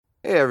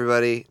Hey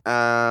everybody,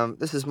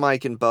 this is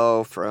Mike and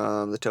Bo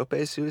from the Tope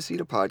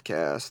Suicida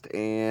podcast,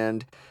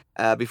 and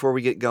before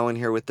we get going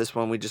here with this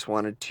one, we just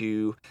wanted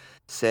to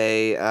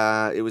say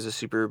it was a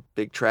super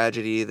big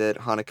tragedy that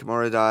Hana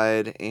Kimura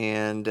died,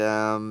 and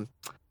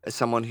as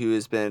someone who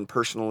has been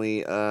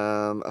personally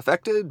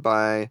affected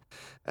by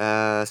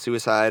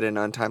suicide and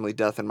untimely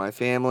death in my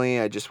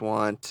family, I just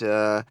want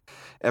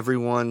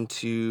everyone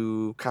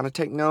to kind of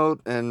take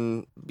note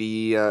and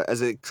be,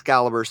 as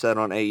Excalibur said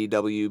on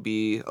AEW,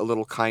 be a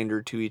little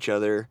kinder to each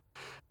other,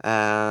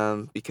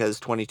 because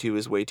 22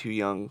 is way too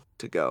young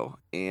to go.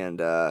 And,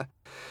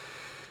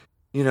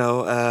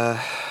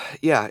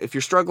 yeah, if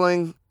you're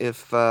struggling,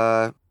 if,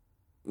 you're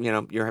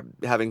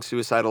having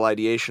suicidal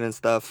ideation and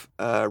stuff,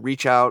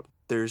 reach out.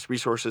 There's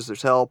resources,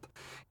 there's help.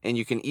 And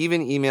you can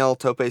even email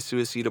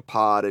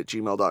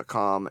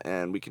topesuicidapod@gmail.com,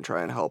 and we can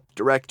try and help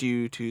direct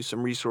you to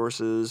some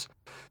resources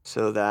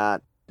so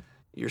that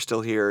you're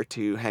still here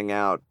to hang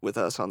out with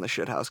us on the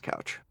shithouse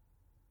couch.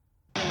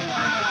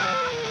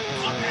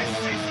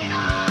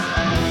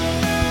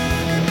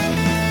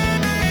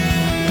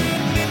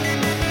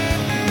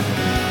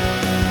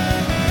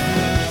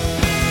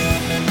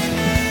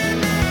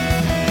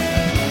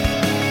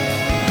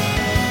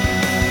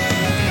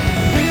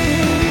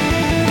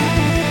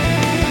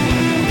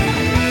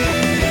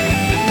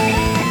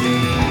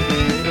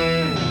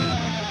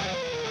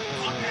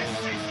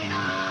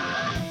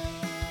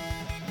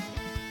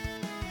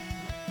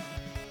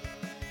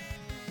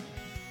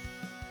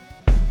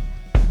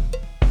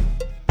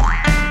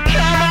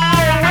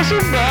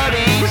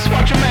 Buddies,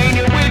 watch a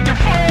mania with your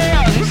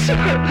friends.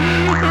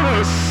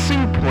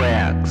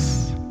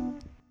 Suplex.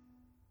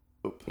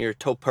 You're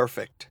toe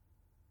perfect.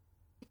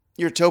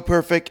 You're toe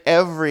perfect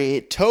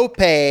every tope.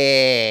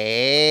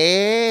 Hey,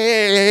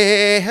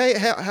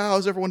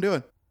 how's everyone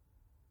doing?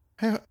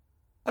 Hey, I how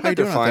bet you they're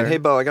doing out fine. there? Hey,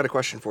 Bo, I got a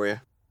question for you.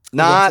 What's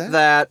Not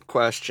that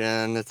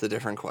question. It's a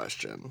different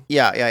question.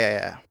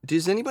 Yeah.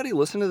 Does anybody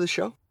listen to the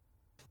show?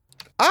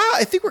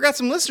 I think we got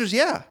some listeners.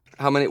 Yeah.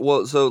 How many?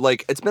 Well, so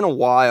like it's been a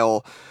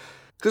while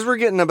because we're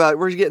getting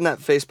that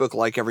Facebook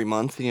like every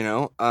month,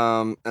 and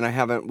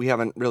we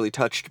haven't really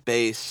touched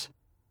base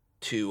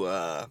to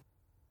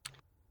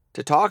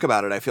talk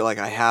about it. I feel like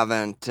I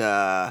haven't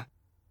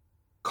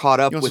caught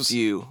up with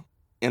you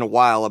in a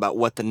while about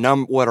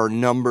what our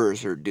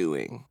numbers are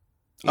doing.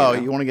 You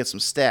want to get some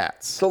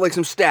stats? So like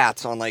some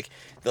stats on like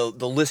the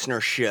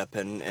listenership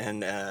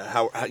and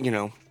how are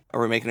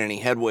we making any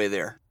headway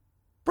there?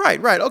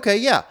 Right. Okay.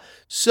 Yeah.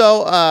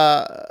 So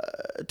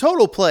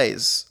total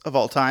plays of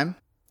all time,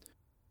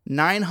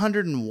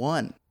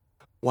 901.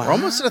 Wow. We're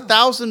almost at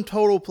 1,000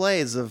 total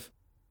plays of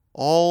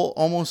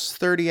almost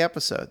 30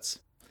 episodes.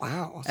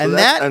 Wow. So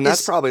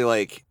that's probably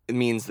like, it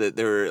means that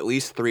there are at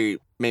least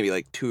maybe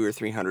like 200 or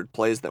 300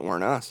 plays that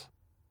weren't us.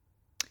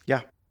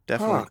 Yeah,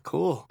 definitely. Oh,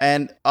 cool.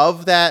 And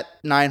of that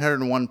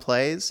 901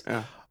 plays,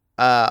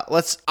 I'll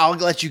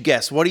let you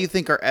guess. What do you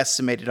think our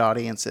estimated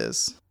audience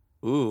is?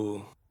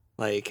 Ooh,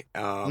 like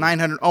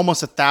 900,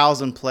 almost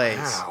 1,000 plays.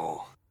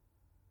 Wow.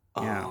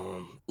 Yeah.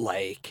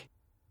 Like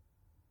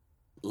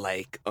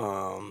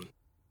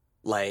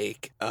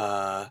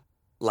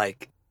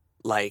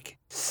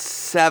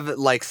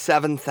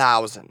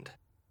 7,000.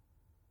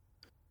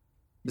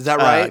 Is that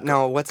right?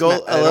 No, what's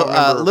go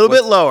a little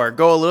bit lower?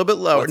 Go a little bit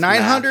lower.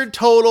 900 math?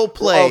 Total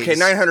plays. Okay,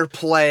 900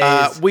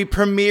 plays. We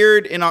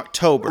premiered in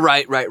October.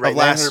 Right. Of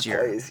last year.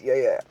 Plays.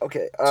 Yeah.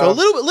 Okay. So a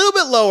little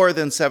bit lower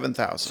than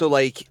 7,000. So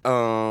like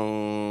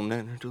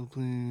 900 total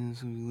plays.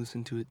 So we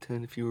listened to it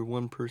 10. If you were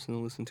one person to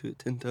listen to it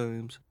 10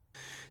 times,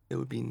 that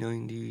would be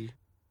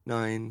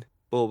 99.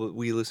 Well, but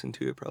we listened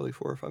to it probably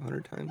 400 or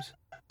 500 times.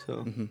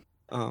 So,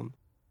 I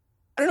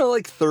don't know,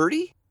 like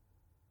 30.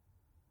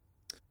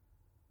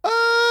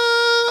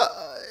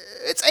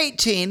 It's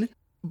 18,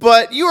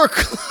 but you are.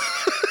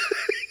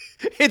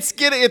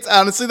 It's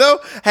honestly though.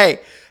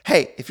 Hey,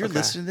 if you're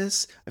listening to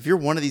this, if you're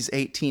one of these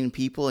 18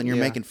 people and you're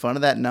making fun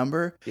of that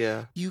number,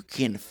 you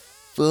can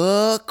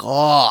fuck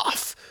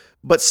off.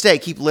 But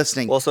keep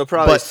listening. Well, so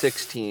probably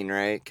 16,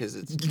 right? Because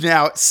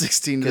now it's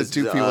 16. There's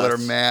two people that are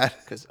mad.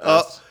 Because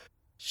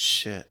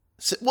shit.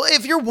 So, well,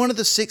 if you're one of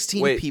the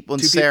 16 people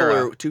in two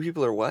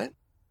people are what?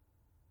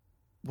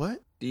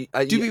 What?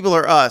 Two people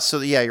are us. So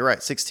yeah, you're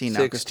right. 16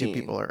 now because 2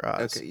 people are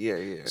us. Okay,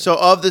 yeah. So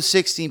of the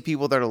 16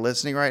 people that are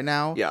listening right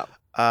now,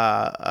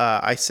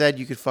 I said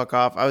you could fuck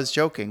off. I was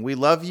joking. We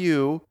love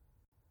you.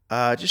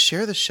 Just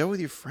share the show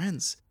with your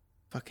friends.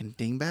 Fucking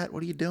dingbat,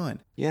 what are you doing?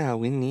 Yeah,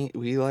 we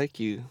like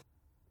you.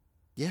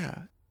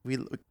 Yeah, we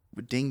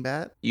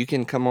dingbat. You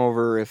can come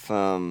over if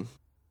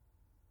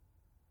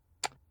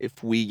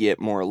we get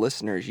more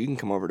listeners. You can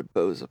come over to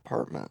Bo's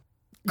apartment.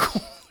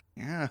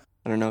 Yeah.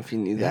 I don't know if you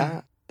knew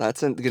that.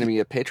 That's going to be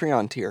a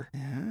Patreon tier.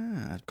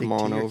 Yeah. Come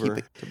on over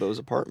to Bo's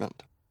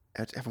apartment.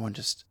 Everyone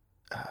just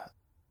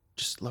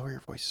lower your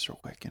voices real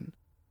quick and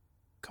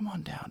come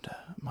on down to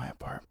my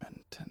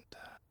apartment and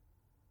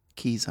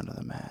keys under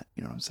the mat.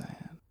 You know what I'm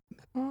saying?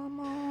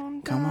 Come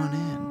on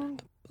in.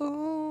 To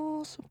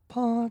Bo's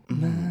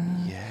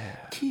apartment.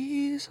 Yeah.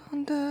 Keys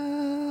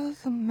under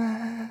the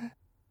mat.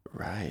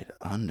 right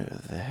under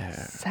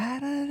there.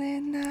 Saturday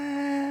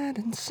night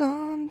and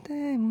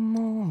Sunday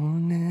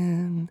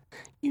morning.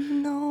 You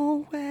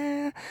know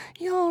where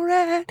you're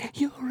at.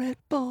 You're at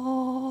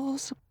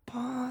Bo's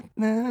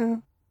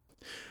apartment.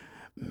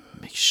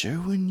 Make sure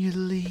when you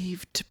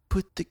leave to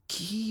put the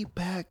key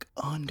back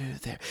under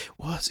there.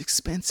 Was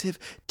expensive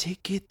to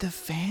get the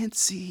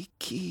fancy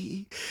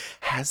key.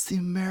 Has the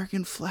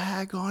American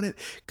flag on it,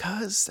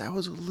 'cause that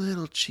was a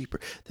little cheaper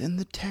than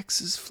the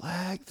Texas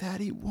flag that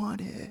he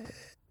wanted.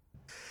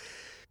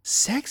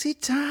 Sexy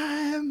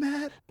time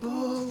at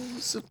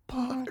Bo's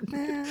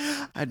apartment.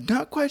 I'm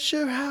not quite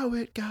sure how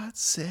it got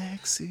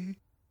sexy.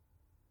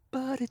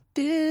 But it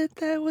did.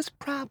 There was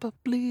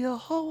probably a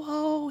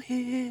ho-ho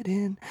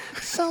hidden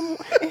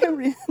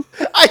somewhere in...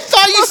 I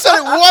thought you said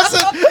it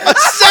wasn't a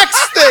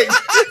sex thing.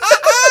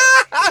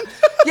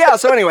 Yeah,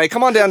 so anyway,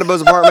 come on down to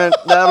Bo's apartment.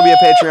 That'll be a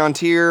Patreon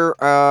tier.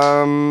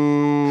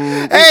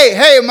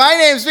 Hey, my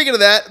name, speaking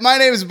of that, my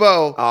name is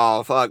Bo.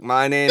 Oh, fuck.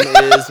 My name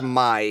is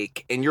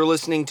Mike, and you're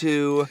listening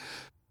to...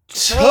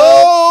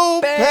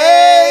 Tope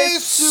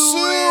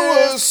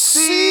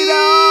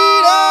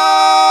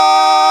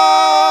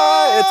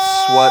Suicida.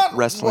 It's what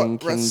wrestling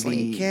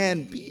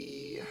can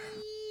be.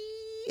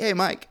 Hey,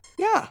 Mike.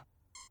 Yeah.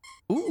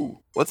 Ooh,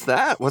 What's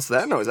that? What's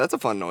that noise? That's a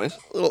fun noise.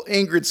 little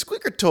Ingrid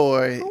Squeaker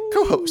toy.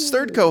 Co-host,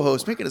 third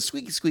co-host, making a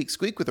squeaky squeak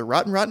squeak with her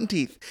rotten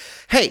teeth.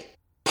 Hey,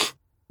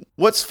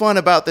 what's fun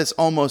about this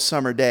almost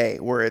summer day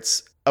where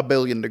it's 1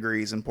 billion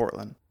degrees in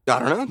Portland? I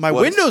don't know. My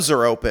What's- windows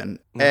are open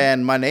Yeah.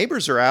 and my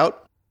neighbors are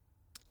out.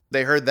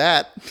 They heard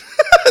that.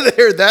 They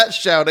heard that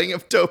shouting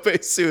of Tope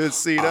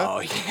Suicida. Oh,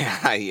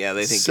 yeah.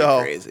 They think So,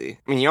 you're crazy.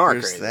 I mean, you are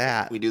there's crazy.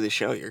 that. We do the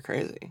show. You're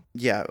crazy.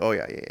 Yeah. Oh,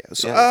 yeah.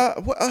 So, Yeah.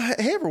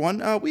 hey everyone,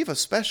 we have a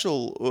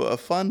special,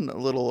 fun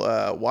little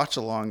watch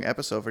along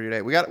episode for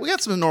today. We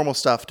got some normal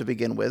stuff to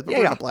begin with, but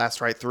we're gonna blast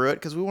right through it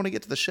because we want to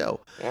get to the show.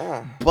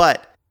 Yeah.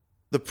 But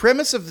the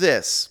premise of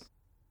this,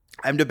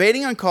 I'm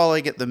debating on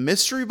calling it the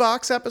Mystery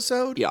Box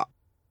episode, Yeah.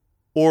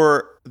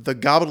 or the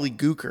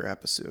Gobbledygooker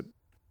episode,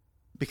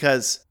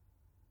 because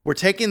we're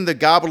taking the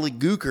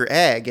Gobbledygooker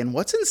egg, and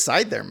what's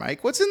inside there,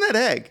 Mike? What's in that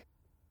egg?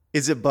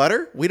 Is it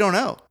butter? We don't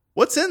know.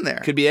 What's in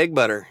there? Could be egg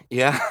butter.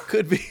 Yeah.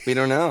 Could be. We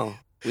don't know.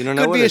 We don't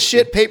know. Could what be a it's-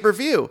 shit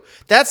pay-per-view.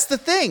 That's the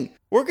thing.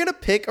 We're going to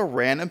pick a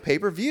random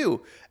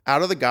pay-per-view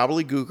out of the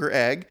Gobbledygooker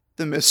egg,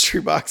 the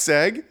Mystery Box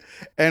egg,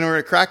 and we're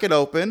going to crack it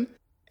open,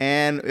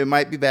 and it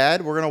might be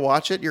bad. We're going to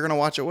watch it. You're going to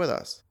watch it with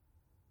us.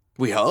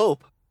 We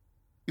hope.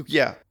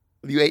 Yeah.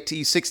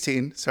 You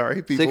 16,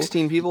 sorry, people.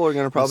 16 people are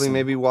going to probably Listen.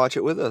 maybe watch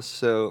it with us.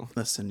 So,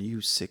 Listen, you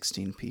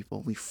 16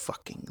 people, we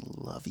fucking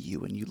love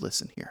you and you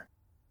listen here.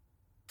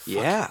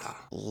 yeah.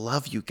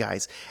 Love you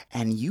guys.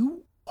 And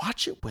you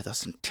watch it with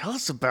us and tell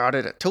us about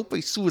it at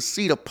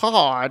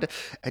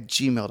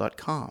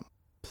topesuicidapod@gmail.com.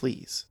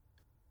 Please.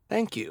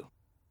 Thank you.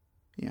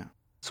 Yeah.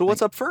 So,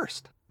 what's up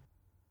first?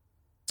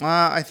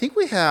 I think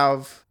we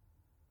have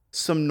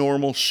some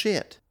normal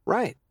shit.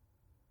 Right.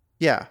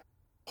 Yeah.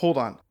 Hold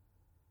on.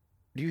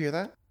 Do you hear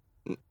that?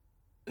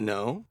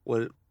 No.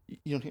 What?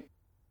 You don't hear?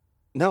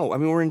 No. I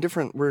mean, we're in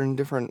different.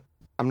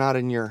 I'm not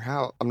in your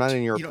house. I'm not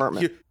in your you don't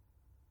apartment. hear-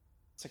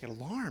 It's like an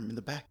alarm in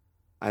the back.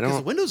 I Because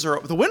don't. the windows are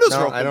open. The windows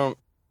are No, open. I don't.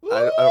 I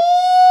don't.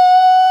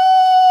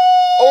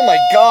 Oh my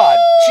God!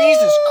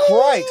 Jesus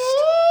Christ!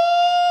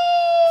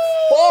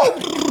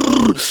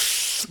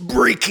 Fuck!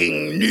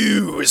 Breaking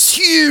news.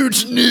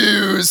 Huge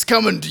news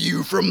coming to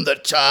you from the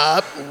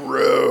top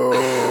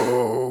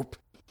rope.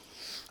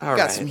 All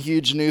Got right. some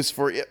huge news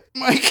for you,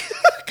 Mike,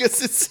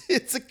 because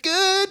it's a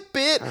good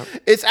bit. Oh.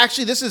 It's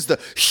actually, this is the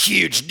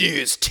huge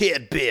news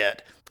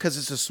tidbit, because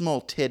it's a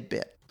small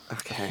tidbit.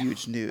 Okay.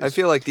 Huge news. I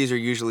feel like these are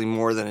usually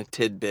more than a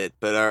tidbit,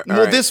 but all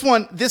well, right. this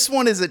one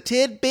is a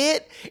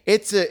tidbit.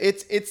 It's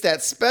that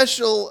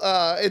special.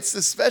 It's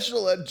the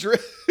special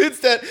drip. It's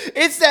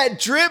that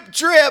drip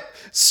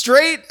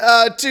straight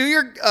to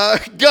your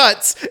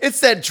guts.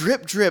 It's that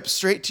drip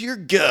straight to your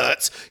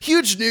guts.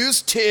 Huge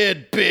news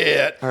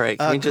tidbit. All right.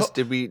 Can we just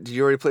did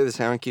you already play the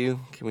sound cue?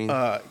 Can we?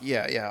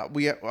 Yeah.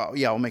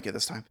 We'll make it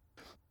this time.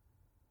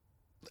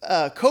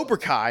 Cobra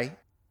Kai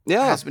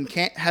Yeah. has been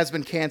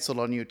canceled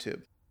on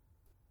YouTube.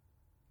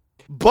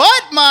 But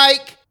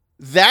Mike,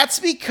 that's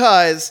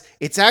because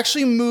it's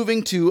actually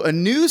moving to a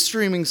new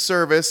streaming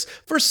service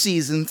for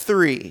season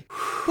 3.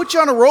 Put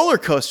you on a roller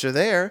coaster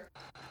there.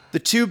 The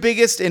two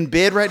biggest in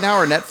bid right now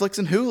are Netflix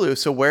and Hulu.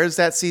 So where's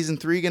that season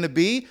 3 going to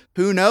be?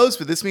 Who knows?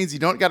 But this means you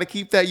don't got to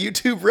keep that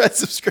YouTube Red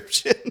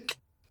subscription.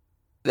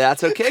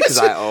 That's okay because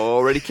I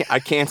already I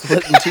canceled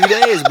it in 2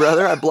 days,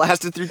 brother. I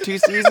blasted through 2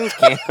 seasons,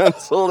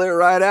 canceled it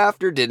right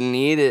after. Didn't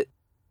need it.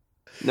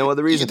 No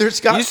other reason.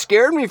 You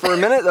scared me for a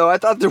minute, though. I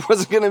thought there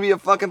wasn't going to be a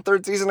fucking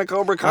 3rd season of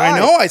Cobra Kai. I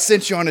know. I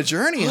sent you on a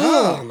journey,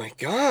 huh? Oh, my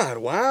God.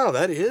 Wow.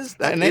 That is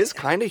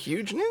kind of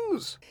huge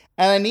news.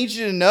 And I need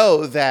you to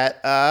know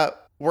that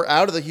we're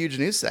out of the huge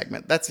news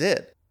segment. That's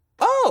it.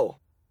 Oh.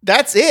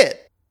 That's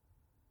it.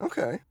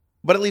 Okay.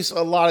 But it leaves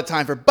a lot of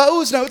time for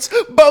Bo's Notes.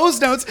 Bo's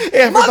Notes.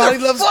 Everybody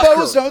loves Motherfucker.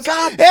 Bo's Notes.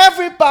 God.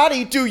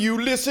 Everybody, do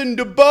you listen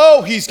to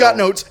Bo? He's got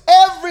notes.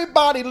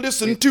 Everybody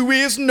listen to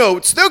his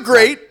notes. They're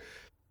great.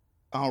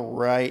 All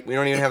right. We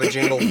don't even have a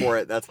jingle for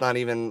it. That's not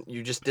even.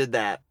 You just did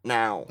that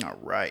now. All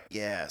right.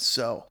 Yeah.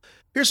 So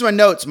here's my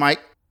notes, Mike.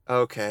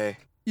 Okay.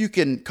 You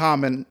can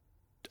comment.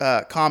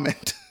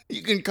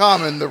 You can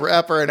comment the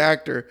rapper and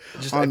actor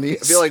on I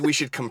these. feel like we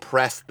should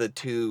compress the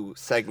two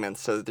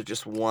segments so that they're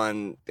just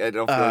one. I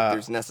don't feel like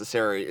it's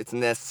necessary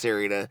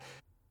to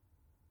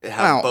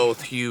have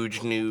both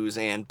huge news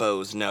and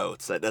Bo's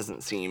Notes. That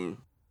doesn't seem.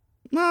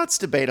 No, it's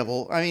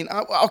debatable. I mean,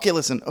 okay,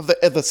 listen. Of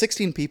the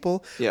 16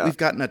 people, we've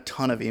gotten a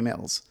ton of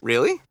emails.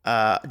 Really?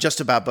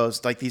 Just about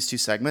Bo's, like these two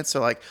segments. So,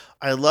 like,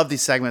 I love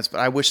these segments, but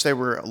I wish they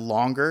were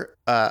longer.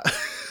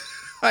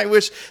 I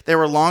wish they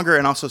were longer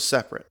and also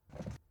separate.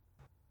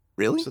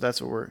 Really? So that's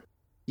what we're.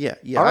 Yeah.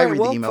 All right, I read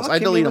the emails. I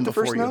delete them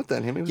before you. Note,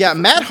 then. Yeah,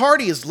 Matt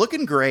Hardy is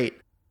looking great.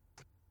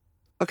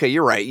 Okay,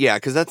 you're right. Yeah,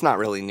 because that's not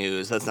really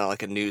news. That's not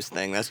like a news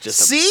thing. That's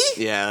just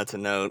yeah, that's a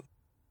note.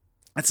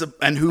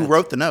 And who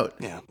wrote the note?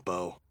 Yeah,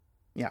 Bo.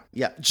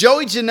 Yeah.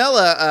 Joey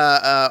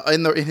Janela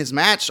in his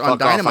match on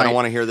Dynamite. I don't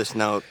want to hear this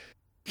note.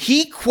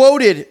 He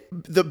quoted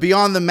the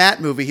Beyond the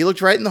Mat movie. He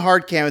looked right in the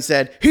hard cam and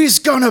said, "He's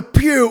gonna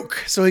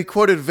puke." So he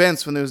quoted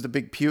Vince when there was the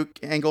big puke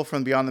angle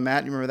from Beyond the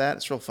Mat. You remember that?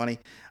 It's real funny.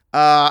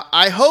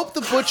 I hope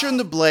the Butcher and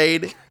the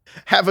Blade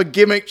have a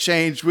gimmick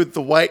change with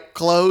the white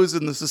clothes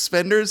and the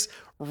suspenders.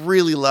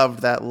 Really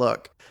loved that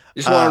look.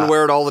 You just wanted to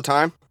wear it all the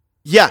time?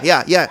 Yeah.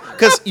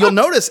 Because you'll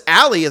notice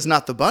Allie is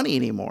not the bunny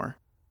anymore.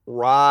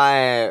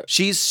 Right.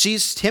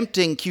 She's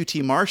tempting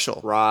QT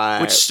Marshall.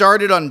 Right. Which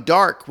started on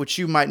Dark, which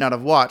you might not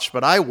have watched,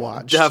 but I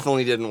watched.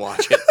 Definitely didn't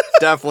watch it.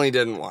 Definitely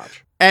didn't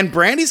watch. And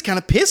Brandy's kind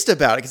of pissed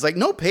about it. He's like,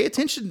 no, pay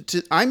attention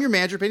to, I'm your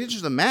manager, pay attention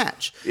to the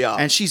match. Yeah.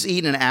 And she's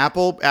eating an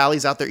apple.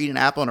 Allie's out there eating an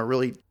apple in a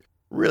really,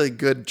 really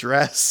good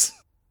dress.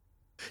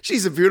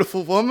 She's a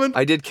beautiful woman.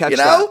 I did catch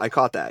that. I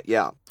caught that.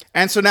 Yeah.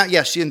 And so now,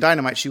 she in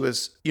Dynamite, you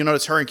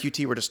notice her and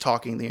QT were just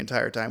talking the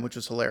entire time, which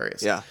was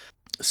hilarious. Yeah.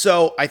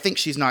 So I think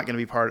she's not going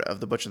to be part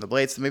of the Butcher and the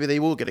Blade, so maybe they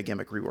will get a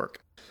gimmick rework.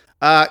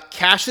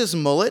 Cash's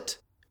mullet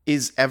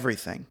is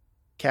everything.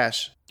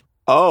 Cash.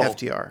 Oh.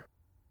 FTR.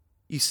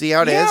 You see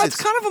how it is? Yeah,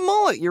 it's kind of a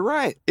mullet. You're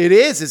right. It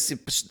is.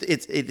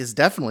 It is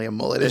definitely a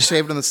mullet. It's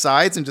shaved on the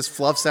sides and just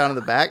fluffs down in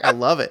the back. I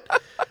love it.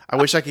 I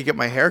wish I could get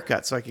my hair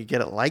cut so I could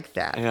get it like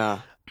that. Yeah.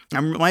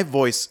 My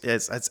voice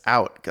it's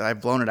out because I've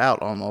blown it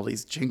out on all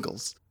these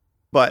jingles.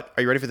 But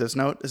are you ready for this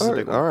note? This is a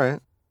big one. All right.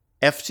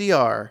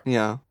 FTR.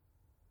 Yeah.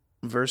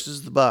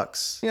 Versus the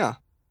Bucks. Yeah.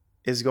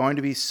 Is going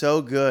to be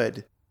so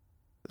good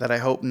that I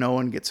hope no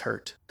one gets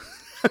hurt.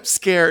 I'm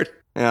scared.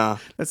 Yeah.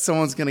 That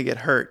someone's going to get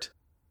hurt.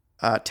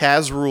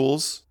 Taz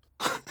rules.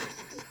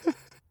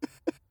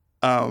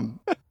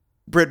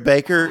 Britt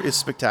Baker is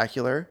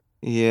spectacular.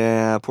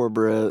 Yeah, poor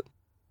Britt.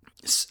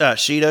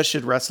 Sheeta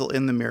should wrestle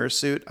in the mirror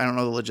suit. I don't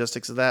know the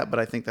logistics of that, but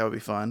I think that would be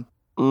fun.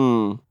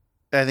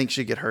 I think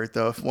she'd get hurt,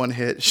 though, if one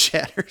hit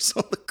shatters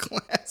on the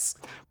glass.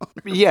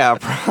 Yeah,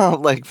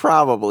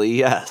 probably,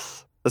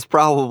 yes. That's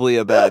probably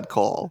a bad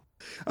call.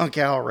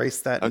 Okay, I'll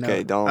erase that note.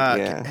 Okay, don't,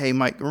 yeah. Hey,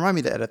 Mike, remind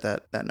me to edit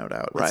that note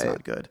out. Right. It's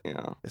not good.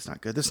 Yeah. It's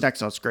not good. This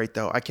next note's great,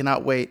 though. I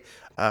cannot wait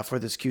for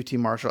this QT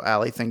Marshall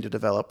Alley thing to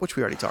develop, which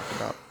we already talked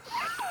about.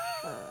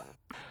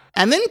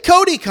 And then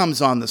Cody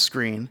comes on the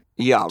screen.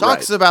 Yeah,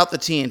 talks about the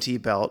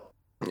TNT belt.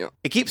 Yeah.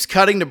 It keeps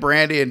cutting to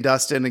Brandy and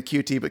Dustin and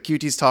QT, but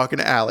QT's talking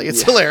to Allie.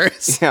 It's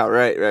hilarious. Yeah,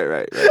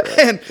 right.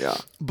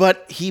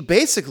 But he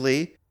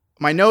basically,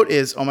 my note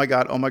is, oh my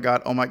God,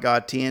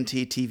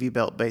 TNT TV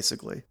belt,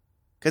 basically.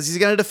 Because he's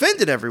going to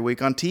defend it every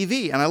week on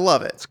TV, and I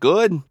love it. It's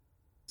good.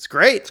 It's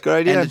great. It's a good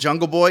idea. And the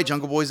Jungle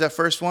Boy's that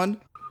first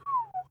one.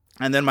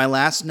 And then my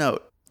last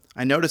note,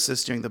 I noticed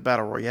this during the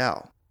Battle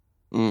Royale.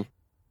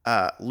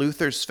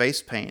 Luther's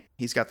face paint,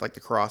 he's got like the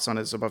cross on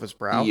above his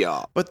brow.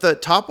 Yeah. But the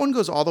top one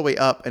goes all the way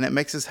up and it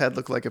makes his head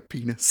look like a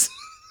penis.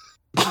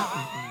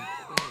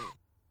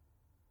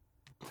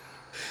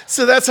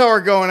 So that's how we're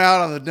going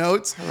out on the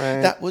notes.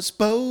 Right. That was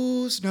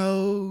Bo's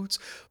notes.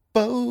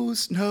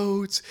 Bo's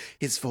notes.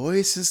 His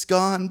voice is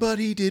gone, but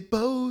he did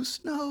Bo's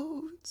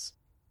notes.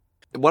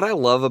 What I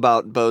love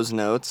about Bo's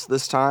notes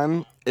this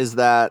time is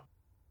that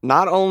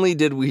not only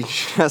did we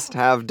just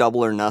have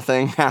Double or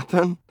Nothing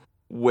happen,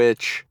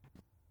 which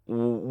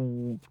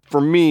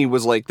for me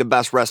was like the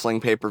best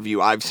wrestling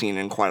pay-per-view I've seen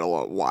in quite a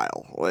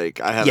while.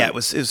 Like I haven't. Yeah, it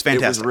was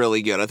fantastic. It was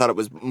really good. I thought it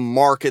was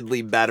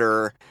markedly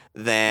better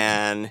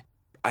than.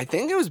 I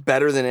think it was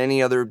better than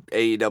any other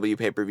AEW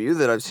pay-per-view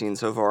that I've seen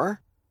so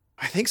far.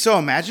 I think so.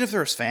 Imagine if there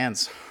was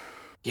fans.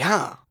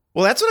 Yeah.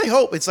 Well, that's what I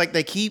hope. It's like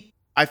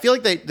I feel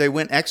like they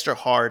went extra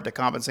hard to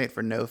compensate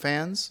for no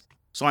fans.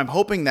 So I'm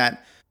hoping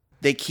that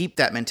they keep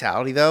that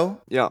mentality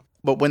though. Yeah.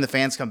 But when the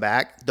fans come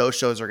back, those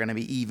shows are going to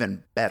be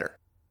even better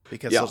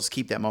because they'll just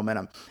keep that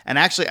momentum. And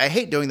actually, I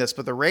hate doing this,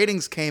 but the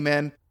ratings came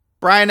in.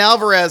 Brian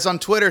Alvarez on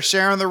Twitter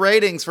sharing the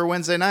ratings for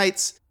Wednesday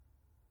nights.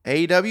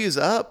 AEW's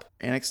up.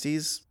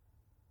 NXT's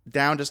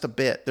down just a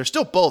bit. They're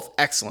still both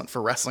excellent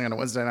for wrestling on a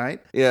Wednesday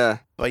night. Yeah,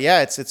 But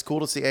yeah, it's cool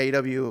to see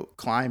AEW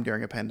climb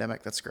during a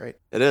pandemic. That's great.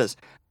 it is.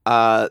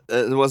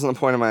 It wasn't the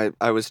point of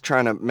I was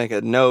trying to make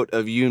a note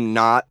of you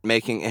not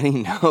making any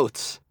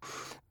notes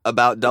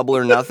about Double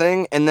or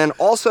Nothing, and then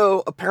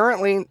also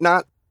apparently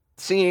not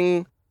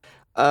seeing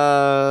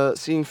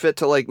fit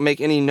to like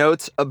make any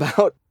notes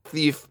about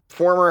the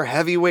former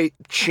heavyweight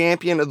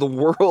champion of the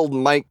world,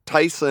 Mike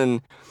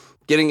Tyson,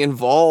 getting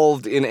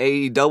involved in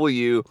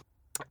AEW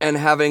and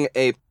having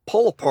a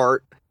pull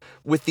apart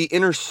with the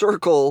Inner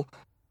Circle,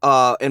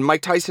 and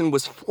Mike Tyson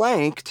was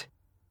flanked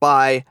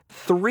by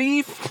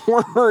 3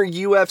 former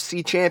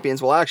UFC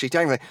champions. Well, actually,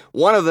 technically,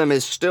 one of them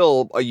is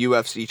still a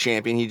UFC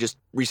champion. He just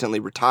recently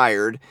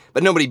retired,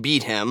 but nobody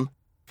beat him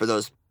for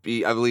those.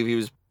 I believe he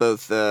was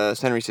both,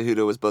 Henry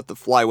Cejudo was both the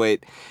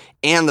flyweight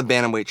and the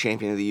bantamweight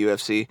champion of the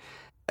UFC.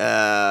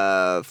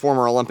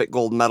 Former Olympic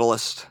gold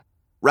medalist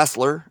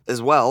wrestler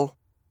as well.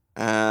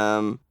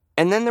 And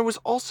then there was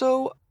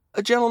also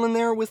a gentleman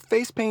there with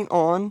face paint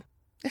on.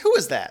 Who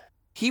is that?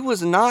 He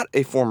was not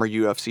a former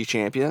UFC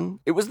champion.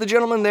 It was the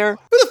gentleman there.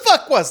 Who the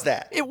fuck was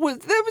that?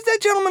 That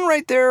gentleman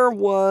right there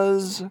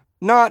was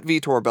not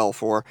Vitor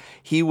Belfort.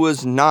 He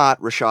was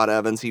not Rashad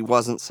Evans. He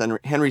wasn't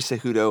Henry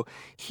Cejudo.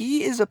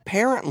 He is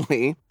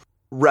apparently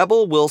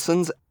Rebel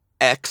Wilson's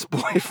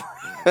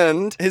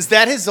ex-boyfriend. Is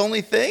that his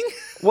only thing?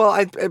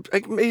 Well,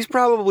 he's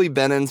probably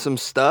been in some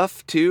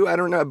stuff too. I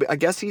don't know. I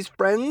guess he's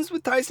friends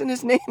with Tyson.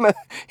 His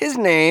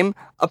name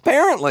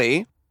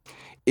apparently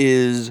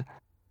is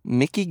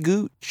Mickey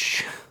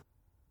Gooch.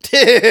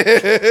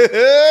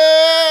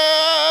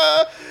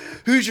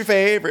 Who's your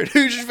favorite?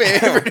 Who's your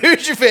favorite?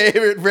 Who's your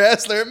favorite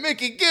wrestler?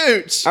 Mickey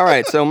Gooch. All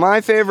right, so my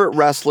favorite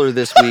wrestler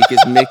this week is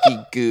Mickey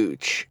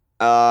Gooch.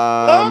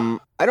 I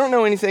don't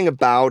know anything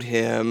about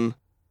him.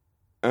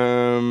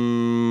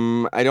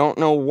 I don't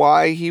know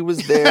why he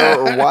was there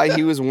or why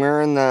he was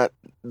wearing that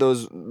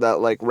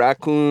like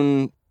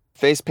raccoon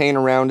face paint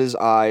around his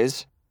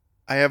eyes.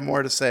 I have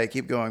more to say.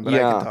 Keep going, but I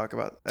can talk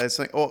about it. It's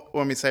like, want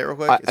me to say it real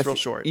quick? It's real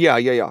short.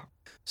 Yeah.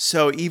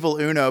 So Evil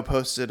Uno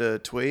posted a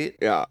tweet.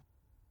 Yeah.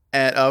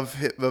 Of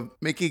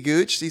Mickey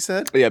Gooch, he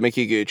said? Yeah,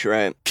 Mickey Gooch,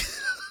 right.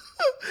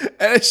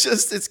 And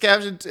it's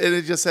captioned, and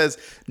it just says,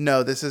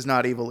 no, this is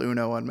not Evil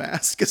Uno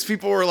unmasked. Because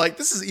people were like,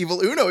 this is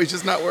Evil Uno, he's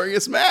just not wearing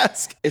his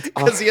mask.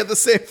 Because he had the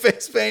same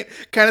face paint,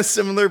 kind of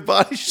similar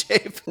body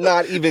shape.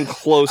 Not even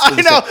close to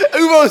I know,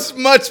 Uno's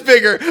much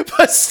bigger,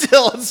 but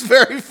still, it's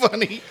very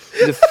funny.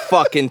 The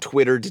fucking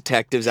Twitter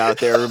detectives out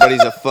there,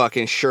 everybody's a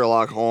fucking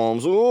Sherlock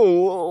Holmes.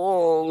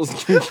 Ooh,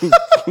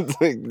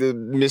 the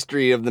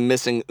mystery of the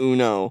missing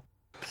Uno.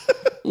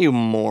 You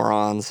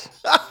morons.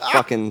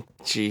 Fucking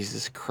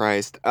Jesus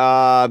Christ.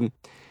 And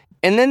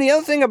then the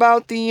other thing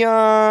about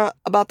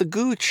the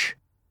Gooch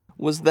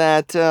was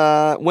that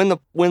when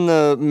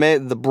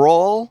the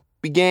brawl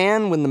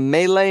began, when the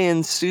melee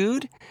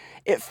ensued,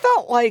 it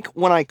felt like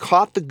when I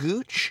caught the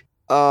Gooch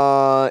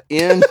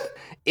in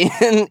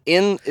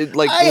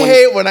like I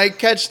hate when I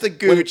catch the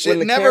Gooch. When it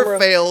the never camera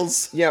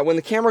fails. Yeah, when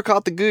the camera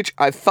caught the Gooch,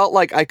 I felt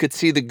like I could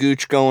see the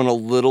Gooch going a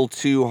little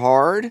too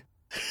hard.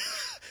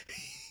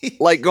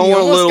 Like going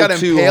a little got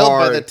too impaled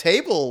hard by the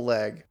table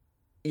leg.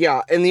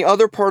 Yeah, and the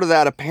other part of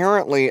that,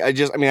 apparently, I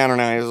don't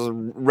know, I just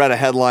read a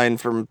headline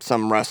from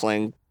some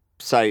wrestling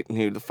site, and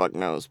who the fuck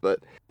knows, but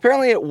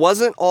apparently it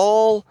wasn't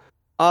all,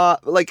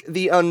 like,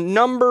 the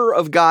number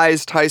of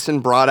guys Tyson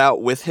brought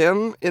out with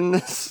him in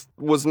this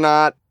was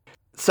not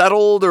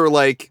settled or,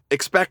 like,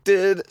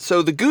 expected,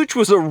 so the Gooch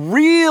was a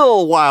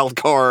real wild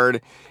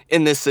card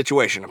in this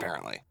situation,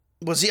 apparently.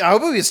 Was he? I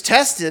hope he was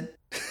tested.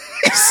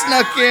 He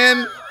snuck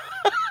in.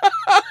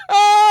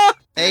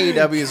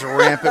 AEW is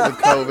rampant with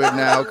COVID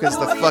now because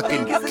the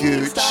fucking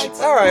Gooch.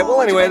 All right,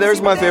 well, anyway,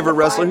 there's my favorite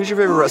wrestler. Who's your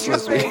favorite wrestler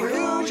this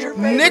week?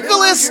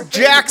 Nicholas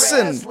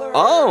Jackson.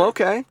 Oh,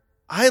 okay.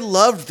 I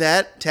loved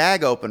that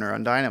tag opener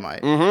on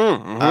Dynamite.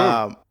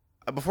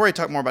 Before I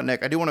talk more about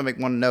Nick, I do want to make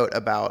one note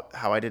about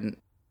how I didn't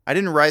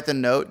write the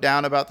note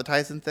down about the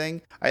Tyson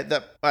thing.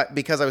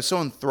 Because I was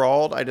so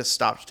enthralled, I just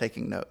stopped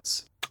taking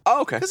notes.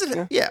 Oh, okay.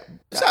 So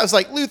I was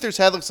like, Luther's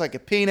head looks like a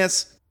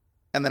penis.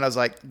 And then I was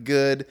like,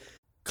 good,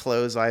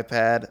 close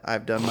iPad.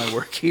 I've done my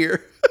work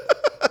here.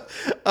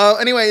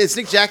 Anyway, it's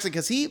Nick Jackson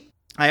because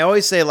I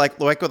always say, like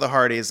with the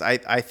Hardys,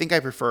 I think I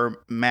prefer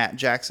Matt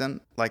Jackson,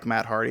 like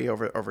Matt Hardy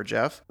over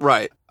Jeff.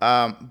 Right.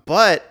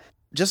 But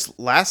just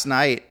last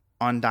night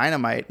on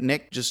Dynamite,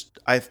 Nick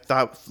I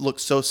thought looked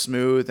so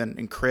smooth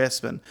and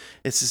crisp. And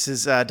this is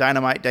his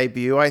Dynamite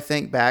debut, I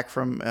think, back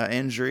from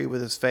injury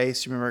with his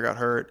face. You remember he got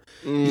hurt.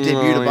 He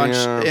debuted a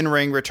bunch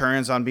in-ring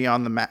returns on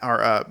Beyond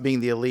the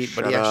Being the Elite,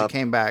 but he actually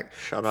came back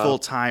full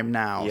time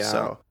now. Yeah.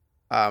 So,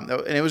 and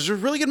it was a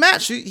really good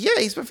match.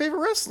 He's my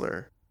favorite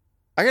wrestler.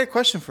 I got a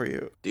question for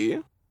you. Do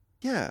you?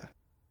 Yeah.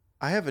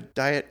 I have a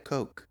Diet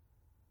Coke.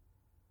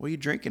 What are you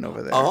drinking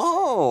over there?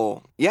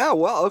 Oh, yeah,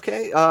 well,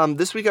 okay.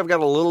 This week I've got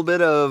a little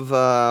bit of,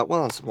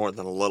 well, it's more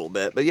than a little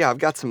bit, but yeah, I've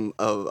got I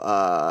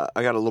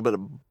got a little bit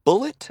of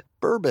Bullet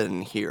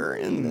Bourbon here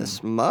in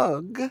this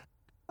mug.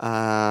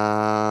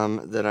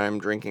 that I'm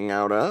drinking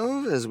out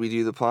of as we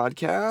do the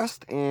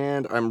podcast,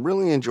 and I'm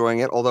really enjoying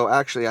it. Although,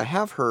 actually, I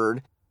have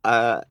heard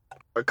a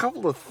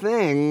couple of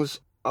things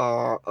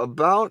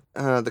about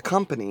the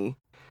company.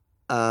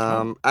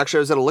 Actually, I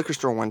was at a liquor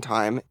store one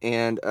time,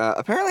 and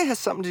apparently it has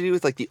something to do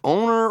with like the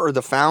owner or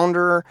the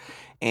founder,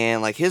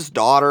 and like his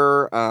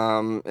daughter,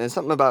 and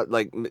something about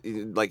like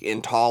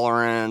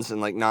intolerance and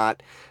like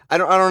not. I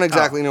don't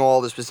exactly know all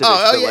the specifics.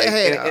 Oh, but,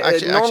 yeah,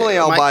 like, hey, normally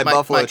I'll buy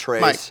Buffalo Mike,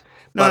 Trace.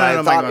 No, But no, I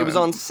no, thought Mike, it was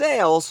on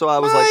sale, so I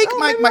was Mike.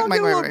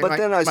 But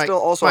then I still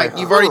also Mike, I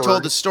you've already heard-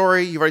 told the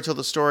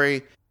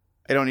story.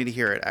 I don't need to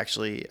hear it.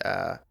 Actually,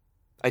 I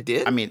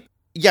did. I mean,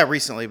 yeah,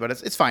 recently, but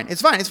it's fine.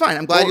 It's fine.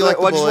 I'm glad you like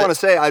the I just bullet. want to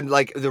say, I'm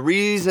like the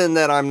reason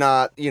that I'm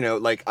not,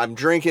 like I'm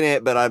drinking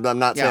it, but I'm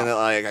not saying that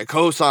like I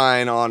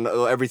co-sign on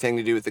everything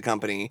to do with the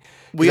company.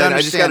 We understand.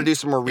 I just got to do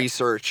some more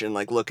research and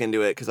like look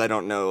into it because I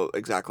don't know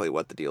exactly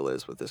what the deal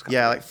is with this company.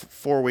 Yeah, like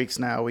 4 weeks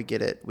now. We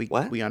get it.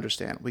 We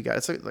understand. We got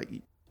it's like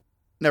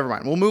never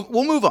mind. We'll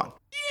move on.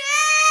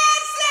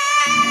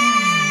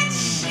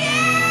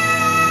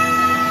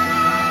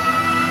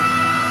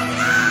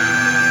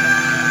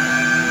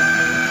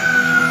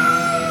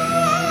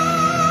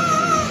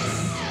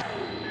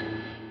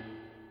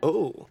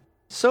 Oh,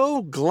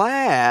 so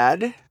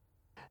glad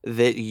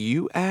that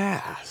you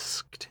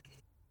asked.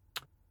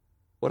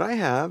 What I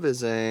have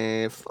is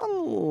a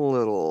fun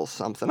little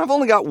something. I've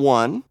only got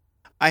one.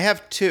 I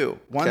have two.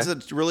 One's a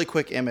really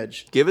quick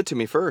image. Give it to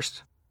me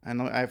first. I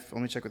know. Let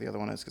me check what the other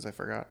one is because I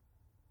forgot.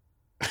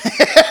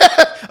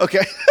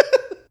 Okay.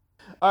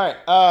 All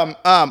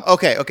right.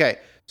 Okay.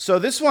 So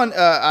this one,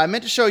 I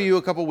meant to show you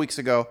a couple weeks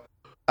ago.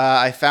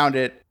 I found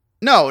it.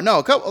 No,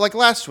 like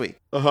last week.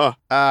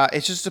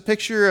 It's just a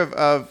picture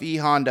of E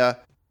Honda.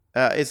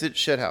 Is it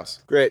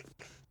Shithouse? Great.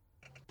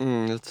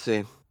 Let's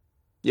see.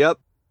 Yep.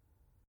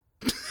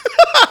 Did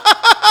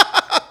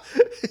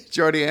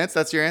you already answer?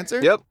 That's your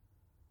answer? Yep.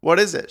 What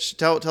is it?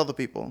 Tell the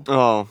people.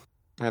 Oh,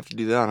 I have to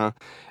do that, huh?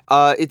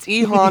 It's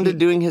E Honda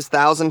doing his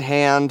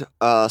 1,000-hand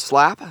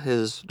slap,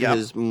 his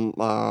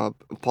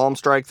palm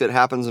strike that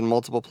happens in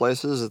multiple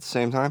places at the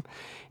same time.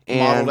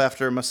 Modeled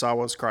after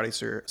Masawa's karate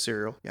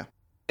cereal. Yeah.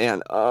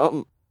 And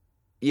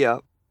yeah.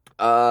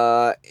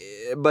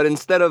 But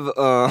instead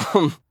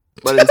of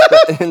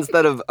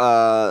instead of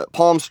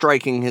palm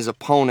striking his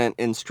opponent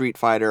in Street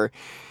Fighter,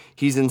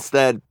 he's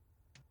instead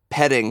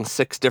petting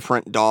 6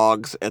 different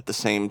dogs at the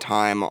same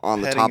time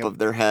on the top of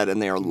their head,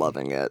 and they are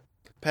loving it.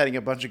 Petting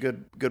a bunch of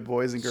good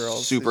boys and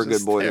girls. Super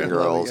good boys and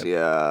girls.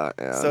 Yeah.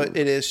 So it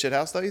is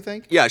Shithouse, though, you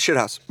think? Yeah,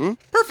 Shithouse.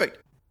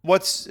 Perfect.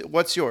 What's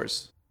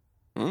yours?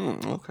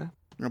 Okay.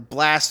 We're going to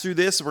blast through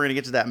this, and we're going to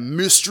get to that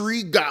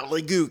mystery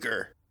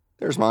gobbledygooker.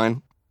 There's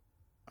mine.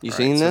 You All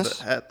seen right, this?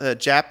 So the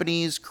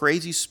Japanese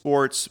Crazy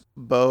Sports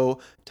Bo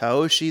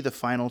Taoshi, the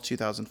final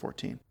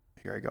 2014.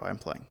 Here I go. I'm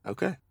playing.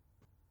 Okay.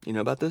 You know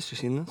about this? You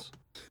seen this?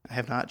 I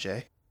have not,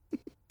 Jay.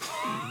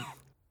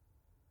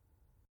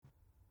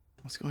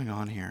 What's going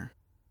on here?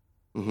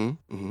 So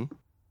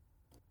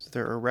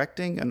they're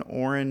erecting an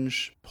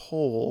orange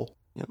pole.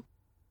 Yep.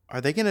 Are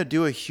they going to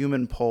do a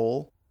human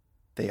pole?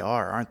 They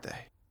are, aren't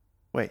they?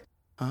 Wait.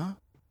 Huh?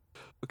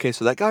 Okay,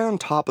 so that guy on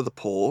top of the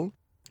pole,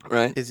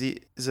 right? Is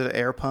it an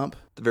air pump?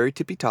 The very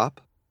tippy top.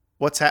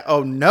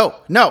 Oh, no.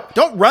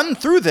 Don't run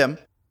through them.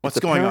 What's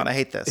going on? I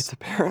hate this. It's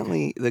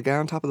apparently, the guy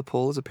on top of the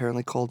pole is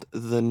apparently called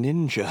the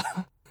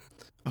Ninja.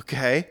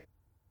 Okay.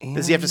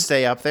 Does he have to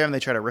stay up there and they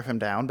try to rip him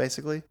down,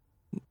 basically?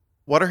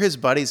 What are his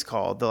buddies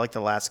called? They're like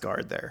the last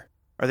guard there.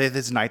 Are they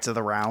his Knights of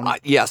the Round?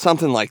 Yeah,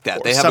 something like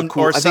that. They have a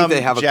cool. I think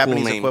they have a cool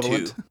name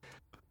too.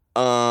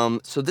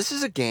 So this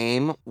is a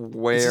game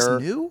where is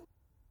this new?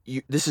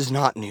 This is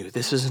not new.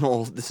 This is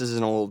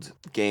an old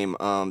game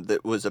that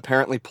was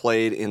apparently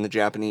played in the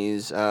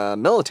Japanese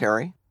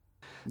military.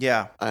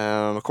 Yeah.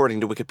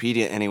 According to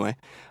Wikipedia, anyway.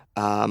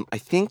 I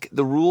think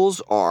the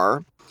rules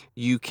are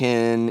you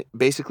can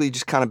basically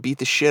just kind of beat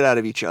the shit out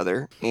of each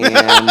other,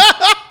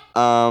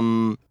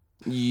 and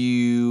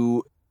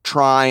you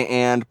try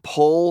and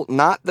pull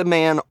not the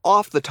man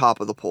off the top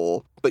of the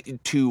pole, but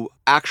to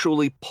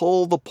actually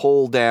pull the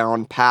pole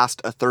down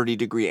past a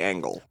 30-degree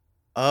angle.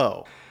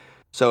 Oh.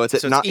 So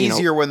it's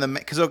easier when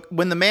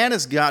the man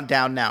has gone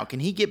down now. Can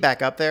he get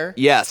back up there?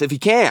 Yes, if he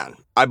can.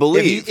 I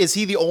believe. Is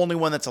he the only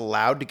one that's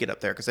allowed to get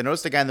up there? Because I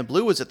noticed the guy in the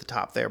blue was at the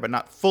top there, but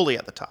not fully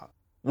at the top.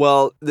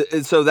 Well,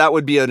 so that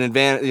would be an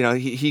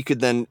advantage. He could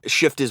then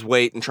shift his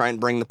weight and try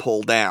and bring the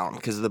pole down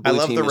because the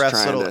blue team is trying to.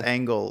 I love the little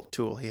angle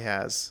tool he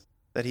has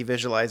that he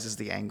visualizes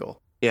the angle.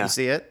 Yeah. You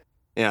see it?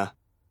 Yeah.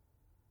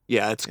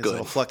 Yeah, it's his good.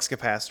 Little flux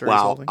capacitor.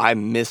 Wow, I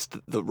missed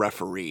the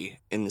referee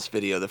in this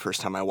video the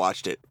first time I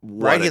watched it.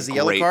 Right, he has the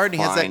yellow card,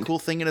 and he has that cool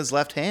thing in his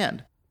left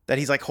hand that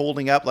he's like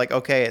holding up, like,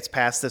 okay, it's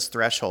past this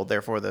threshold,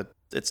 therefore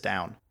it's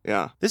down.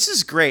 Yeah, this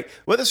is great.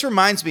 What this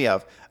reminds me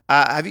of,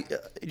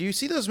 do you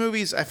see those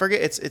movies? I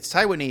forget, it's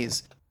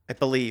Taiwanese, I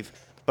believe,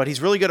 but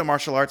he's really good at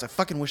martial arts. I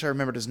fucking wish I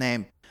remembered his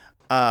name.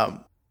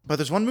 But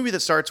there's one movie that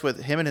starts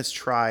with him and his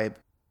tribe.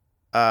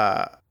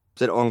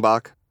 Is it Ong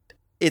Bak?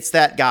 It's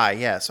that guy,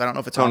 yes. I don't know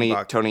if it's Tony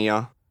Ya. Tony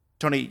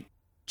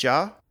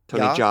Jaa?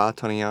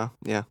 Tony Jaa.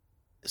 Yeah.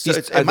 So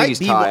I think he's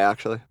Thai,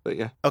 actually, but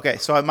yeah. Okay,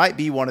 so it might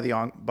be one of the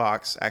Young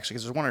Bucks actually,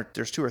 because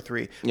there's 2 or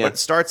 3. Yeah. But it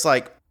starts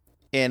like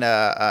in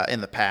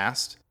the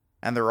past,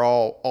 and they're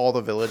all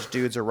the village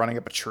dudes are running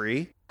up a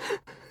tree,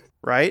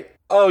 right?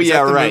 Oh Is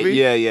yeah, that the right. movie?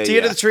 Yeah. To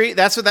get to the tree,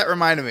 that's what that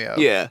reminded me of.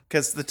 Yeah.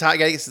 Because the guy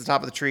gets to the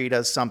top of the tree,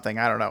 does something.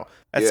 I don't know.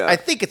 Yeah. I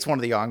think it's one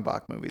of the Young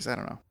Buck movies. I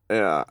don't know.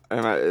 Yeah,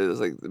 it was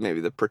like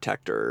maybe The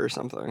Protector or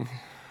something.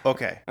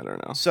 Okay. I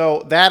don't know.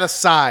 So that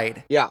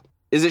aside, Yeah.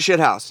 Is it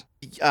shithouse?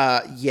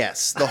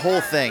 yes, the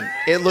whole thing.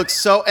 It looks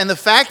so, and the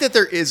fact that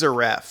there is a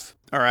ref.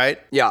 All right.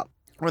 Yeah.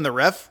 When the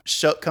ref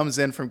comes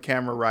in from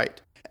camera right,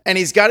 and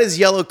he's got his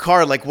yellow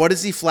card, like, what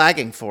is he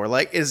flagging for?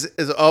 Like, is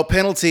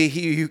penalty?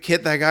 You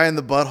hit that guy in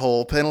the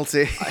butthole,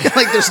 penalty.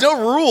 Like, there's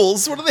no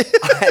rules. What are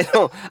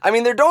they? I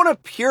mean, there don't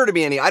appear to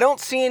be any. I don't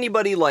see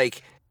anybody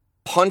like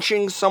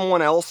punching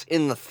someone else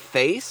in the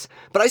face,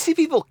 but I see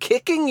people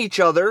kicking each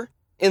other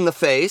in the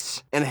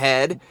face and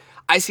head.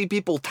 I see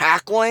people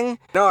tackling.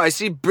 No, I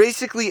see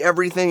basically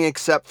everything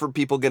except for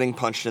people getting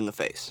punched in the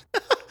face.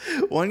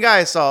 One guy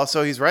I saw,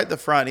 so he's right at the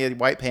front. He had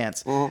white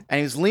pants, and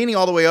he was leaning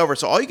all the way over.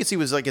 So all you could see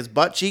was like his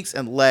butt cheeks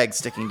and legs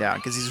sticking down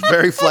because he's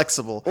very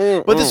flexible.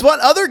 But this one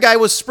other guy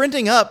was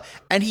sprinting up,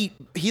 and he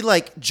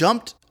like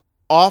jumped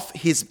off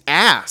his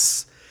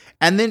ass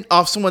and then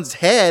off someone's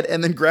head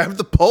and then grabbed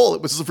the pole.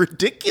 It was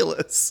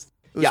ridiculous.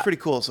 It was pretty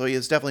cool. So he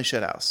is definitely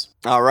shithouse.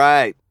 All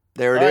right.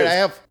 There it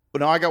is.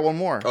 I got one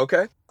more.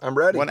 Okay. I'm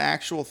ready. One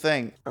actual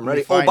thing. I'm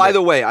ready. Oh, by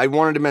the way, I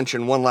wanted to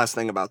mention one last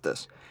thing about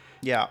this.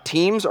 Yeah.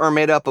 Teams are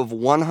made up of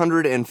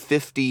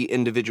 150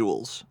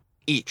 individuals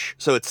each.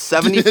 So it's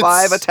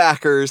 75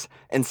 attackers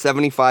and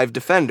 75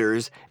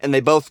 defenders, and they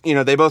both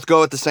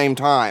go at the same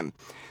time.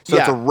 So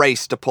it's a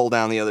race to pull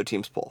down the other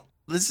team's pole.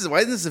 Why isn't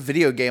this a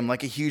video game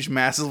like a huge,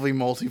 massively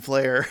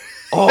multiplayer?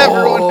 Oh.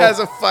 Everyone has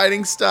a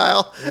fighting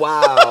style.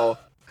 Wow.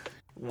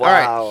 Wow.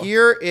 All right,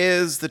 here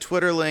is the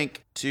Twitter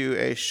link to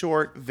a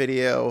short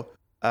video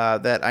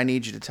that I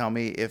need you to tell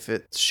me if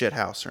it's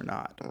shithouse or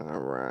not. All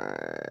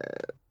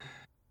right.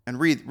 And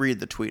read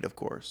the tweet, of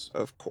course.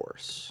 Of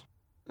course.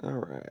 All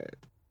right.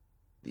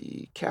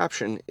 The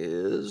caption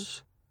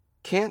is,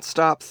 "Can't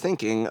stop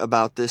thinking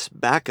about this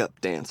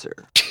backup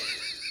dancer."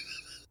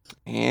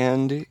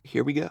 And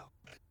here we go.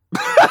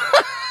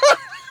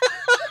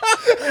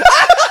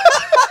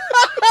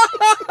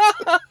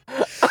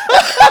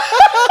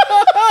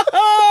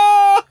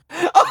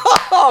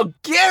 Oh,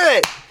 get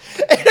it!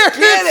 It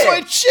hurts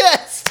my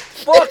chest.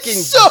 Fucking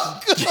It's so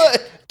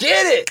good.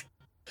 Get it!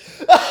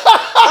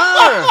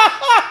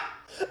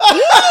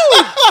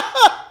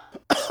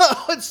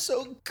 Oh, it's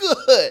so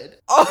good.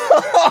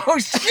 Oh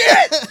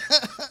shit!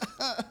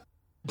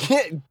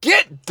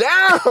 Get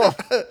down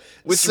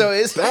with So your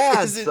is-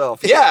 bad is it-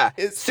 self. Yeah,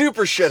 it's-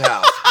 super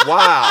shithouse.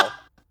 Wow.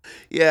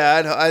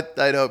 Yeah,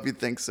 I'd hope you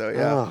think so.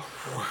 Yeah.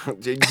 Oh,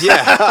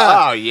 yeah.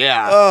 Oh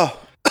yeah. Oh,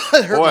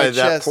 it hurt my Boy, that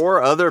chest.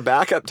 poor other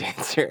backup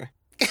dancer.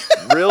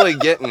 Really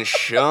getting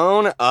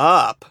shown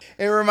up.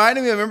 It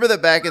reminded me. I remember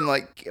that back in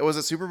was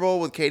it Super Bowl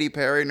with Katy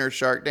Perry and her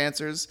shark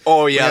dancers?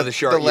 Oh yeah, Where the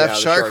shark. The left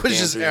the shark was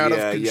just dancers.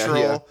 out of Yeah,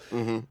 control. Yeah.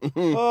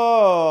 Mm-hmm.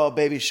 Oh,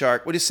 baby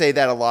shark. We'll just say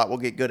that a lot. We'll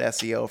get good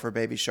SEO for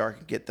baby shark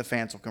and get the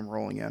fans will come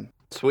rolling in.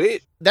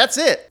 Sweet. That's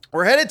it.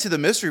 We're headed to the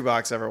mystery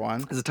box,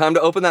 everyone. Is it time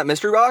to open that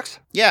mystery box?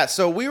 Yeah,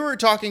 so we were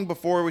talking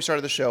before we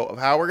started the show of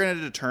how we're going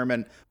to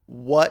determine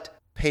what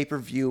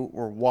pay-per-view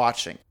we're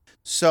watching.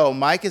 So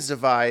Mike has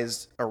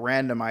devised a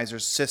randomizer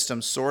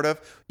system, sort of.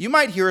 You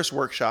might hear us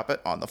workshop it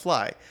on the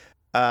fly.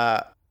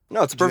 No,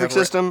 it's a Do you perfect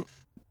have a- system.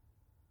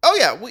 Oh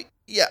yeah,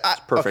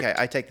 perfect. Okay,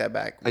 I take that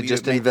back. I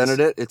just invented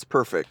it. It's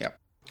perfect. Yep.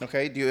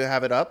 Okay, do you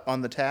have it up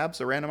on the tabs,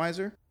 the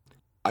randomizer?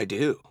 I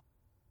do.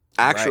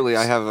 Actually,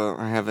 Right.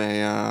 I have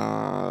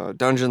a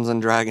Dungeons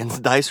and Dragons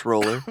dice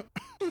roller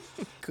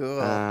Cool.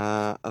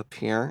 up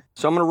here.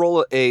 So I'm gonna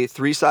roll a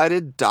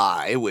 3-sided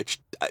die, which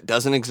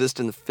doesn't exist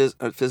in the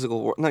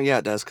physical world. No, yeah,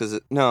 it does.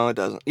 It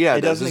doesn't. Yeah,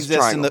 it doesn't It's a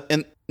exist in triangle.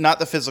 the not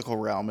the physical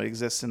realm. It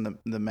exists in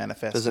the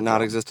manifest. Does it not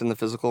realm. exist in the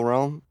physical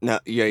realm? No.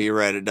 Yeah, you're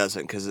right. It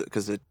doesn't because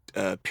the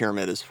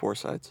pyramid is 4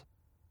 sides.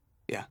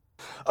 Yeah.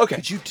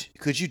 Okay.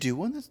 Could you do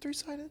one that's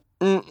 3-sided?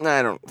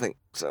 I don't think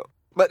so.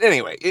 But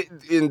anyway,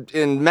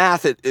 in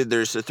math,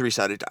 there's a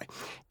 3-sided die.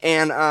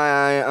 And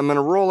I'm going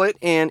to roll it,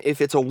 and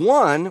if it's a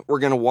 1, we're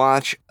going to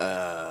watch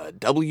a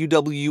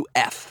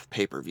WWF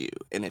pay-per-view.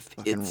 And if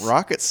it's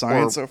rocket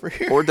science over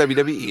here. or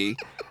WWE,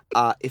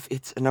 if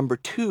it's a number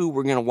 2,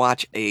 we're going to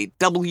watch a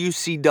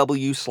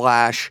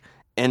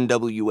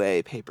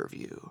WCW/NWA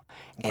pay-per-view.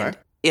 Okay. And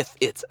if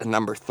it's a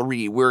number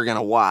 3, we're going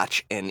to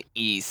watch an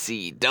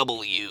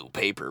ECW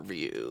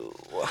pay-per-view.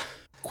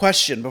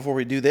 Question before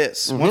we do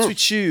this. Mm-hmm. Once we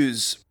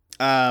choose,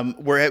 you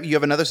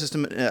have another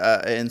system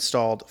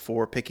installed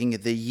for picking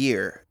the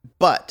year.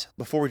 But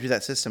before we do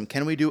that system,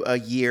 can we do a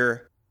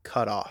year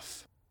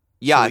cutoff?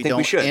 Yeah, So I think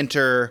we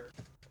should.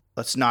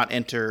 Let's not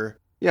enter.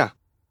 Yeah.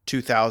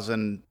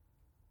 2010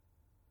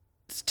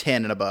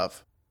 and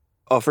above.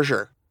 Oh, for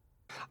sure.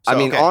 So, I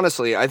mean, okay.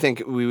 honestly, I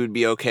think we would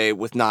be okay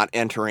with not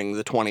entering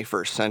the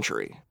 21st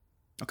century.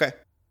 Okay.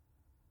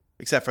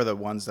 except for the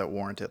ones that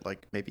warrant it,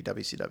 like maybe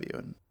WCW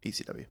and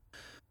ECW.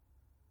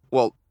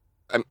 Well,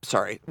 I'm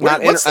sorry.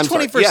 What's the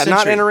 21st Yeah, not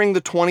century? entering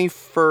the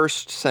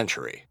 21st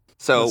century.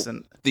 So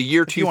Listen, the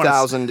year if you wanna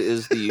 2000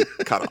 is the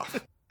cutoff.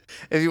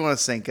 if you want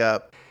to sync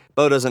up,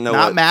 Bo doesn't know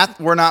not what. math.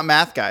 We're not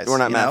math guys. We're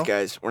not you math know?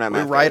 guys. We're not We're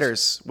math guys.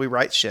 writers. We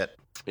write shit.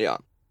 Yeah.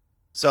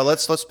 So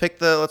let's pick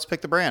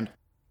the brand.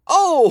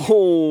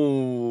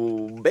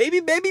 Oh,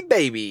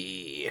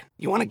 baby.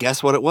 You want to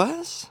guess what it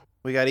was?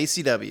 We got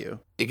ECW.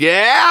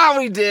 Yeah,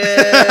 we did.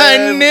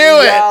 I knew We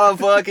it. got a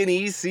fucking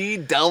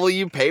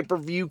ECW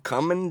pay-per-view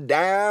coming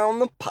down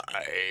the pike.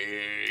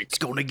 It's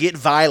gonna get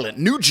violent.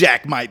 New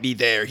Jack might be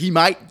there. He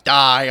might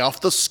die off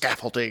the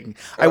scaffolding.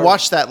 I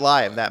watched that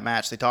live, that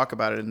match. They talk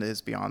about it in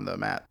his Beyond the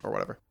Mat or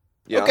whatever.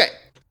 Yeah. Okay.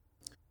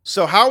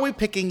 So how are we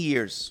picking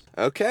years?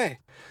 Okay.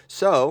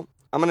 So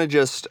I'm gonna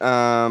just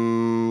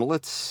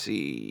let's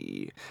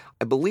see.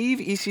 I believe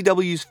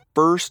ECW's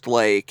first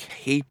like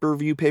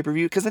pay-per-view,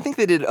 because I think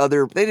they did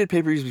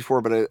pay-per-views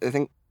before, but I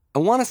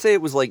want to say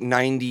it was like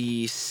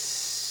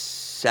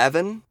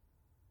 97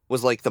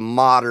 was like the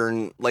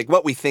modern, like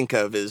what we think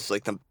of is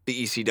like the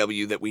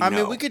ECW that we know. I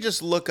mean, we could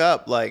just look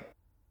up like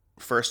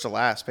first to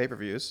last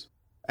pay-per-views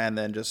and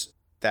then just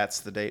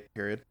that's the date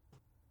period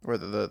or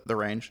the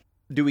range.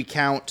 Do we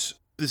count?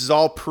 This is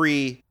all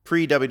pre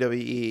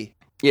WWE.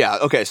 Yeah,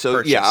 okay, so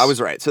purchase. yeah, I was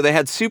right. So they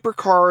had super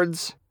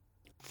cards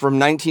from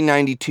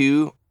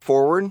 1992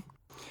 forward.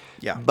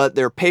 Yeah. But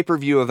their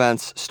pay-per-view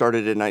events started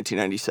in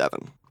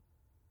 1997.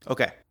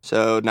 Okay.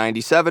 So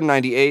 97,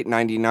 98,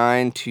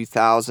 99,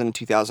 2000,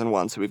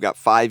 2001. So we've got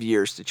 5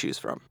 years to choose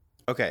from.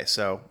 Okay.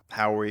 So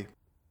how are we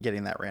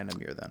getting that random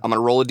year then? I'm going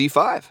to roll a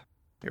D5.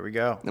 Here we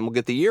go. Then we'll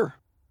get the year.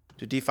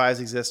 Do D5s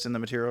exist in the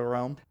material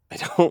realm? I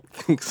don't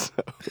think so.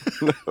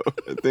 No,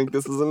 I think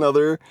this is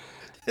another...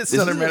 It's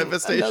this another is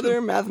manifestation. Another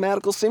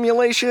mathematical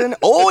simulation.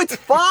 Oh, it's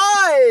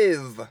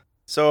 5!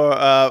 So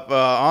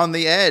on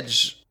the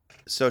edge.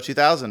 So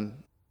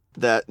 2000.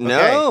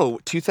 No,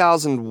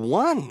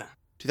 2001.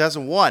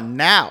 2001.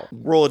 Now,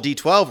 roll a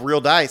D12, real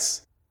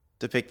dice,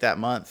 to pick that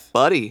month.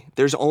 Buddy,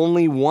 there's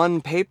only one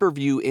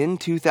pay-per-view in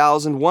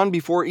 2001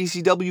 before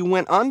ECW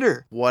went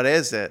under. What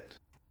is it?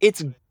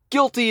 It's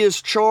Guilty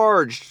as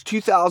Charged,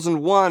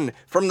 2001,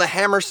 from the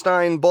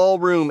Hammerstein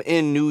Ballroom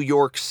in New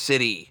York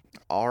City.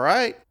 All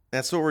right.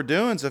 That's what we're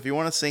doing. So if you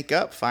want to sync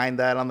up, find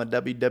that on the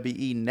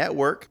WWE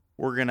Network.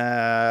 We're going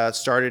to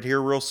start it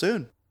here real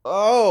soon.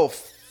 Oh,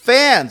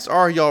 fans,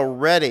 are y'all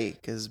ready?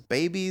 Because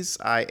babies,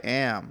 I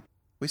am.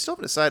 We still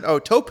haven't decided. Oh,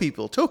 Toe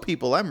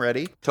People, I'm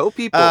ready. Toe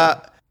People.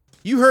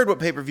 You heard what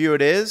pay-per-view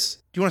it is.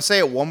 Do you want to say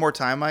it one more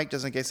time, Mike,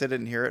 just in case I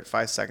didn't hear it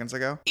 5 seconds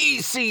ago?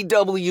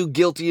 ECW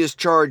Guilty as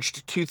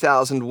Charged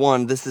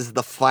 2001. This is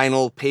the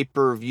final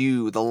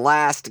pay-per-view, the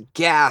last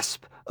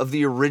gasp of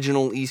the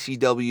original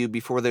ECW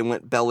before they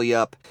went belly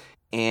up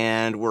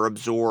and were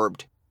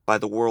absorbed by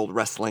the World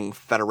Wrestling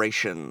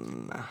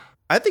Federation.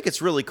 I think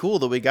it's really cool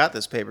that we got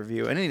this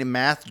pay-per-view. And any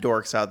math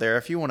dorks out there,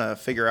 if you want to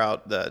figure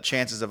out the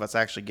chances of us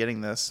actually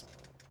getting this,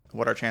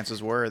 what our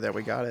chances were that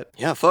we got it.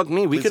 Yeah, fuck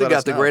me. We Please could have let got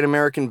us the know. Great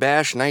American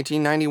Bash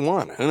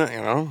 1991.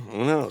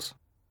 Who knows?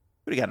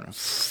 We'd have gotten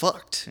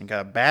fucked and got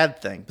a bad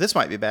thing. This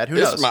might be bad. Who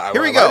This knows? might-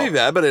 Here we it might go. be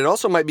bad, but it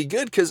also might be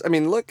good because, I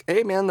mean, look,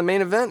 hey, man, the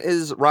main event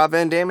is Rob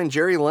Van Dam and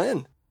Jerry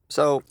Lynn.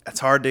 So That's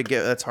hard to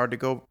go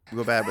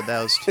bad with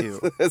those two.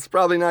 it's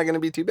probably not going to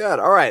be too bad.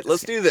 All right,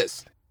 let's do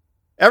this.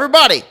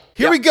 Everybody,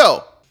 here Yep. we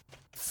go.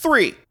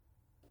 3,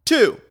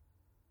 2,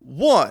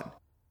 1,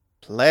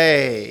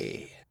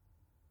 play.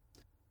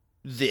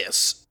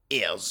 This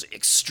is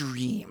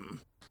extreme.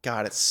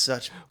 God, it's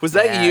such. Was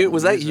that bad you?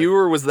 Was that music. you,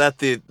 or was that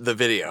the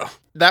video?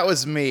 That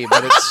was me,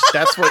 but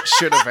that's what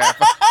should have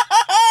happened.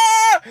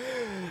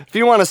 If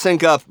you want to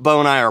sync up, Bo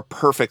and I are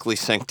perfectly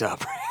synced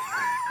up.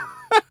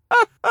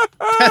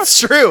 That's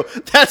true.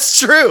 That's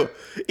true.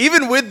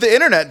 Even with the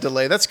internet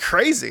delay, that's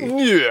crazy.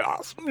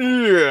 Yes.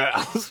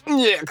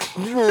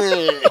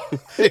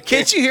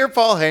 Can't you hear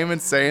Paul Heyman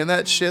saying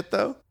that shit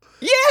though?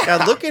 Yeah.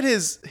 God, look at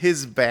his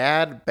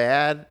bad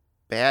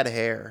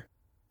hair.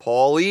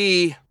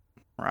 Paulie.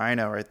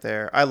 Rhino right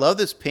there. I love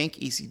this pink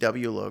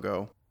ECW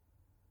logo.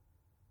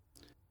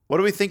 What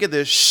do we think of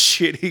this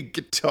shitty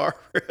guitar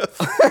riff?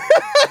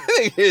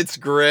 It's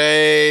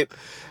great.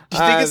 Do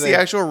you think it's the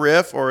actual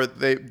riff or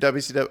they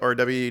WCW or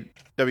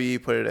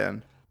WWE put it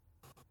in?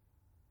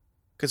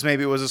 Because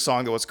maybe it was a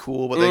song that was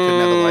cool, but they couldn't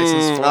have the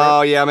license for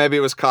Oh, it. yeah, maybe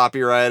it was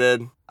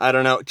copyrighted. I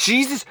don't know.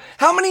 Jesus,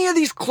 how many of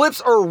these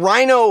clips are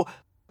Rhino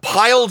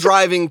pile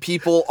driving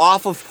people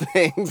off of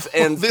things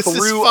and This is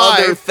through 5.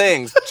 other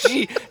things?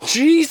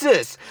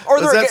 Jesus. Or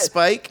Was that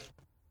Spike?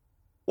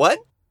 What?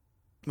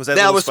 Was that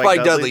That little was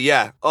Spike Dudley,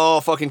 yeah. Oh,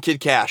 fucking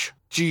Kid Cash.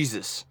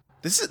 Jesus.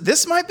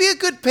 This might be a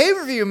good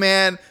pay-per-view,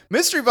 man.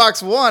 Mystery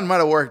Box 1 might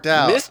have worked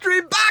out. Mystery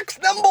box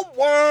number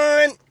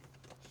 1.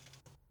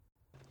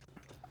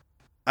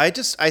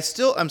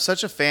 I'm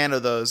such a fan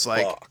of those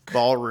like Fuck.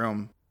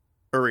 ballroom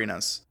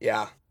arenas.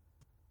 Yeah.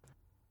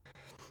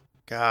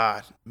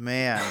 God,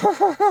 man.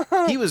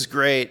 He was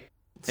great.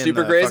 in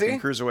Super the crazy?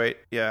 fucking cruiserweight.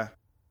 Yeah.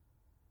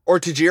 Or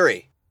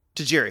Tajiri.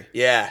 Tajiri.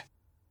 Yeah.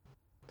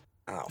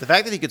 Oh, The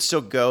fact that he could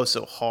still go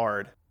so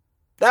hard.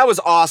 that was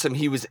awesome.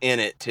 He was in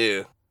it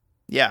too.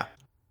 Yeah.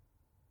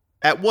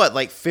 At what,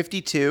 like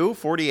 52,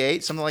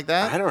 48, something like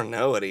that? I don't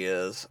know what he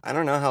is. I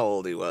don't know how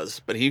old he was,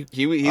 but he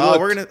Oh, looked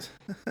we're gonna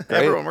great.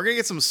 everyone, we're gonna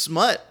get some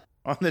smut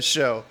on this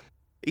show.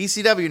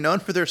 ECW known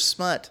for their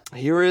smut.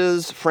 Here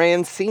is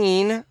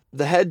Francine,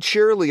 the head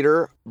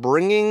cheerleader,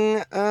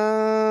 bringing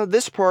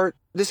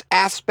this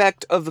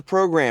aspect of the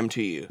program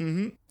to you.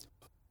 Mm-hmm.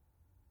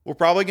 We're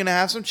probably gonna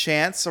have some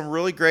chants, some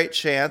really great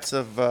chants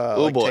of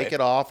boy. take it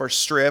off or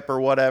strip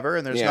or whatever,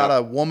 and there's Yeah. not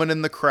a woman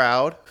in the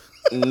crowd.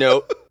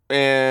 Nope.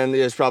 And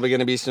there's probably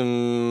going to be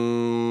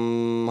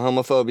some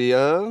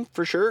homophobia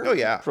for sure. Oh,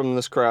 yeah. From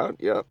this crowd.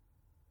 Yep.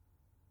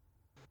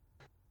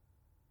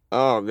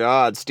 Oh,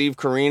 God. Steve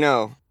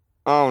Corino.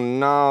 Oh,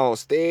 no.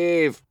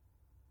 Steve.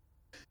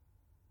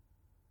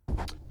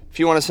 If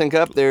you want to sync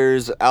up,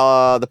 there's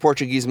the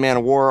Portuguese man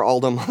of war,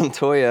 Aldo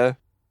Montoya,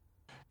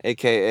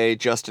 a.k.a.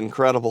 Just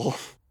Incredible.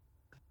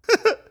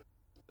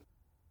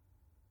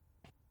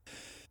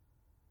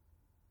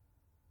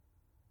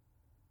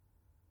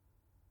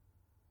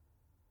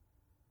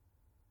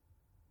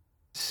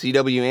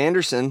 C.W.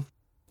 Anderson.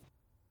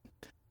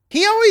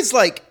 He always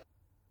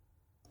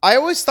I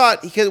always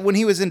thought when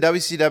he was in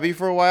WCW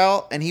for a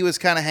while and he was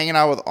kind of hanging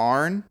out with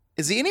Arn.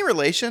 Is he any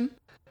relation?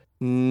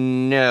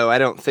 No, I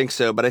don't think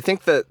so. But I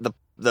think that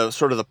the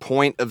sort of the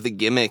point of the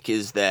gimmick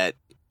is that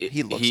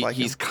He looks like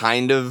he's him.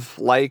 kind of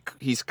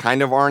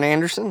Arn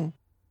Anderson.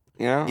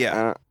 You know?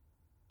 Yeah.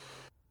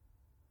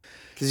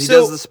 Because he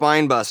So- does the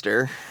spine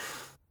buster.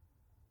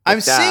 I'm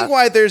like that. seeing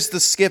why there's the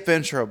skip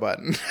intro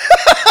button,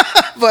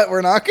 but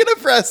we're not gonna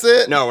press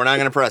it. No, we're not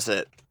going to press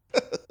it.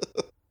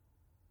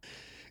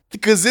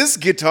 Because this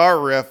guitar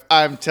riff,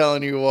 I'm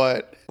telling you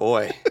what,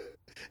 Boy.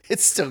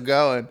 it's still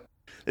going.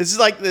 This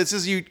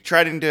is you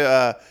trying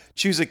to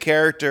choose a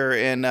character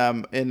in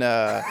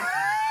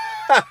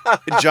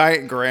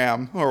Giant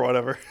Graham or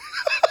whatever.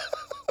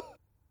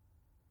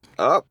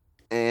 Up.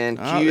 And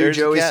Oh, cue there's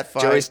a Joey cat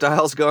fight. Joey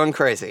Styles going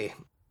crazy.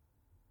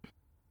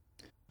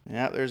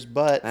 Yeah, there's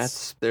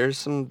butts.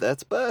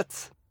 That's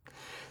butts.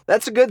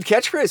 That's a good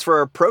catchphrase for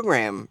our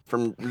program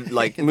from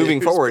like moving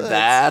There's forward. butts.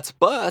 That's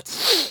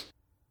butts.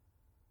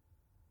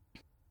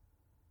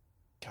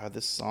 God,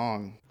 this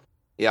song,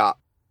 Yeah.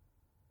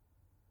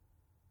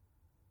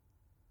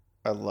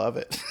 I love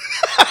it.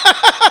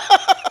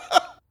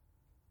 I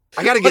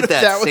got to What get if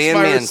that that was my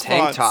Sandman response?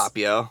 tank top,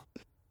 yo.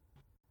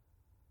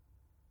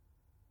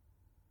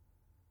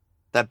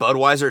 That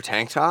Budweiser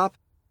tank top?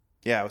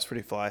 Yeah, it was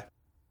pretty fly.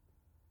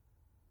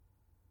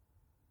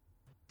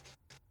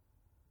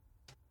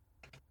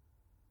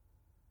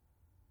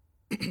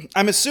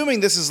 I'm assuming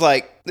this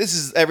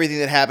is everything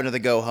that happened to the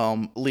go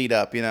home lead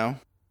up, you know?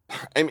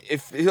 I mean,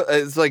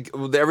 it's like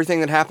everything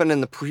that happened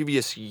in the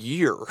previous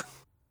year.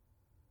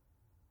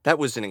 That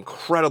was an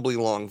incredibly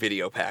long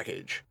video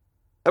package.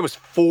 That was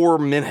 4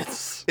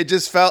 minutes. It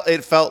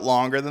felt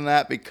longer than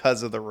that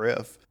because of the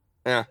riff.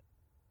 Yeah.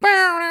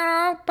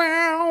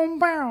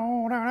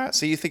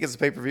 So you think it's a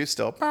pay-per-view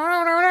still?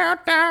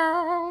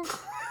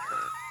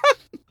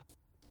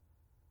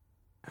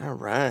 All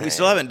right. We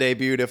still haven't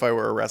debuted If I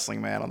Were a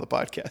Wrestling Man on the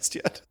podcast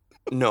yet.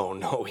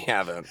 No, we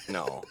haven't.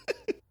 No.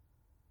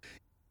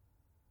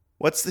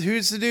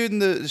 Who's the dude in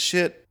the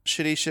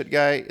shitty shit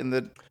guy in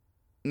the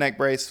neck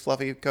brace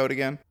fluffy coat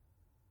again?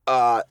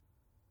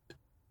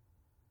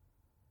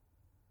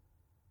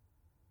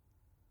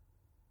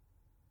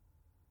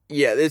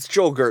 Yeah, it's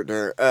Joel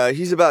Gertner.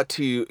 He's about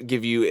to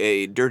give you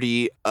a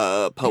dirty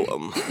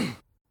poem.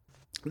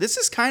 This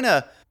is kind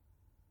of.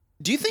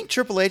 Do you think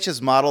Triple H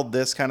has modeled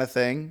this kind of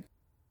thing?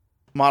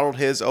 Modeled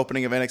his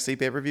opening of NXT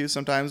pay-per-view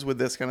sometimes with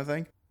this kind of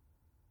thing?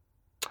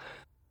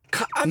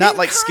 Not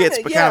like skits,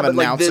 but kind of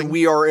like announcing.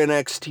 we are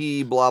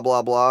NXT, blah,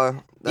 blah, blah.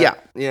 Yeah.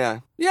 Yeah.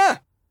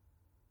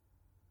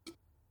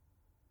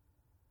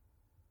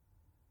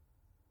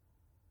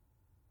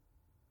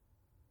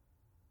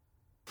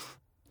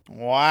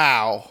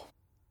 Wow.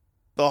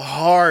 The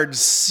hard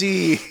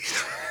C.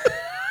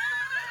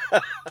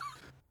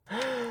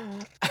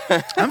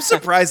 I'm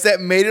surprised that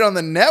made it on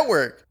the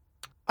network.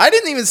 I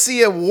didn't even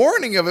see a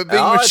warning of it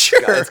being Oh,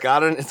 mature. It's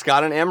got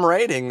an M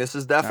rating. This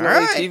is definitely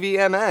All right.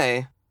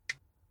 TVMA.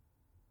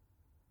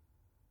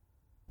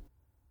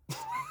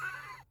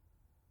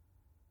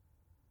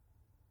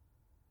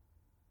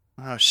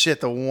 Oh shit,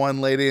 the one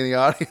lady in the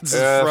audience is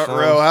front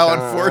row. How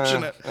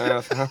unfortunate.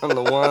 I'm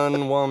the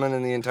one woman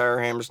in the entire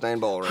Hammerstein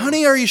ballroom.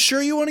 Honey, are you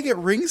sure you want to get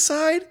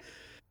ringside?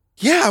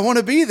 Yeah, I want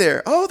to be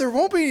there. Oh, there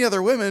won't be any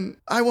other women.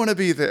 I want to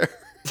be there.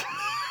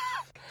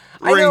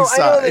 I know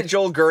that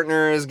Joel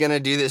Gertner is gonna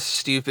do this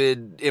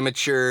stupid,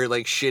 immature,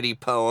 like shitty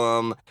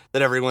poem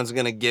that everyone's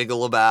gonna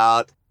giggle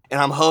about,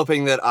 and I'm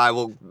hoping that I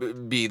will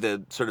be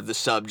the sort of the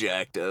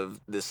subject of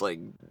this like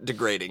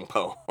degrading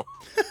poem.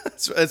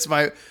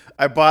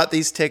 I bought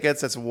these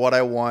tickets. That's what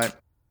I want.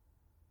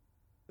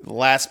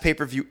 Last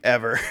pay-per-view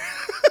ever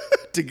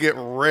to get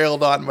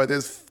railed on by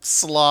this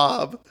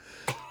slob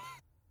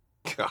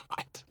God.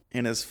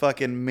 in his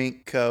fucking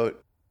mink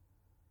coat.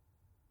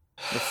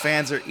 The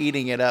fans are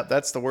eating it up.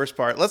 That's the worst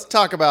part. Let's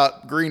talk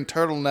about green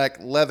turtleneck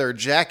leather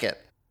jacket.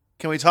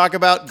 Can we talk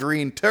about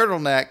green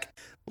turtleneck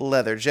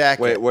leather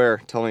jacket? Wait, where?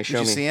 Tell me, Did show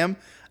you me. see him?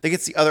 I think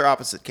it's the other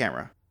opposite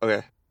camera.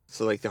 Okay.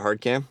 So like the hard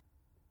cam?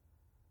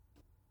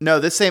 No,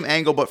 this same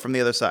angle, but from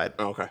the other side.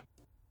 Oh, okay.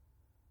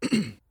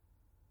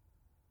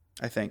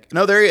 I think.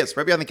 No, there he is,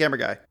 right behind the camera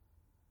guy.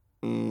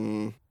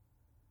 Mm.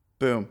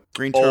 Boom.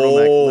 Green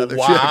turtleneck leather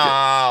jacket.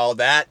 Wow.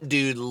 That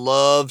dude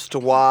loves to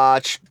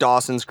watch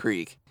Dawson's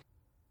Creek.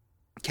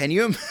 Can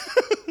you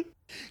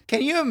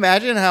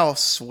imagine how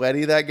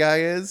sweaty that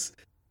guy is?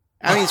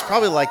 I mean, he's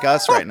probably like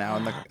us right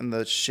now in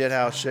the shit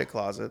house shit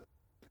closet.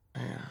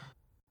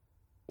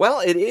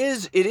 Well, it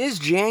is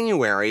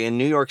January in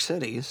New York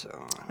City,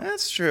 so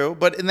That's true,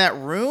 but in that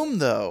room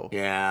though,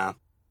 yeah.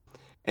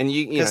 And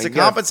you know, because to you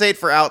gotta- compensate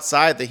for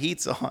outside, the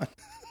heat's on.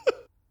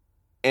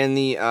 and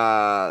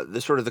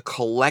the sort of the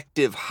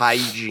collective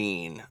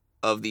hygiene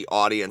of the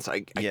audience,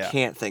 I Yeah.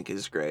 can't think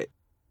is great.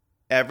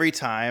 Every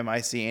time I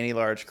see any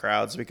large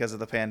crowds because of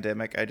the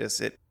pandemic,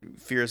 it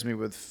fills me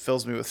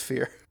with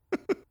fear.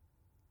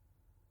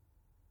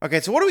 Okay,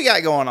 so what do we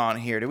got going on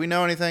here? Do we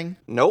know anything?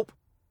 Nope.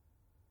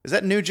 Is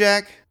that New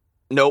Jack?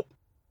 Nope.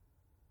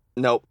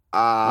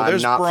 I'm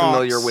there's not Bronx.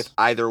 familiar with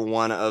either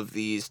one of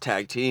these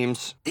tag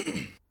teams.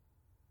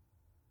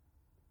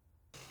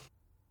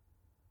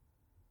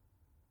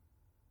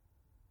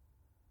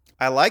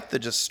 I like the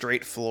just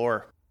straight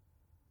floor.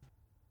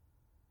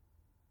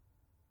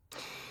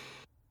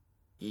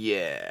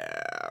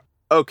 Yeah.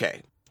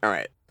 Okay. All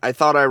right. I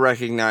thought I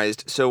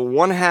recognized. So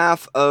one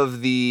half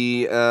of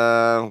the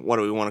what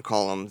do we want to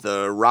call them?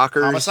 The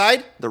Rockers.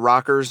 Homicide? The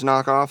Rockers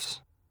knockoffs.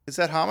 Is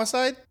that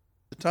Homicide?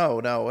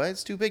 No,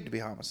 it's too big to be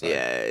Homicide.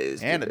 Yeah.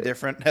 It's And too a big.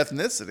 different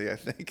ethnicity, I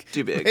think.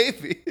 Too big.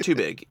 Maybe. Too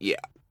big. Yeah.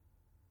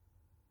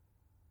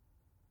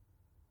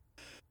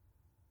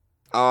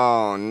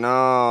 Oh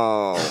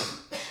no.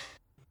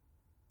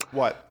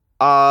 What?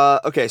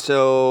 Okay,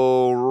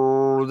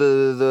 so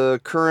the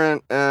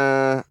current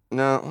no,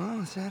 oh,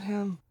 is that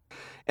him?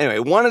 Anyway,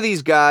 one of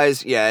these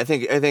guys, yeah, I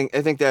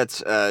think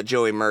that's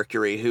Joey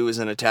Mercury, who was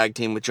in a tag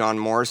team with John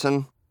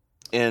Morrison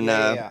in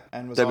Yeah.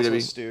 And was also WWE,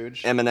 a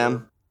stooge.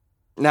 Eminem.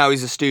 Now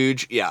he's a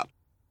stooge. Yeah.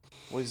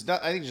 Well, he's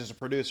not. I think he's just a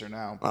producer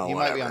now. Oh, He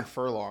might be whatever. on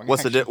furlong.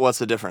 What's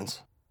the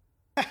difference?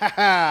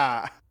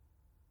 Behind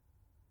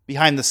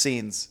the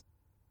scenes.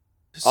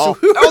 Oh,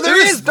 So oh, there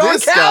who's is Don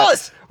this guy?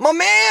 Callis, my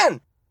man.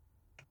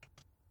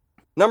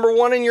 Number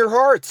one in your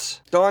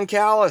hearts, Don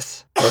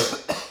Callis.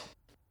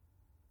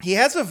 He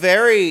has a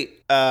very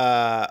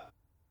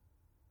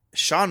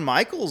Shawn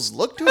Michaels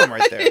look to him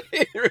right there.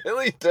 He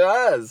really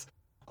does.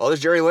 Oh, there's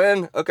Jerry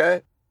Lynn.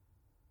 Okay.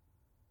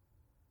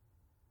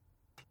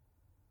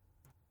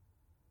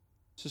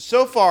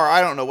 So far,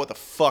 I don't know what the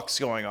fuck's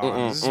going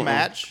on. Is this a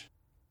match?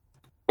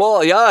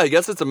 Well, yeah, I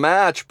guess it's a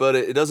match, but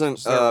it doesn't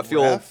Is there a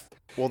feel. ref?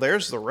 Well,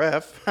 there's the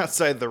ref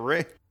outside the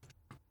ring.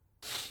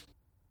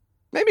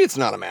 Maybe it's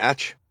not a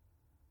match.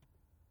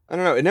 I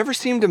don't know. It never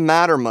seemed to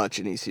matter much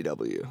in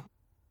ECW.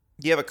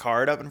 Do you have a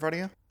card up in front of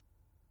you?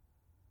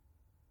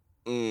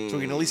 Mm, So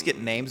we can at least get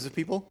names of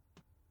people?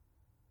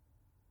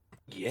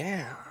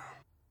 Yeah.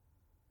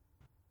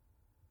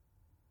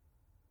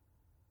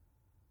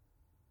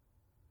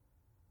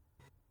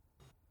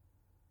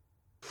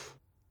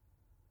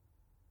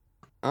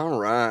 All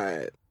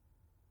right.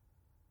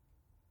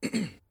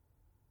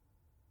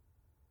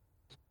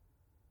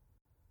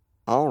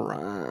 All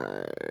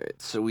right.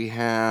 So we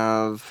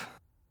have.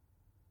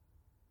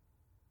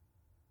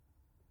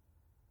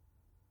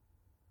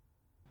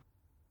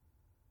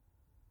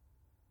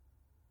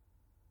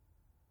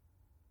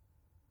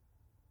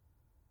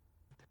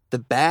 The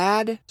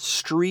Bad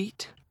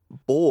Street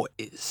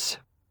Boys.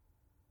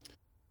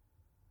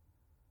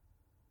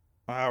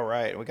 All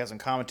right. We got some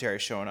commentary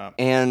showing up.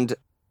 And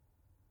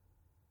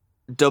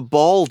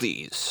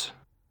DeBaldies.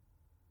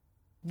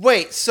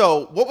 Wait,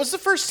 so what was the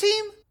first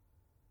team?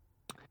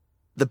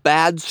 The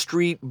Bad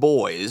Street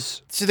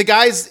Boys So the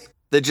guys...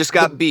 that just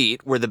got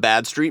beat were the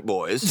Bad Street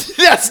Boys.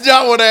 That's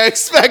not what I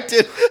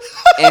expected.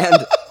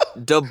 And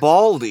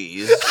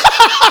DeBaldies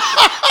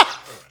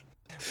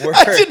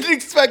I didn't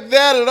expect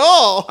that at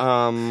all.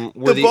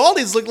 were The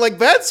Baldies look like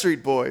Bad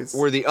Street Boys.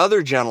 were the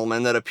other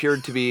gentlemen that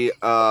appeared to be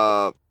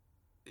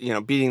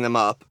beating them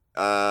up.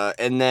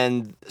 And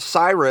then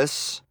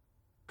Cyrus,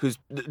 who's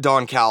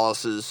Don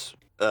Callis's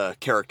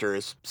character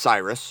is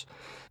Cyrus.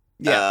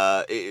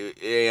 Yeah.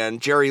 And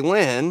Jerry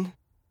Lynn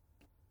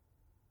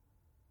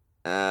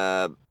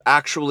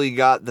actually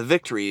got the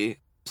victory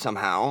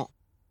somehow.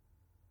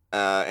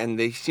 And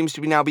they seems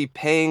to be now be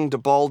paying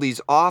DeBaldies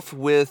off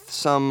with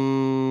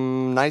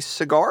some nice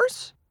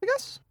cigars, I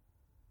guess.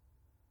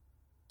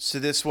 So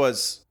this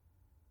was...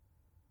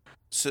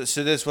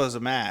 So this was a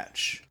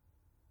match.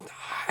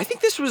 I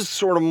think this was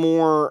sort of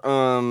more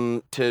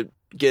to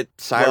get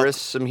Cyrus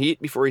some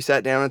heat before he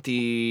sat down at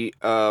the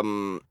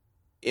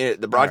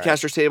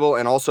broadcaster's table,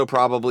 and also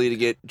probably to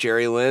get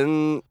Jerry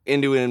Lynn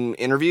into an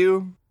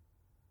interview.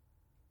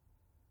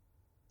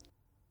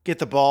 Get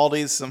the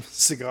Baldies some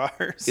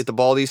cigars. Get the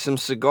Baldies some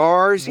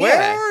cigars.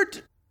 Where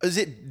is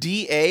it?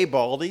 D.A.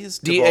 Baldies?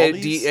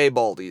 D.A.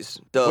 Baldies.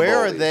 Where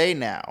are they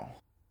now?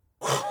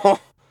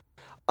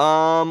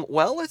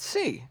 Well, let's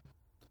see.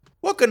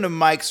 Welcome to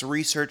Mike's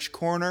Research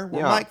Corner,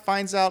 where Yeah. Mike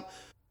finds out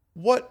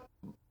what...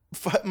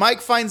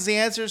 Mike finds the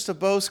answers to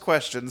Bo's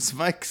questions.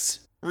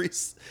 Mike's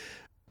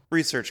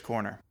Research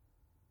Corner.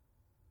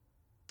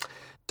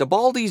 The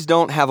Baldies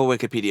don't have a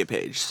Wikipedia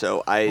page,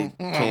 so I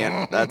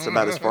can't. That's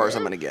about as far as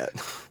I'm going to get.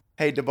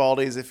 Hey,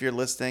 DeBaldies, if you're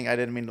listening, I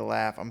didn't mean to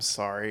laugh. I'm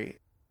sorry.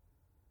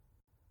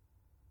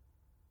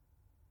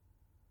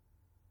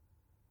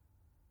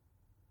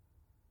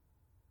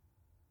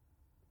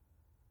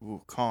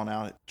 Ooh, calling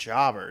out at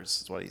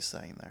jobbers is what he's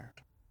saying there.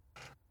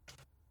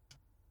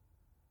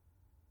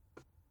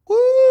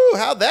 Woo!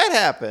 How'd that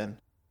happen?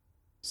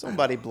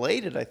 Somebody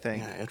bladed, I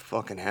think. Yeah, it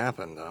fucking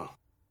happened, though.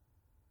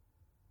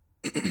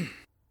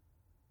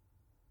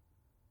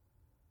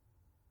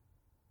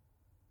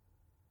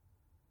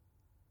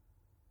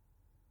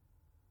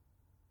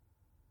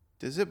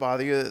 Does it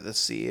bother you that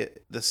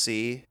the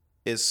C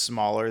is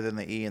smaller than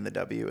the E and the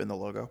W in the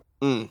logo?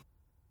 I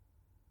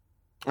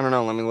don't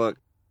know. Let me look.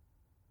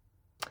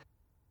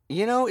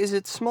 You know, is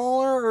it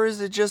smaller, or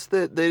is it just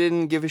that they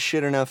didn't give a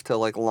shit enough to,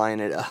 like,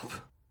 line it up?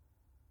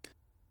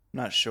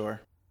 Not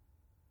sure.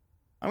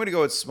 I'm going to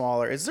go with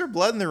smaller. Is there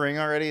blood in the ring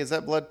already? Is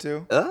that blood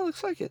too?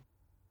 Looks like it.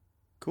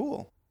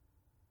 Cool.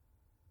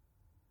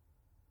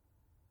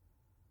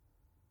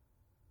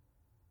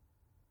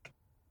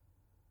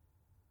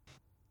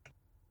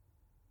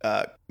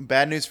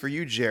 Bad news for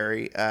you,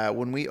 Jerry.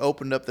 When we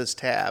opened up this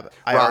tab,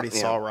 I already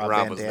saw Rob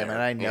Van was Dam, there.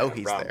 and I know Yeah,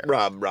 he's Rob, there.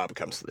 Rob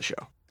comes to the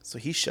show. So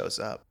he shows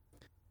up.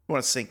 You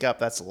want to sync up?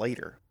 That's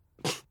later.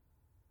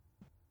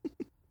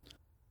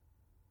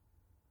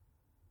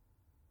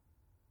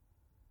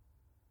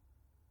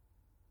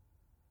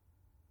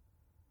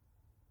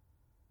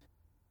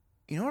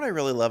 You know what I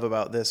really love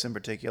about this in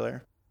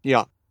particular?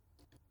 Yeah.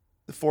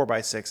 The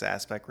 4:6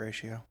 aspect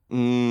ratio.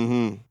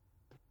 Mm-hmm.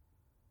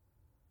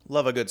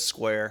 Love a good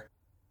square.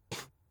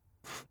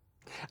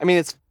 I mean,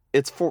 it's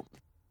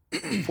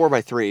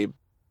 4:3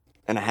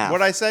 and a half.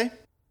 What'd I say?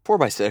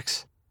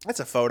 4:6. That's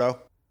a photo.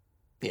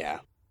 Yeah.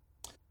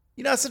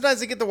 You know, sometimes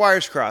they get the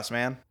wires crossed,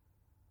 man.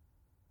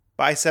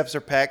 Biceps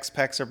are pecs,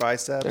 pecs are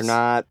biceps.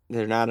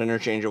 They're not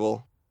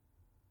interchangeable.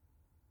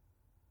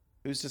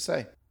 Who's to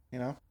say? You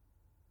know?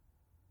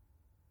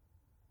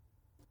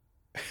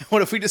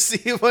 What if we just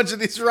see a bunch of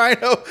these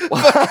rhino?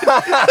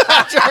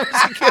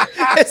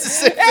 It's the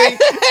same thing.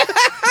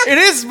 It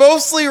is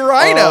mostly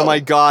rhino. Oh my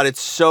god,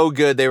 it's so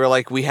good. They were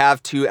like, we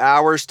have 2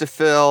 hours to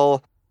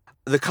fill.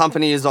 The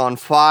company is on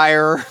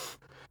fire.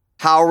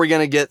 How are we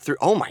going to get through?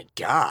 Oh my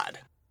god.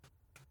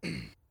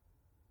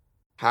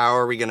 How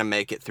are we going to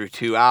make it through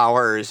 2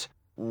 hours?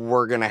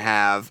 We're going to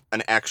have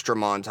an extra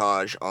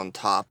montage on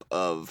top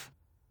of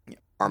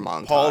our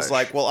montage. Paul's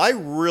like, well, I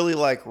really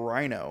like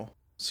rhino.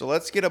 So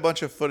let's get a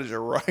bunch of footage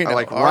of rhino. I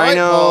like All right,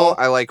 Rhino. Paul.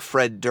 I like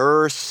Fred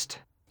Durst.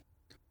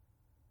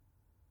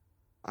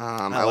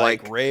 I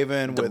like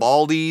Raven the with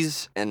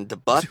Baldies and the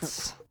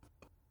Butts.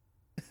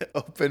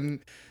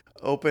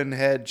 open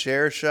head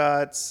chair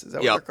shots. Is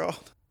that Yep. what they're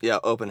called? Yeah,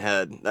 open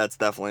head. That's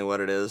definitely what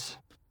it is.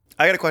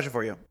 I got a question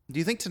for you. Do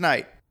you think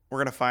tonight we're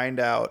gonna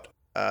find out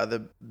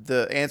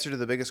the answer to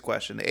the biggest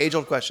question, the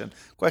age-old question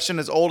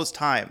as old as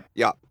time?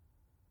 Yeah.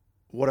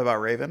 What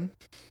about Raven?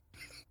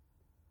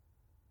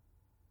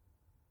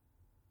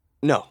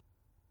 No.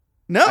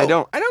 No,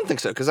 I don't think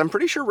so, because I'm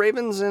pretty sure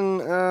Raven's in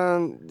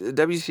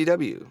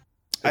WCW.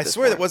 I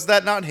swear that was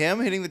that not him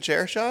hitting the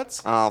chair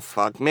shots? Oh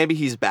fuck! Maybe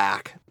he's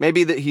back.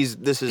 Maybe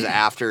this is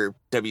after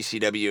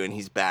WCW and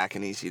he's back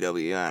in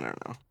ECW. I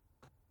don't know.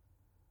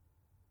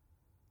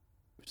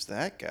 Who's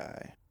that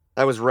guy?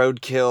 That was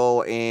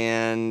Roadkill,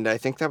 and I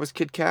think that was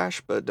Kid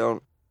Cash, but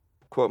don't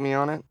quote me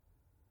on it.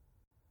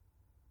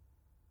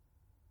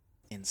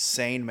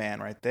 Insane man,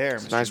 right there.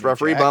 Mr. Nice New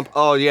referee Jack. bump.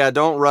 Oh yeah,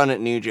 don't run at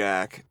New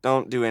Jack.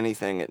 Don't do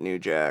anything at New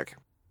Jack.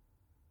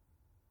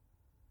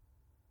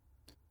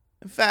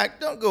 In fact,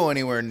 don't go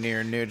anywhere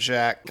near New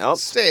Jack. Nope.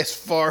 Stay as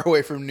far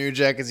away from New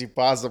Jack as you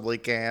possibly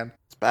can.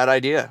 It's a bad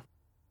idea.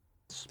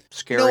 It's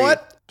scary. You know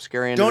what?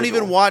 Scary. Don't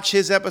individual. even watch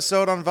his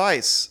episode on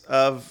Vice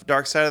of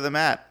Dark Side of the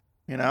Mat.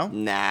 You know?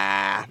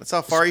 Nah. That's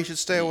how far you should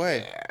stay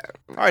away. Yeah.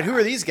 All right, who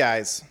are these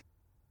guys?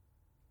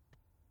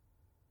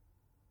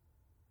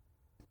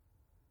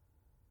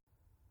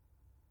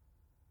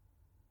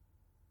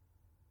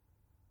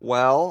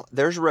 Well,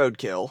 there's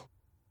Roadkill.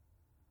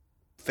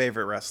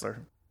 Favorite wrestler.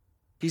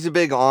 He's a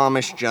big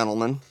Amish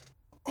gentleman.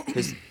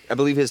 I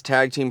believe his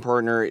tag team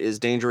partner is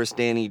Dangerous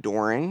Danny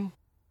Doring.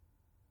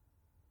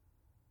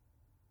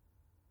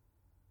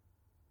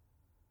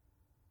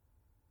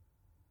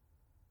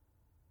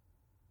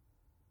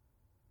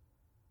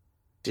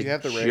 Do you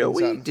have the ratings out in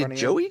front Did of you?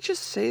 Joey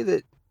just say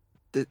that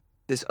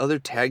this other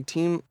tag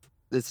team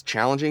that's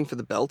challenging for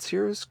the belts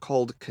here is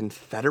called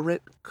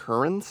Confederate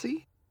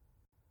Currency?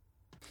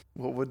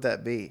 What would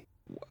that be?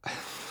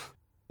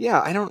 Yeah,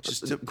 I don't.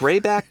 Just a-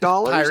 Grayback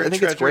dollars. I Pirate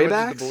think it's treasure with the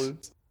graybacks.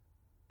 balloons?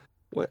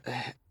 What?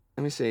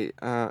 Let me see.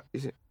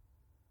 Is it?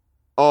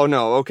 Oh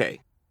no. Okay.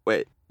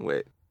 Wait.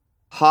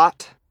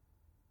 Hot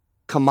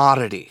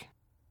commodity.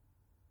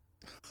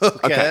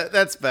 Okay.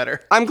 That's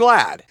better. I'm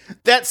glad.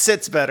 That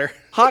sits better.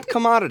 Hot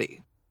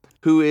commodity.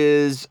 Who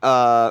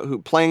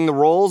playing the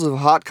roles of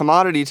Hot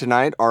Commodity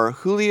tonight are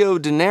Julio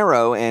De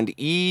Niro and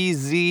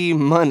Easy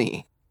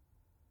Money.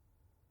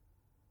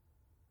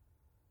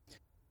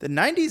 The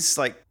 90s,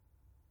 like,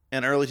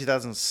 and early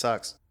 2000s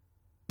sucks.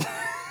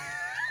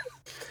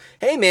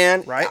 Hey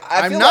man, Right?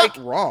 I'm not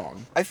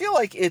wrong. I feel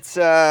like it's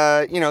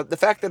the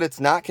fact that it's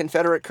not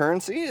Confederate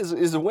currency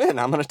is a win.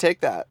 I'm gonna take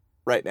that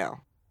right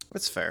now.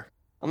 That's fair.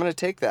 I'm gonna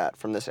take that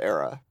from this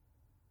era.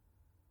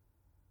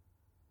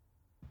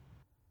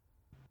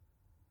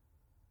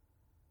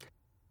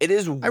 It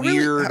is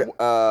weird.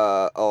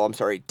 I'm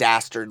sorry,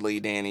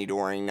 dastardly Danny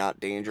Doring, not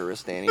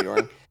dangerous Danny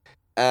Doring.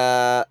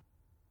 I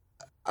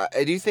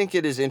do think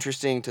it is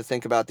interesting to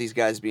think about these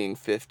guys being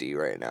 50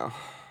 right now.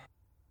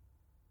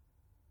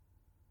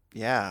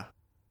 Yeah.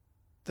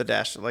 The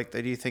dash, like,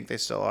 do you think they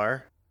still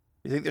are?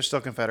 Do you think they're still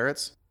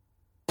Confederates?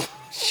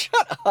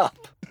 Shut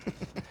up.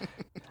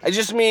 I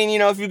just mean,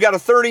 if you've got a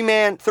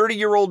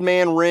 30-year-old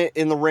man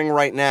in the ring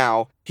right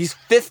now, he's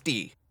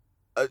 50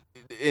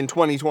 in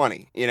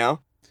 2020,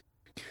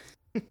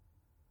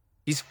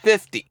 He's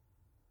 50.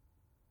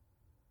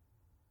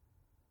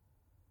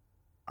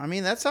 I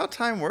mean, that's how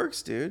time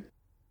works, dude.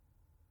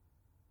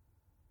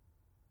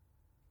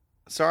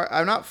 Sorry,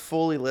 I'm not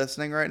fully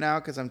listening right now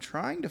because I'm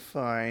trying to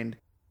find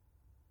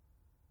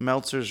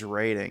Meltzer's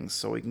ratings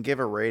so we can give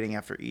a rating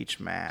after each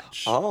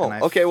match. Oh,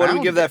 okay. What do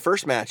we give that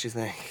first match, you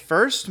think?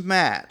 First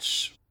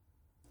match.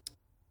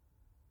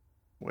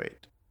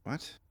 Wait,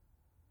 what?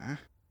 Huh?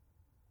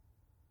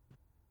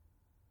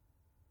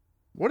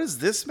 What is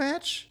this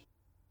match?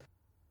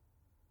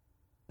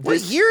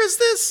 What year is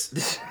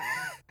this?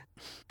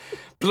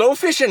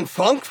 Blowfish and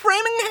Funk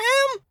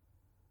Framingham?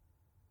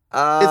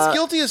 It's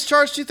Guilty as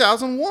Charged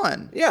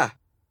 2001. Yeah.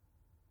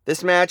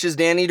 This match is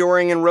Danny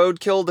Doring and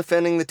Roadkill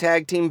defending the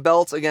tag team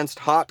belts against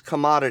Hot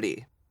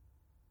Commodity.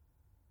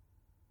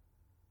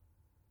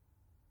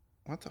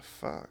 What the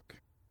fuck?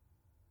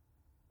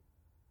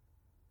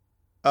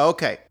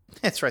 Okay.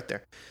 It's right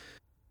there.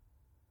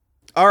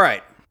 All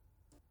right.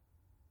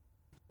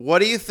 What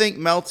do you think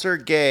Meltzer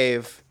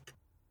gave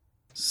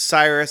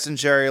Cyrus and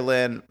Jerry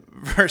Lynn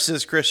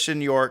versus Christian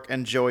York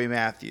and Joey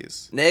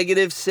Matthews?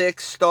 -6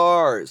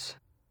 stars.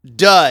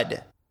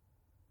 Dud.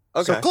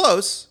 Okay. So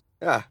close.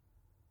 Yeah.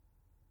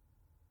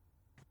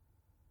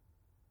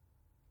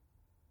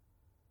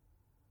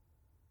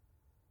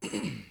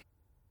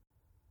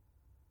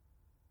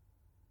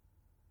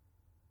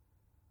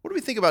 What do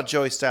we think about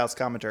Joey Styles'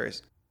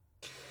 commentaries?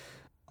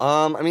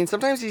 I mean,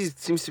 sometimes he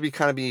seems to be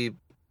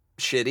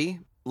shitty.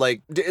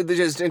 Like,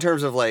 just in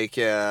terms of, like,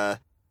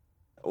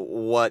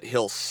 what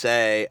he'll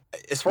say.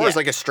 As far as,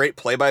 like, a straight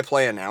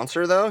play-by-play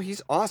announcer, though,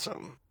 he's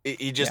awesome.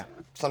 He just,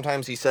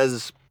 sometimes he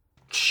says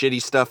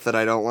shitty stuff that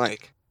I don't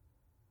like.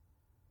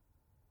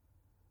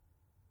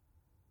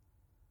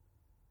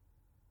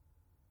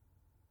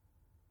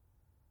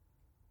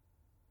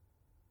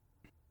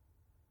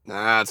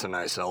 That's a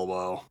nice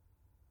elbow.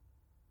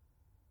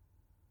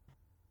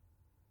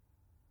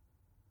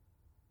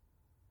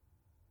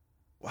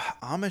 Wow,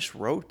 Amish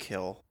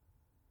Roadkill.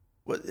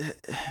 What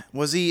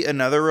was he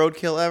another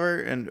Roadkill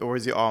ever, or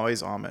was he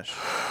always Amish?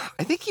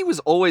 I think he was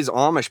always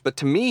Amish, but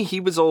to me, he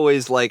was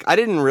always like, I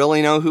didn't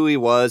really know who he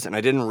was, and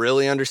I didn't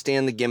really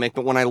understand the gimmick,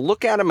 but when I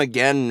look at him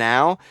again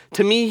now,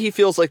 to me, he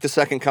feels like the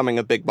second coming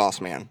of Big Boss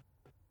Man.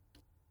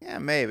 Yeah,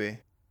 maybe.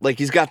 Like,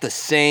 he's got the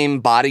same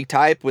body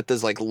type with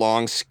his, like,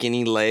 long,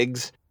 skinny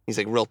legs. He's,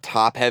 like, real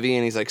top-heavy,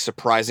 and he's, like,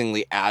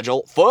 surprisingly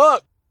agile.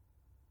 Fuck!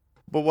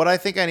 But what I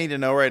think I need to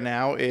know right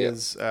now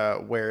is,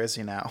 where is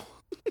he now?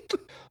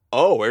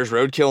 Oh, where's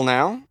Roadkill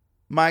now?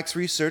 Mike's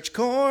Research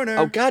Corner.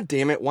 Oh, god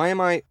damn it. Why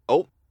am I...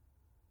 Oh.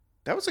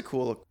 That was a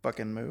cool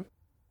fucking move.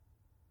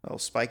 Little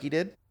Spikey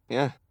did.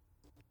 Yeah.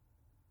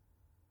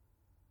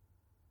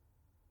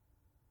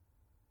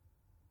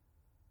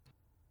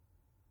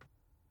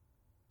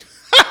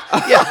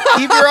 Yeah,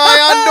 keep your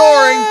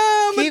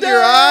eye on Doring. Keep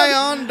your eye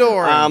on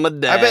Doring. I'm a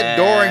dad. I bet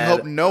Doring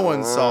hoped no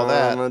one saw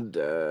that. I'm a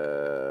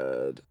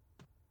dad.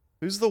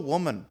 Who's the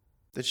woman?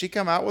 Did she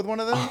come out with one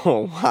of them?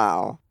 Oh,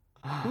 wow.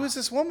 Who is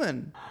this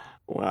woman?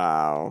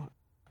 Wow.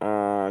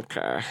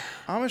 Okay.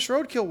 Amish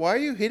Roadkill, why are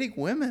you hitting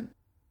women?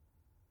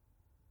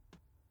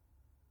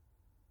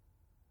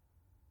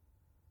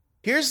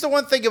 Here's the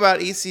one thing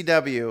about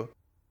ECW.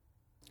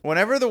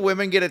 Whenever the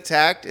women get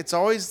attacked, it's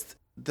always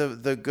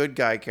the good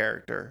guy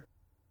character.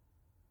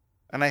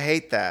 And I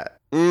hate that.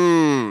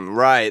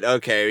 Right.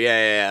 Okay.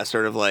 Yeah.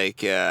 Sort of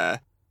like,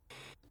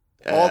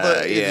 all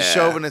the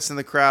chauvinists in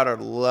the crowd are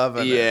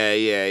loving it.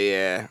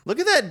 Yeah. Look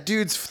at that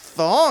dude's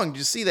thong. Did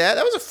you see that?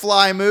 That was a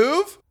fly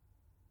move.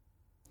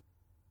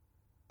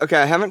 Okay,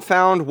 I haven't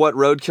found what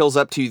Roadkill's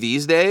up to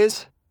these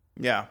days.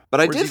 Yeah. But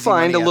I did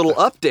find a little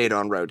update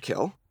on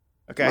Roadkill.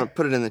 Okay. I'm going to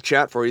put it in the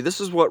chat for you.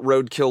 This is what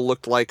Roadkill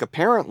looked like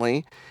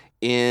apparently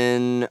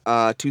in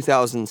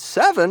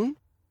 2007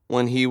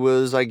 when he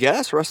was, I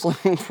guess,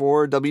 wrestling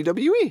for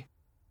WWE.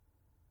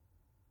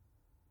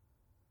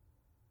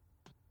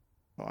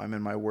 Oh, I'm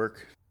in my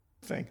work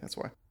thing. That's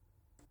why.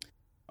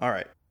 All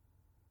right.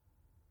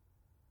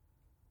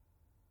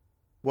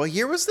 What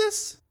year was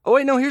this? Oh,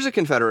 wait, no, here's a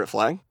Confederate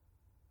flag.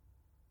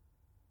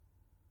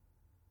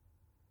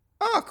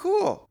 Oh,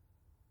 cool.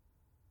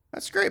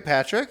 That's great,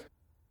 Patrick.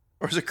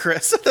 Or is it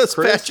Chris? That's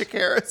Chris? Patrick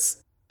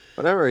Harris.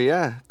 Whatever,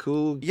 yeah.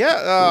 Cool.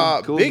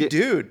 Yeah, cool big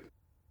dude.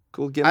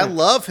 Cool gimmick. I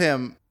love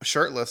him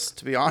shirtless,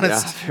 to be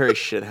honest. Yeah, very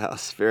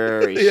shithouse.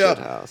 Very Yeah.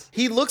 shithouse.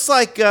 He looks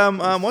like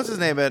what's his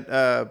name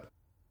at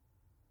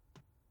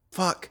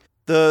fuck.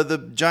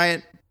 The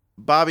giant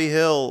Bobby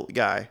Hill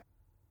guy.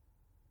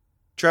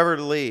 Trevor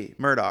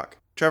Murdoch.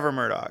 Trevor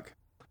Murdoch,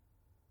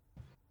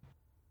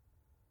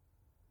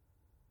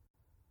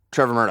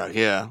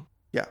 yeah.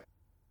 Yeah.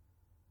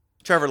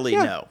 Trevor Lee,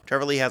 Yeah. no.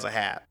 Trevor Lee has a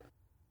hat.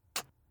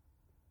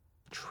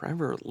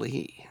 Trevor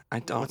Lee. I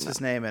don't What's know.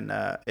 his name? And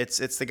it's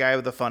the guy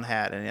with the fun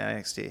hat in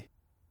NXT.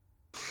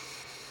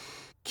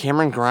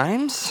 Cameron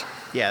Grimes?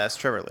 Yeah, that's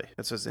Trevor Lee.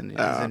 That's what his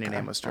Indian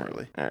name was, Trevor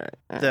Lee. All right.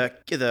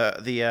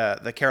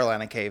 The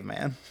Carolina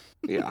Caveman,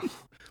 Yeah.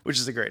 which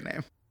is a great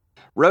name.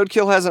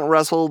 Roadkill hasn't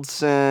wrestled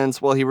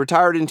since, well, he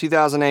retired in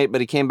 2008, but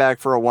he came back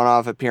for a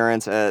one-off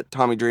appearance at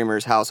Tommy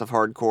Dreamer's House of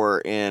Hardcore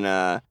in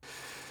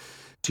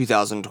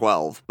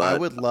 2012. But I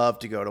would love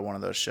to go to one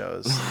of those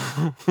shows.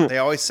 They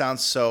always sound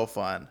so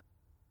fun.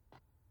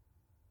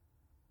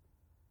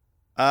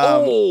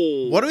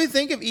 What do we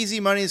think of Easy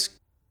Money's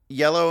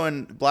yellow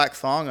and black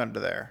thong under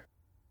there?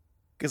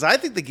 Because I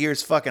think the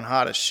gear's fucking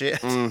hot as shit.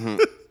 Mhm.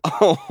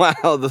 Oh,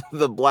 wow,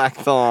 the black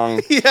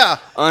thong Yeah.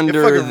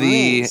 under fucking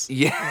the... rules.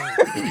 Yeah.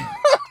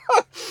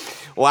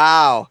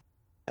 Wow.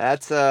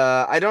 That's,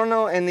 I don't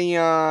know, and the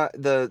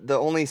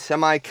only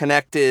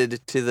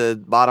semi-connected to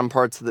the bottom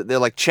parts, they're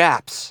like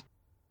chaps.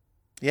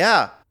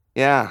 Yeah.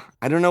 Yeah.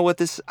 I don't know what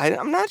this...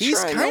 I'm not He's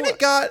sure. I know kind of what-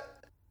 got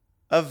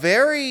a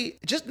very...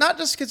 not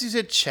just because he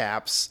said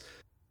chaps,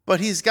 but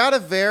he's got a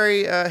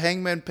very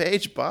Hangman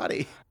Page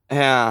body.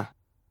 Yeah.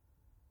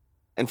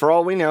 And for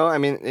all we know, I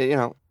mean, you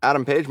know,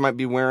 Adam Page might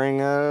be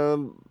wearing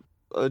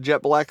a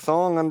jet black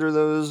thong under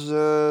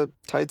those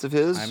tights of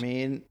his. I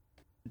mean,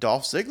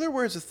 Dolph Ziggler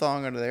wears a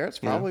thong under there. It's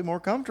probably more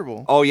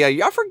comfortable. Oh, yeah.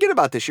 I forget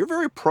about this. You're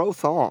very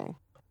pro-thong.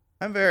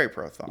 I'm very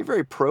pro thong. You're a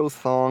very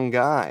pro-thong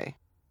guy.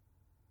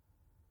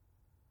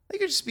 I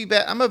could just be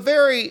bad. I'm a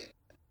very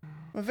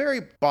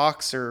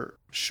boxer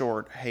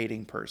short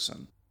hating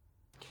person.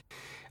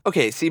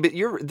 Okay, see, but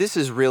you're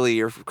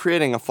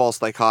creating a false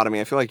dichotomy.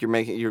 I feel like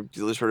you're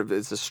sort of,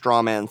 it's a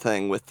straw man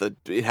thing with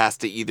it has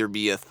to either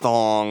be a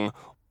thong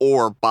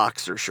or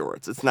boxer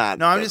shorts. It's not.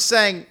 No, I'm just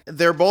saying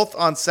they're both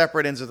on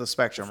separate ends of the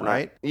spectrum,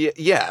 right?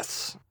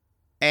 Yes.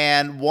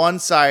 And one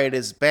side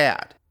is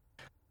bad.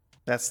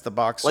 That's the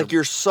boxer. Like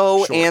you're so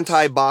shorts.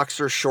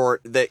 anti-boxer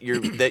short that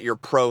you're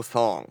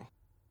pro-thong.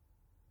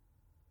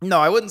 No,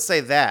 I wouldn't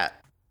say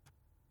that.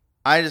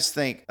 I just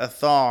think a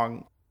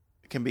thong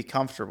can be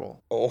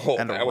comfortable. Oh,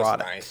 and that was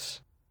erotic.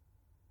 nice.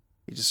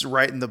 You just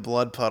right in the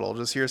blood puddle.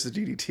 Just here's the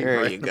DDT. There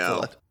right you in the go.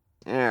 blood.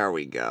 There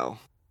we go.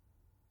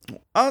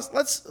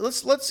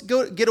 Let's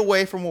go get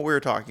away from what we were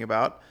talking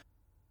about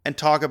and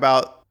talk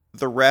about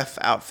the ref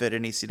outfit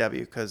in ECW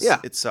because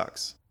it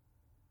sucks.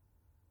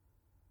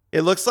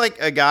 It looks like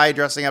a guy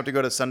dressing up to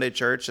go to Sunday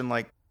church in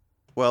the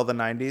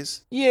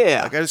 90s.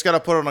 Yeah. Like I just got to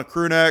put on a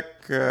crew neck.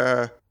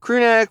 Crew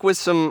neck with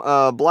some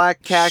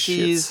black khakis,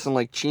 Shits. some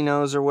like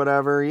chinos or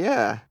whatever.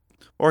 Yeah.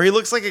 Or he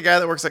looks like a guy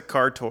that works at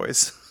Car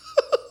Toys.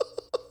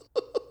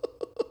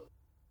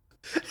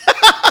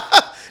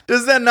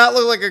 Does that not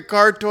look like a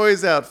Car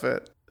Toys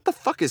outfit? What the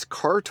fuck is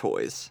Car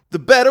Toys? The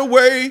better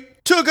way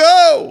to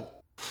go.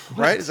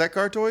 Right? Is that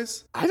Car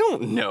Toys? I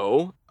don't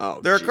know.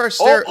 Oh, They're a gee. car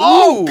stereo.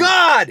 Oh, Ooh.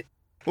 God!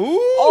 Ooh.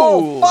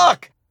 Oh,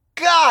 fuck!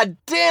 God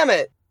damn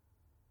it!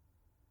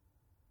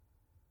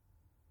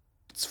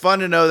 It's fun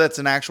to know that's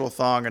an actual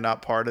thong and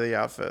not part of the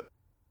outfit.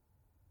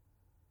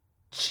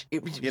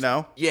 You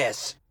know?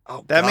 Yes.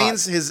 Oh, That God.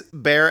 means his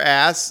bare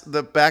ass,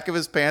 the back of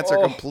his pants are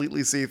Oh.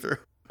 completely see-through.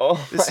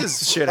 Oh, This my is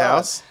God.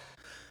 shithouse.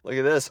 Look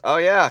at this. Oh,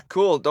 yeah,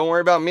 cool. Don't worry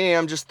about me.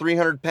 I'm just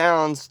 300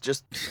 pounds,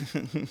 just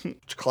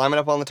climbing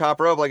up on the top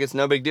rope like it's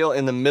no big deal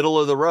in the middle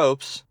of the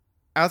ropes.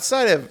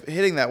 Outside of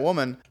hitting that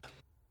woman,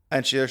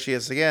 and there she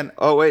is again.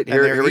 Oh, wait, And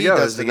there here we he go.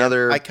 does There's it again.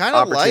 another I kinda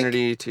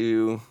opportunity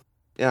to...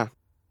 Yeah.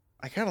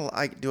 I kind of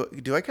like.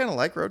 Do I kind of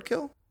like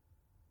Roadkill?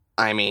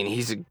 I mean,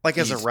 he's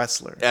As a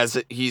wrestler.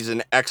 he's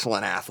an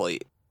excellent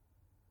athlete.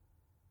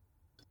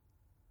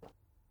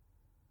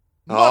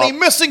 Money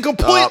missing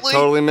completely.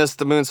 Totally missed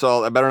the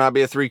moonsault. That better not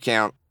be a 3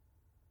 count.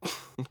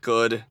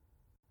 Good.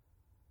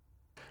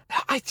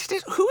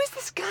 Who is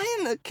this guy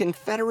in the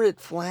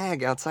Confederate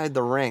flag outside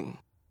the ring?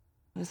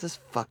 Who is this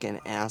fucking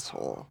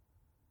asshole?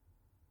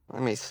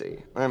 Let me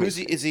see. Who's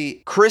he? Is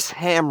he? Chris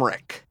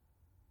Hamrick.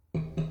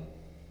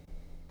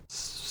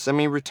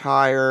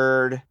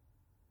 Semi-retired.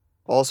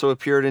 Also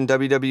appeared in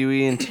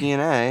WWE and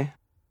TNA.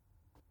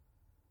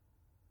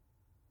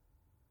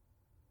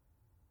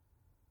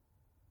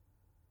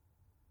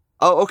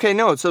 Oh, okay,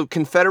 no. So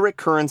Confederate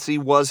currency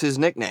was his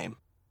nickname.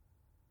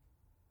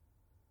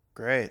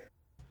 Great.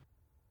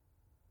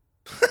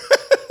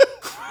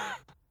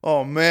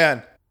 Oh,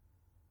 man.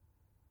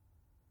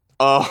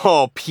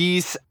 Oh,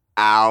 peace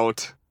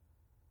out.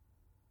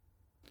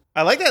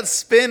 I like that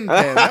spin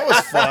pin. That was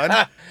fun.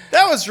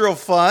 That was real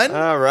fun.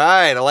 All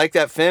right, I like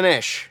that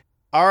finish.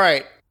 All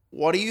right.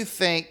 What do you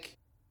think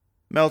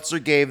Meltzer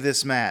gave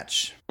this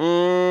match?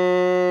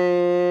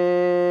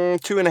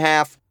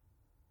 2.5.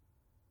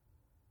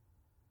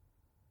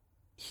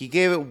 He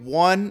gave it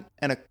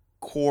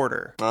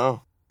 1.25.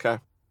 Oh,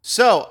 okay.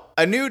 So,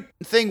 a new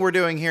thing we're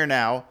doing here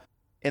now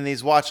in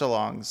these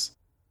watch-alongs.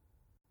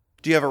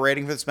 Do you have a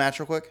rating for this match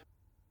real quick?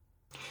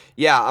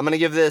 Yeah, I'm going to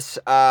give this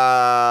 2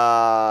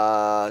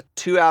 out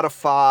of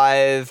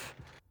 5.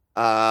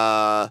 2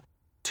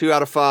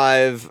 out of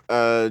 5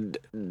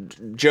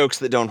 jokes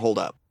that don't hold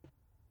up.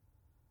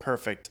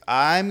 Perfect.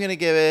 I'm going to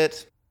give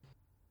it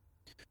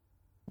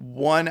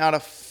 1 out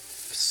of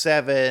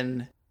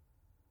 7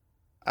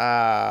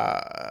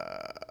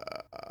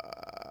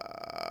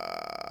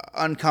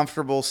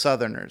 uncomfortable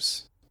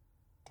Southerners.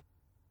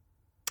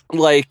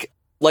 Like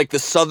the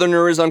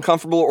Southerner is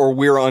uncomfortable, or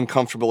we're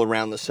uncomfortable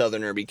around the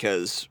Southerner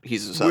because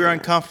he's a Southerner? We're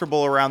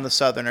uncomfortable around the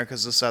Southerner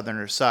because the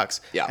Southerner sucks.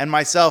 Yeah. And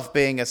myself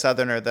being a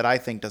Southerner that I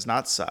think does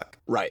not suck.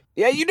 Right.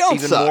 Yeah, you don't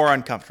Even suck. more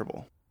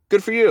uncomfortable.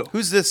 Good for you.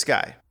 Who's this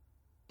guy?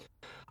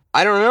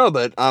 I don't know,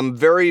 but I'm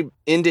very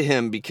into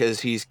him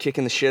because he's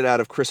kicking the shit out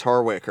of Chris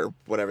Hardwick, or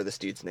whatever this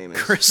dude's name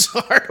is. Chris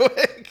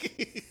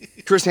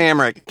Hardwick. Chris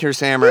Hamrick.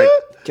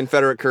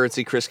 Confederate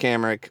currency, Chris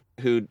Hamrick,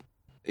 who,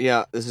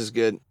 yeah, this is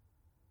good.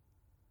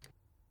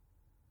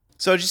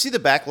 So did you see the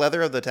back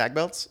leather of the tag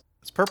belts?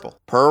 It's purple.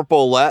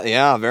 Purple,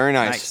 yeah, very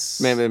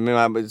nice. Maybe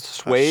suede,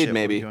 shit, what are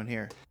maybe. we doing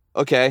here?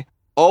 Okay.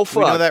 Oh, Do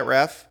we know fuck. that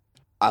ref?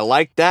 I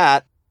like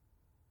that.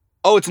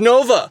 Oh, it's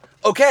Nova.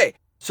 Okay.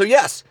 So,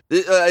 yes.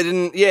 I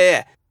didn't...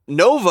 Yeah.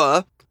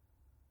 Nova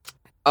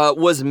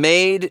was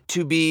made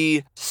to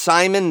be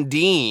Simon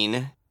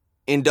Dean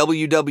in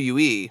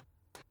WWE,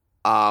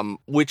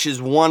 which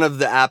is one of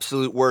the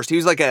absolute worst. He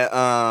was like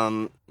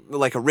a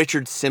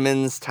Richard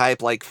Simmons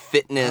type, like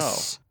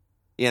fitness,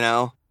 you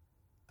know?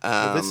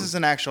 Well, this is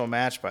an actual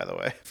match, by the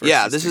way.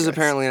 Yeah, this is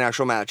apparently an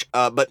actual match.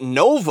 But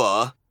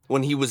Nova,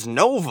 when he was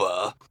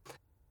Nova,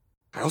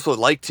 I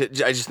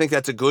just think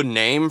that's a good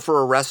name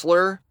for a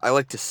wrestler. I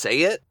like to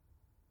say it.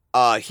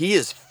 He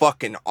is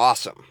fucking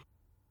awesome.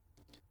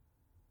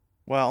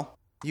 Well,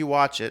 you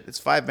watch it. It's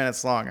 5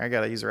 minutes long. I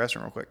gotta use the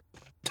restroom real quick.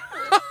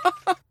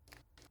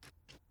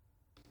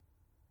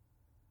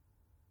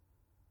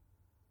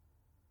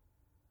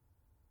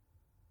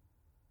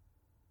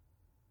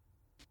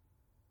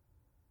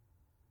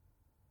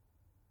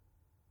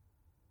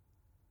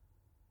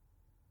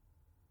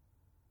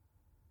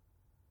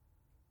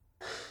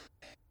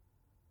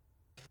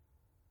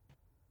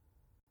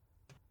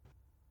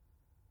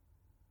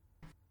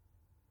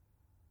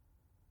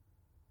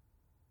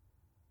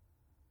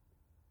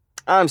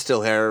 I'm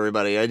still here,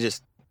 everybody.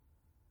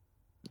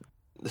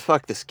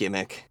 Fuck this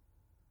gimmick.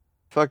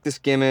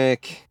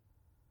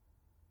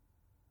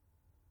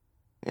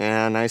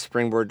 Yeah, nice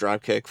springboard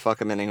dropkick.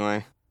 Fuck him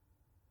anyway.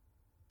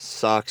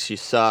 Sucks. You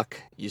suck.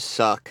 You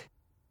suck.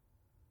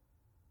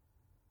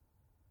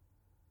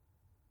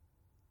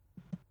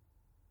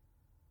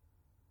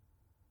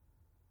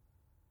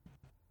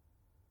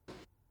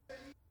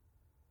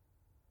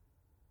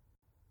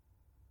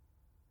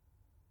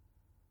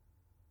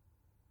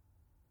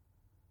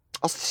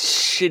 Also,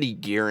 shitty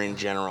gear in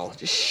general.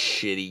 Just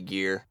shitty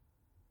gear.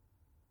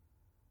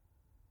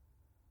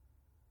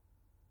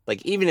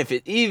 Like, even if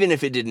it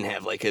didn't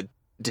have, like, a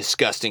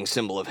disgusting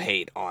symbol of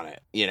hate on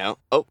it, you know?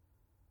 Oh.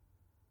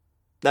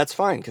 That's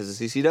fine,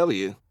 because it's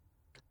ECW.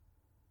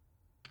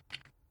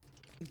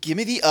 Give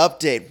me the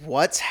update.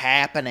 What's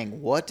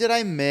happening? What did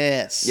I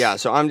miss? Yeah,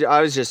 so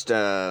I was just,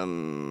 I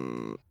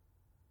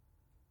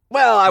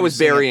was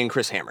burying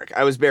Chris Hamrick.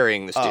 I was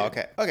burying this dude. Oh,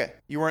 okay.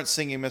 You weren't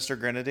singing Mr.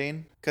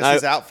 Grenadine? Because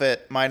his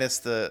outfit, minus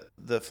the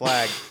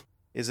flag,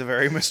 is a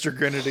very Mr.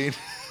 Grenadine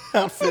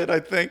outfit, I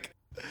think.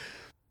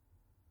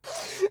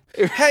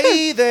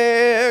 Hey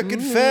there,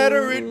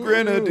 Confederate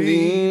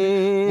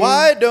Grenadine.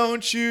 Why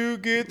don't you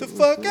get the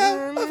fuck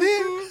out of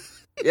here?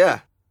 Yeah.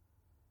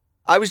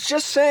 I was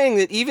just saying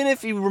that even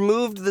if you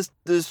removed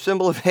the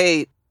symbol of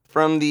hate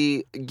from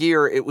the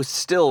gear, it was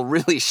still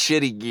really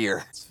shitty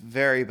gear. It's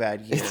very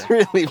bad gear. It's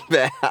really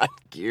bad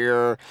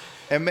gear.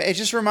 And it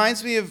just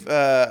reminds me of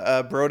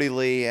Brody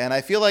Lee, and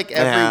I feel like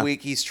every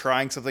week he's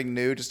trying something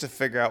new just to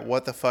figure out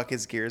what the fuck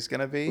his gear is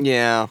gonna be.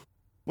 Yeah.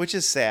 Which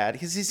is sad,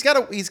 because he's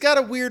got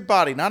a weird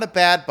body, not a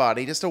bad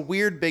body, just a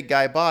weird big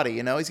guy body.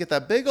 You know, he's got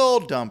that big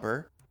old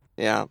dumper.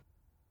 Yeah.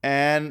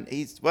 And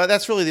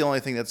that's really the only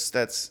thing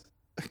that's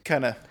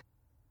kind of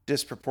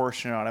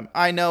disproportionate on him.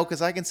 I know,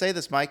 because I can say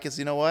this, Mike, because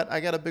you know what? I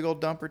got a big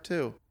old dumper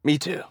too. Me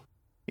too.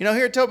 You know,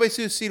 here at Tobey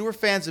Suicide, we're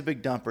fans of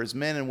big dumpers,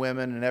 men and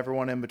women and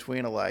everyone in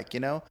between alike, you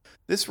know?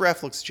 This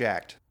ref looks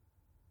jacked.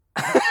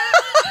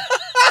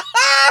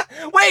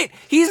 Wait,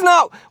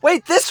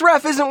 this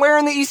ref isn't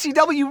wearing the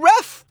ECW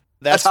ref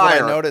That's what I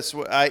attire. noticed.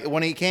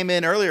 When he came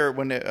in earlier,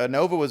 when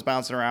Nova was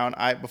bouncing around,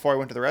 before I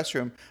went to the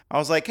restroom, I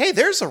was like, "Hey,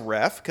 there's a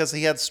ref," because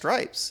he had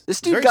stripes. This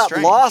It's dude very got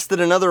strange. lost at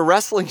another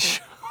wrestling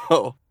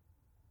show.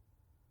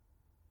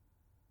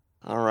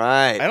 All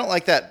right. I don't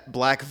like that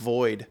black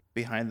void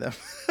behind them.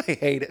 I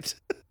hate it.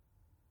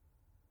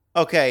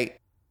 Okay,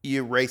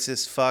 you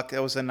racist fuck.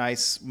 That was a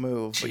nice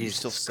move, but you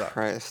still Jesus suck.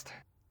 Christ.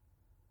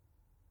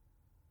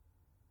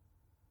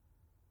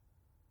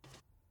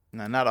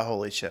 No, not a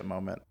holy shit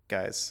moment,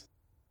 guys.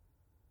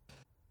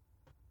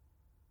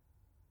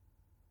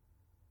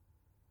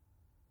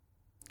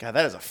 God,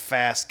 that is a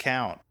fast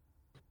count.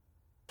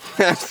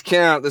 Fast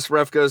count. This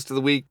ref goes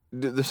to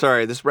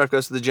this ref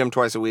goes to the gym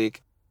twice a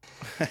week.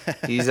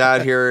 He's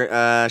out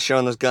here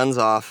showing those guns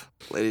off,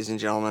 ladies and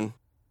gentlemen.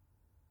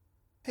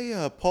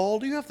 Hey, Paul,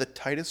 do you have the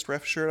tightest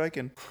ref shirt I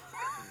can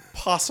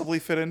possibly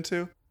fit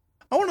into?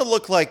 I want to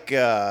look like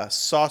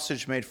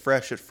sausage made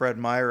fresh at Fred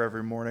Meyer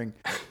every morning,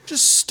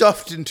 just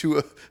stuffed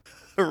into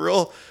a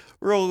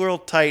real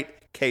tight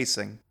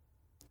casing.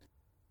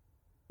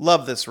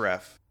 Love this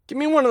ref. Give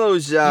me one of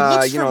those,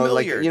 looks you know,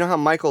 like familiar. you know how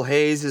Michael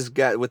Hayes has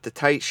got with the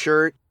tight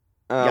shirt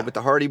with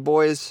the Hardy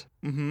Boys.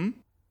 Mm-hmm.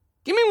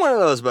 Give me one of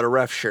those, but a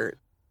ref shirt.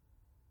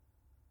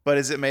 But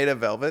is it made of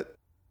velvet?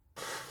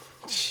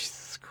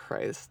 Jesus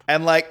Christ.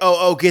 And like,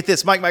 oh, get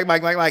this, Mike.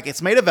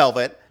 It's made of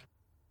velvet,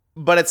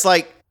 but it's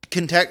like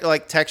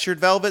textured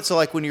velvet. So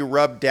like when you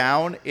rub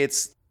down,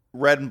 it's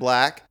red and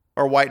black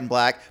or white and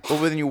black.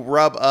 But when you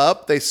rub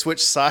up, they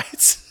switch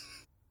sides.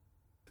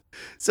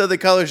 So the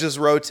colors just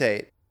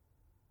rotate.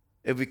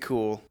 It'd be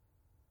cool.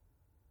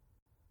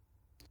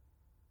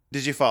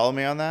 Did you follow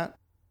me on that?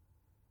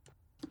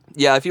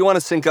 Yeah, if you want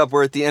to sync up,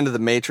 we're at the end of the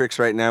Matrix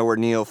right now where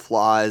Neo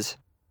flies.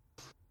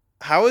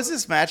 How is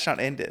this match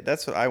not ended?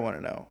 That's what I want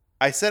to know.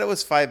 I said it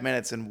was 5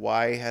 minutes, and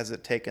why has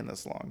it taken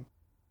this long?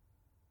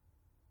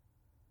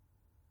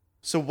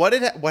 So what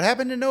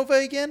happened to Nova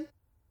again?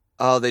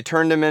 Oh, they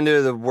turned him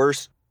into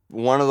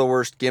one of the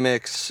worst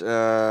gimmicks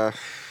during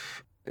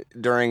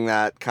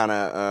that kind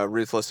of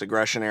ruthless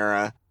aggression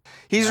era.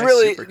 He's Nice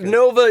really super kid.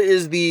 Nova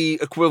is the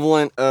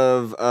equivalent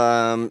of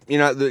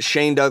the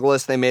Shane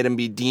Douglas. They made him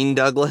be Dean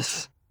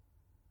Douglas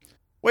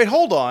Wait,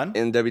 hold on.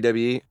 in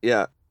WWE.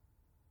 Yeah,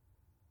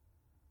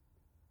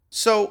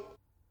 So,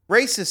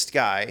 racist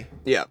guy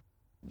yeah.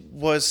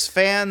 was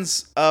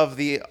fans of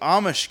the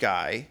Amish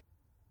guy.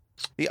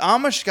 The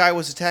Amish guy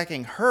was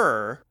attacking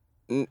her.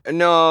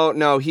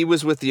 No, he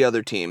was with the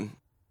other team.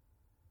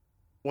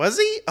 Was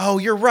he? Oh,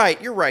 you're right.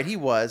 He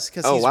was,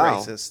 because Oh, he's wow.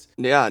 racist.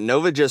 Yeah,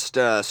 Nova just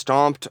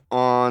stomped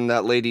on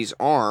that lady's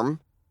arm,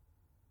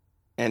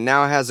 and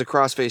now has a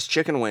crossface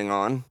chicken wing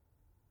on.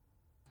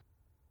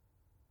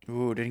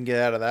 Ooh, didn't get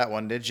out of that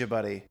one, did you,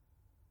 buddy?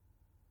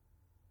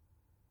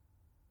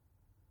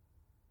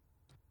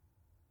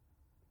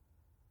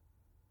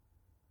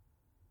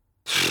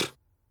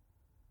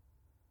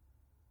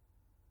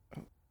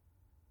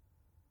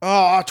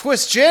 Oh,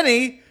 Twist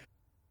Jenny!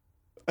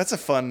 That's a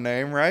fun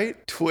name,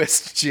 right?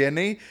 Twist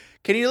Jenny.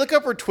 Can you look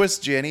up where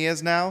Twist Jenny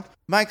is now?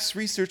 Mike's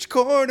Research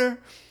Corner.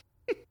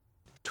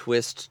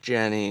 Twist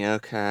Jenny,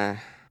 okay.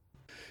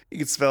 You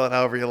can spell it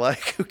however you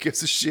like. Who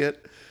gives a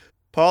shit?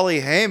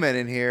 Paulie Heyman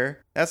in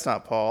here. That's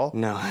not Paul.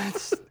 No,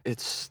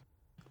 it's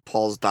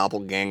Paul's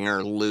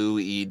doppelganger, Lou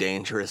E.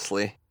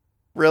 Dangerously.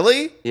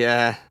 Really?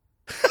 Yeah.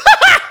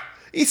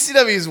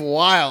 ECW's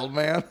wild,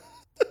 man.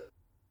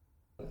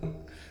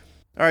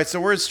 All right,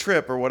 so where's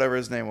Trip or whatever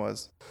his name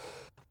was?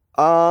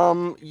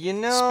 Spin,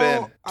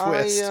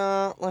 twist.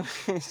 Let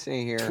me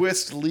see here.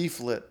 Twist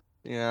Leaflet.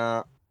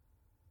 Yeah.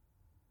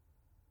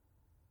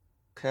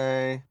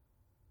 Okay,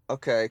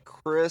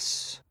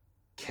 Chris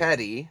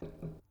Chetty.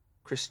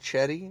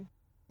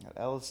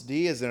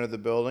 LSD has entered the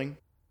building.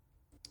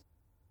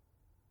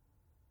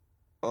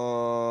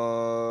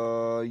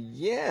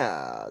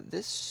 Yeah,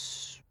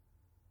 this.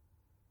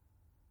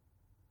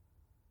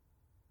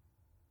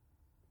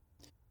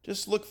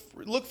 Just look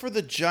for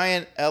the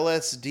giant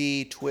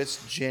LSD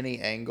Twist Jenny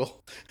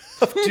angle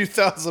of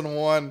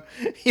 2001.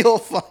 You'll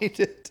find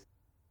it.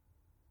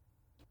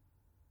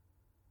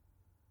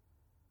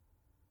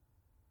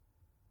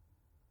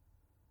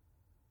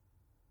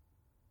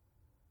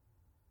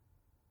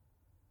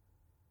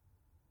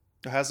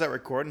 How's that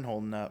recording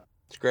holding up?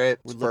 It's great.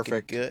 We're It's looking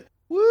perfect. good.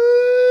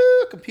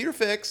 Woo! Computer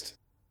fixed.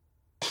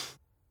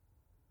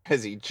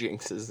 As he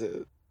jinxes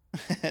it.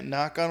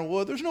 Knock on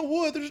wood. There's no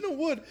wood. There's no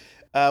wood.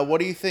 What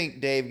do you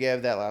think Dave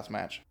gave that last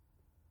match?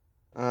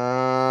 He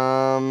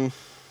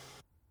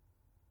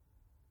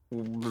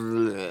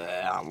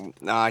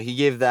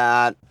gave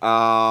that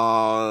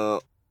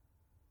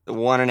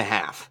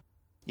 1.5.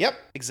 Yep,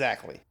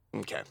 exactly.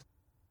 Okay. All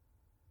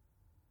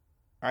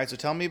right, so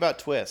tell me about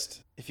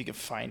Twist, if you can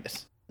find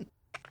it.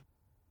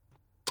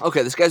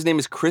 Okay, this guy's name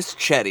is Chris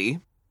Chetty.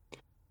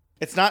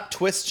 It's not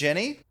Twist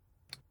Jenny?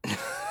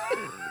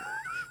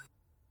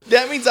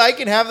 That means I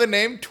can have the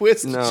name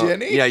Twist No,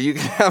 Jenny? yeah, you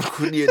can have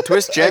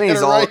Twist Jenny I is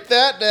gotta all. write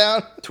that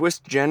down.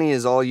 Twist Jenny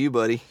is all you,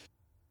 buddy.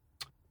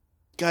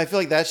 God, I feel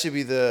like that should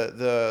be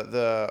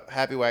the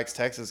Happy Wax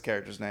Texas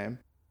character's name.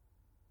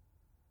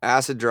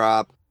 Acid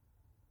drop.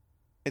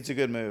 It's a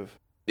good move.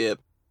 Yep.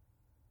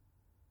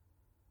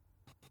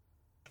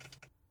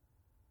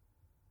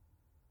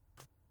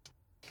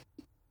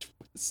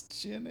 It's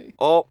Jenny.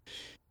 Oh.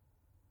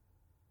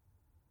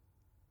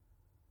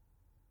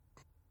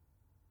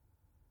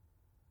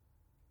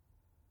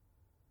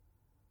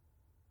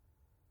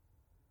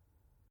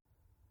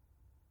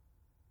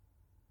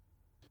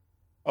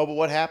 Oh, but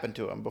what happened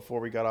to him before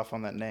we got off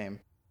on that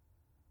name?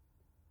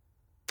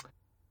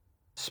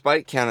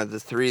 Spike counted the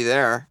 3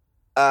 there.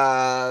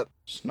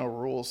 There's no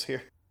rules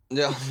here.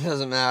 No, it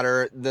doesn't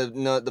matter.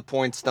 The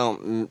points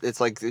don't.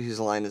 It's like whose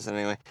line is it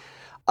anyway?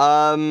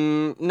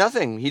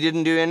 Nothing. He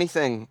didn't do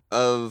anything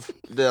of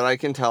that I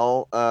can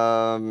tell.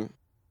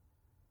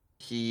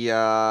 He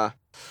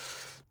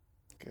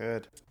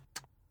Good.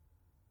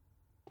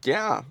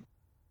 Yeah.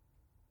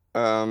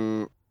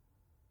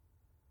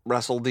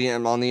 Wrestled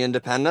on the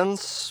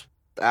Independents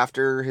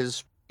after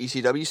his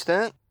ECW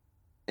stint,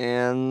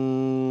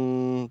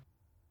 and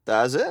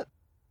that's it.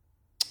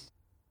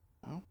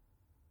 Oh.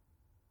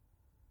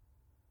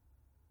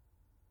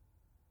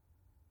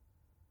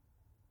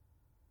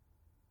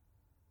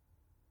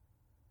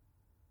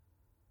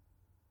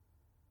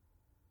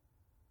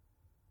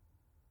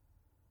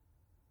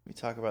 We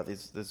talk about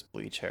this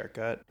bleach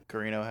haircut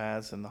Carino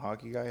has and the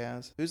hockey guy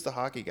has. Who's the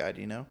hockey guy?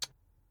 Do you know?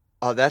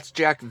 That's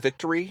Jack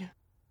Victory,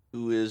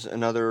 who is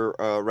another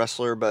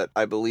wrestler, but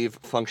I believe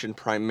functioned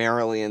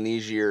primarily in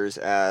these years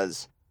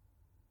as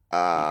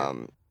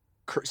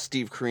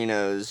Steve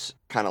Carino's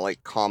kind of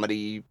like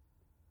comedy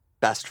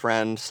best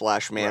friend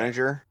 /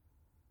 manager.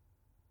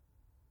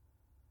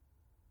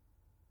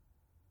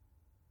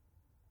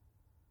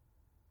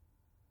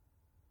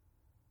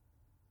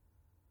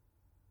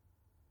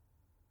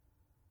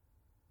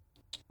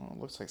 Well, it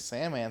looks like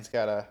Sandman's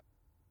got a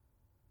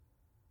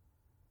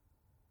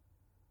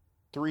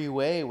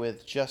 3-way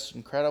with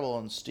Justin Credible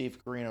and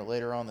Steve Carino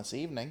later on this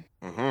evening.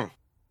 Mm-hmm.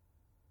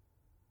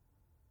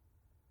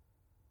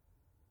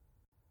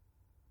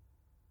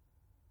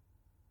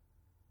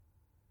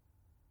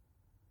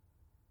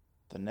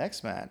 The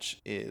next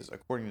match is,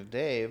 according to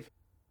Dave,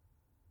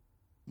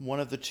 one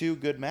of the 2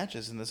 good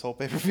matches in this whole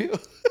pay-per-view.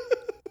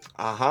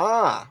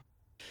 Aha!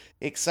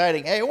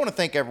 Exciting. Hey, I want to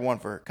thank everyone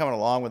for coming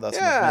along with us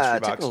on this Mystery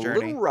Box took a journey.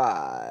 little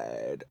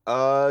ride.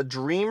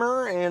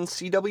 Dreamer and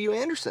C.W.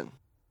 Anderson.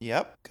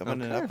 Yep,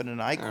 coming up in an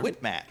I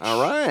Quit match.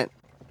 All right.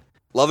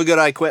 Love a good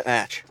I Quit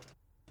match.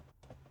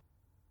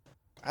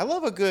 I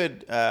love a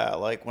good,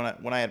 like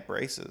when I had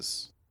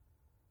braces.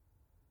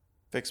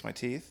 Fix my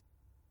teeth.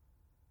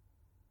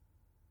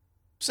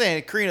 I'm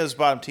saying Carino's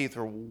bottom teeth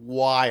were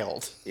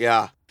wild.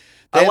 Yeah.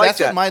 That's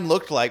what mine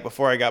looked like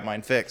before I got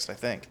mine fixed, I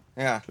think.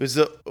 Yeah. It was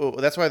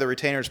that's why the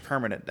retainer's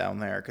permanent down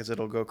there, because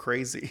it'll go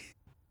crazy.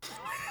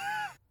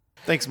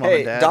 Thanks, Mom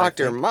and Dad. Hey,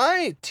 Doctor,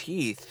 my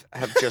teeth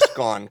have just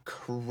gone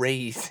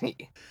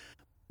crazy.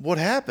 What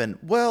happened?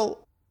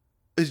 Well,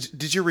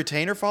 did your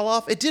retainer fall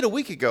off? It did a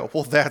week ago.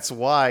 Well, that's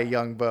why,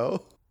 young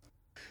Bo.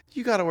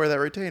 You gotta wear that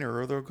retainer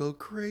or they'll go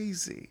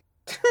crazy.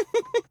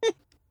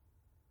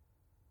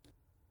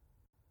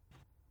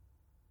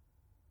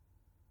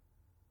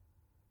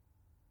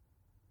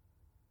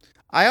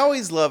 I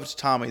always loved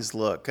Tommy's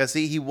look because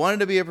he wanted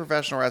to be a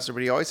professional wrestler,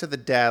 but he always had the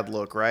dad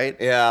look, right?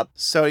 Yeah.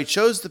 So he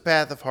chose the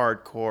path of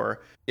hardcore.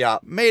 Yeah.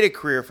 Made a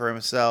career for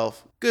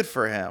himself. Good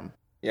for him.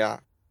 Yeah.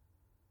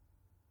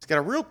 He's got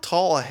a real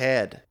tall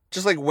head.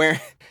 Just like wearing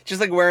the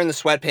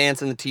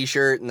sweatpants and the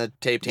t-shirt and the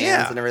taped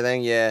hands and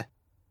everything. Yeah.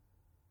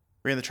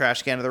 Bring the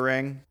trash can to the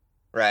ring.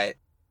 Right.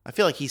 I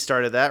feel like he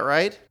started that,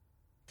 right?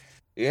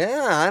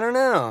 Yeah, I don't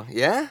know.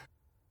 Yeah?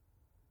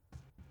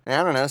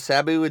 I don't know.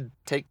 Sabu would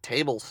take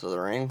tables to the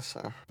ring,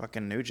 so.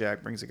 Fucking New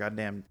Jack brings a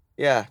goddamn...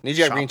 Yeah, New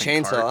Jack brings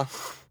chainsaw.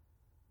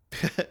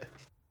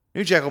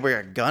 New Jack will bring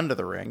a gun to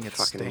the ring. It's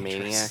fucking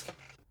dangerous.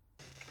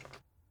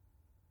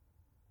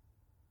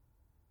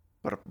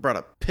 maniac. Brought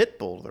a pit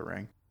bull to the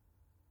ring.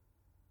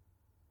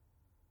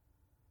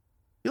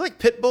 You like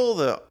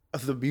Pitbull,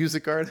 the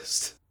music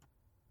artist?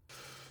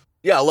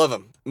 Yeah, I love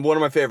him. One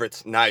of my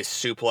favorites. Nice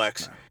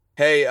suplex.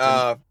 Hey,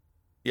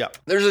 yeah.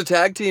 There's a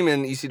tag team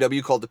in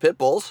ECW called the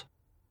Pitbulls.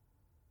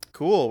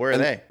 Cool. Where are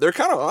they? They're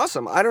kind of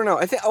awesome. I don't know.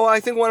 I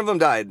think one of them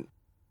died,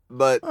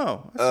 but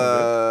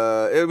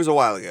it was a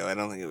while ago. I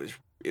don't think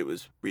it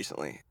was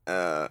recently.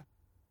 But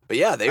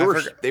yeah, they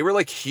were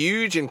like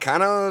huge and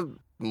kind of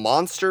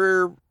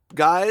monster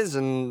guys,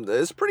 and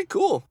it's pretty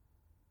cool.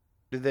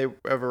 Did they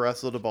ever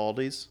wrestle the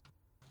Baldies?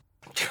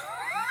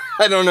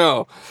 I don't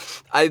know.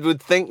 I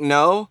would think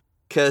no,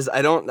 because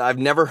I've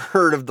never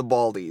heard of the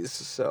Baldies,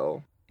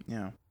 so.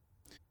 Yeah.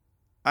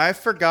 I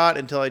forgot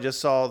until I just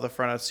saw the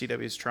front of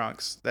CW's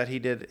trunks that he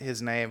did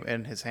his name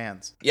in his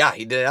hands. Yeah,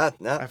 he did that.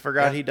 I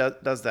forgot he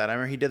does that. I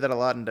remember he did that a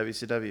lot in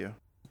WCW.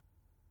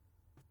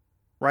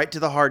 Right to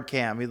the hard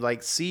cam. He'd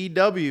like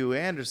CW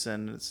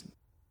Anderson.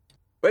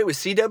 Wait, was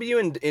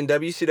CW in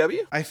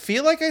WCW? I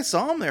feel like I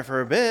saw him there for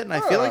a bit, and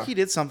I feel like he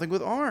did something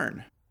with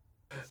Arn.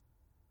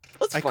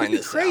 Let's I find could be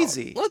this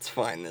crazy. out. Let's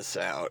find this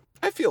out.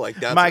 I feel like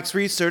that's Mike's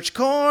Research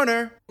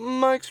Corner.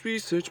 Mike's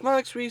Research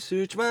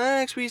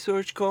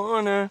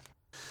Corner.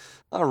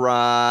 All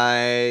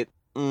right.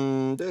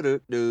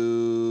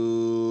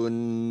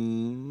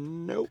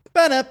 Nope.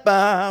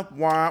 Ba-da-ba,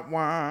 wah,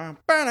 wah,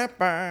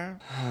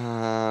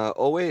 ba-da-ba.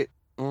 Oh, wait.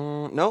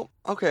 Nope.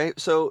 Okay,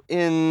 so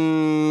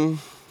in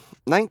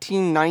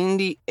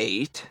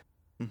 1998,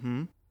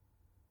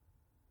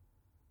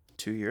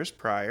 2 years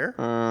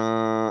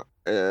prior.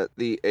 at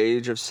the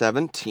age of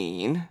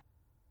 17.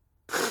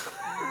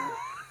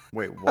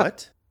 Wait,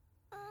 what?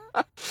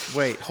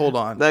 Wait, hold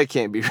on. That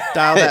can't be right.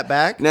 Dial that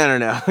back. No.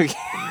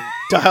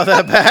 Dial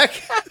that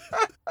back.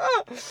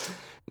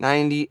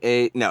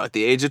 98. No, at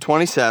the age of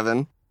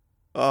 27.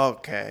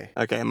 Okay.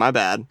 Okay, my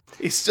bad.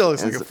 He still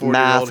looks like a It's 40-year-old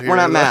math. here. We're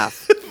not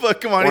math.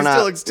 But come on, We're he not-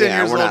 still looks 10 yeah,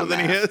 years we're not older than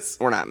he math. is.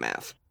 We're not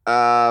math.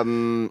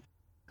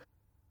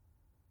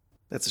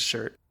 That's a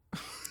shirt.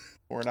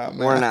 We're not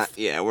math. We're not.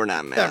 Yeah, we're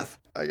not math.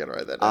 I gotta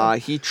write that down.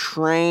 He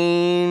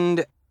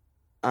trained.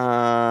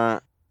 Oh,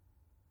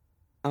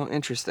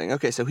 interesting.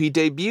 Okay, so he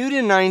debuted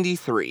in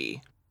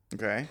 93,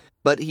 Okay.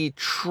 but he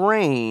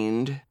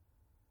trained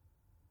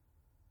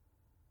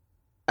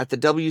at the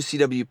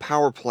WCW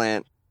power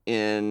plant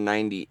in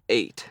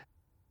 98.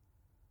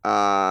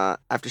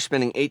 After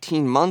spending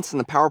 18 months in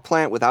the power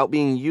plant without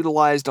being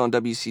utilized on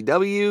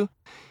WCW,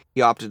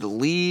 he opted to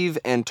leave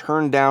and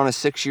turned down a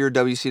 6-year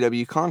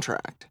WCW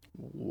contract.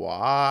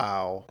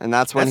 Wow. And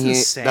that's when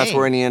That's that's insane.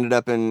 when he ended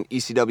up in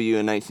ECW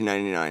in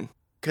 1999.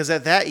 Because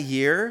at that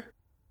year,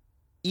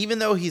 even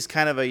though he's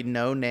kind of a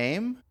no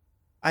name,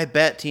 I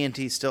bet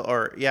TNT still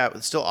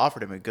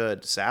offered him a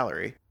good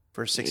salary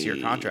for a 6-year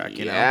contract,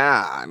 you know?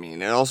 Yeah, I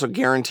mean, it also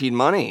guaranteed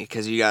money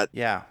because you got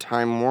Yeah.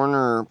 Time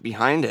Warner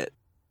behind it.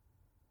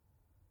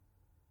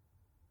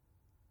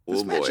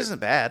 This Oh, match boy. isn't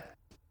bad.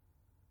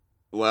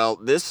 Well,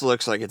 this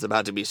looks like it's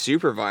about to be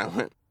super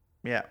violent.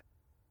 Yeah.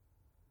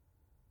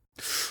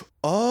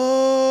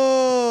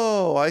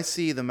 Oh, I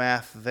see the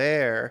math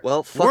there.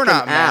 Well, we're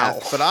not fucking ow.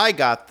 math, but I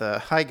got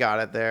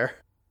it there.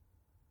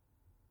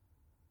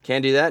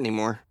 Can't do that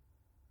anymore.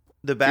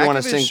 The back wanna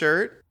of his sing-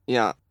 shirt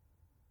Yeah.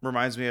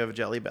 reminds me of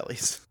Jelly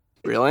Bellies.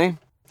 Really?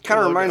 Kind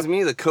of logo. reminds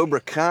me of the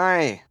Cobra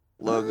Kai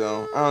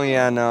logo. Oh,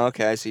 yeah, no.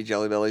 Okay, I see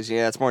Jelly Bellies.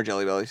 Yeah, it's more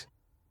Jelly Bellies.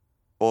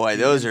 Boy,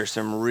 those are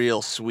some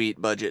real sweet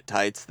budget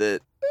tights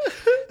that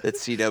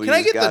CW's Can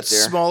I get got the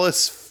there.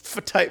 smallest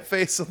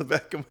typeface on the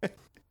back of my...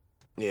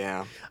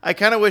 Yeah. I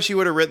kind of wish he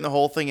would have written the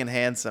whole thing in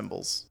hand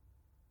symbols.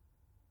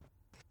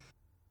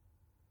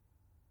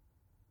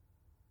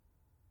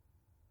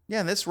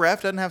 Yeah, and this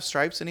ref doesn't have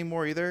stripes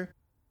anymore either.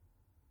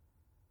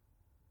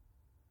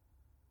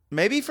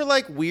 Maybe for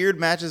like weird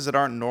matches that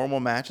aren't normal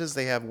matches,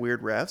 they have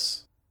weird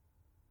refs.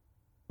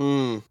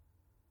 Hmm.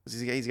 'Cause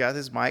he's got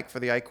his mic for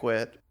the I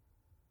Quit.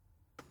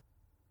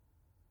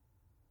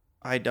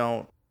 I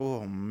don't.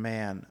 Oh,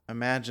 man.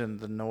 Imagine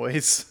the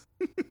noise.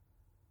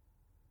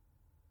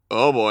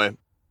 Oh, boy.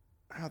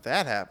 How'd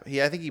that happen?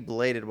 I think he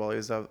bladed while he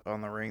was out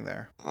on the ring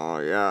there. Oh,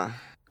 yeah.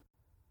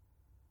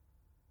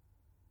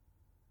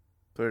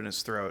 Put it in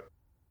his throat.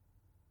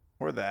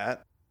 Or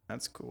that.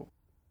 That's cool.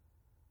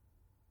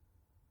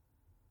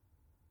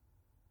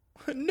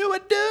 No, I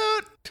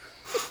don't.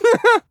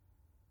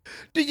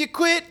 Do you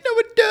quit? No,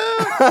 I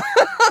don't.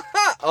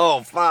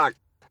 Oh, fuck.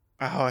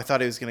 Oh, I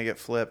thought he was going to get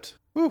flipped.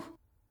 Whew.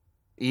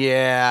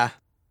 Yeah.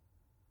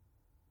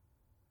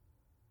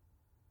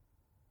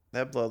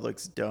 That blood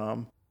looks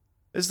dumb.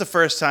 This is the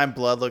first time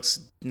blood looks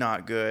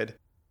not good.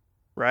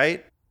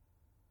 Right?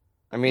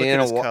 I mean, Look at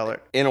his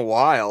color. in a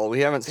while.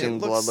 We haven't seen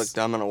looks- blood look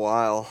dumb in a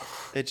while.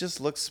 It just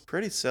looks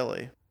pretty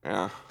silly.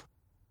 Yeah.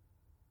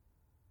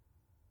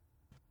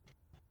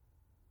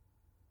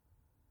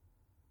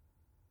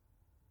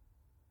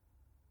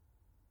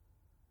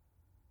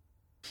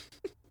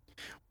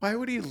 Why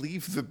would he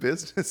leave the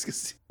business?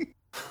 'Cause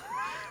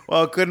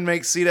well, couldn't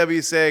make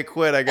CW say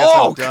quit. I guess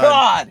Oh, I'm done.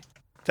 God.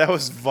 That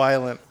was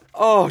violent.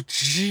 Oh,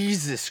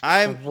 Jesus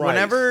Christ.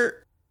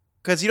 Whenever,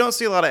 because you don't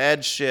see a lot of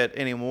Edge shit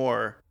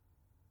anymore,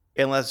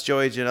 unless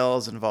Joey Janela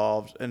is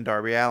involved and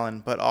Darby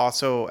Allin, but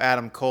also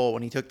Adam Cole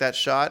when he took that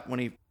shot when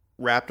he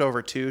wrapped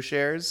over 2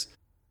 shares,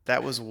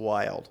 that was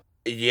wild.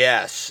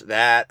 Yes,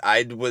 that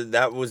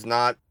was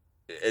not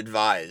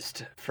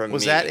advised from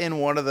Was me. that in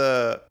one of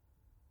the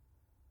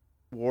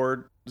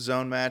War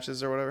Zone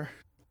matches or whatever?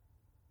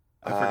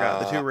 I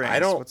forgot the 2 rings. I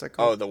don't. What's that Oh,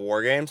 called? the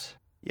War Games.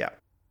 Yeah.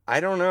 I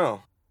don't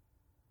know.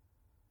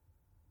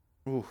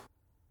 Ooh.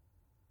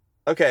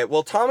 Okay,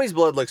 well, Tommy's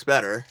blood looks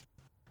better.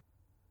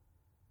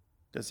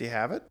 Does he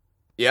have it?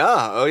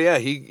 Yeah. Oh, yeah.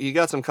 He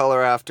got some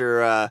color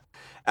after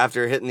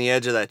hitting the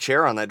edge of that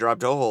chair on that drop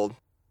toe hold.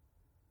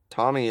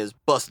 Tommy is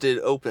busted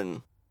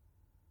open.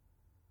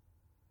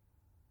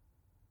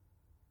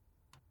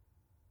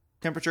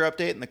 Temperature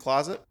update in the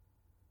closet.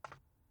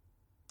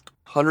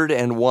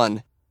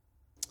 101.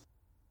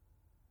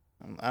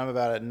 I'm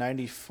about at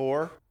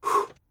 94.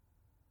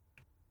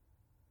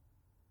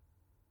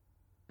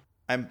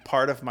 I'm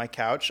part of my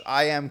couch.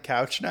 I am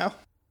couch now.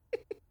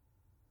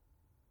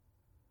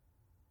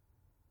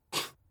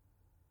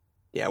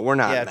 Yeah, we're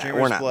not. Yeah, we're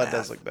Dreamer's not blood math.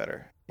 does look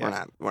better.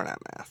 Yeah. We're not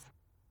math.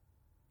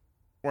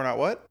 We're not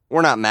what?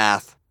 We're not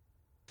math.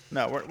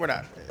 No, we're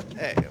not.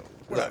 Hey,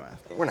 we're not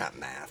math. We're not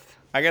math.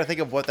 I gotta think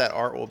of what that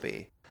art will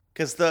be.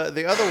 Because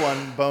the other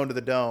one, Bone to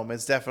the Dome,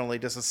 is definitely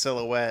just a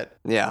silhouette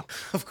Yeah.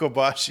 of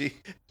Kobashi.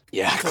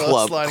 Yeah,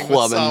 Sliding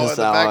clubbing Misawa in the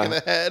back Misawa. of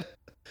the head.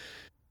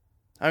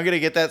 I'm gonna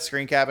get that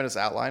screen cap and just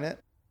outline it.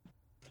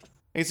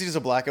 You see just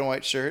a black and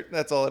white shirt.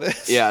 That's all it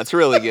is. Yeah, it's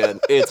really good.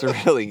 It's a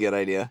really good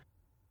idea.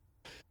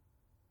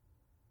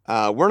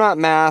 We're not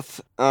math.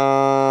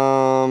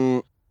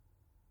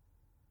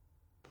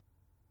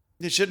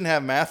 You shouldn't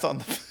have math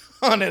on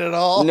it at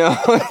all. No,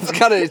 it's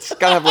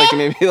gotta have like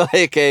maybe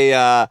like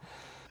a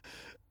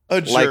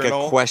journal. like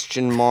a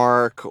question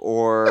mark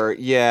or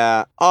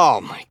yeah.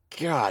 Oh my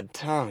God,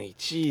 Tommy,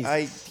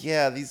 jeez.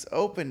 Yeah, these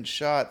open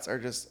shots are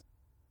just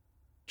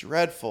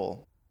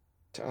dreadful.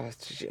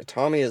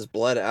 Tommy is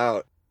bled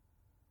out.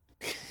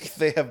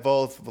 They have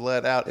both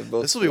bled out. They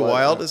both This will be bled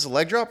wild. out. Is it a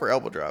leg drop or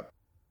elbow drop?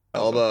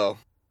 Elbow.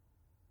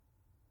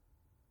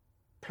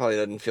 Probably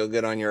doesn't feel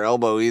good on your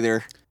elbow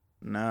either.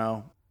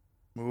 No.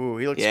 Ooh,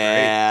 he looks great.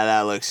 Yeah,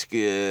 that looks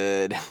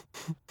good.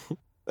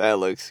 That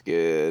looks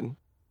good.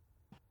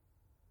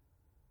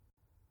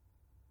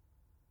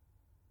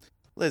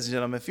 Ladies and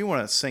gentlemen, if you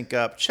want to sync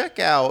up, check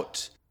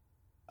out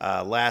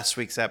last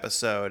week's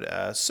episode.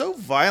 So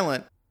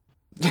violent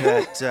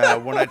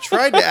that when I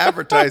tried to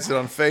advertise it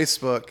on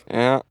Facebook,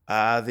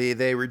 Yeah.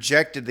 they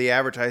rejected the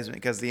advertisement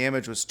because the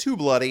image was too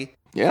bloody.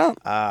 Yeah.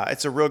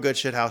 It's a real good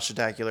shithouse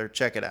spectacular.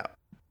 Check it out.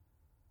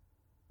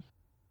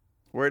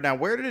 Where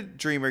did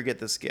Dreamer get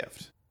this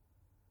gift?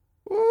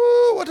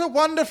 Ooh, what a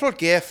wonderful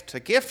gift. A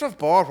gift of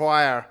barbed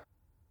wire.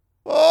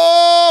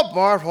 Oh,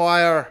 barbed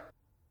wire.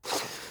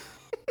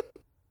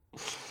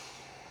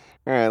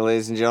 All right,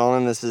 ladies and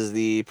gentlemen, this is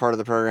the part of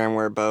the program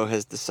where Bo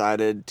has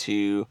decided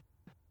to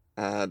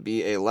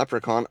be a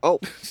leprechaun. Oh,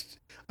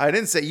 I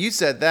didn't say you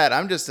said that.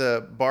 I'm just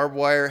a barbed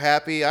wire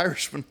happy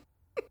Irishman.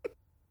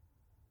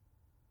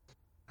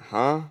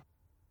 huh?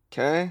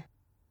 Okay.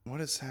 What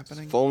is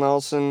happening? Full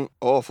Nelson.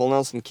 Oh, full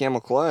Nelson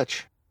camel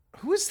clutch.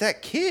 Who is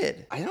that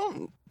kid? I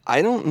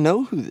don't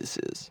know who this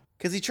is.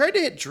 Because he tried to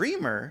hit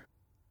Dreamer.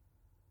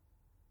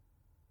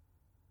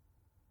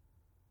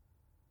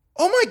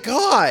 Oh my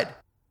God!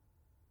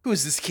 Who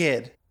is this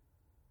kid?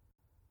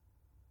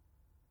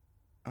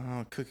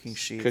 Oh, cooking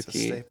sheets, a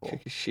staple.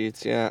 Cookie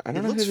sheets. Yeah, I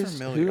don't He know looks who this.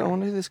 familiar. I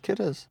wonder who this kid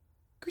is.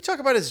 Can we talk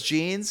about his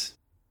jeans?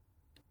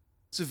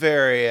 It's a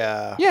very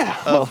Yeah,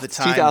 of well, the it's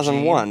time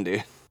 2001,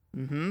 dude.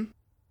 Mm-hmm.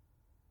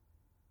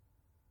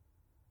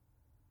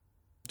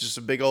 Just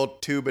a big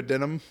old tube of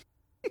denim.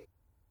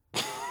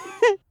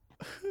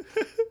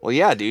 Well,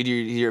 yeah, dude.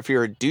 If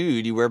you're a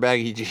dude, you wear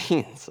baggy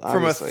jeans.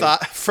 Obviously.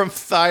 From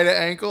thigh to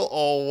ankle,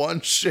 all one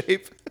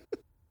shape.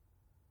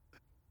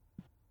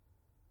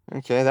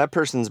 Okay, that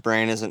person's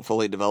brain isn't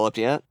fully developed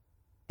yet.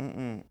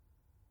 Mm-mm.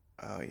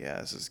 Oh yeah,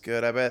 this is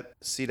good. I bet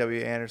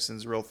C.W.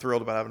 Anderson's real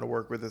thrilled about having to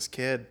work with this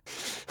kid.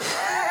 You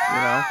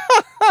know?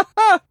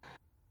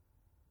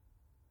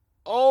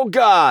 Oh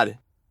God.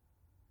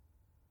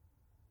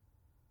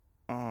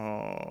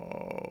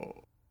 Oh.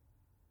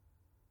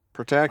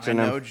 Protecting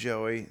I know, him.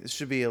 Joey. This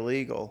should be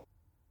illegal.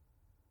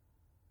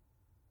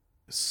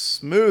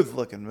 Smooth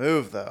looking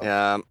move though.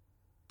 Yeah.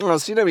 Well,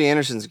 C.W.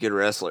 Anderson's a good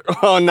wrestler.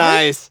 Oh,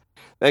 nice.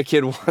 That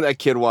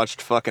kid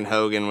watched fucking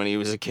Hogan when he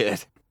was a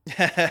kid.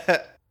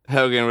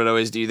 Hogan would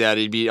always do that.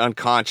 He'd be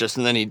unconscious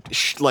and then he'd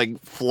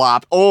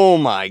flop. Oh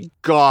my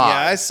God.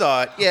 Yeah, I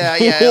saw it. Yeah.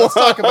 Let's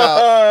talk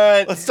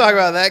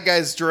about that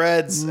guy's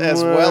dreads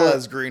as well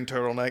as green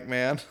turtleneck,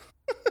 man.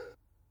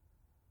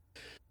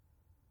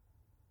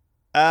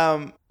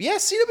 Yeah,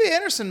 C.W.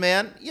 Anderson,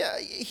 man. Yeah,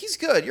 he's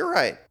good. You're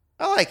right.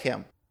 I like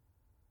him.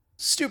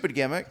 Stupid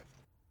gimmick.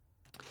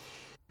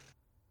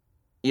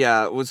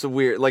 Yeah, it was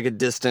a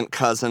distant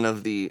cousin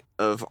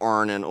of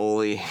Arn and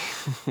Ole.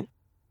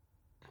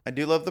 I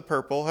do love the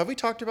purple. Have we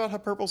talked about how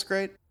purple's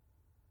great? I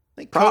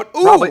think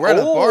Probably. Right on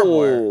the barbed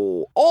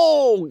wire.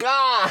 Oh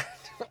God.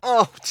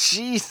 Oh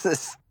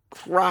Jesus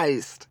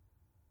Christ.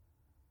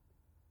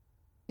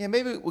 Yeah,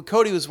 maybe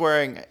Cody was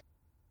wearing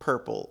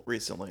purple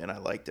recently, and I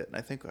liked it, and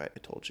I think I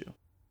told you.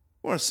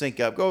 I want to sync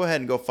up. Go ahead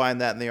and go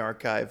find that in the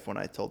archive when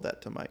I told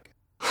that to Mike.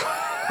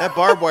 That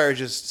barbed wire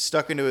just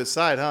stuck into his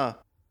side, huh?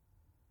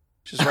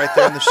 Just right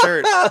there in the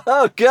shirt.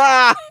 Oh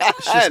God.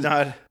 It's just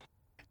not.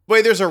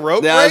 Wait, there's a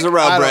rope break? Yeah, there's a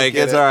rope I don't break.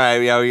 get It's it. all right.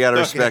 Yeah, we gotta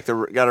Okay.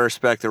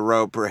 respect the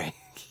rope break.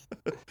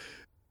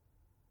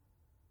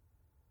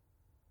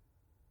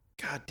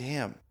 God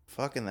damn.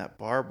 Fucking that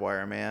barbed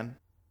wire, man.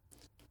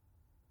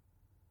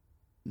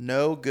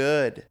 No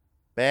good.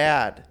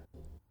 Bad.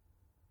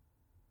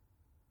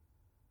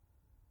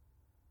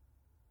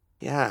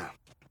 Yeah.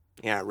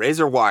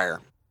 Razor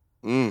wire.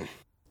 Yeah,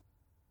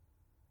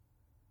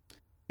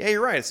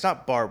 you're right. It's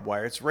not barbed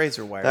wire. It's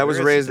razor wire. That was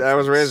There is a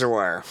difference. razor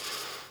wire.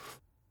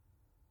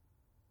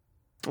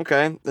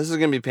 Okay, this is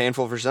gonna be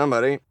painful for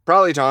somebody.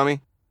 Probably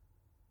Tommy.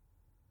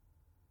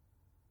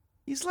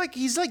 He's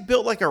like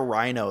built like a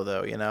rhino,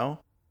 though. You know.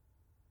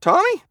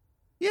 Tommy?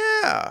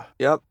 Yeah.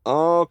 Yep.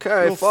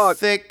 Okay. Real Fuck.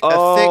 Thick,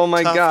 Oh, thick,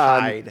 my tough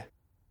God. hide.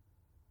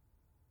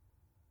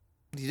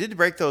 You did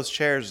break those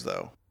chairs,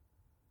 though.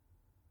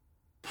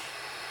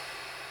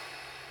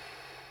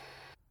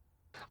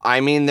 I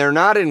mean, they're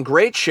not in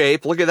great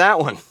shape. Look at that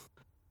one.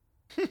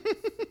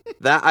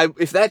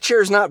 If that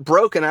chair's not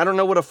broken, I don't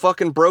know what a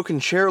fucking broken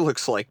chair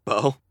looks like,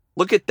 Bo.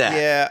 Look at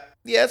that.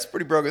 Yeah, it's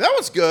pretty broken. That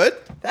one's good.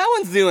 That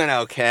one's doing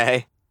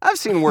okay. I've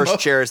seen worse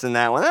chairs than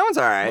that one. That one's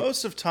all right.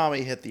 Most of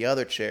Tommy hit the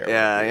other chair.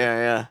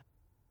 Yeah.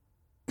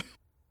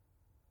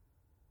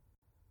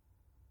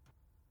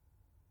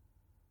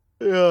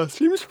 Yeah,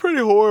 seems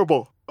pretty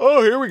horrible.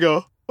 Oh, here we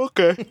go.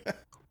 Okay.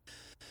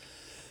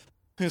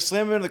 You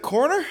slam him in the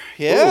corner?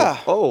 Yeah.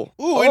 Oh.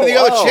 Into the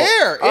other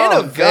chair. Oh,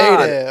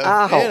 Innovative.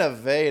 God. Ow.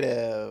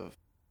 Innovative.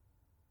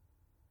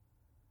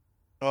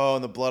 Oh,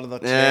 and the blood on the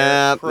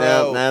chair.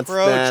 Yeah,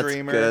 that's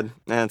Dreamer. good.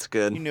 That's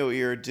good. You knew what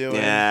you were doing.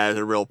 Yeah, it's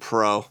a real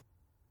pro.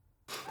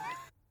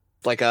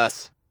 Like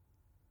us.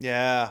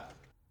 Yeah.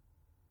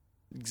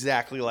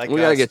 Exactly like us.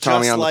 We gotta get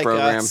Tommy Just on the like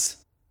program. us.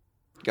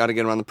 Gotta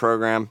get him on the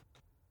program.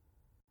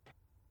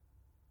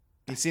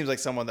 He seems like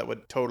someone that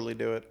would totally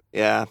do it.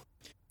 Yeah.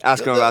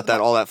 Ask him about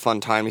all that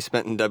fun time he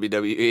spent in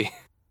WWE.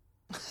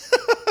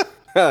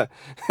 But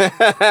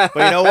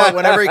you know what?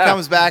 Whenever he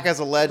comes back as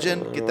a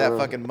legend, get that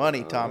fucking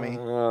money, Tommy.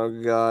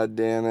 Oh, God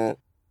damn it.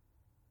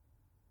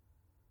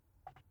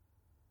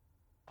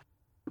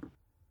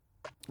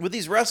 With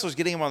these wrestlers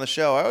getting him on the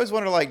show, I always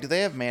wonder, like, do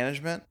they have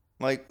management?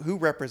 Like, who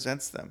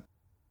represents them?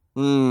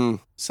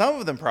 Some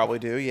of them probably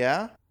do,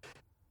 yeah?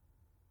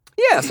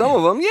 Yeah, some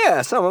of them,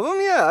 yeah.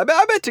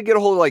 I bet to get a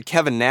hold of, like,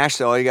 Kevin Nash,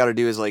 though, all you gotta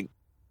do is, like,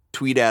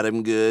 tweet at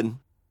him good.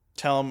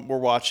 Tell him we're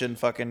watching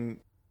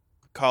fucking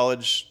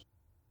college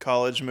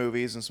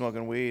movies and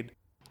smoking weed.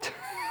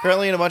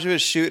 Apparently in a bunch of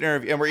his shoot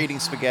interviews, and we're eating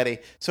spaghetti.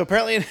 So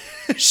apparently in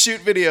his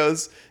shoot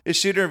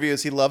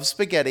interviews, he loves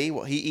spaghetti.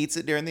 Well, he eats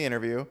it during the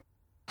interview.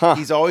 Huh.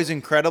 He's always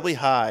incredibly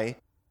high.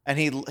 And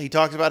he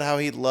talks about how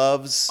he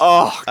loves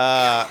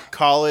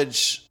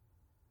college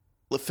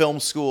film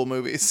school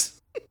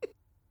movies.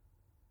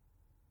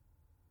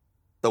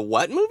 The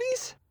what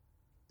movies?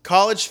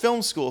 College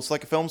film school. So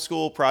like a film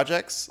school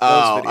projects. Those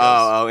videos.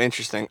 Oh,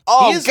 interesting.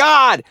 Oh,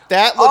 God!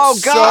 That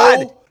looks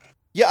God! so...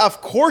 Yeah,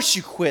 of course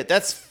you quit.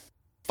 That's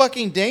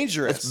fucking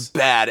dangerous. That's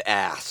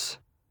badass.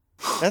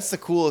 That's the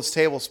coolest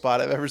table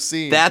spot I've ever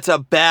seen. That's a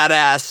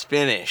badass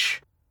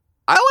finish.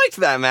 I liked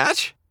that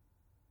match.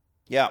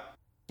 Yeah,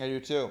 I do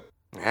too.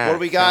 Yeah, What do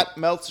we got?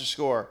 Meltzer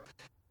score.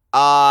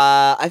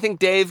 I think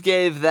Dave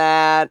gave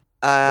that.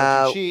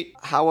 Cheat.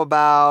 How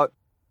about?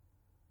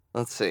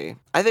 Let's see.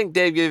 I think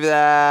Dave gave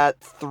that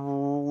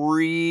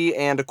 3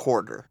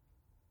 1/4.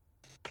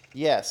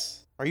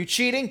 Yes. Are you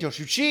cheating? Don't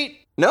you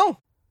cheat? No.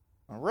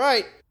 All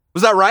right.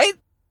 Was that right?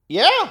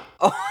 Yeah.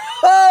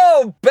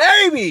 Oh,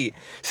 baby!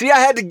 See, I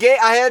had to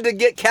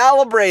get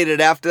calibrated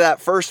after that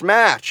first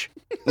match.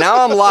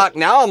 Now I'm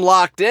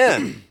locked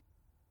in.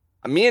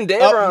 Me and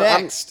Dave are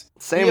next.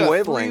 same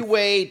wavelength.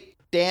 Three-way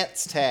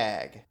dance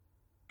tag.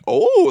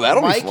 Oh,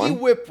 that'll Mikey be fun.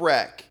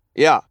 Whipwreck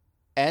Yeah.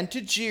 and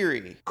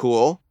Tajiri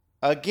Cool.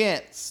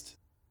 against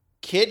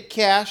Kid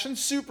Cash and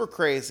Super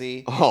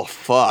Crazy Oh,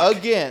 fuck.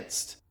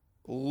 against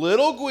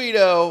Little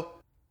Guido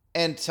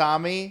and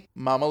Tommy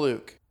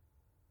Mamaluke.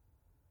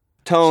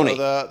 Tony.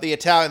 So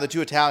the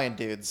two Italian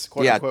dudes,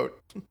 quote unquote.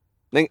 I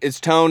think it's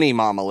Tony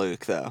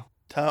Mamaluke, though.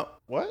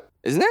 What?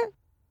 Isn't it?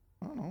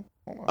 I don't know.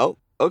 Hold on. Oh,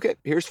 okay.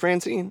 Here's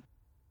Francine.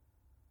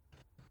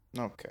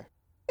 Okay.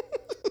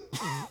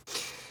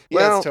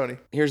 Well, it's Tony.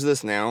 Here's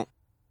this now.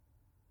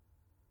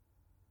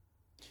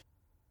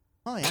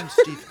 Hi, I'm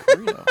Steve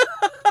Carino.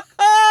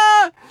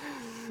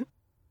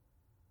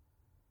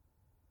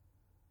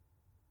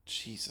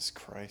 Jesus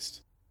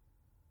Christ.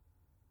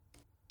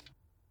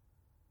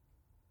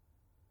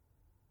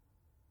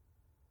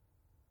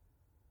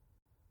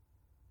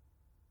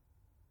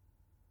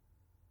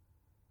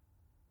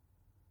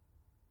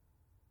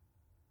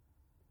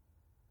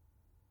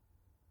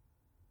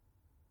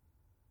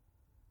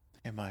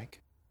 Hey, Mike.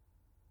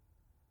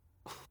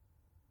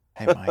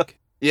 Hey, Mike.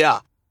 Yeah.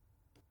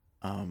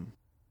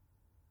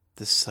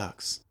 This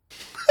sucks.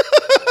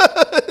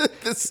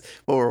 This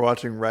what we're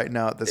watching right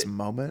now at this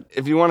moment.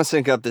 If you want to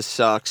sync up, this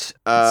sucks.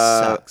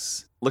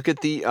 Sucks. Look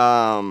at the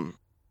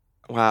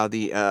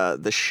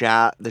the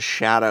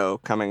shadow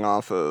coming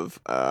off of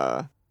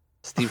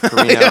Steve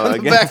Carino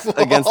against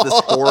this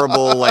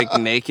horrible like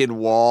naked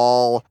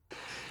wall.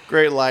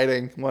 Great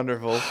lighting,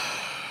 wonderful.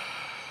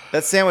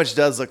 That sandwich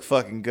does look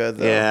fucking good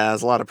though. Yeah,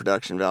 there's a lot of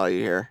production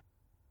value here.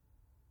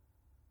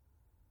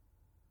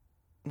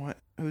 What?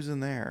 Who's in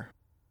there?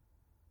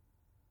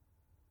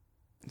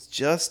 It's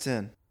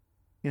Justin.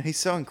 You know, he's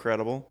so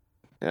incredible.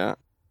 Yeah.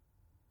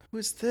 Who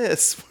is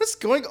this? What's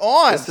going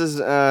on? This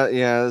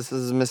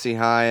is Missy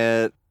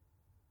Hyatt.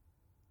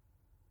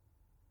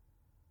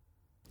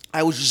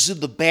 I was just in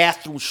the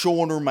bathroom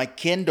showing her my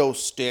kendo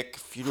stick,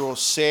 if you know what I'm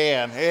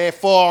saying. Hey,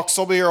 folks,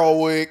 I'll be here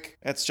all week.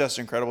 That's just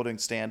incredible doing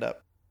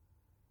stand-up.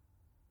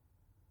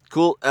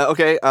 Cool.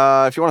 Okay.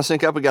 If you want to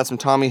sync up, we got some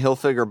Tommy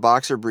Hilfiger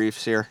boxer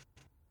briefs here.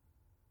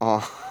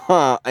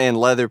 And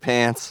leather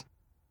pants.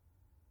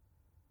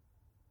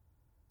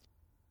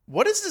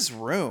 What is this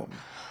room?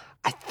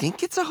 I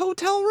think it's a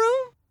hotel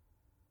room.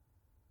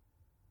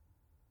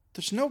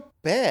 There's no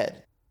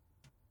bed.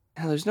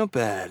 No, there's no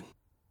bed.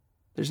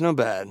 There's no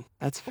bed.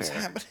 That's fair. What's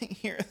happening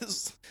here?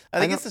 I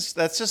think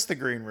that's just the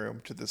green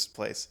room to this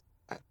place.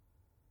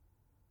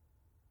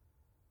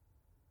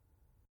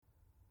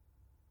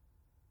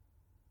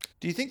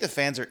 Do you think the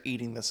fans are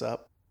eating this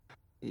up?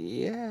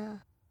 Yeah.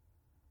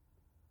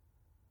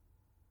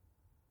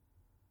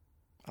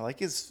 I like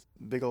his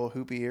big old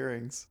hoopy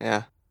earrings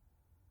Yeah.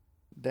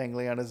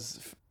 dangling on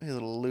his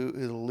little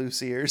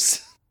loose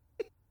ears.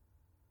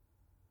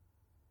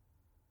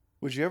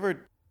 Would you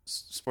ever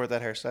sport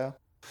that hairstyle?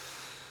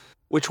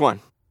 Which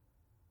one?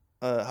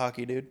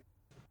 Hockey dude.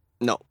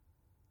 No.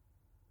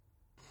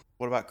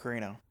 What about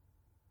Carino?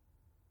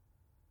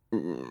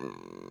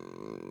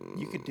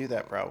 You could do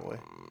that probably.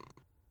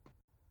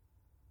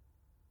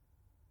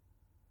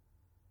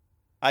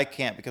 I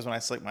can't because when I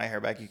slick my hair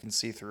back, you can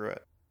see through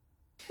it.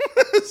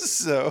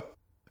 So.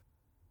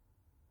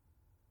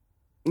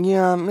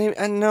 Yeah, maybe.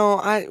 No,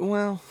 I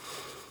don't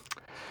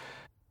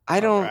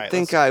Alright,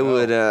 think let's I go.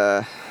 would.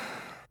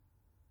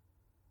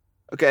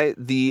 Okay,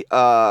 the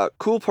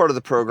cool part of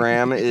the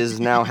program is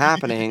now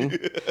happening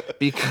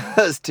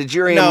because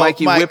Tajiri No, and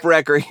Mikey Mike.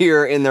 Whipwreck are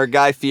here in their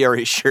Guy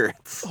Fieri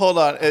shirts. Hold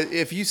on.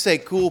 If you say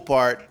cool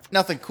part,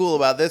 nothing cool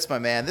about this, my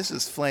man. This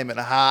is flaming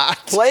hot.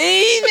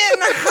 Flaming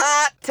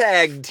hot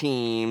tag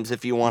teams,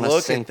 if you want to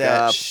Look sync at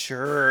that up.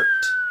 shirt.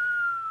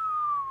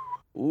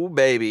 Ooh,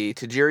 baby.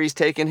 Tajiri's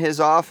taking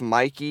his off.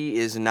 Mikey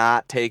is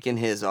not taking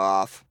his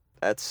off.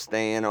 That's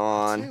staying Tell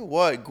on. you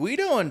what,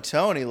 Guido and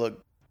Tony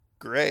look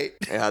great.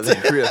 Yeah,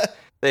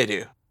 they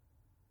do.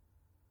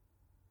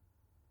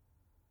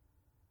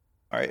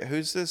 All right,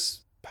 who's this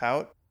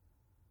Pout?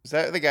 Is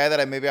that the guy that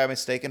I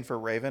mistaken for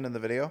Raven in the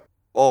video?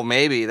 Oh,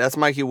 maybe. That's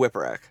Mikey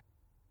Whipwreck.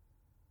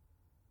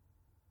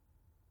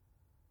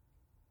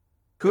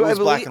 Who was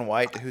black and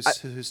white? Who's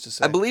to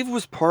say? I believe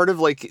was part of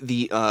like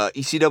the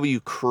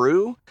ECW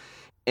crew,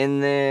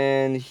 and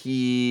then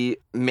he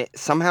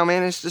somehow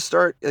managed to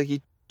start. Like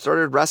he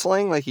started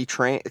wrestling. Like he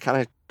kind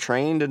of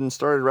trained and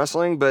started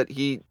wrestling. But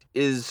he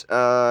is it's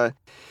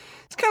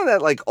kind of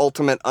that like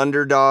ultimate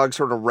underdog,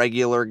 sort of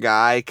regular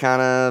guy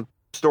kind of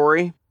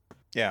story.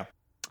 Yeah.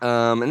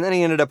 And then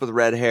he ended up with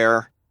red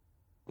hair,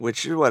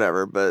 which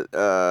whatever. But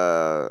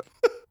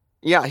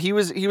yeah, he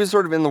was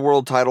sort of in the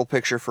world title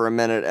picture for a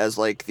minute as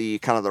like the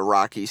kind of the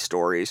Rocky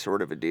story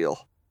sort of a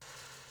deal.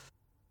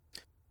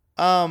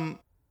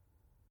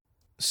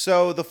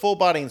 So the Full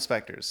Body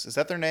Inspectors, is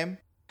that their name?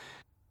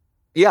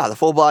 Yeah, the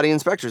Full Body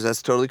Inspectors.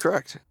 That's totally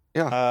correct.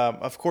 Yeah.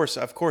 Of course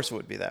it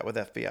would be that with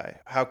FBI.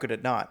 How could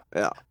it not?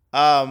 Yeah.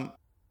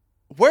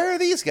 Where are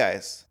these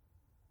guys?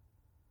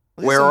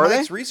 Where are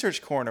Mike's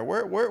Research Corner.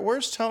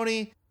 Where's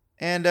Tony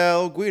and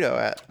Guido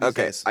at? These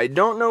Okay, days? I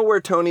don't know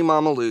where Tony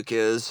Mamaluke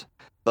is,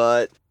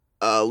 but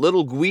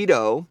little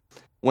Guido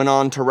went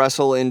on to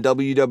wrestle in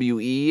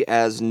WWE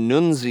as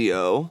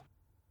Nunzio.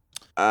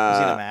 Was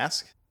he in a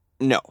mask?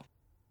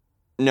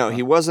 No,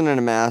 he wasn't in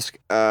a mask.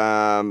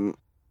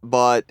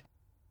 But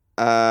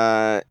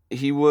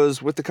he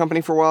was with the company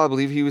for a while. I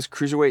believe he was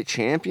cruiserweight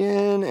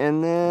champion,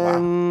 and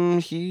then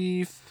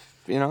he,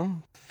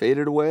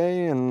 faded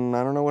away, and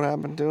I don't know what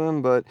happened to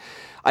him. But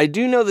I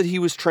do know that he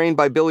was trained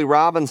by Billy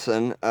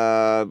Robinson,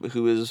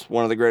 who is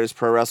one of the greatest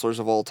pro wrestlers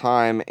of all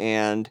time,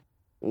 and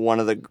one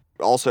of the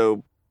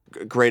also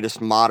greatest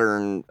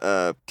modern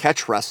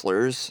catch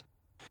wrestlers.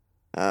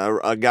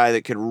 A guy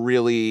that could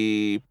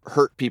really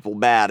hurt people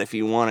bad if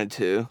he wanted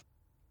to.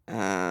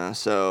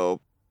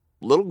 So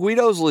little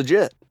Guido's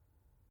legit.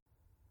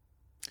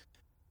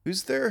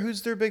 Who's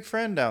their big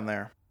friend down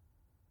there?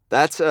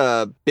 That's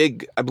I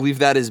believe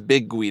that is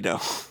Big Guido.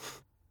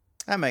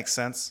 That makes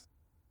sense.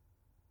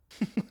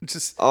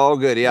 Just Oh,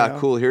 good. Yeah, You know.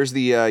 cool. Here's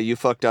the you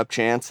fucked up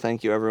chance.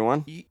 Thank you,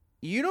 everyone.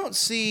 you don't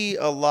see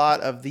a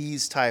lot of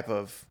these type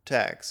of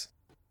tags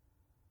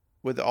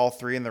with all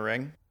three in the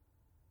ring.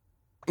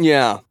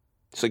 Yeah.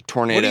 It's like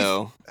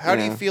tornado. How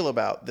do Yeah. you feel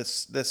about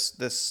this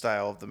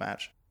style of the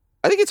match?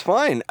 I think it's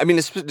fine. I mean,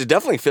 it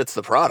definitely fits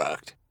the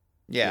product.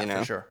 Yeah, You know?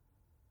 for sure.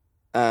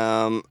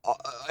 And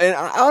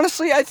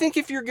honestly, I think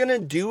if you're gonna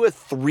do a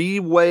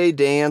 3-way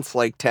dance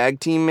like tag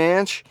team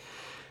match,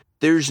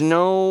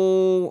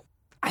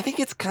 I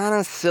think it's kind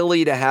of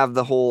silly to have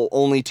the whole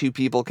only 2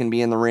 people can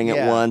be in the ring at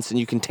Yeah. once, and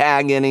you can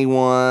tag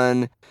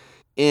anyone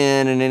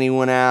in and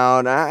anyone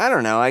out. I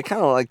don't know. I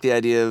kind of like the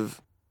idea of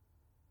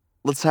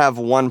let's have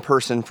one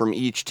person from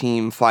each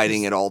team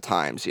fighting at all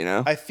times.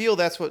 I feel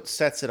that's what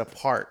sets it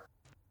apart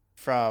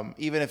from,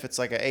 even if it's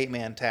like an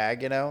 8-man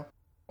tag,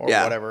 or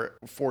Yeah. whatever,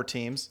 4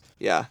 teams.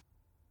 Yeah.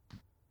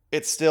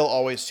 It's still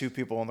always 2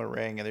 people in the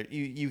ring, and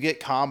you get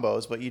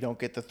combos, but you don't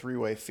get the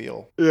 3-way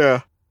feel.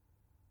 Yeah.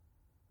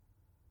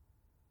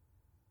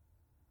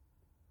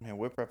 Man,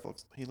 Whiprep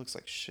looks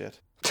like shit.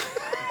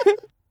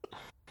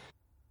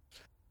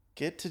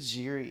 Get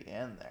Tajiri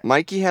in there.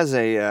 Mikey has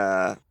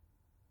a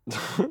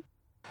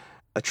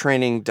a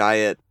training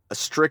diet a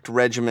strict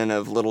regimen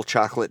of little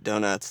chocolate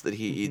donuts that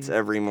he eats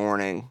every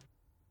morning.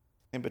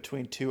 In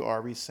between 2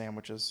 Arby's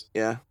sandwiches.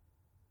 Yeah.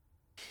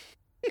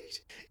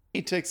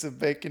 He takes a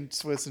bacon,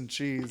 Swiss, and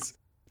cheese,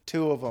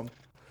 2 of them,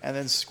 and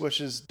then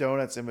squishes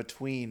donuts in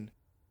between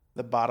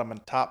the bottom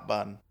and top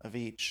bun of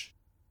each,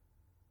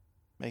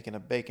 making a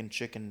bacon,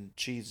 chicken,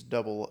 cheese,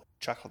 double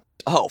chocolate.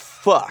 Oh,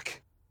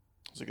 fuck.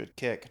 It's a good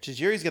kick.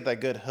 Tajiri's got that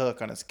good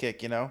hook on his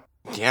kick, you know?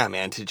 Yeah,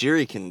 man.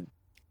 Tajiri can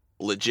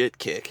legit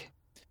kick.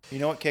 You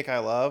know what kick I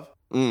love?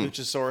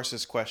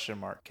 Luchasaurus's question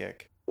mark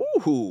kick.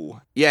 Ooh.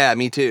 Yeah,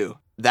 me too.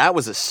 That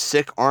was a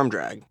sick arm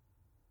drag.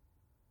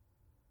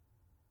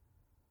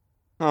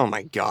 Oh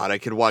my god, I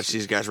could watch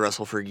these guys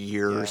wrestle for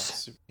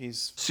years. Yeah,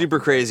 he's Super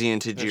Crazy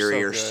and They're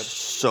Tajiri are so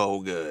so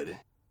good.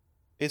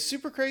 Is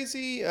Super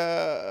Crazy, what,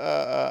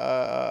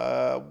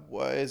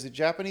 is it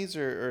Japanese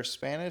or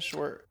Spanish?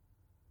 Or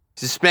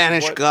He's a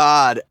Spanish What-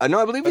 god. No,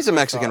 I believe he's That's a what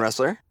I Mexican thought.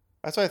 wrestler.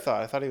 That's what I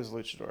thought. I thought he was a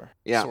luchador.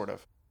 Yeah. Sort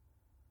of.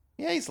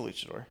 Yeah, he's a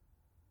luchador.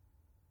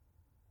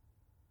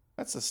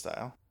 That's the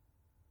style.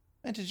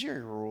 And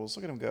Tajiri rules.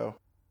 Look at him go.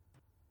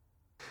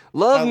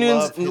 Love I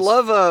Nunes.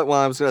 love his- Well,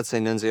 I was going to say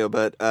Nunzio,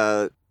 but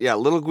yeah,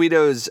 Little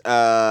Guido's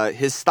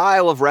his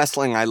style of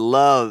wrestling. I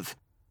love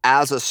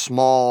as a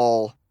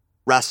small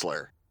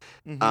wrestler.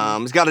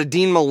 Mhm. He's got a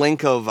Dean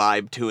Malenko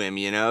vibe to him.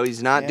 You know,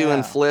 he's not doing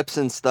Yeah. flips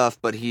and stuff,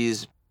 but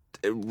he's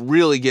a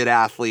really good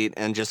athlete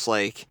and just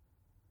like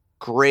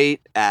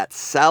great at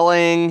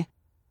selling.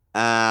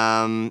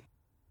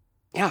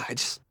 Yeah, I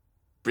just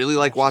really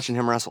like watching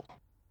him wrestle.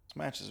 This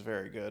match is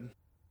very good.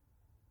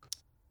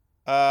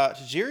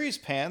 Tajiri's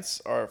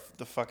pants are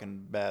the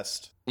fucking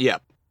best.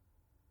 Yep.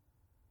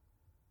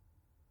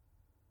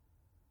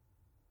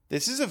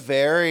 This is a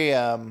very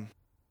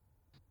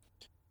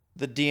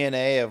the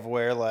DNA of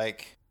where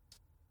like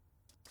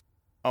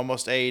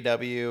almost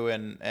AEW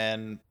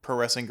and Pro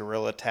Wrestling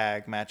Guerrilla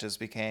tag matches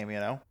became, you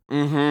know?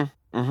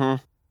 Mm-hmm. Mm-hmm.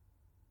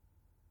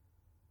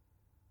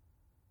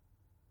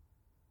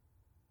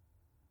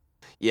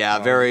 Yeah,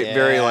 Oh, very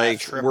yeah, like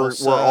triple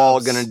we're all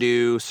subs. gonna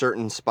do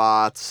certain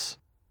spots.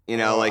 You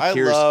know, like I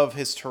here's love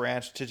his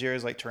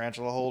Tajiri's like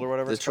tarantula hold or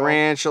whatever the it's called.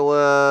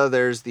 tarantula.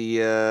 There's the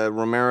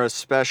Romero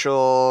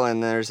special,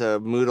 and there's a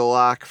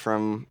Moodalock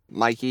from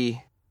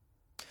Mikey.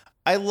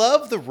 I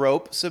love the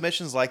rope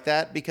submissions like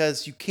that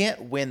because you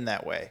can't win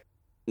that way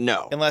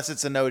No, unless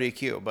it's a no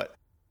DQ.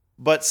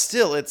 But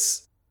still,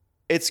 it's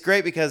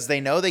great because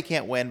they know they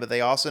can't win, but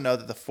they also know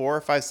that the 4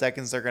 or 5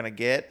 seconds they're gonna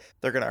get,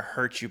 they're gonna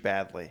hurt you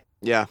badly.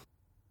 yeah,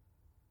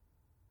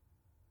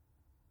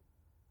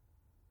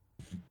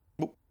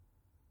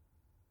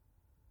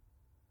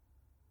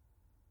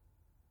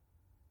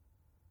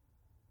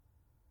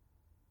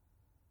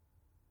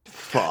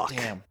 fuck,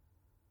 Damn,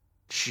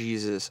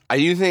 Jesus. I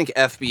do think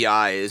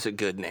FBI is a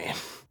good name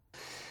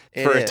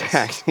it for a is.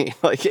 tag team.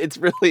 Like it's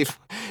really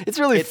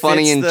It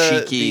funny fits and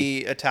the,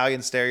 cheeky. The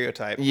Italian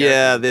stereotype.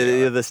 Yeah,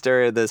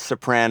 character. the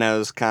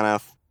Sopranos kind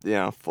of, you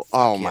know.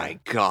 Oh yeah. my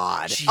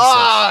god! Jesus.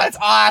 Oh, that's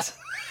awesome!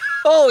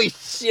 Holy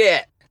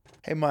shit!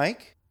 Hey,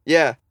 Mike,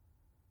 Yeah.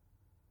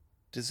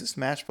 does this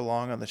match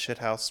belong on the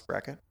shithouse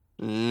bracket?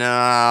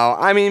 No,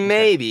 I mean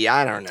maybe.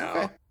 I don't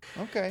know.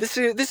 Okay.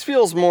 This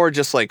feels more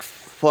just like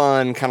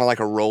fun, kind of like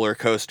a roller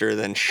coaster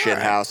than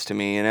shithouse to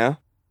me. You know?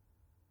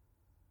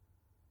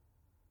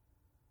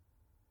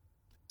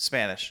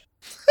 Spanish.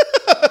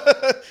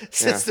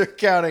 Since they're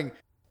counting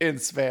in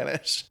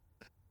Spanish.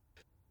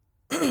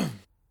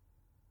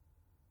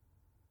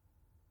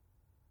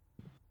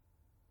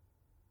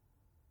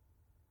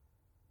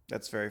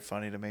 That's very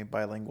funny to me.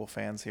 Bilingual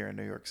fans here in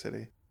New York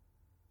City.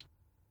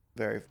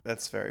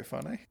 That's very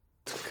funny.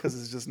 Because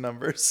it's just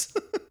numbers.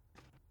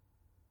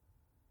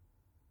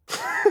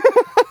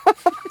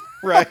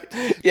 Right.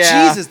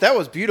 Yeah. Jesus, that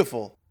was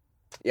beautiful.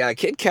 Yeah,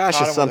 Kid Cash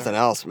Caught is him with something a-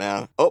 else,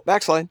 man. Oh,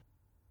 backslide.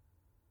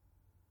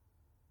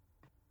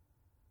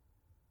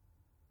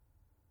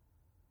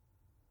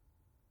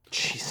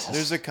 Jesus.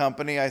 There's a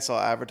company I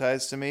saw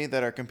advertised to me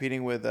that are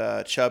competing with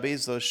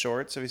Chubbies, those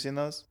shorts. Have you seen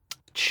those?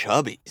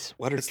 Chubbies.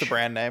 What are It's the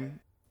brand name.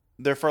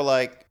 They're for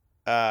like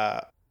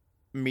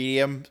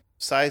medium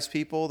sized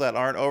people that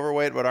aren't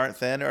overweight but aren't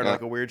thin or Yeah.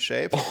 like a weird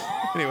shape.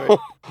 Anyway,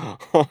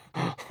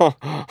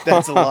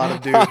 that's a lot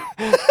of dude.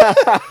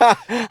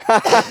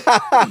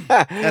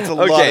 That's a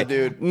lot of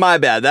dude. My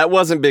bad. That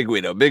wasn't Big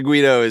Guido. Big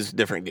Guido is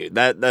different dude.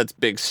 That's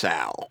Big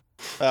Sal.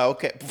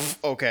 Okay.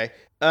 Okay.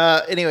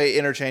 Anyway,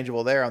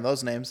 interchangeable there on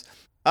those names.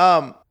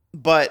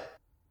 But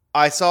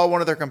I saw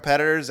one of their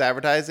competitors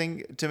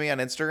advertising to me on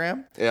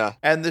Instagram, Yeah.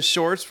 and the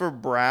shorts were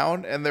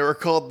brown, and they were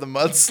called the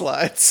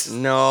Mudslides.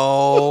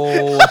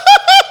 No.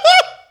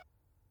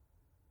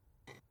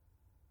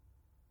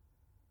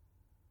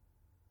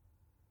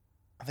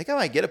 I think I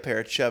might get a pair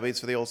of Chubbies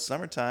for the old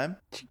summertime.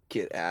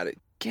 Get out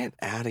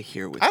of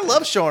here with I that.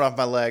 love showing off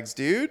my legs,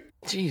 dude.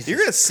 Jesus. You're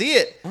gonna see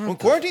it What when the-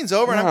 quarantine's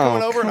over and I'm coming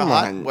No, over in the come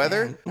hot on,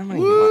 weather. man. Nobody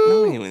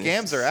Woo! needs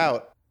Gams to are see-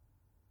 out.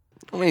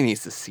 Nobody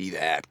needs to see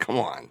that. Come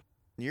on.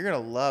 You're gonna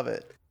love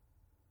it.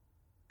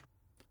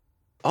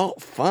 Oh,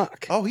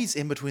 fuck. Oh, he's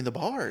in between the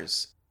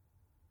bars.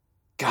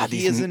 God,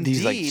 He is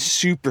these like indeed.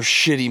 super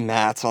shitty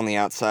mats on the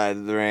outside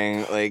of the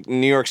ring. Like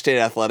New York State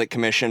Athletic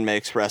Commission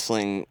makes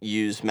wrestling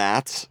use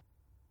mats.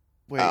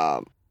 Wait,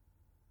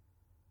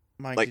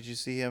 Mike, like- did you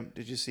see him?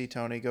 Did you see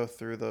Tony go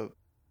through the?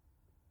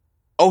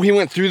 Oh, he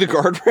went through the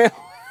guardrail?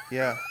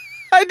 Yeah,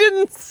 I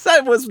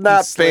was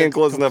not slid paying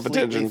close enough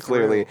completely attention, through.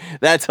 clearly.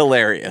 That's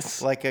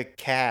hilarious. like a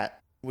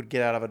cat would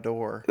get out of a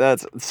door.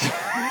 That's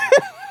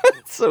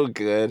so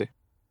good.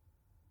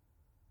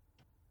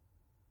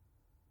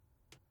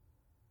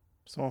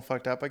 Someone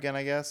fucked up again,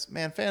 I guess.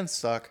 Man, fans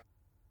suck.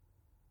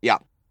 Yeah.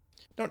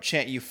 Don't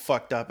chant "you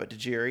fucked up" at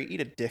Tajiri.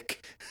 Eat a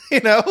dick. You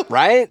know?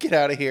 Right? Get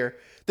out of here.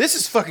 This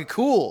is fucking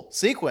cool.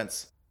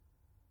 Sequence.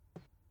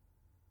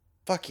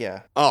 Fuck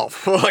yeah. Oh,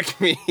 fuck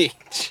me. Yeah,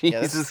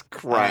 Jesus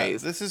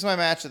Christ. This is my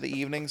match of the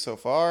evening so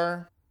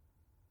far.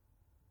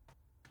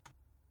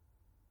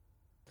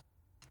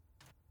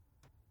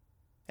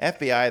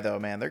 FBI, though,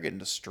 man, they're getting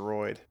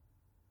destroyed.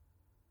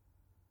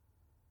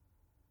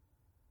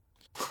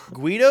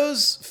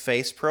 Guido's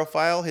face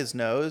profile, his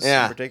nose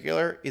Yeah. in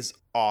particular, is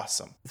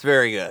awesome. It's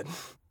very good.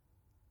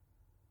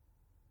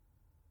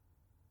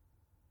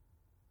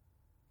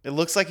 It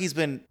looks like it's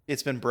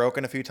been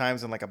broken a few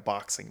times in like a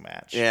boxing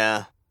match.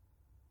 Yeah.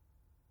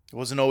 It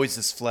wasn't always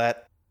this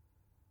flat.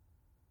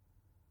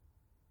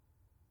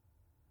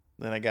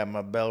 Then I got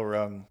my bell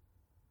rung.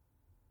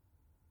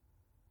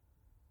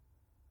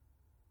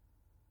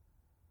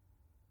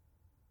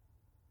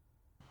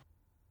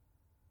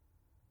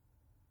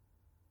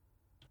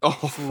 Oh,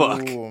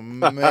 fuck. Ooh,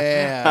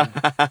 man.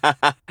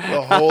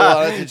 A whole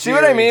lot of See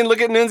what I Tajiri. mean?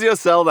 Look at Nunzio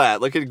sell that.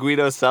 Look at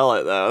Guido sell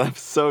it, though.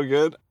 That's so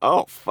good.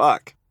 Oh,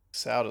 fuck.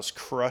 Sal just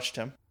crushed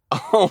him.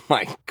 Oh,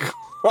 my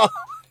God.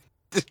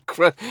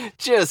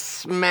 Just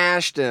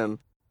smashed him.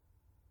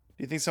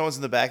 Do you think someone's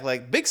in the back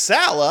like, Big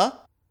Sal, huh?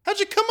 How'd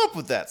you come up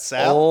with that,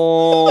 Sal?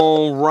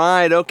 Oh,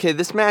 right. Okay,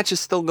 this match is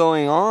still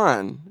going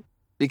on.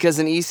 Because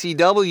in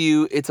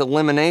ECW, it's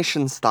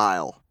elimination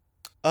style.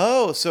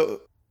 Oh,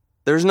 so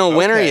There's no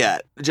winner Okay.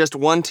 yet. Just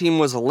one team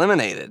was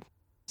eliminated.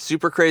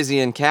 Super Crazy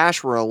and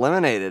Cash were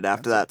eliminated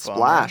after That's that a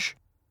bummer. splash.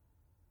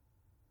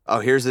 Oh,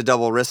 here's a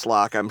double wrist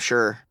lock, I'm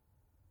sure.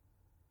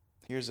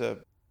 here's a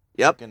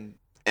Yep. fucking-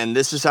 And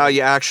this is how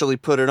you actually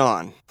put it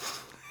on.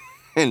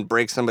 And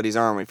break somebody's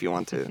arm if you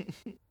want to.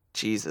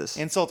 Jesus.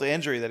 insult to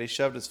injury that he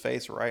shoved his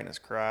face right in his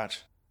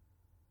crotch.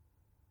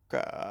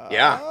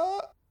 Yeah.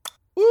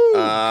 Woo,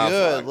 Ah,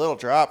 good fuck. little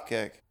drop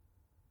kick.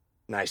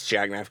 Nice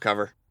jackknife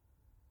cover.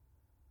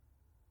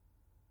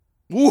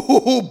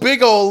 Woo,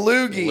 big ol'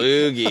 loogie.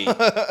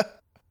 Loogie.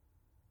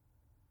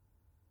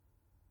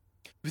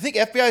 You think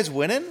FBI's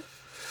winning?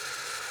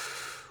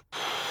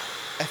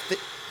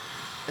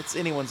 It's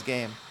anyone's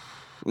game.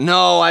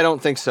 No, I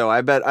don't think so.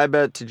 I bet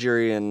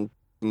Tajiri and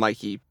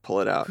Mikey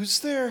pull it out. Who's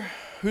their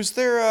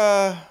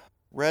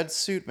red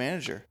suit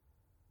manager?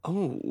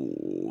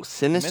 Oh,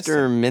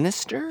 Sinister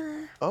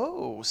Minister?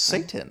 Oh,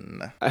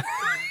 Satan.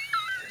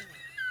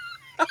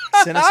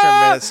 Sinister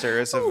Minister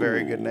is a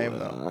very good name,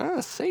 though.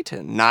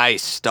 Satan.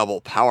 Nice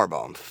double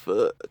powerbomb.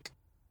 Fuck.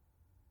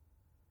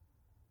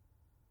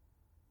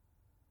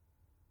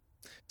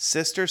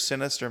 Sister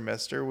Sinister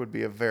Mister would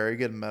be a very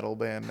good metal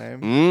band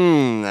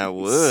name. That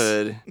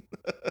would.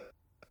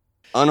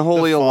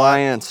 Unholy The font.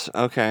 Alliance.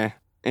 Okay.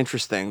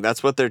 Interesting.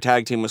 That's what their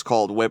tag team was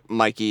called. Whip,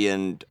 Mikey,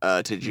 and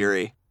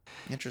Tajiri.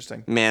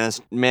 Interesting.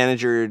 Managed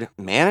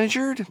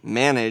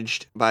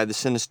by the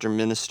Sinister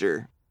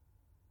Minister.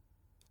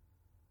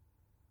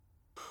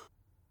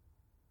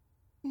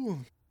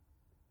 Ooh.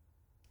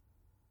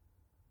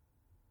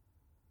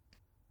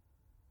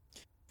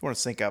 If you want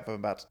to sync up, I'm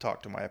about to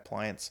talk to my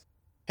appliance.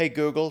 Hey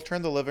Google,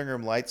 turn the living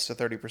room lights to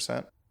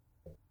 30%.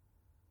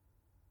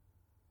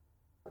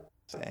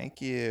 Thank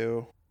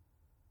you.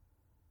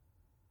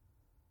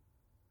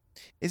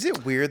 Is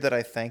it weird that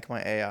I thank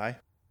my AI?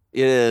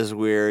 It is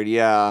weird,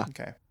 yeah.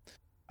 Okay.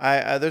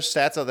 I there's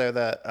stats out there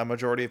that a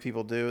majority of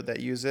people do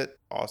that use it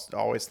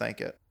always thank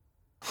it,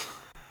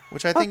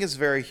 which I think is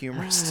very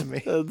humorous to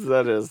me.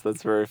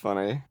 That's very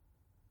funny.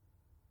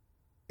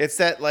 It's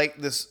that like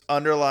this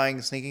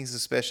underlying sneaking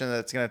suspicion that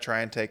it's gonna try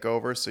and take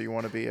over, so you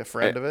want to be a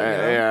friend of it. You know?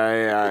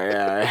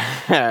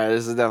 Yeah.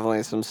 There's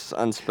definitely some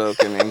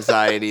unspoken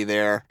anxiety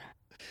there.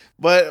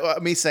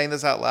 But me saying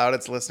this out loud,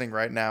 it's listening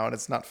right now, and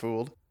it's not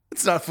fooled.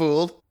 It's not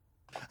fooled.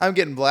 I'm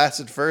getting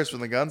blasted first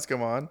when the guns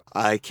come on.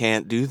 I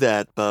can't do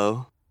that,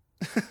 Bo.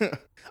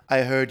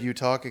 I heard you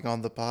talking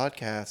on the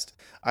podcast.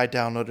 I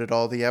downloaded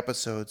all the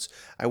episodes.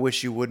 I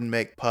wish you wouldn't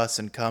make puss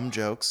and cum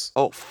jokes.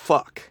 Oh,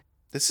 fuck.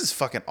 This is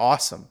fucking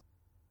awesome.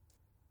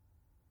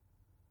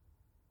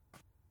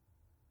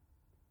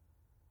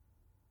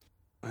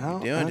 Well,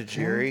 What you doing, okay.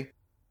 Tajiri?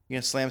 You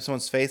gonna slam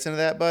someone's face into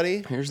that,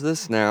 buddy? Here's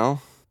this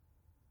now.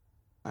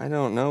 I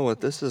don't know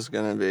what this is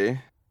gonna be.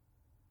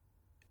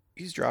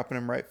 He's dropping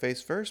him right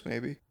face first,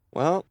 maybe.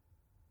 Well,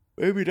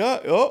 Maybe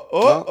not.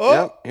 Oh.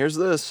 Yep, here's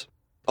this.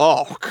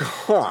 Oh,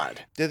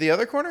 God. Did the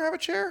other corner have a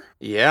chair?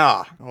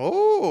 Yeah.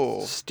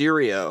 Oh.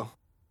 Stereo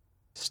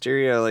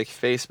like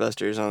face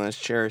busters on those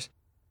chairs.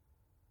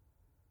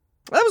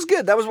 That was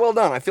good. That was well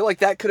done. I feel like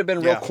that could have been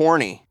real Yeah.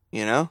 corny,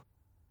 you know?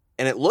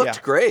 And it looked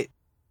Yeah. great.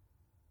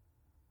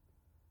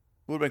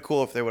 Would have been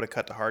cool if they would have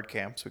cut to hard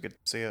cam so we could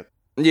see it.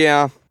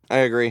 Yeah, I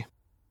agree.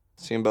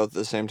 See them both at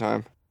the same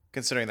time.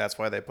 Considering that's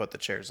why they put the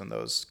chairs in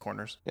those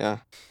corners. Yeah.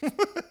 Thanks,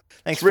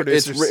 It's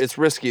producers. it's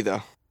risky,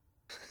 though.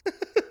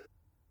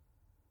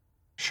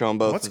 Show them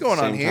both What's at the going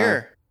on same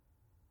here?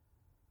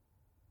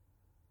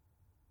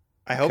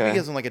 I hope he Okay.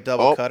 gives him like a time.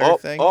 double cutter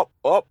thing.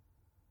 Oh.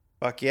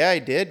 Fuck yeah, I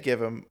did give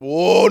him.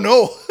 Whoa,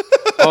 no.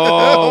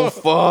 Oh,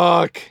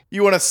 fuck.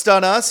 You want to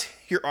stun us?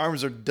 Your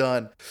arms are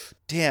done.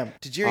 Damn,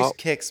 Tajiri's Oh,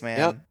 kicks, man.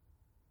 yep.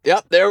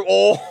 Yep, there.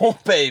 Oh,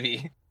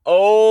 baby.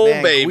 Oh,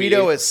 Man, baby.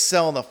 Guido is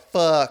selling the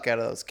fuck out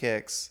of those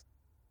kicks.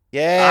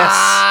 Yes.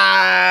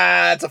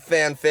 That's a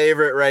fan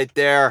favorite right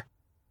there.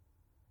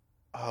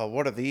 Oh,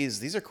 what are these?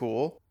 These are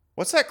cool.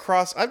 What's that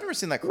cross? I've never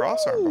seen that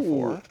cross arm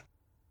before.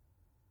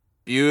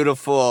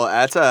 Beautiful.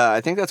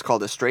 I think that's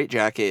called a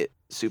straitjacket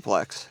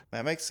suplex.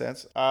 That makes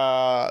sense.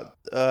 I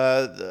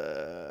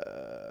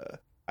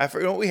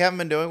forget what we haven't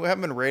been doing. We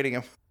haven't been rating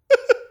him.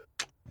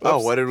 Oh,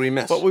 what did we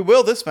miss? But we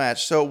will this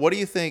match. So, what do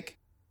you think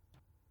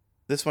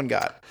this one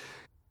got?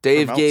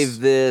 Dave from gave Melts?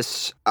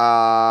 this.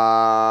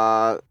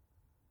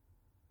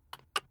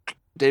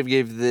 Dave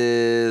gave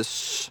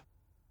this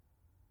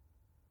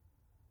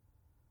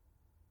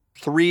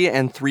 3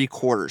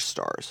 3/4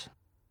 stars.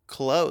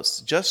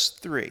 Close, just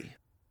 3.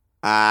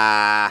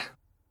 Wow.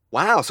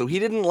 So he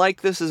didn't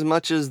like this as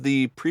much as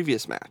the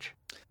previous match.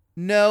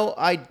 No,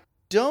 I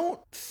don't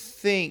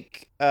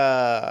think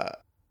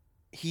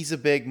he's a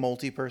big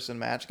multi-person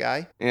match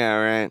guy, Yeah.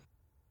 Right.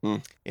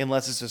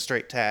 unless it's a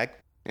straight tag.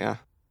 Yeah.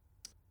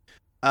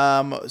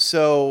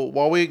 So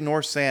while we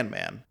ignore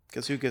Sandman,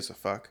 because who gives a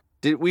fuck?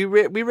 Did we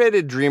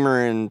rated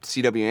Dreamer and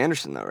C.W.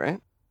 Anderson though, right?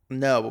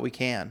 No, but we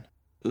can.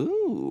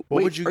 Ooh. What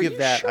wait, would you are give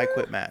that I sure?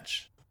 Quit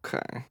match?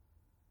 Okay.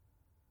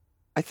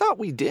 I thought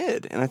we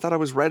did, and I thought I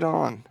was right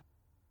on.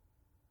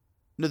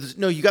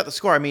 No, you got the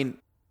score. I mean,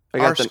 I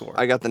our got the score.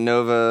 I got the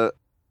Nova.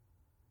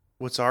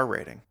 What's our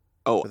rating?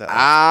 Oh, For that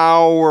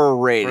our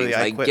ratings.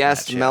 I I Quit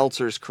guessed match, yeah.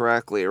 Meltzer's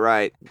correctly,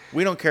 right?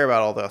 We don't care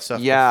about all the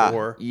stuff Yeah,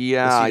 before.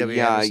 yeah, CW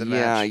yeah, Anderson yeah,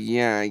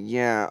 match.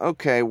 yeah.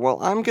 Okay,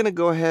 well, I'm gonna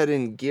go ahead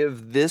and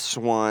give this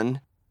one,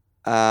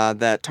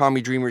 that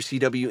Tommy Dreamer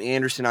C.W.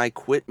 Anderson I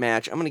Quit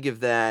match. I'm gonna give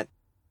that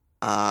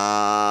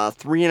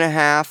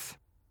 3.5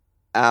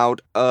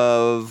 out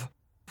of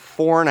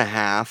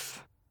 4.5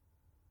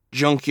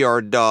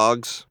 Junkyard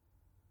Dogs.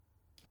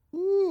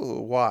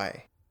 Ooh,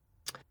 why?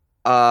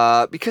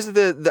 Because of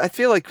the I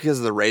feel like because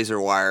of the razor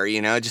wire,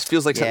 you know, it just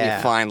feels like something Yeah.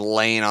 you find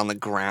laying on the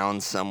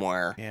ground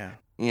somewhere, Yeah.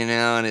 you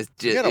know, and it's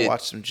You just gotta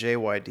watch some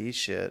JYD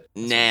shit. That's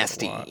what I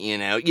nasty, want. you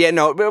know. Yeah,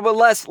 no, but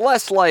less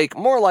like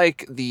more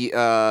like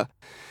the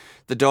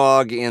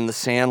dog in the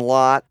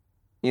Sandlot,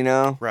 you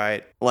know,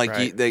 Right. like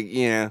right.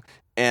 you know,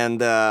 and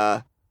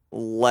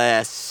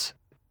less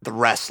the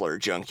wrestler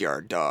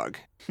Junkyard Dog,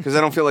 because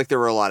I don't feel like there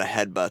were a lot of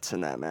headbutts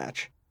in that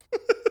match.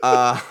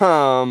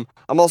 I'm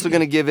also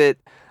gonna give it.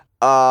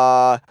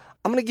 I'm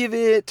gonna give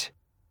it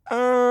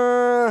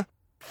 4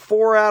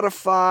 out of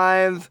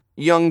 5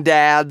 young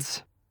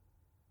dads,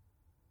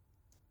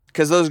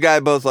 because those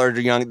guys both are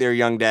young. They're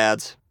young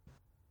dads.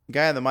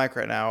 Guy on the mic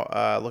right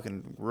now,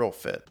 looking real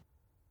fit.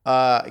 He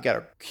got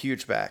a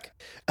huge back.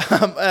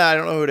 I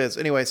don't know who it is.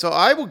 Anyway, so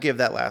I will give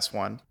that last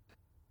one.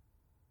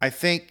 I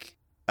think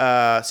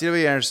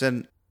C.W.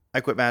 Anderson,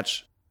 I Quit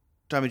match,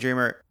 Tommy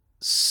Dreamer,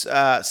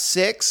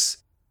 6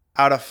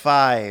 out of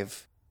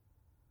 5.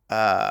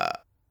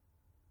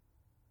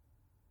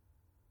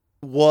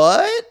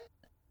 What?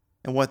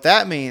 And what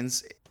that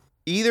means,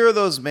 either of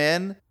those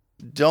men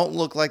don't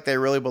look like they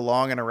really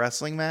belong in a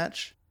wrestling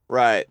match,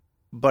 Right.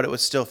 but it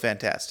was still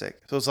fantastic.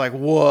 So it's like,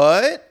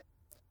 what?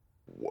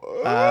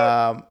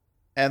 What?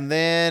 And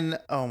then,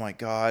 oh my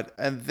God.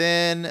 And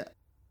then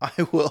I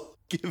will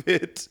give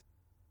it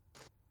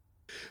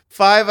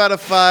 5 out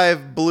of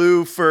 5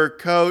 blue fur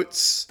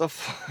coats. The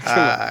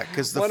fuck?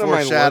 Because the What am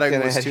I foreshadowing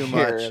looking was at too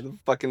here? much. The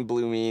fucking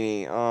Blue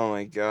Meanie. Oh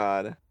my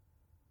god.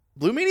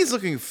 Blue Meanie's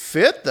looking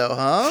fit though,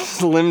 huh?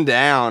 Slim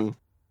down.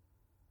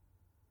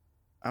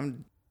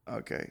 I'm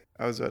okay.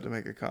 I was about to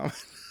make a comment.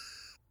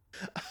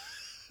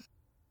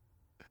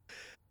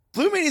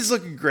 Blue Meanie's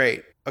looking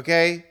great,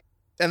 okay?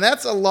 And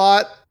that's a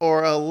lot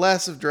or a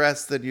less of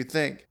dress than you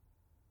think.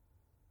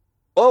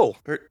 Oh.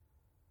 Her-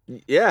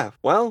 Yeah.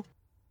 Well.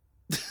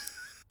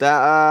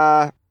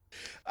 That.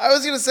 I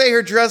was gonna say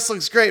her dress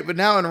looks great, but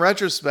now in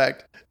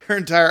retrospect, her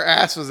entire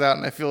ass was out,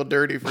 and I feel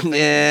dirty for thinking.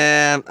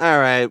 Yeah. All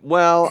right.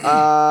 Well.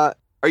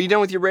 Are you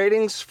done with your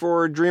ratings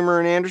for Dreamer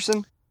and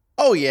Anderson?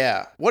 Oh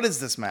yeah, what is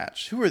this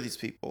match? Who are these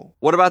people?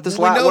 What about this?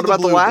 We know What the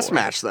about the Blue last Boy.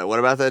 match though? What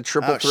about the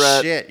triple Oh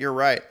threat? shit, you're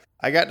right.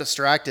 I got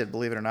distracted,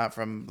 believe it or not,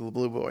 from the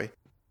Blue Boy.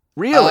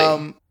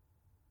 Really?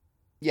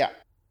 Yeah.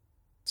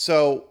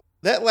 So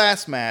that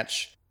last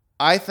match,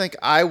 I think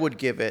I would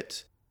give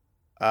it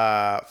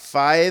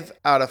 5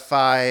 out of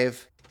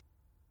 5.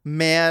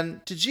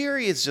 Man,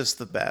 Tajiri is just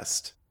the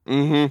best.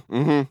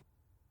 Mm-hmm.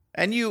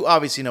 And you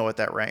obviously know what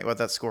that rank, what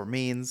that score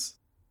means.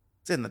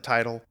 It's in the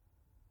title.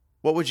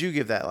 What would you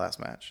give that last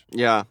match?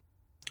 Yeah.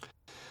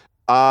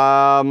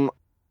 I'd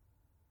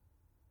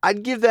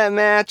give that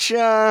match.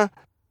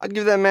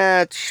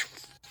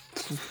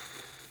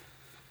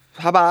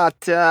 How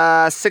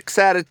about 6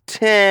 out of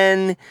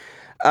 10?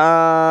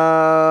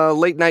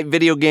 Late night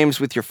video games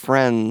with your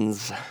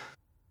friends.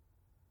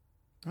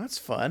 That's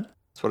fun.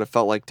 That's what it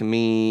felt like to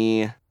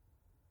me.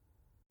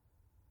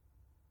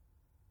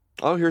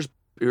 Oh, here's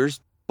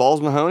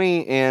Balls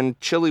Mahoney and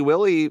Chili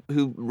Willy,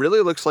 who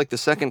really looks like the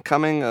second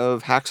coming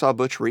of Hacksaw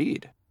Butch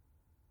Reed.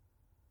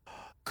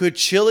 Could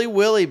Chili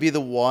Willy be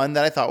the one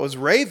that I thought was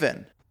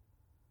Raven?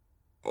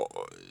 He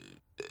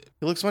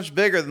looks much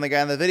bigger than the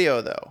guy in the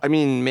video, though. I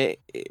mean,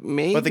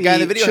 maybe. But the guy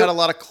in the video had a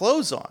lot of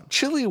clothes on.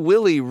 Chili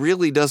Willy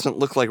really doesn't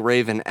look like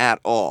Raven at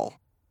all.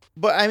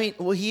 But, I mean,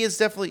 well, he is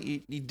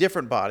definitely a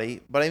different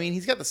body. But, I mean,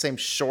 he's got the same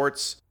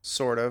shorts,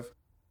 sort of.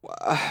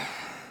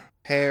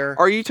 Hair.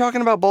 Are you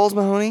talking about Balls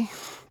Mahoney?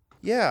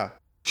 Yeah.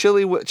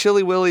 Chili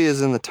Willy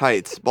is in the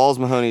tights. Balls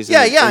Mahoney's in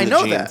I the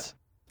know jeans. that.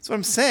 That's what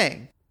I'm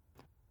saying.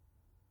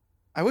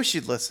 I wish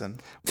you'd listen.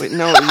 Wait,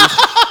 no.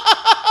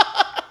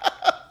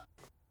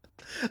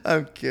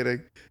 I'm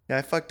kidding. Yeah,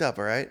 I fucked up,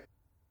 all right?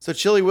 So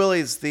Chili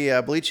Willy's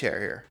the bleach hair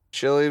here.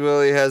 Chili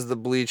Willy has the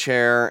bleach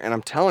hair, and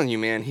I'm telling you,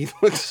 man, he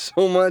looks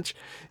so much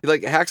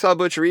like Hacksaw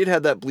Butch Reed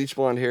had that bleach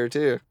blonde hair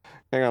too.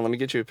 Hang on, let me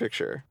get you a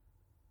picture.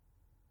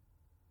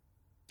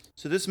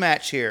 So this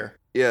match here,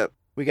 Yep.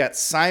 we got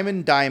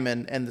Simon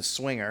Diamond and the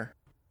Swinger.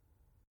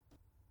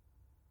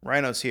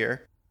 Rhino's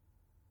here.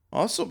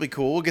 Also be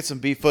cool. We'll get some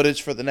B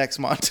footage for the next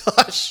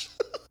montage.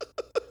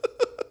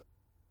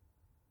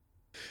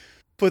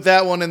 Put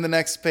that one in the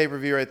next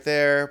pay-per-view right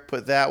there.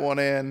 Put that one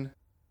in.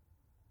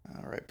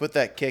 All right. Put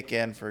that kick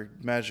in for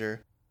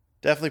measure.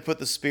 Definitely put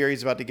the spear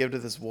he's about to give to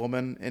this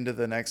woman into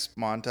the next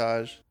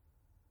montage.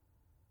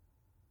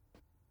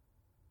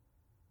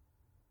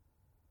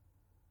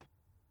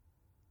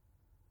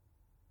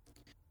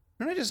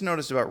 You know what I just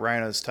noticed about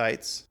Rhino's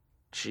tights?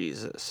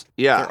 Jesus.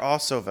 Yeah. They're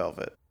also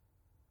velvet.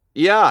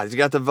 Yeah, he's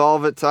got the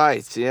velvet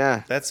tights.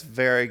 Yeah. That's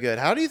very good.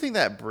 How do you think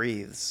that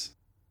breathes?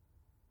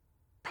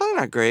 Probably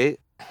not great.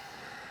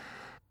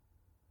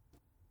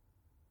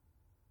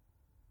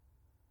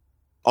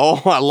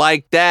 Oh, I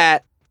like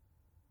that.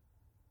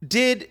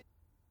 Did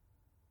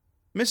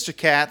Mr.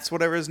 Katz,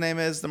 whatever his name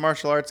is, the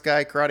martial arts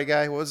guy, karate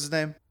guy, what was his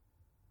name?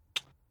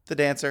 The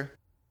dancer.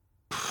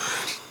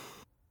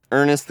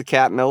 Ernest the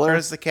Cat Miller.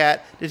 Ernest the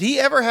Cat. Did he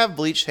ever have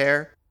bleached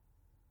hair?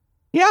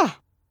 Yeah.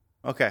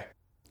 Okay.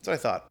 That's what I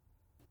thought.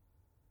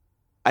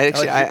 I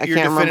can't remember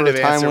a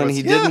definitive time answer when was,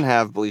 he yeah. didn't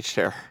have bleached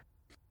hair.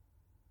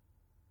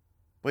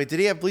 Wait, did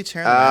he have bleached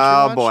hair in the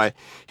match? Oh, boy.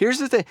 Here's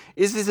the thing.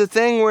 Is this a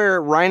thing where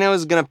Rhino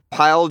is going to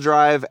pile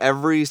drive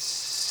every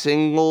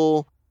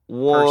single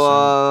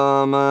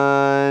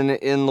woman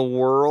in the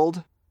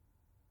world?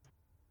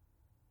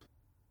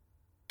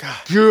 God.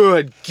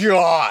 Good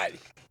God.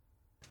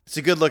 It's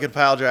a good looking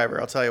pile driver,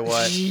 I'll tell you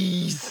what.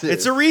 Jesus.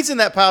 It's a reason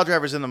that pile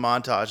driver's in the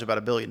montage about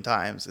 1 billion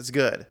times. It's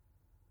good.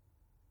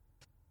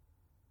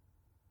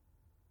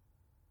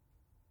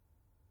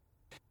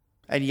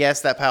 And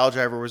yes, that pile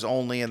driver was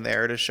only in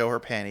there to show her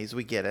panties.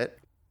 We get it.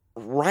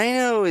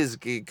 Rhino is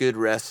a good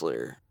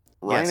wrestler.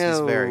 Yes, Rhino... he's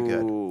very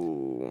good.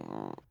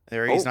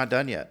 He's not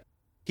done yet.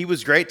 He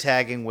was great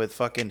tagging with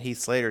fucking Heath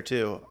Slater,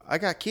 too. I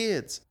got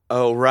kids.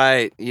 Oh,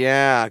 right.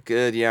 Yeah,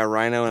 good. Yeah,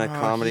 Rhino in a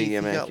comedy Heath,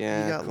 gimmick. He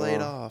Yeah, got cool.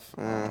 laid off.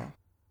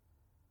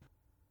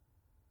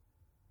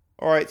 All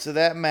right, so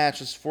that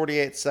match is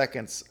 48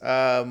 seconds.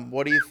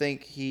 What do you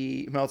think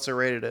Meltzer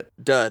rated it?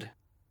 Dud.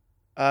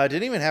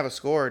 Didn't even have a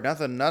score.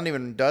 Nothing. Not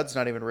even Dud's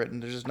not even written.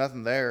 There's just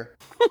nothing there.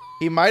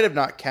 He might have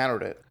not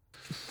counted it.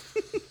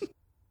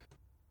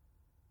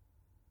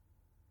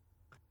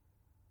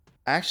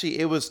 Actually,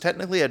 it was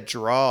technically a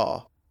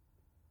draw.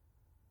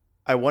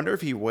 I wonder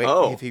if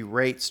he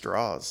rates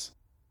draws.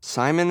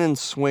 Simon and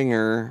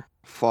Swinger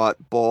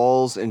fought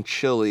Balls and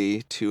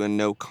Chili to a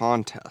no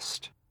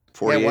contest.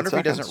 Yeah, I wonder seconds.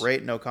 if he doesn't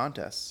rate no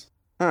contests.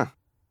 Huh.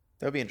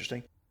 That would be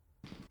interesting.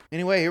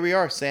 Anyway, here we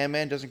are.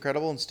 Sandman does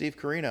Incredible and Steve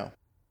Corino.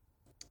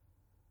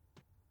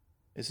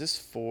 Is this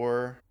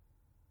for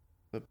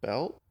the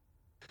belt?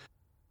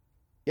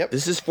 Yep.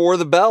 This is for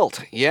the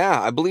belt.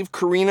 Yeah, I believe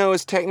Corino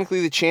is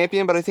technically the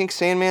champion, but I think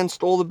Sandman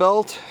stole the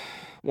belt.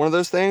 One of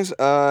those things.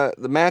 The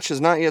match has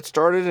not yet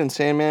started, and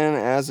Sandman,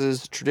 as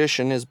is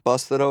tradition, is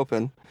busted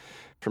open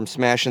from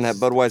smashing that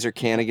Budweiser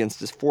can against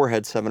his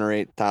forehead 7,000 or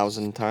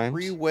 8,000 times.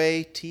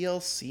 Three-way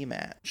TLC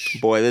match.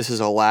 Boy, this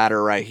is a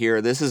ladder right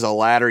here. This is a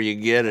ladder you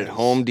get at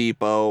Home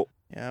Depot.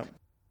 Yep.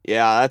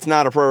 Yeah, that's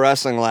not a pro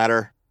wrestling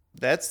ladder.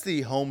 That's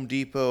the Home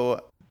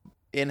Depot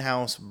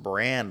in-house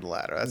brand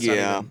ladder. That's not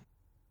even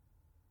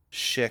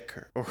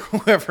Schick or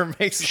whoever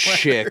makes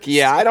ladders. Schick.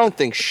 Yeah, I don't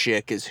think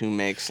Schick is who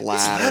makes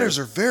ladders. These ladders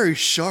are very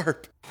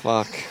sharp.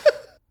 Fuck.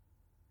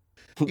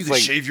 You can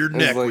shave your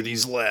neck with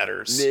these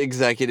ladders. The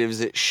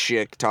executives at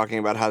Schick talking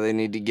about how they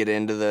need to get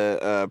into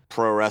the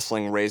pro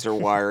wrestling razor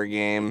wire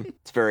game.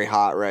 It's very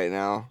hot right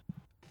now.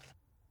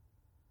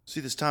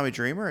 See this Tommy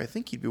Dreamer? I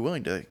think he'd be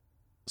willing to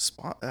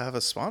have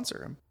us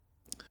sponsor him.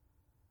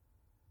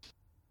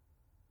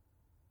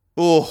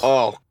 Oh,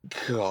 Oh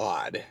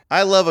God.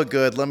 I love a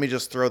good. Let me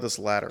just throw this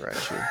ladder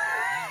at you.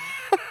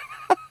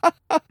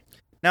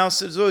 Now,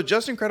 so would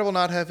Justin Credible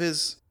not have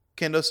his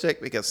kendo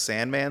stick because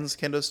Sandman's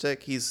kendo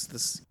stick? He's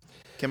this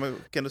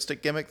kendo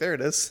stick gimmick. There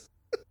it is.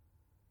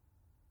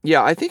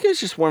 Yeah, I think it's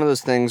just one of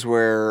those things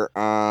where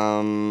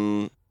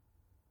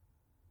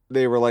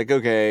they were like,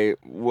 okay,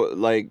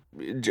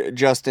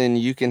 Justin,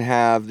 you can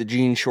have the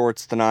jean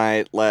shorts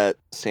tonight. Let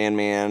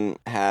Sandman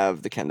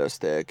have the kendo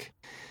stick.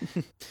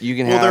 You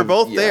can Well, have. they're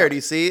both yeah. there. Do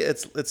you see?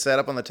 It's set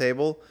up on the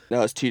table.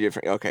 No, it's two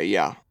different. Okay,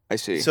 yeah, I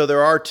see. So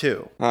there are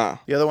two. Huh.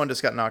 The other one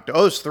just got knocked out.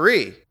 Oh, it's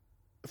 3.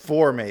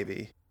 4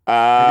 maybe.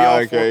 all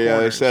four Okay, yeah, they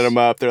corners. set them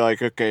up. They're like,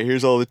 okay,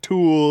 here's all the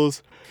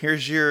tools.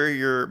 Here's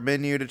your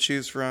menu to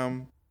choose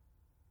from.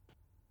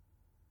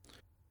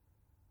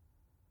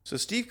 So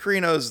Steve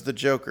Carino's the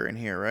Joker in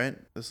here, right?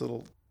 This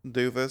little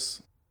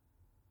doofus.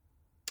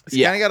 He's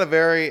Yeah. kind of got a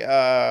very,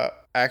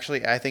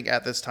 actually, I think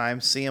at this time,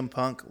 CM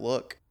Punk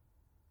look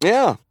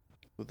Yeah.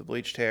 with the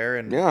bleached hair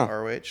and Yeah.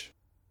 ROH.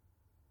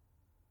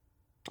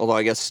 Although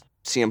I guess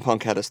CM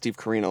Punk had a Steve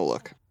Corino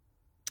look.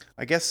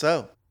 I guess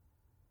so.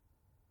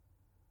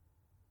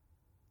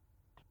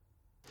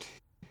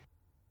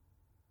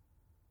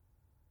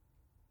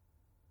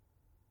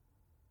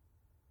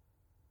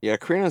 Yeah,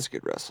 Corino's a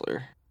good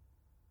wrestler.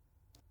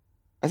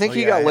 I think Oh,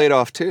 he yeah, got laid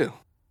off too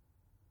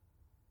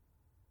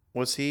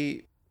Was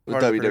he with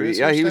part of the WWE.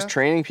 producer Yeah, he was staff?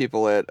 training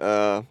people at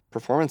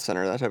Performance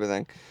Center, that type of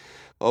thing.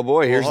 Oh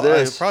boy, here's Well,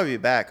 this. He'll probably be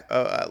back.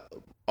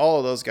 All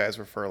of those guys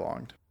were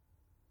furlonged.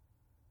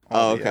 Oh,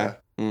 All the,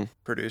 okay.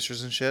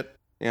 producers and shit.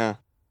 Yeah.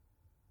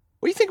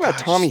 What do you think about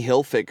Gosh. Tommy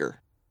Hilfiger?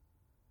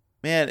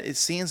 Man, it's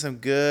seeing some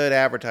good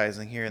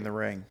advertising here in the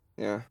ring.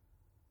 Yeah.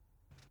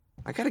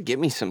 I gotta get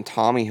me some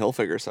Tommy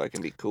Hilfiger so I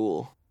can be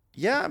cool.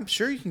 Yeah, I'm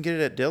sure you can get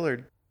it at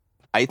Dillard.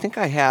 I think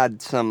I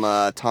had some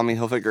Tommy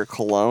Hilfiger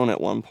cologne at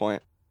one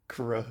point.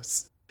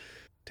 Gross.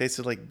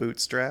 Tasted like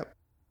bootstrap.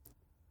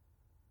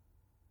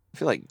 I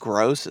feel like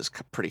gross is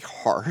pretty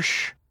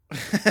harsh.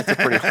 That's a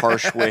pretty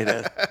harsh way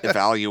to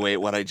evaluate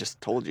what I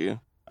just told you.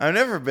 I've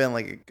never been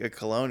like a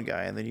cologne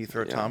guy, and then you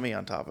throw Yeah. Tommy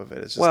on top of it.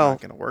 It's just Well,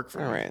 not going to work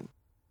for All me. right.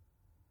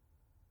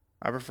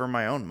 I prefer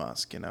my own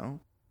musk,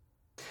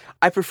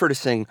 I prefer to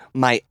sing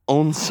my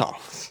own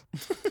songs.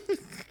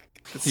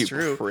 It's You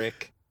true.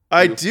 prick.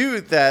 I You-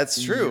 do.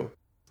 That's true.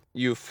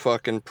 You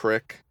fucking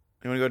prick.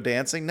 You want to go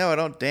dancing? No, I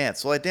don't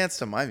dance. Well, I dance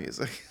to my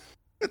music.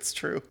 It's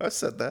true. I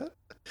said that.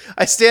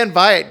 I stand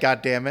by it.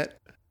 God damn it.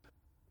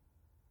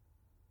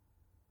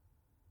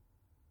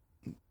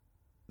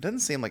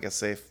 Doesn't seem like a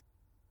safe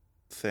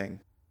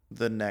thing.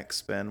 The neck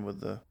spin with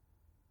the.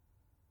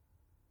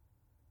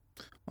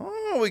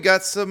 Oh, we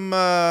got some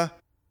Masawa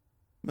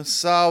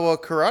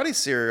karate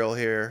cereal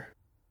here.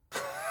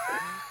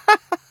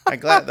 I'm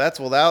glad that's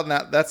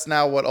that's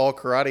now what all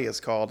karate is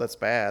called. That's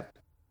bad.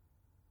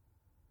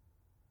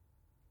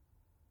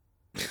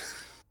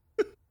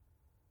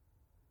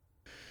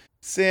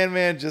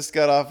 Sandman just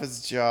got off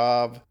his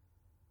job.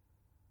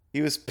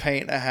 He was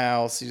painting a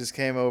house. He just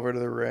came over to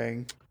the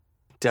ring.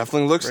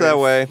 Definitely looks Ready that to-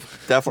 way.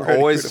 Definitely ready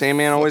always to same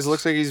man always fuck.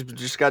 looks like he's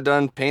just got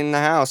done painting the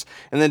house.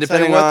 And then Tell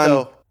you depending what, on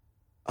though,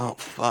 oh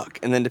fuck.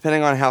 And then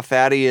depending on how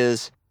fat he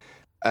is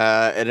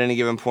at any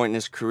given point in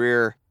his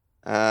career,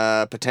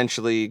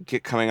 potentially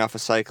coming off a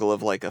cycle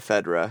of like a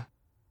Fedra.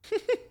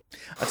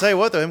 I'll tell you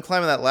what, though, him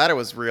climbing that ladder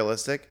was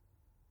realistic.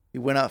 He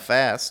went up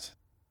fast.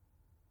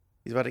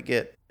 He's about to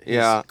get his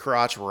Yeah.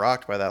 crotch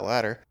rocked by that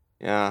ladder.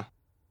 Yeah.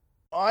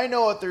 I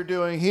know what they're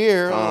doing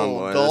here. A Oh little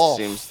boy,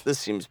 golf. this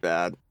seems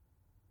bad.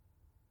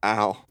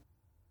 Ow.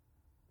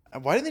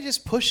 Why didn't they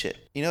just push it?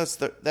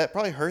 That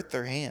probably hurt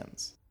their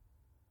hands.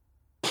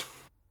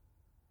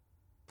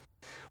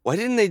 Why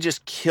didn't they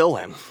just kill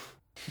him?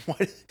 Why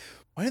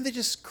didn't they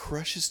just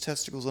crush his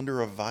testicles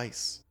under a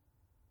vice?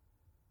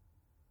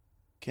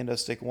 Kendo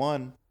stick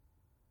 1.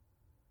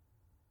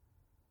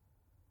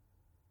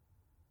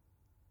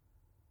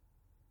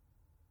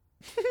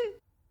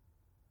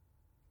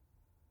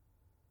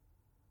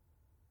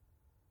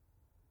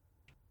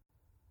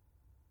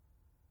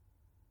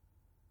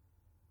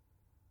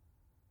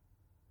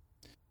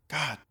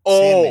 God,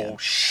 Sandman.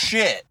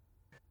 Shit.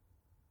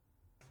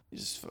 You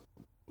just,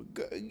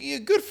 yeah,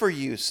 good for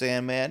you,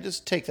 Sandman.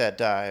 Just take that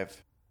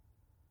dive.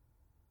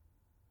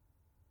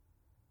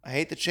 I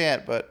hate the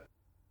chant, but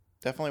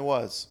definitely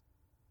was.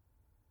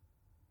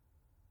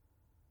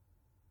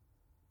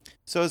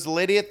 So is the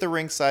lady at the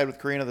ringside with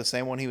Karina the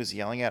same one he was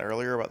yelling at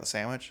earlier about the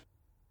sandwich?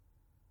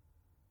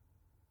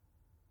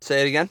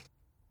 Say it again.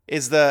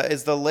 Is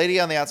the lady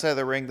on the outside of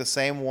the ring the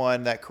same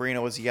one that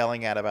Karina was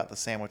yelling at about the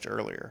sandwich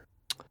earlier?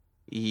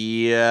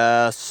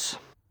 Yes.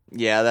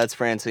 Yeah, that's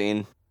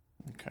Francine.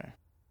 Okay.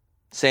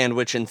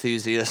 Sandwich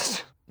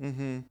enthusiast.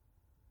 Mm-hmm.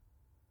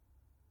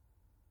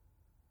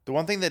 The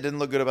one thing that didn't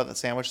look good about the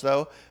sandwich,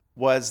 though,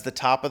 was the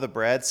top of the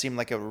bread seemed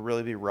like it would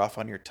really be rough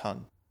on your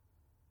tongue.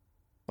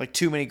 Like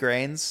too many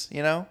grains,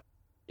 Yeah.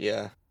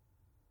 God,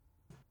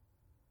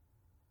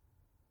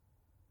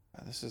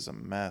 this is a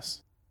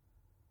mess.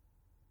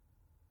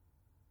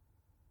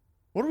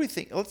 What do we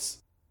think?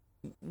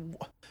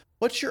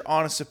 What's your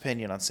honest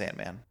opinion on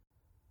Sandman?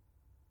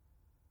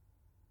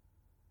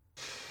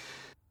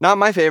 Not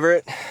my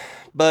favorite,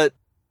 but,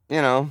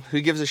 you know,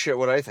 who gives a shit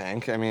what I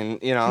think? I mean,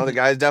 you know, the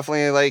guy's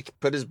definitely, like,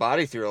 put his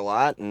body through a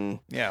lot, and,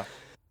 Yeah.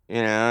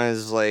 you know,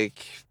 is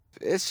like,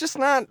 it's just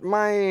not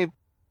my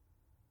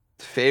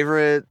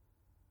favorite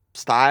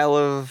style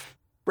of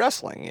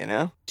wrestling, you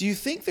know? Do you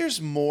think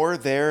there's more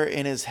there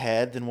in his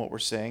head than what we're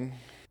seeing?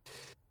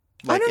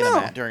 I don't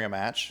know. During a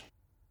match?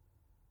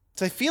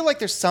 So I feel like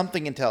there's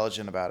something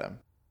intelligent about him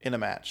in a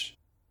match.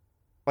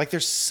 Like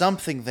there's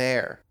something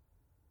there.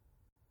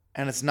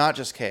 And it's not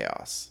just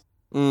chaos.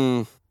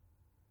 Mm.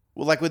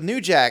 Well, like with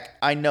New Jack,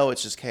 I know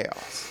it's just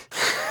chaos.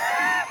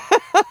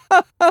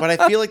 But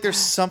I feel like there's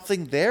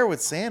something there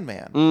with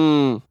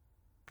Sandman.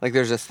 Like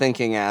there's a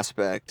thinking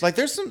aspect. Like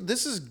this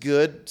is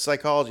good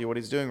psychology, what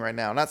he's doing right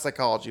now. Not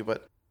psychology,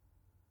 but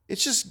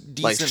it's just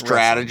decent like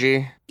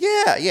strategy.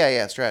 Wrestling.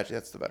 Yeah, strategy.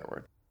 That's the better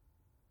word.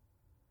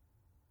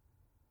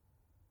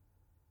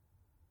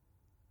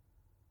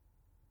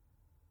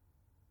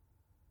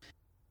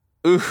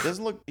 Oof.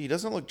 He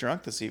doesn't look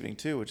drunk this evening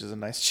too, which is a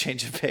nice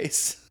change of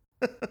pace.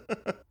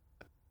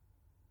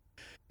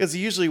 Because he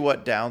usually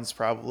downs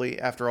probably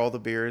after all the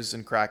beers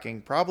and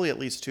cracking, probably at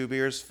least 2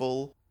 beers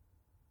full,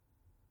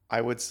 I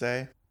would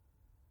say.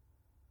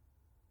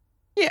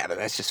 Yeah, but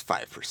that's just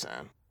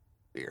 5%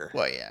 beer.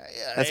 Well, yeah.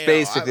 That's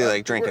basically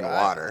like drinking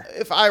water.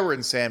 If I were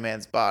in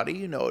Sandman's body,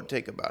 you know, it'd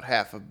take about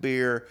half a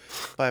beer,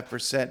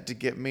 5% to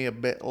get me a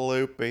bit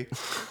loopy.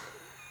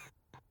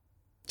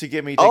 To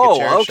get me to take a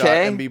chair shot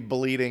and be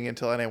bleeding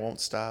until I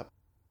won't stop.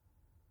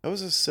 That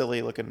was a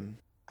silly looking...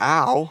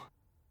 Ow.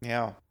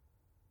 Yeah.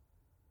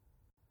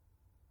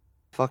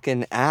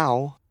 Fucking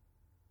ow.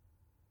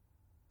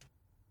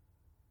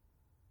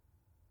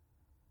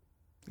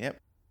 Yep.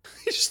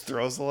 He just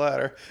throws the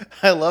ladder.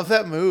 I love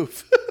that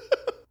move.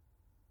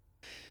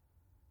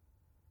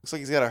 Looks like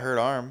he's got a hurt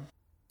arm.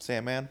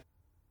 Sandman.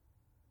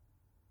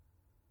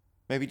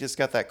 Maybe he just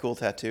got that cool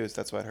tattoos.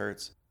 That's why it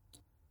hurts.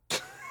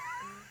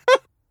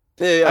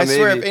 Yeah, I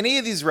swear, if any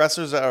of these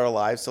wrestlers that are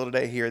alive still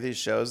today hear these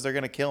shows, they're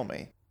going to kill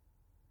me.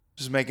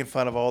 Just making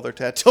fun of all their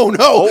tattoos. Oh, no!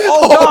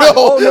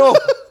 Oh, no!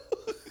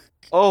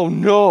 Oh,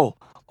 no!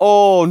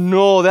 Oh,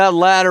 no! That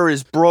ladder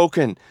is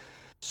broken.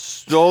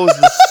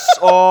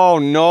 Oh,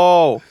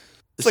 no!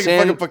 It's like a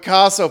fucking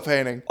Picasso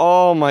painting.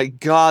 Oh, my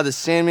God. The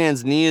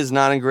Sandman's knee is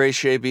not in great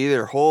shape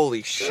either.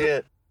 Holy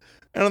shit.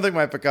 I don't think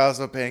my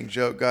Picasso painting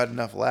joke got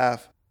enough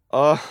laugh.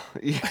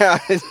 Yeah.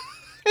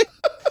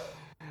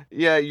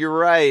 Yeah, you're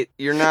right.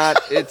 You're not.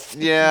 It's,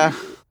 yeah.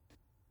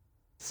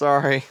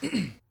 Sorry.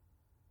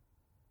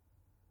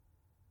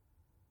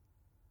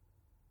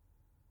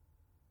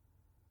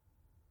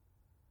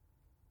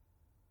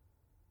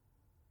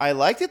 I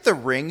like that the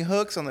ring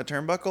hooks on the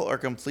turnbuckle are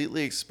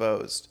completely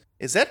exposed.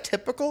 Is that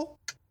typical?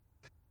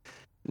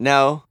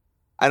 No,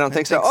 I don't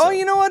think so. Oh,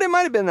 you know what? It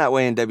might have been that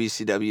way in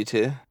WCW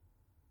too.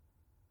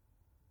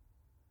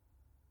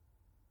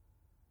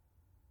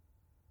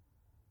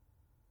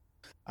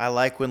 I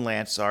like when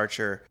Lance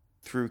Archer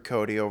threw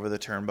Cody over the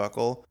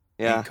turnbuckle.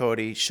 Yeah. And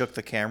Cody shook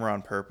the camera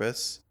on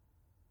purpose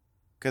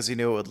because he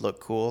knew it would look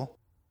cool.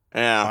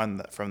 Yeah.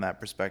 From that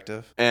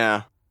perspective.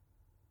 Yeah.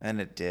 And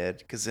it did,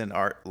 because then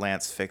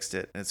Lance fixed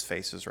it and his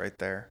face was right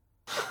there.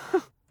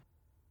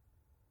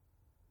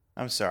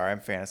 I'm sorry,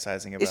 I'm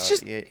fantasizing about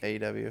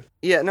AEW.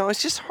 Yeah, no,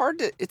 it's just hard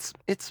to. It's.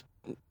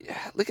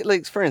 Look at,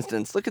 like, for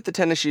instance, look at the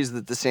tennis shoes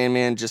that the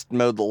Sandman just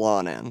mowed the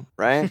lawn in,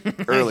 right?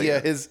 Earlier.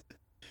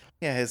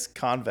 his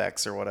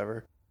Convex or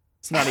whatever.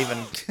 It's not even.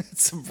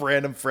 It's a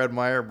random Fred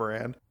Meyer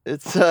brand.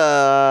 It's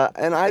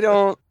and I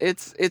don't.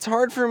 It's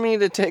hard for me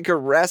to take a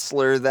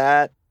wrestler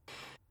that,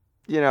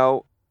 you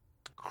know,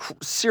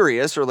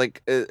 serious or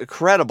like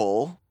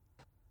credible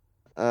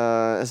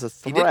as a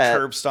threat. He did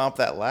curb stomp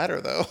that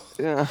ladder though.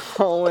 Yeah,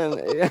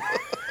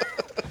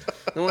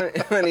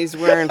 when he's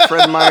wearing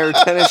Fred Meyer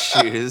tennis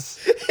shoes.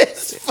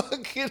 His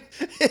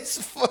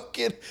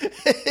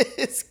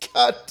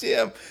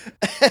goddamn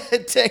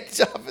tank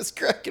top is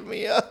cracking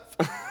me up.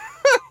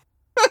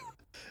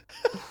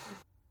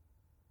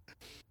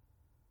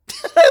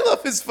 I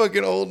love his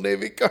fucking Old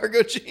Navy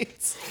cargo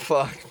jeans.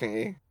 Fuck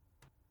me.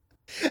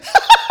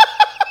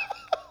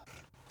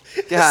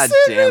 God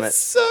damn it.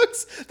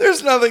 Sucks.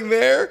 There's nothing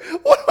there.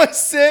 What am I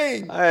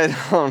saying? I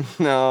don't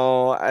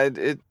know.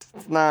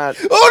 It's not.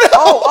 Oh,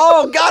 no.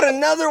 Oh, got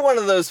another one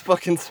of those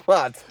fucking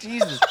spots.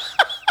 Jesus.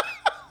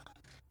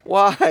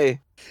 Why? I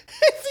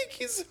think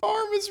his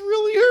arm is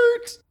really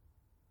hurt.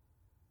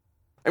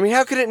 I mean,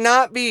 how could it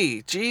not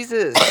be?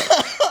 Jesus.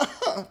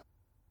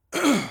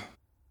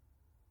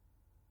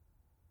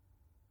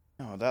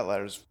 Oh, that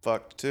ladder's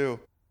fucked too.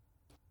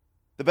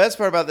 The best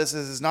part about this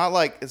is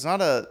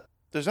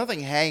there's nothing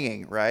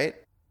hanging, right?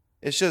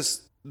 It's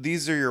just,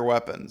 these are your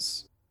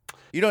weapons.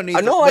 You don't need...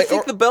 I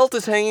think the belt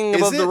is hanging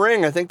above the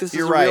ring. I think this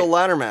is a real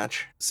ladder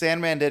match.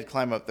 Sandman did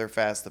climb up there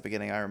fast at the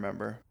beginning, I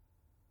remember.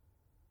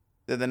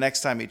 Then the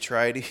next time he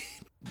tried, he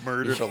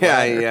murdered a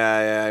ladder.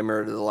 Yeah, I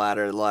murdered the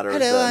ladder. The ladder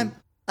was Hello, done.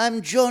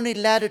 I'm Johnny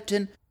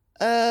Ladderton.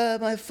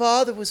 My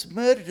father was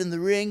murdered in the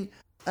ring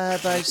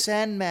by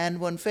Sandman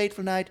one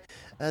fateful night,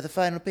 the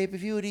final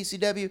pay-per-view at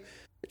ECW.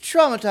 A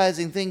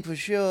traumatizing thing for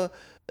sure.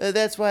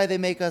 That's why they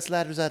make us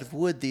ladders out of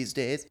wood these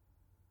days.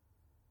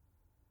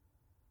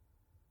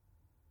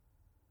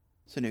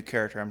 It's a new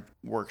character I'm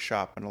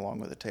workshopping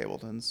along with the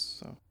Tabletons.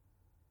 So.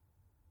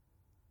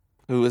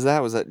 Who was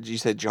that? Did you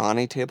say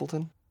Johnny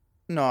Tableton?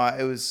 No,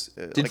 it was.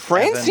 Did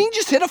Francine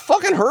just hit a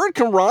fucking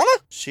Hurricane Rana?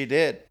 She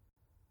did.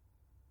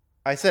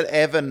 I said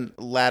Evan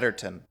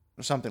Ladderton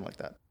or something like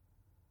that.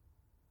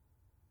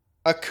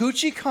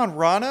 Akuchi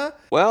Conrana?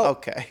 Well,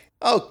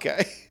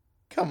 Okay.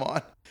 Come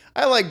on.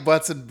 I like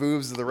butts and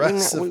boobs of the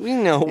rest of we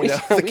know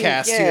the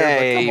cast here,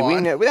 but come on.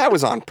 We know, that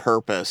was on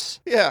purpose.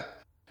 Yeah.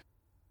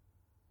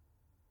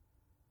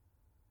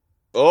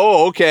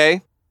 Oh, okay.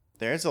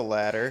 There's a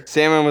ladder.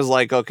 Salmon was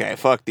like, okay,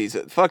 fuck these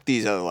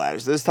other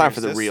ladders. This is time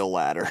for the real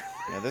ladder.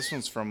 Yeah, this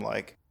one's from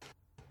like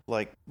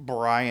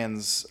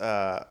Brian's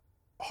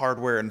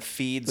hardware and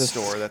feed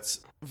store. That's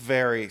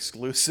very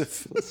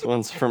exclusive. This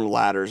one's from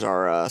Ladders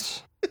R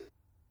Us.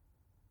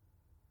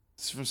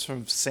 It's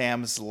from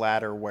Sam's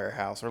Ladder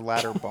Warehouse or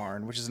Ladder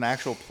Barn, which is an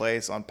actual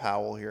place on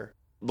Powell here.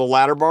 The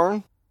Ladder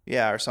Barn?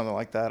 Yeah, or something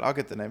like that. I'll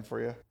get the name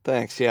for you.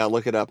 Thanks. Yeah,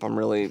 look it up. I'm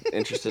really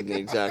interested in the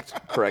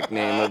exact correct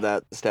name of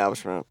that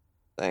establishment.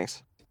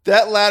 Thanks.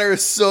 That ladder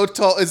is so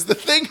tall. Is the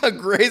thing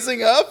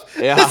grazing up?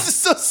 Yeah. This is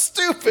so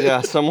stupid. Yeah,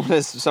 someone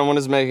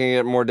is making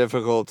it more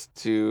difficult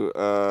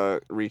to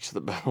reach the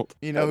belt.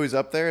 You know who's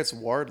up there? It's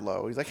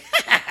Wardlow. He's like,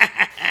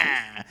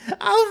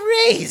 I'll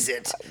raise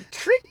it.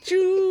 Tricked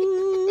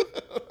you.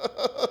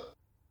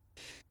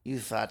 You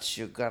thought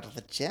you got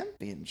the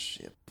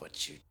championship,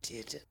 but you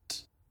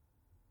didn't.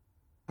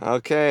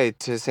 Okay,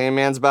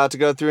 Sandman's about to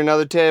go through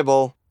another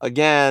table.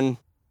 Again.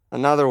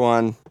 Another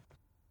one.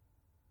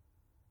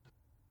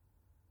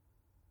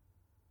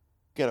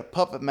 Got a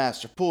puppet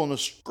master pulling the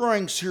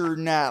strings here,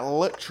 not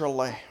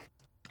literally.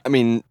 I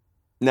mean,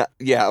 no,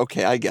 yeah,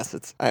 okay, I guess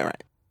it's all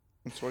right.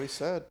 That's what he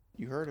said.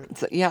 You heard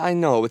it. Yeah, I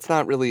know. It's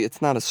not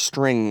a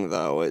string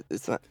though.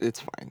 It's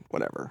fine.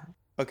 Whatever.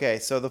 Okay,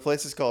 so the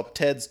place is called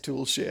Ted's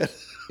Tool Shed.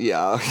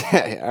 Yeah,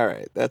 okay, all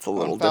right. That's a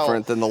little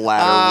different than the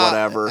ladder,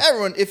 whatever.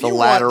 Everyone, if you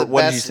ladder, want the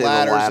best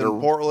ladders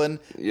in Portland,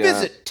 Yeah.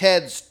 visit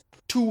Ted's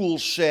Tool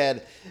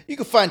Shed. You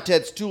can find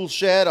Ted's Tool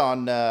Shed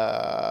on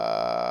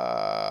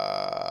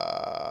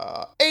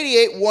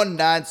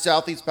 8819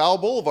 Southeast Powell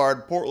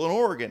Boulevard, Portland,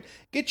 Oregon.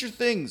 Get your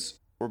things.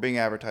 We're being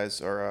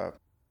advertised or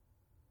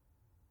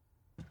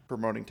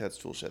promoting Ted's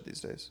Tool Shed these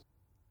days.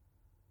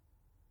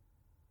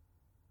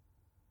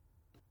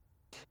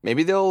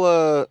 Maybe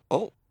they'll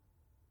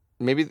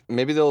maybe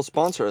they'll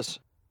sponsor us.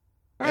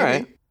 All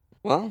right.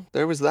 Well,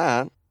 there was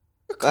that.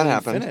 That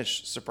happened.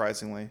 Finish,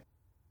 surprisingly.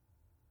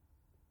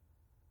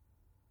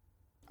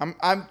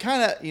 I'm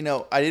kind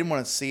of, I didn't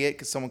want to see it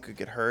because someone could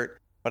get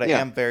hurt, but I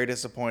am very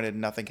disappointed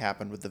nothing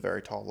happened with the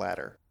very tall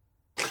ladder.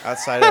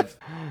 Outside of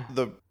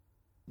the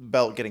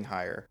belt getting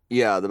higher.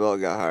 Yeah, the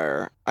belt got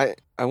higher.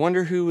 I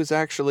wonder who was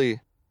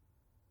actually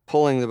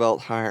pulling the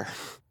belt higher.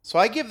 So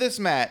I give this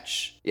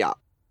match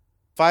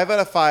 5 out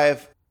of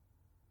 5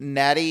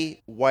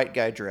 natty white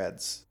guy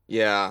dreads.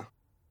 Yeah.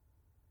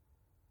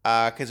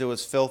 Because it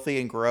was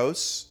filthy and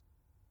gross.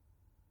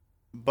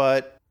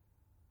 But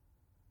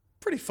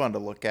pretty fun to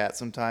look at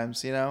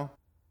sometimes, And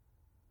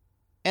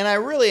I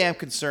really am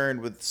concerned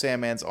with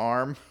Sandman's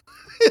arm.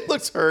 It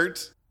looks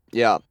hurt.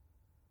 Yeah.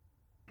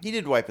 He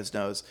did wipe his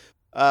nose.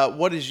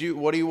 What do you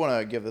want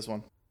to give this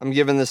one? I'm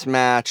giving this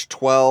match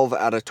 12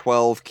 out of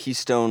 12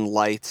 Keystone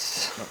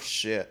Lights. Oh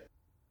shit!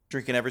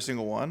 Drinking every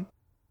single one.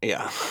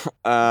 Yeah.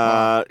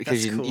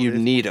 Because cool, you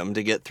dude. need them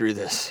to get through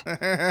this.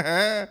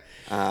 I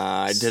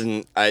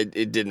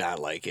did not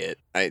like it.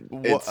 I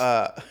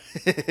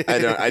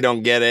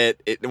don't get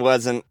it.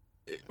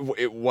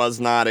 It was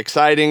not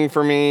exciting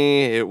for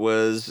me. I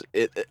was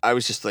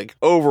just like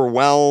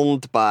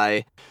overwhelmed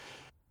by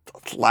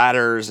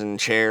ladders and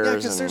chairs. Yeah,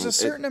 because there's a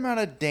certain amount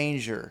of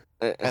danger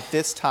at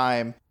this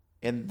time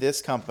in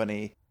this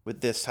company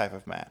with this type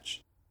of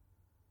match.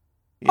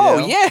 You know?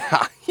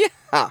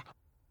 Yeah.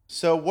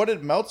 So what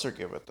did Meltzer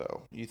give it,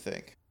 though, you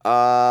think?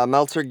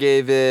 Meltzer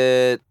gave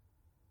it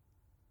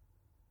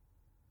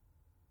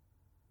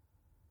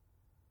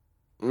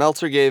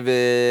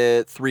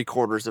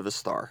 3/4 of a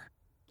star.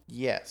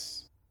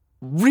 Yes.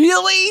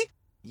 Really?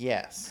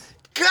 Yes.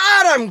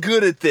 God, I'm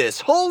good at this.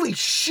 Holy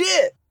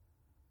shit.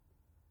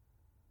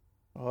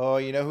 Oh,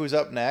 you know who's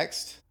up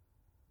next?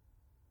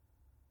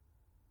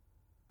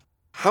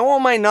 How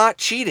am I not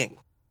cheating?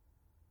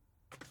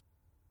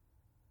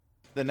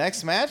 The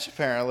next match,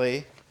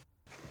 apparently,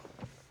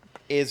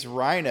 is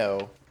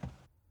Rhino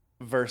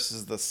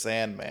versus the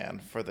Sandman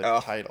for the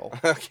title.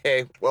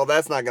 Okay, well,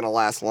 that's not going to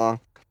last long.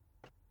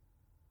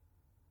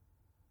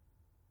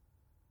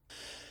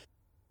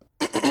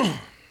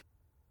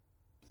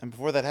 And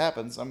before that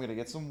happens, I'm going to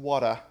get some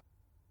water.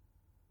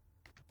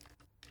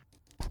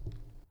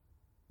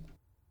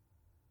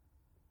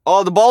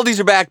 Oh, the Baldies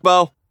are back,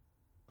 Bo.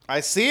 I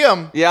see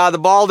him. Yeah, the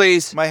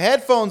Baldies. My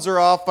headphones are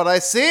off, but I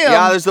see him.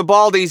 Yeah, there's the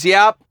Baldies.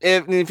 Yep.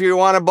 If you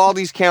want a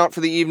Baldies count for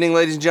the evening,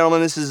 ladies and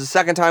gentlemen, this is the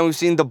second time we've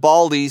seen the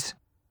Baldies.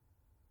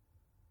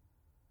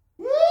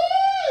 Woo!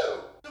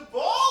 The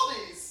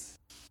Baldies.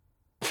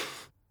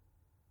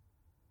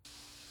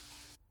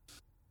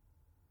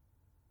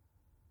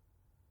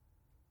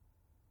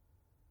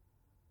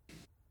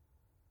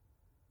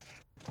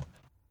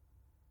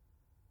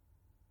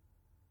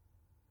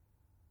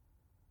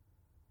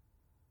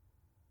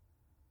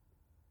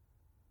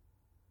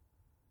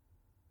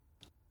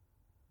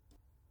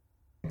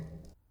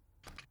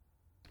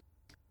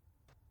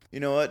 You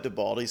know what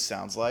DeBaldi's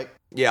sounds like?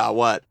 Yeah,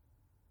 what?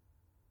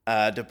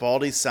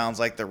 DeBaldi's sounds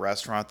like the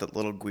restaurant that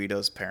little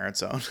Guido's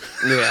parents own.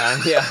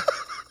 Yeah.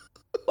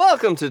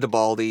 Welcome to the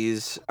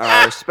Baldies.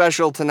 Our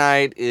special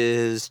tonight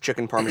is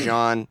chicken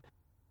parmesan.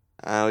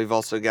 We've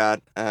also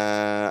got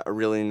a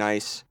really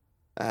nice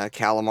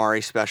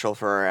calamari special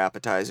for our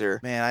appetizer.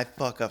 Man, I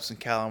fuck up some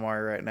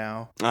calamari right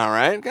now. All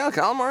right. Yeah,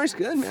 calamari's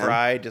good, man.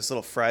 Fried, just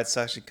little fried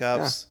suction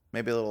cups.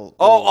 Maybe a little.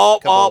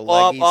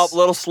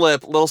 Little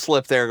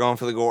slip there going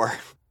for the gore.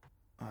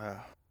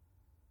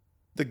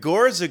 The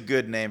gore is a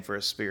good name for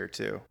a spear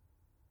too.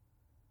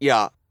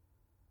 Yeah.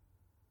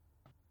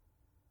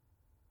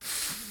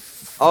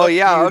 Oh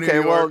yeah. you, Okay.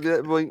 New Well,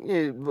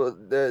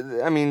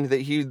 York. I mean,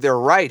 they're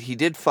right. He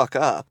did fuck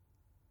up.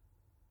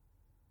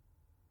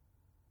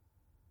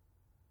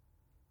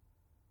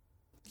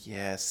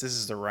 Yes, this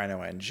is the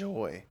Rhino I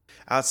enjoy.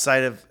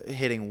 Outside of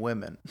hitting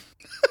women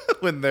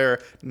when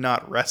they're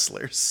not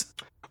wrestlers.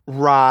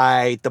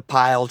 Right, the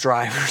pile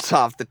drivers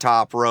off the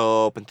top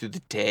rope and through the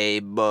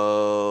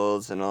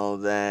tables and all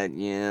that,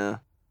 yeah.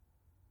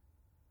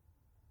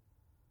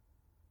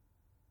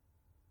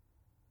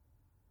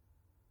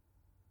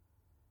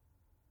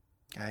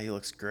 Yeah, he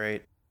looks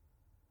great.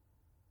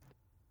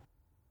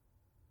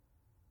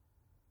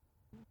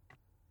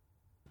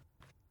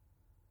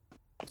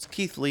 What's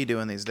Keith Lee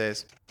doing these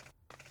days?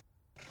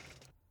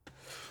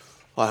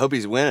 Well, I hope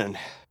he's winning.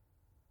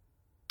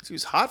 He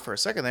was hot for a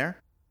second there.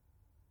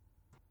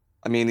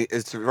 I mean,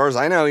 as far as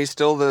I know, he's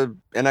still the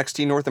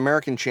NXT North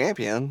American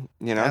champion.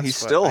 You know, That's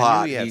he's what- still I knew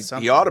hot. he had He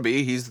something. ought to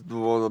be. He's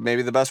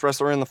maybe the best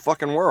wrestler in the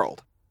fucking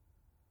world.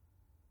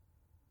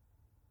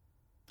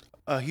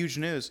 Huge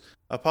news.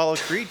 Apollo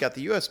Creed got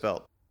the U.S.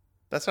 belt.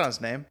 That's not his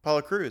name.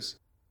 Apollo Crews.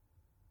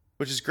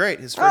 Which is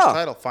great. His first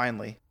title,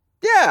 finally.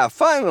 Yeah,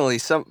 finally,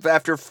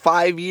 after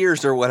 5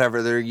 years or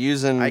whatever, they're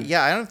using. I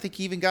don't think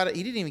he even got it.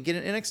 He didn't even get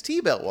an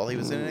NXT belt while he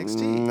was in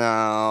NXT.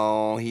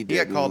 No, he He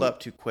didn't. got called up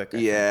too quick. I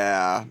think.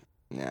 Yeah.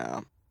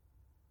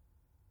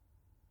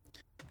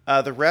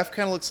 The ref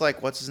kind of looks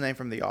like what's his name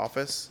from The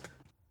Office,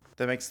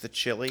 that makes the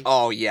chili.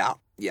 Oh yeah.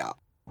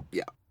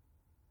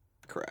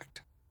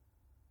 Correct.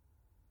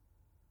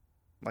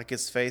 Like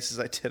his face is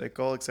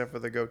identical except for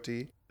the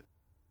goatee.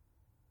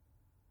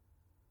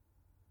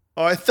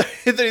 Oh, I thought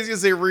he was gonna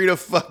say read a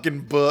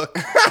fucking book.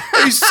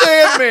 Hey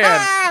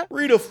Sandman,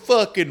 read a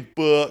fucking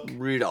book.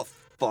 Read a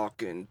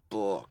fucking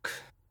book.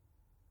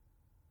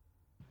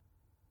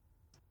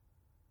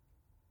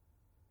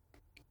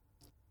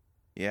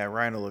 Yeah,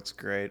 Rhino looks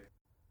great.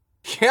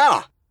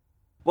 Yeah.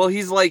 Well,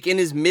 he's like in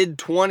his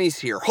mid-20s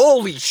here.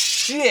 Holy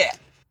shit.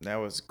 That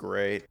was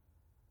great.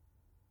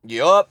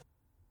 Yup.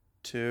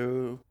 Woo!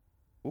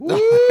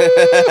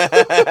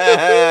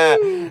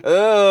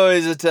 Oh,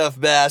 he's a tough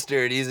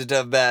bastard.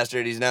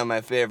 He's not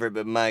my favorite,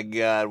 but my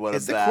God, what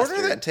Is a the bastard.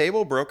 corner of that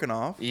table broken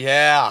off?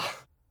 Yeah.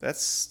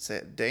 That's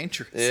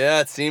dangerous.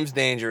 Yeah, it seems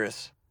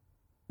dangerous.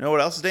 You know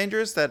what else is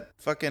dangerous? That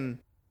fucking...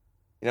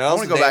 You know, I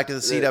want to go back to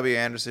the C.W.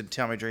 Anderson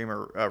Tommy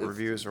Dreamer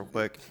reviews real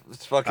quick.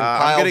 It's fucking I'm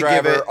pile gonna give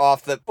driver it-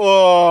 off the...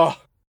 Oh!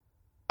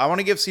 I want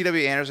to give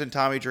C.W. Anderson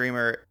Tommy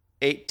Dreamer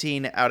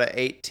 18 out of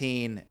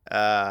 18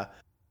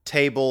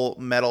 table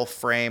metal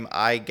frame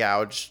eye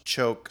gouge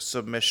choke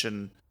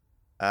submission.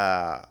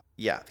 Yeah,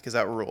 because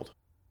that ruled.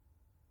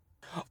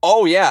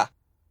 Oh, yeah.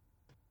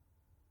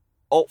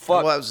 Oh,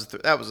 fuck. Well,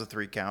 that was a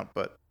 3 count,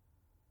 but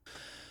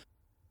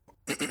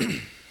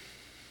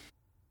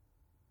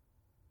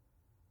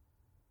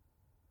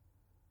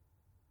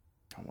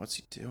what's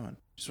he doing?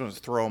 Just wants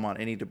to throw him on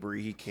any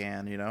debris he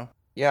can, you know?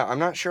 Yeah, I'm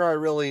not sure I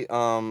really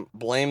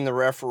blame the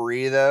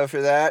referee though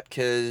for that,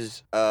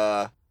 because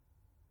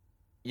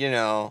you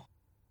know,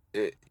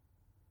 it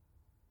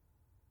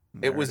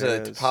There was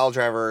a is. pile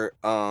driver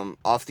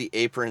off the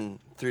apron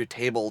through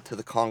table to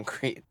the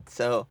concrete.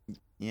 So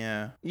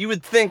Yeah. you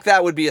would think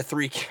that would be a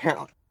 3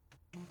 count.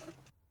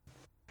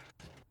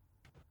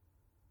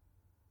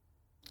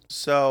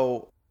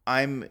 So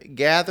I'm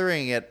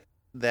gathering it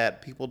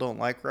that people don't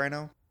like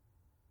Rhino.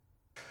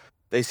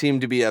 They seem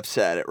to be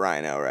upset at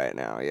Rhino right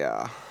now.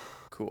 Yeah.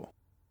 Cool.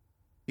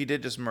 He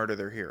did just murder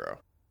their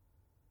hero.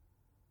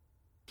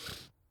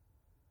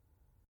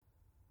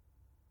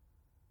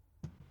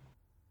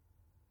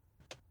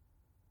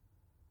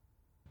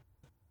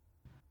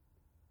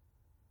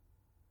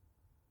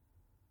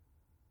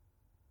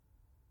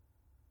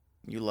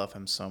 You love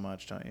him so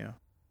much, don't you?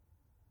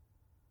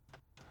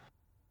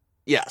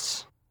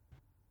 Yes.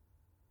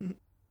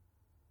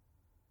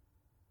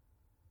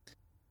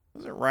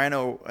 Was it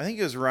Rhino? I think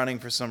he was running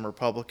for some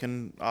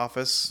Republican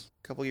office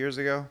a couple years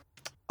ago.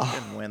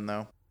 Didn't win,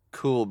 though.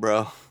 Cool,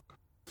 bro.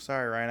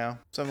 Sorry, Rhino.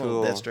 Some Cool.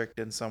 little district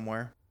in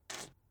somewhere.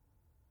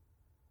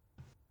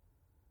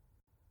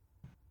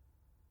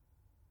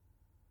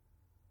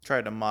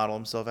 Tried to model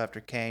himself after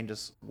Kane,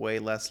 just way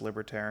less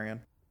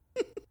libertarian.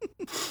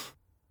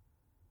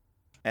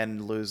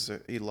 And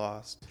he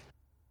lost.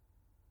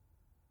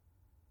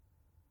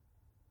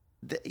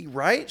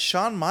 Right?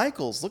 Shawn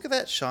Michaels. Look at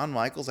that Shawn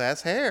Michaels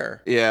ass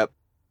hair. Yeah.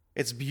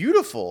 It's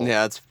beautiful.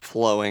 Yeah, it's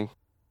flowing.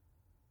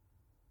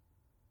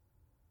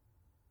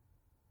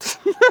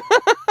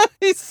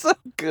 He's so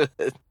good.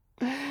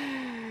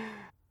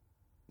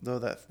 Though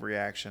that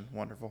reaction,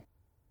 wonderful.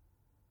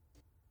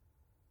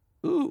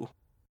 Ooh.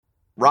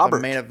 Robert.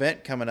 The main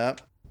event coming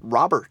up.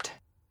 Robert.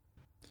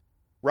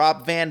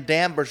 Rob Van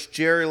Dam versus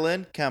Jerry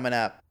Lynn coming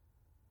up.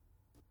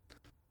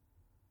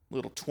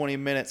 Little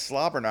 20-minute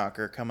slobber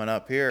knocker coming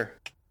up here.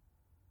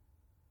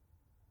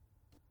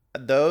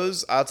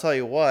 Those, I'll tell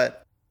you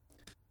what,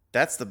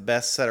 that's the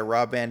best set of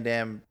Rob Van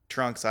Dam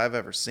trunks I've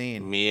ever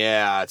seen.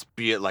 Yeah, it's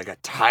like a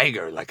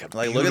tiger, like a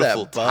beautiful look at that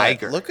butt.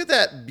 tiger. Look at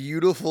that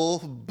beautiful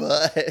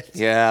butt.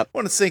 Yeah. I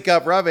want to sync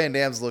up. Rob Van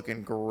Dam's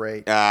looking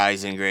great.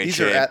 He's in great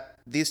shape.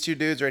 These two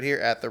dudes right here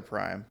at their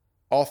prime.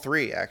 All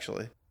three,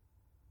 actually.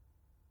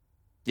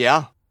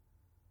 Yeah.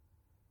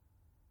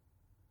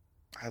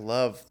 I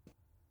love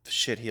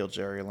shit-heel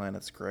Jerry Lynn.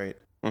 It's great.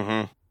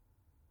 Mm-hmm.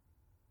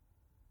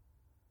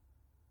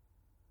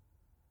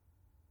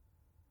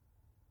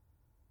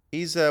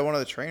 He's one of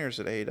the trainers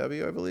at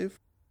AEW, I believe.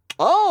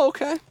 Oh,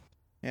 okay.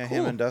 Yeah, Cool.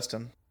 him and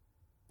Dustin.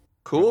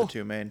 Cool. The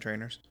two main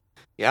trainers.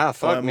 Yeah,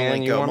 fuck,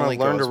 man. You want to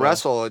learn to well.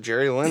 wrestle.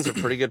 Jerry Lynn's a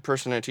pretty good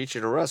person to teach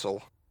you to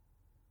wrestle.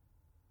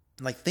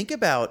 Like, think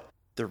about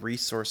the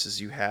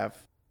resources you have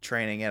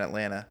training in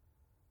Atlanta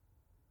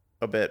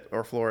a bit,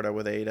 or Florida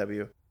with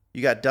AEW.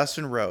 You got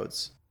Dustin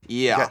Rhodes.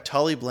 Yeah. You got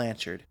Tully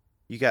Blanchard.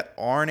 You got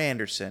Arn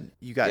Anderson.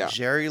 You got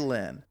Jerry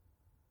Lynn.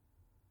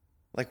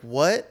 Like,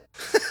 what?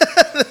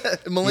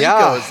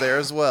 Malenko is there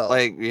as well.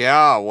 Like,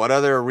 yeah, what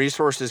other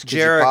resources could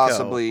Jericho, you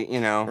possibly,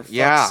 for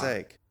fuck's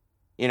sake.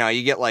 You know,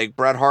 you get like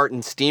Bret Hart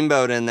and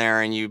Steamboat in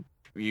there, and you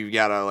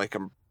got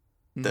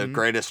the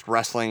greatest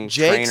wrestling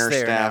Jake's trainer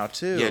there staff now,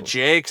 too. Yeah,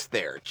 Jake's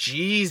there.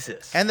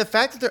 Jesus. And the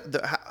fact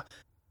that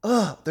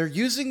they're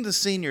using the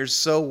seniors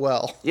so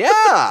well.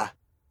 Yeah.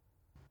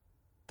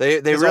 They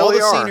really all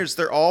the are. seniors,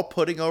 they're all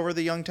putting over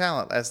the young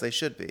talent as they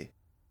should be.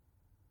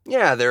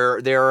 Yeah,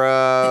 they're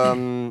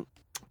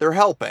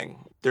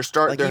helping.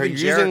 They're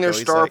using their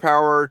star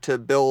power to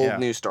build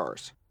new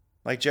stars.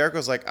 Like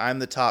Jericho's like, I'm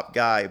the top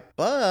guy,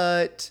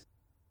 but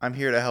I'm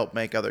here to help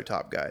make other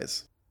top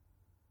guys.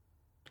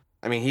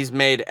 I mean, he's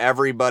made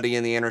everybody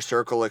in the inner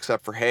circle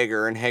except for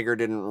Hager, and Hager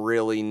didn't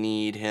really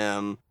need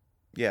him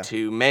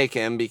to make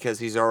him because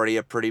he's already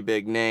a pretty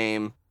big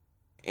name,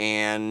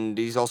 and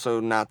he's also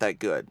not that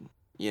good,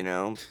 you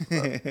know?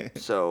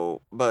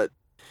 But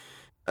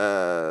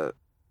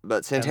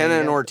Santana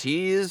and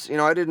Ortiz, you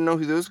know, I didn't know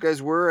who those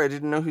guys were. I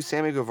didn't know who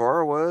Sammy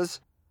Guevara was.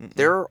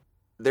 Mm-mm.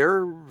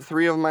 They're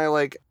three of my,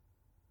 like,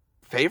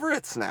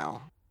 favorites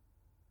now.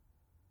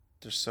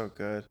 They're so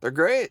good. They're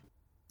great.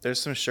 There's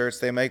some shirts.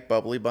 They make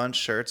Bubbly Bunch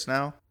shirts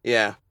now.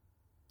 Yeah.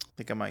 I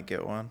think I might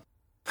get one.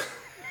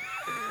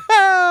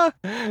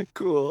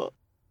 Cool.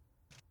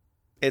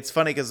 It's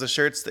funny because the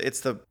shirts,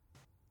 it's the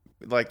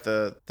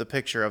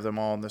picture of them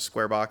all in the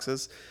square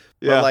boxes.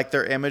 Yeah. But like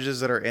their images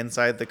that are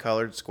inside the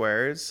colored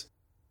squares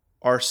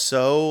are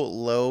so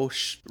low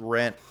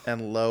rent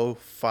and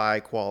low-fi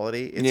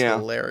quality. It's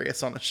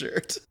hilarious on a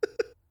shirt.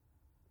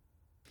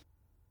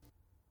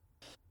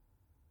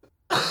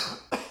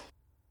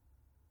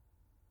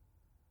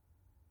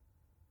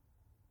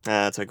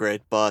 That's a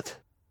great butt.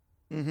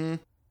 Mm-hmm.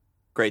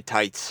 Great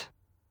tights.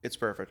 It's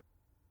perfect.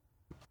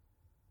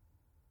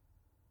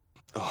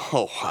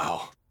 Oh,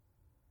 wow.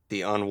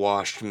 The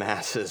unwashed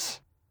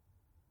masses.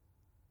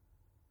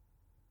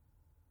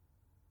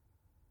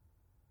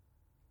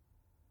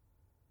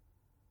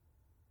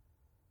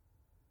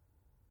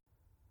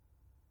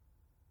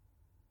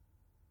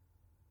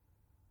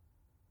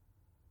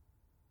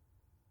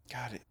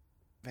 God,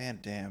 Van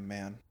Dam,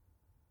 man.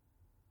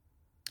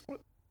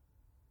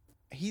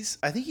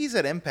 I think he's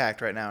at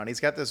Impact right now, and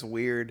he's got this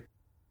weird,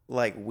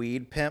 like,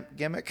 weed pimp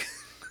gimmick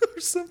or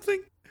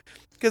something.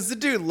 Because the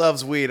dude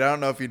loves weed. I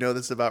don't know if you know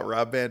this about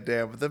Rob Van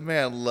Dam, but the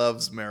man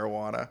loves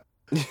marijuana.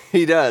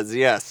 He does,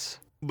 yes.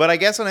 But I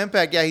guess on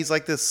Impact, he's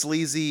like this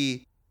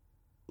sleazy,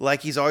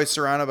 like he's always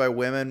surrounded by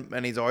women,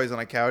 and he's always on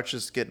a couch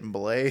just getting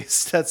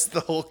blazed. That's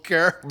the whole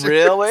character.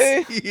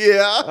 Really?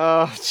 Yeah.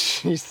 Oh,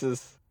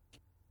 Jesus.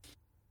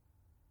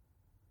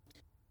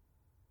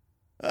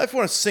 If you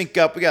want to sync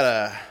up, we got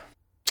a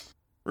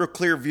real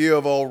clear view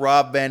of old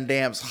Rob Van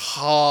Dam's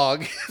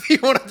hog. If you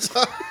want to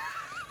talk.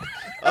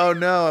 Oh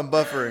no, I'm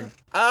buffering.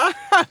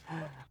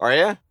 Are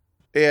you?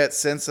 Yeah, it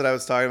sensed that I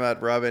was talking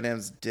about Rob Van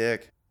Dam's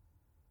dick.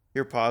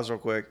 Here, pause real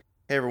quick.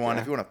 Hey everyone,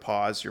 if you want to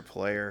pause your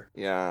player.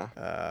 Yeah.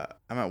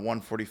 I'm at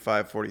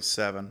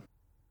 145.47.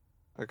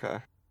 Okay.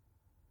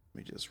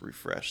 Let me just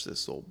refresh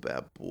this old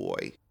bad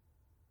boy.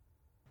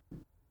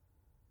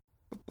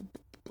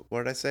 What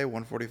did I say?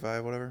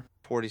 145, whatever?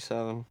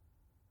 47.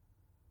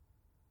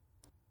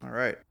 All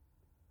right.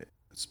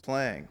 It's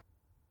playing.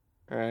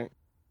 All right.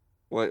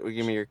 What?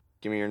 Give me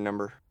your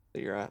number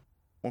that you're at.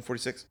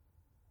 146.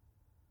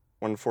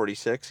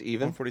 146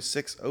 even.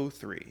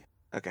 146.03.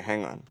 Okay,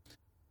 hang on.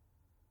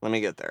 Let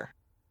me get there.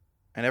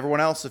 And everyone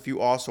else, if you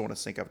also want to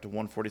sync up to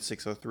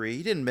 146.03,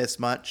 you didn't miss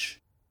much.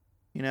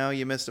 You know,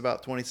 you missed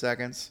about 20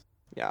 seconds.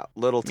 Yeah,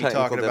 little Me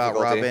technical talking about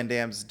difficulty. Rob Van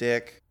Dam's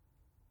dick.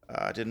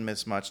 Didn't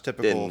miss much.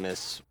 Typical. Didn't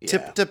miss.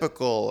 Yeah.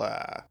 Typical.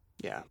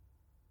 Yeah.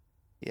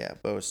 Yeah,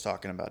 Bo's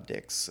talking about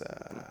dicks.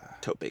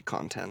 Tope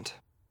content.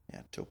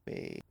 Yeah, tope.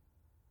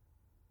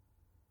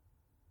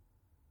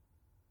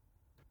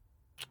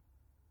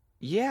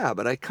 Yeah,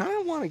 but I kind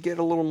of want to get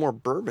a little more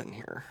bourbon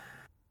here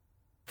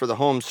for the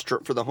home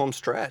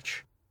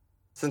stretch,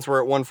 since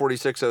we're at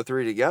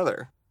 146.03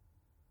 together.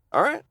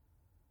 All right,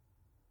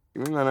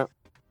 give me a minute.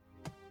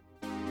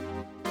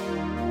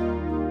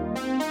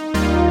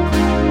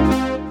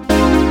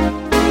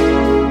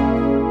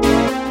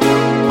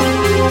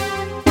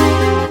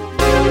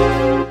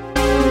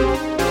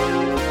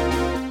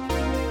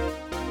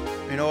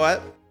 You know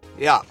what?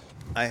 Yeah.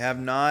 I have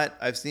not.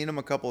 I've seen them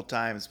a couple of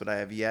times, but I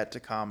have yet to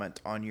comment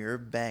on your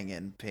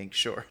banging pink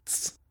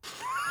shorts.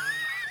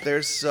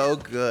 They're so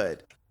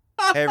good.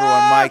 Hey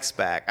everyone, Mike's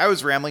back. I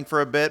was rambling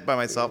for a bit by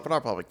myself, but I'll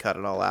probably cut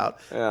it all out.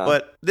 Yeah.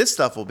 But this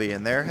stuff will be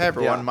in there. Hey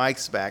everyone, Yeah.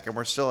 Mike's back, and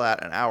we're still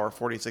at 1 hour,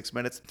 46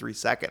 minutes, and 3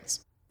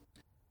 seconds.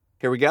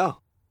 Here we go.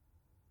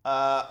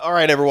 All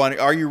right, everyone,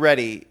 are you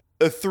ready?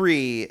 A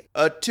 3,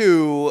 a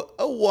 2,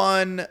 a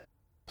 1,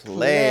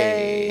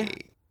 play.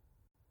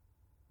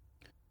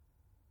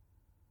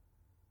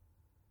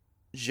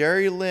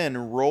 Jerry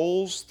Lynn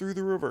rolls through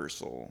the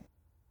reversal.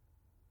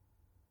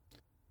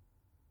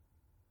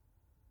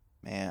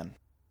 Man.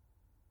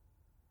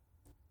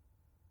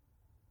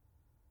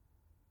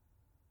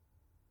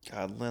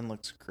 God, Lynn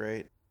looks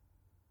great.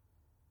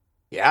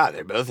 Yeah,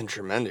 they're both in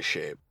tremendous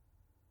shape.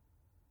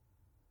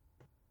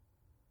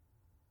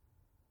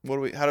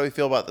 How do we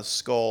feel about the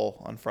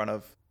skull on front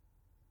of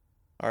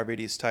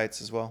RVD's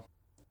tights as well?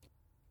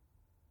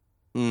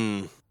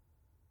 Hmm.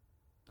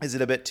 Is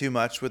it a bit too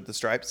much with the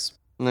stripes?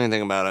 Let me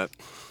think about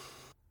it.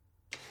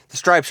 The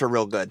stripes are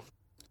real good.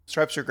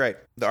 Stripes are great.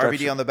 The Stripes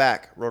RVD are- on the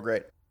back, real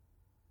great.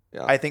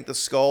 Yeah. I think the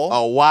skull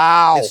Oh,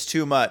 wow. is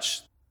too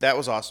much. That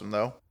was awesome,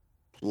 though.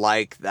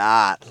 Like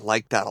that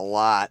a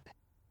lot.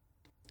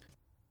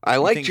 I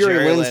like think Jerry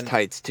Jerry Lynn's Lynn-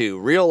 tights too.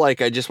 Real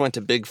like I just went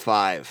to Big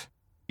Five.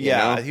 you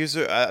Yeah,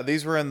 know?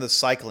 these were in the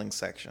cycling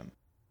section.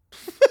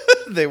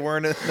 They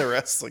weren't in the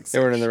wrestling They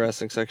section. were in the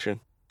wrestling section.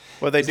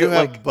 Well, they Is do it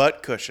have like-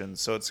 butt cushions,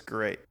 so it's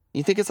great.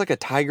 You think it's like a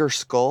tiger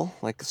skull?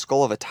 Like the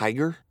skull of a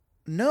tiger?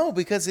 No,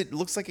 because it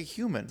looks like a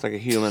human. It's like a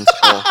human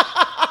skull.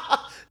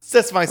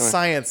 That's my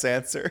science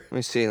answer. Let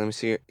me see.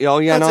 Oh,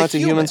 yeah, No, no, it's a it's a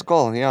human human.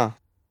 skull. Yeah.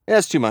 Yeah,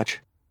 it's too much.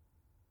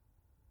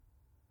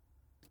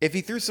 If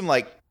he threw some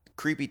like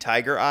creepy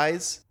tiger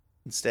eyes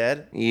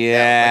instead,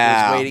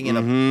 Yeah. like he was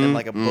waiting in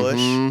like a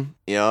bush.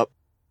 Yep.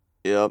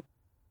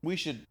 We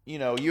should,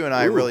 you and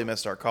I Ooh. really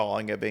missed our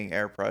calling at being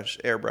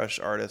airbrush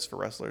artists for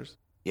wrestlers.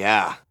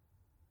 Yeah.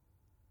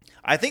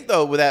 I think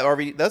though with that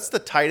RVD, that's the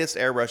tightest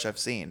airbrush I've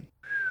seen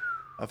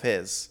of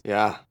his.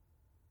 Yeah.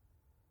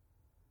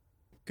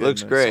 Good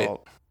Looks great.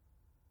 moonsault.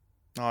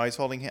 Oh, he's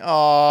holding him.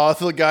 Oh,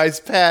 the guy's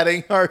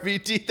patting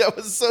RVD. That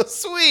was so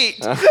sweet.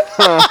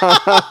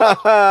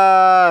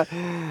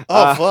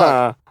 Oh,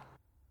 fuck.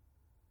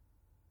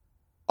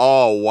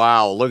 Oh,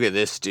 wow. Look at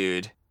this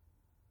dude.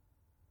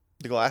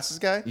 The glasses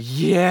guy.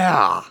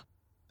 Yeah.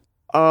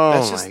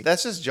 Oh,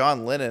 That's just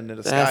John Lennon in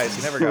disguise.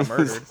 He never got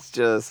murdered. It's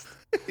just,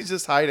 He's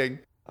just hiding.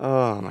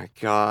 oh my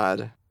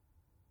God.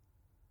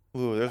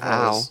 Ooh, there's one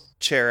Ow. of those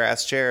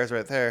chair-ass chairs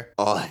right there.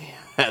 Oh, yeah,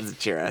 that's a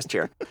chair-ass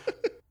chair.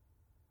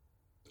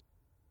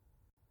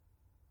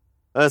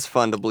 That's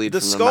fun to bleed The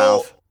from the skull.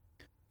 mouth.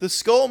 The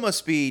skull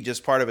must be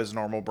just part of his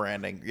normal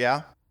branding.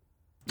 Yeah.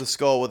 The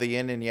skull with the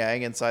yin and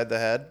yang inside the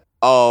head.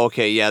 Oh,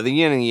 okay. Yeah, the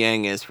yin and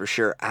yang is for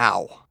sure.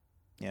 Ow.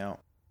 Yeah.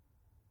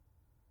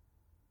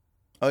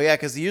 Oh yeah,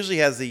 because he usually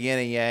has the yin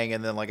and yang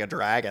and then like a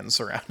dragon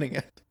surrounding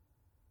it.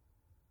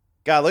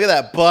 God, look at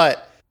that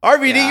butt.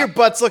 RVD, Yeah. your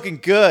butt's looking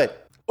good.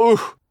 Ooh.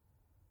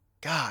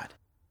 God.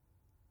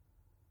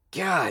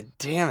 God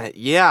damn it.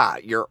 Yeah,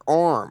 your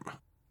arm.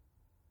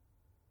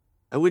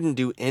 I wouldn't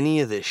do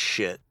any of this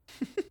shit.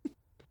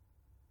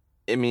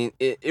 I mean,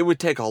 it would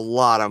take a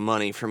lot of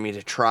money for me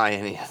to try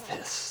any of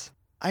this.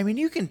 I mean,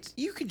 you can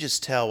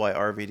just tell why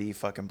RVD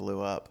fucking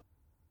blew up.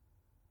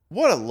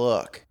 What a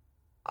look.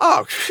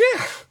 Oh,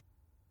 shit.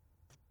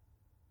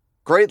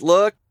 Great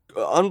look.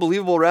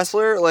 Unbelievable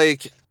wrestler.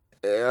 Like,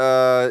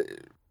 Again,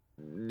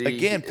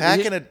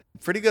 packing a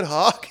pretty good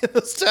hawk in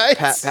those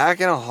tights.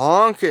 packing a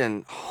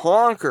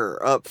honker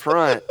up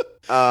front.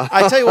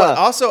 I tell you what,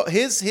 also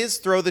his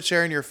throw the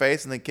chair in your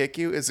face and then kick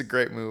you is a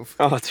great move.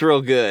 Oh, it's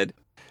real good.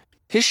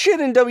 His shit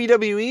in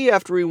WWE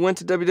after he went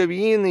to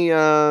WWE in the,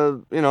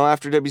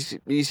 after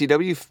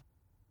WCW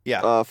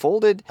Yeah.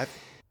 folded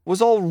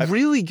was all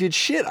really good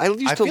shit. I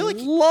used to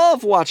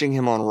love watching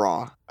him on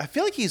Raw. I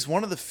feel like he's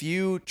one of the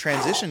few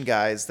transition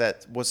guys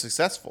that was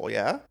successful,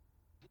 yeah?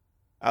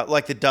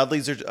 Like the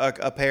Dudleys are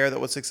a pair that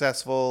was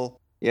successful.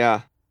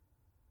 Yeah.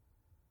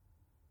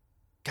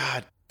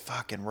 God,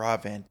 fucking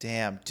Rob Van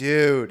Dam,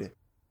 dude.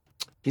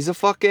 He's a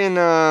fucking,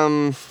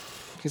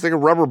 he's like a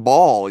rubber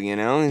ball, you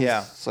know?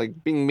 Yeah. It's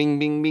like bing, bing,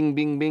 bing, bing,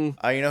 bing, bing.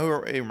 You know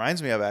who it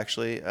reminds me of,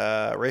 actually?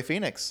 Ray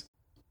Phoenix.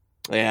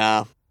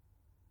 Yeah.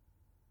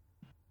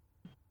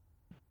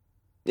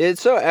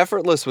 It's so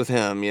effortless with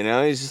him, you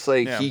know? He's just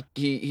like,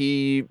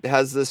 he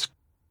has this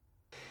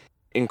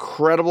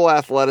incredible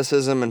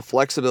athleticism and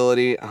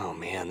flexibility. Oh,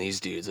 man, these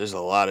dudes, there's a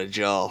lot of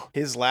gel.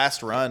 His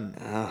last run,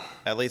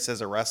 at least as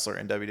a wrestler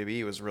in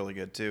WWE, was really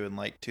good, too, in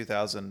like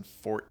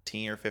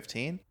 2014 or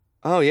 15.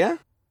 Oh, yeah?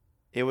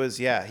 It was,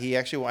 yeah. He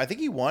actually, I think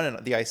he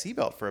won the IC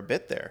belt for a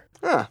bit there.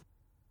 Huh.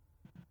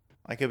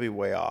 I could be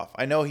way off.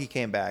 I know he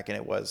came back, and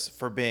it was,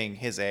 for being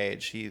his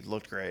age, he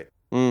looked great.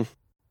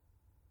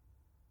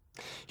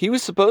 He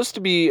was supposed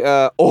to be,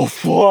 oh,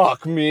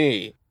 fuck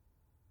me.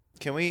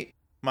 Can we,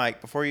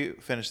 Mike, before you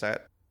finish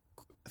that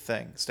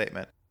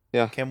statement.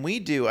 Yeah. Can we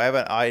do, I have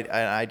an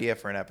idea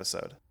for an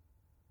episode.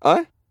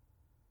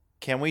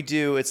 Can we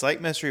do, it's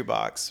like Mystery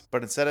Box,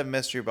 but instead of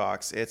Mystery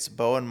Box, it's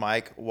Bo and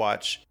Mike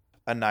watch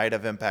a night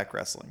of Impact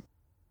Wrestling.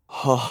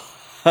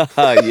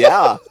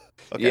 Yeah.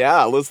 Okay.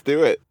 Yeah, let's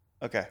do it.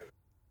 Okay.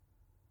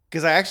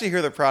 Because I actually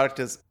hear the product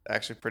is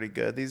actually pretty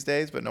good these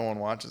days, but no one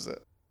watches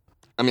it.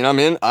 I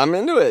mean, I'm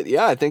into it.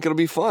 Yeah, I think it'll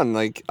be fun.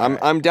 Like,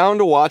 I'm down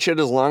to watch it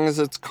as long as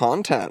it's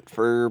content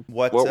for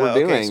what we're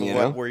doing. So you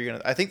what know, were you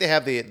gonna? I think they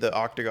have the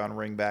octagon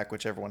ring back,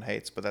 which everyone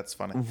hates, but that's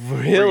funny.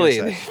 Really,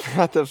 they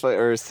brought the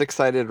or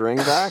 6-sided ring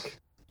back.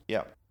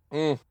 Yeah.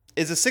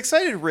 Is a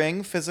 6-sided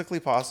ring physically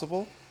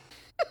possible?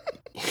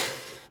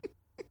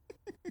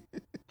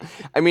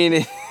 I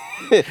mean,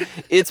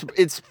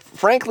 it's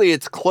frankly,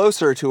 it's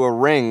closer to a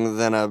ring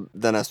than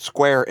a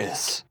square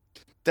is.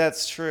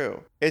 That's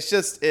true. It's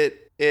just it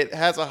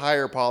has a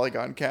higher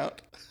polygon count.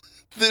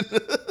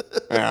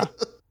 Yeah.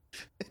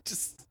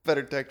 Just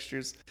better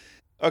textures.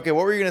 Okay,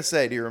 what were you gonna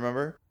say? Do you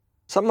remember?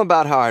 Something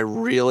about how I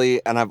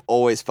really, and I've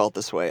always felt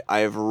this way, I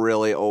have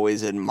really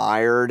always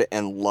admired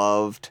and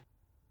loved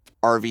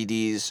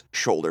RVD's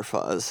shoulder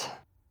fuzz.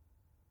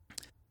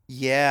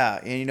 Yeah,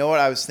 and you know what?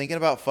 I was thinking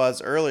about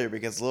fuzz earlier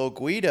because little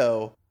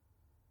Guido,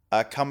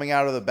 coming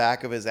out of the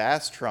back of his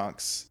ass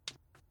trunks,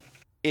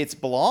 it's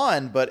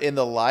blonde, but in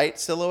the light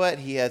silhouette,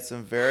 he had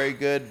some very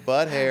good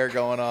butt hair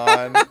going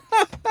on.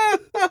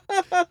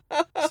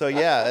 So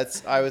yeah,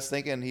 I was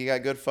thinking he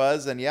got good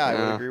fuzz, and I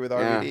would agree with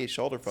RVD. Yeah.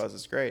 Shoulder fuzz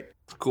is great.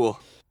 Cool.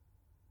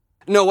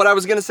 No, what I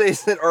was gonna say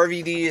is that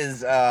RVD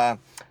is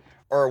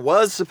or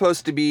was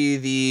supposed to be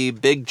the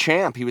big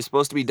champ. He was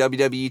supposed to be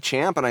WWE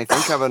champ, and I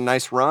think have a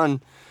nice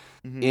run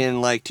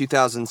in like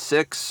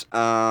 2006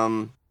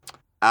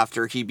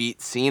 after he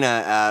beat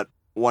Cena at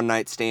One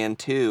Night Stand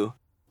 2.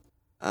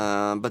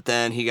 But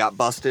then he got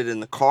busted in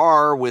the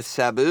car with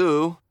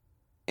Sabu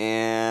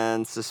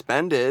and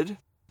suspended,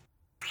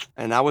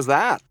 and that was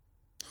that.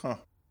 Huh.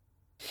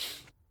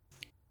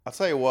 I'll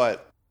tell you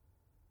what.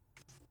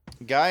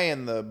 Guy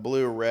in the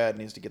blue-red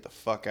needs to get the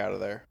fuck out of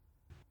there.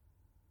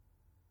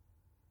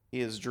 He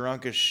is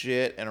drunk as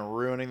shit and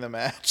ruining the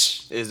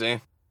match. Is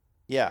he?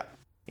 Yeah.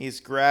 He's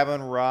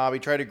grabbing Rob. He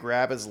tried to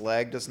grab his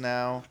leg just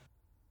now.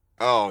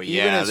 Oh,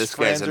 yeah. Even his this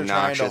friends guy's are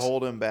obnoxious. trying to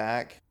hold him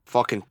back.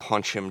 Fucking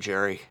punch him,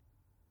 Jerry.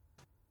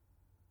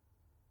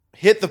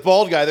 Hit the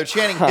bald guy. They're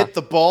chanting, hit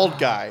the bald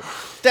guy.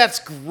 That's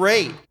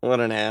great. What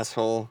an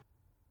asshole.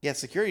 Yeah,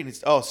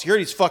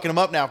 security's fucking him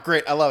up now.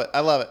 Great. I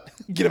love it.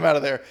 Get him out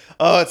of there.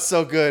 Oh, it's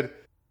so good.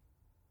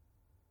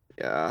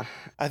 Yeah.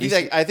 I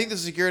think the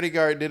security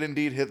guard did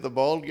indeed hit the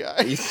bald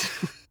guy. He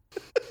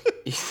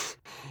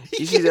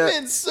came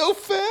in so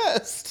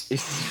fast.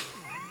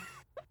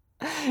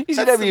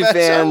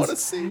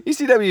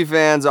 ECW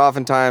fans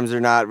oftentimes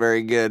are not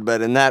very good,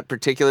 but in that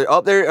particular...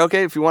 Oh, there.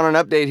 Okay, if you want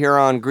an update here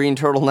on green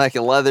turtleneck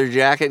and leather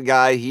jacket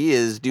guy, he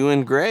is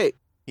doing great.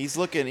 He's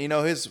looking...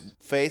 his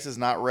face is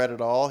not red at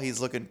all.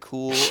 He's looking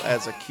cool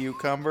as a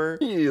cucumber.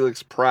 He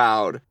looks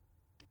proud.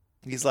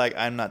 He's like,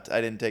 I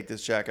didn't take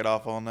this jacket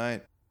off all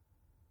night.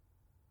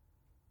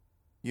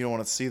 You don't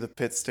want to see the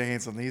pit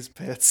stains on these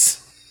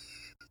pits.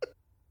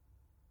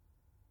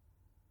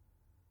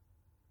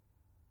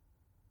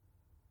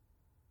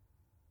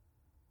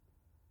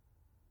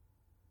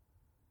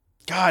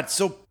 God, it's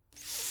so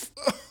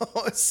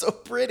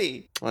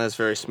pretty. Well, that's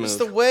very smooth. It's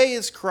the way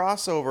his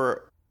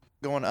crossover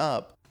going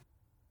up.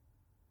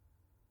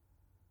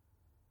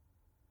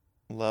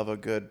 Love a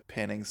good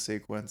pinning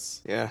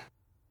sequence. Yeah.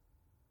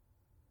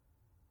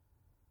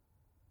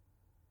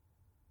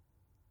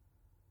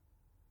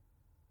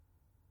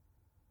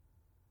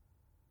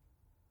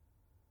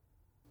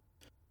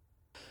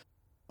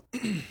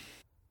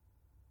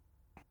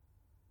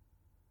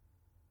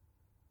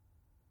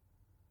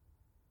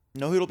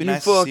 No, it'll be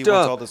nice to see once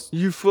all this.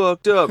 You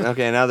fucked up.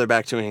 Okay, now they're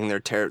back to being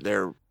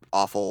their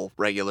awful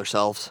regular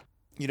selves.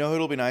 You know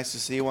who'll be nice to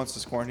see once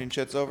this quarantine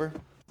shit's over?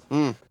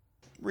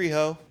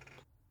 Riho.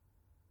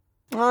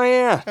 Oh,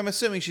 yeah. I'm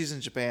assuming she's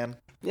in Japan.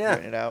 Yeah.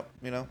 Writing it out,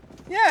 you know?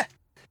 Yeah.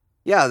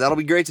 Yeah, that'll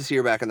be great to see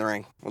her back in the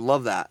ring. Would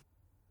love that.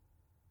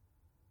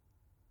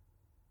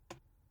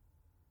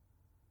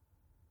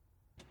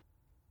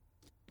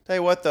 Tell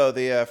you what, though,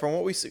 the from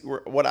what we see,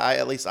 what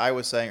I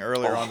was saying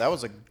earlier on, that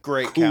was a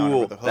great counter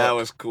with the hook. That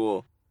was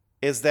cool.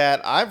 Is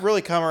that I've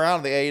really come around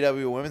to the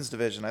AEW women's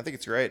division. I think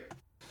it's great.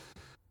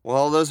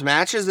 Well, those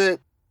matches at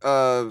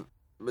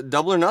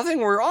Double or Nothing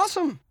were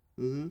awesome.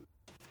 Mm-hmm.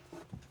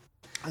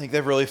 I think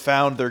they've really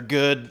found their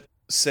good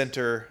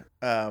center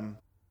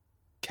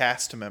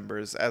cast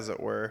members, as it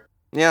were.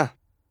 Yeah.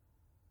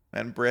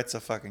 And Britt's a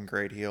fucking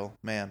great heel,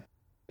 man.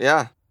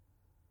 Yeah.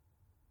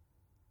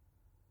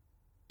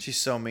 She's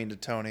so mean to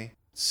Tony.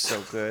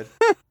 So good.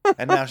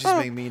 And now she's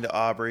being mean to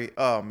Aubrey.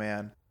 Oh,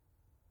 man.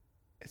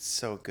 It's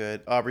so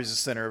good. Aubrey's the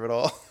center of it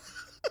all.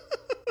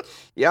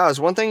 Yeah, there's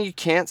one thing you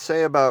can't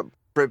say about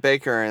Britt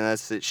Baker, and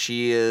that's that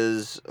she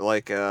is,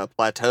 like,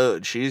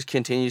 plateaued. She just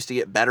continues to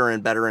get better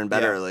and better and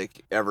better,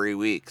 like, every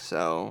week,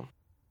 so...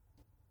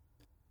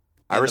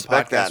 I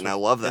respect that, and I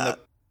love that.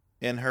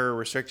 In her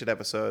restricted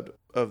episode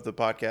of the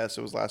podcast,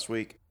 it was last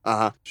week,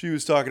 Uh-huh. she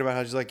was talking about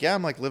how she's like, yeah,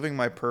 I'm, like, living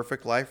my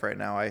perfect life right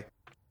now.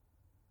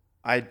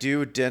 I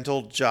do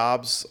dental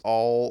jobs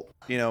all,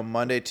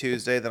 Monday,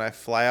 Tuesday. Then I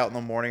fly out in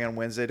the morning on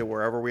Wednesday to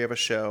wherever we have a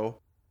show.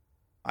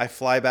 I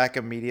fly back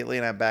immediately,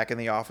 and I'm back in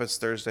the office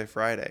Thursday,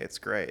 Friday. It's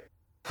great.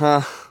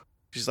 Huh.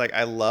 She's like,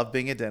 I love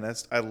being a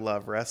dentist. I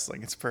love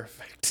wrestling. It's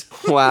perfect.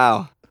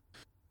 Wow.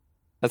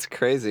 That's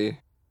crazy.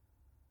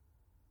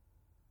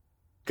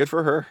 Good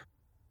for her.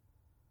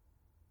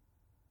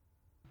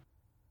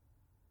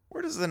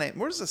 Where does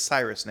the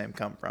Cyrus name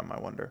come from, I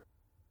wonder?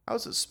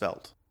 How's it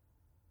spelt?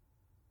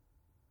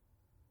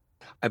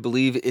 I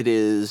believe it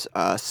is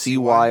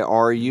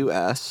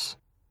Cyrus,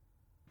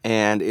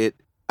 and it,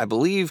 I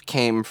believe,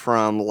 came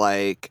from,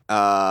 like,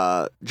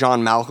 John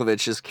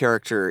Malkovich's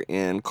character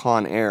in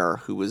Con Air,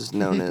 who was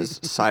known as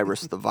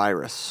Cyrus the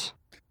Virus.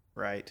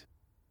 Right.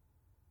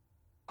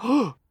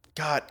 God.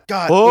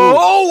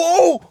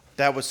 Oh!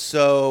 That was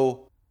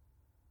so...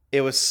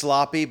 It was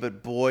sloppy,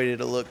 but boy,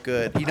 did it look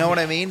good. You know what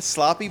I mean?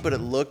 Sloppy, but it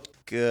looked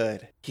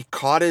good. He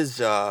caught his,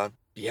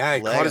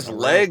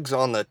 legs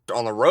on the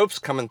ropes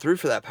coming through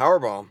for that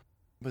powerbomb.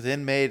 But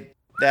then made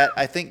that,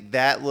 I think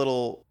that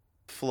little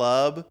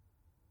flub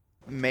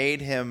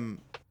made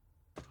him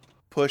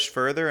push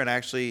further, and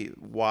actually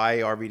why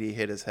RVD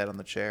hit his head on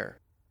the chair.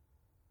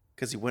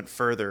 Because he went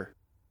further.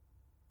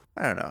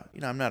 I don't know.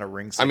 I'm not a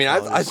ring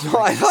psychologist.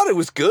 I thought it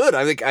was good.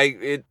 I think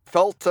it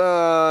felt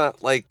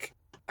like,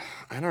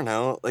 I don't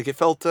know, like it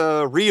felt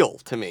real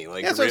to me.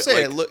 Like, that's what I'm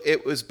saying.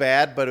 It was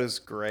bad, but it was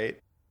great.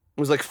 It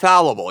was like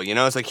fallible,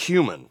 it's like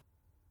human.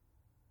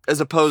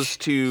 As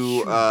opposed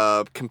to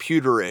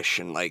computerish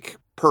and like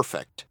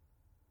perfect.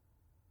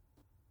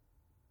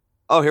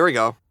 Oh, here we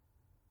go.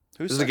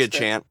 This is a good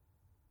chant.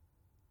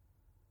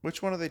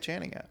 Which one are they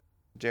chanting at?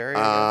 Jerry?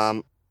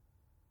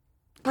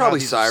 Probably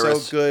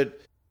Cyrus. So good.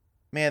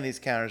 Man, these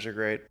counters are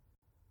great.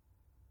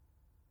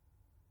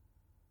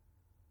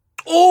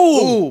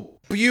 Ooh,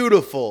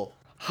 beautiful.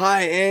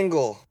 High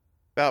angle.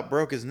 About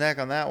broke his neck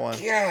on that one.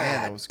 Yeah,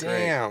 man, that was great.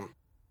 Damn.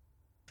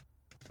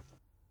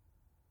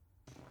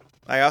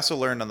 I also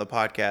learned on the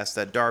podcast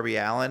that Darby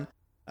Allin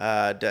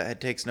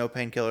takes no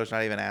painkillers,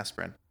 not even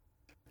aspirin.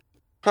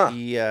 Huh.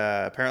 He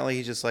apparently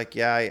he's just like,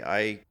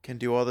 I can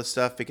do all this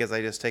stuff because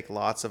I just take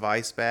lots of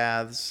ice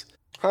baths.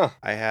 Huh.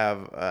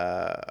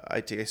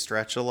 I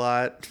stretch a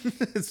lot.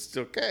 It's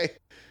okay.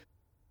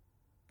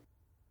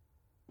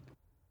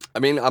 I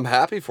mean, I'm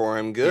happy for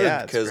him.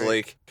 Good, because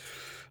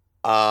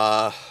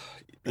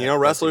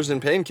wrestlers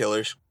and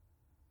painkillers.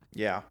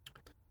 Yeah,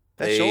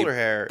 that shoulder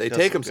hair. They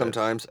take them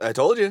sometimes. I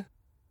told you.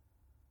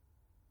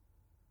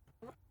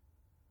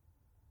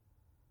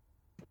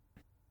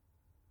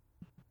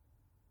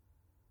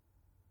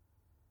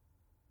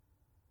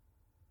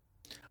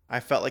 I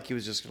felt like he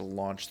was just going to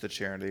launch the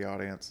chair into the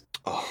audience.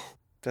 Oh,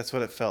 that's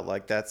what it felt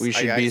like. We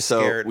should be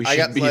so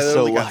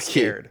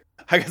lucky.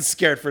 I got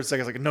scared for a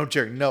second. I was like, no,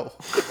 Jerry, no.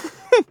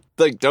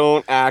 Like,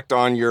 don't act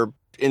on your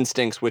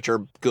instincts, which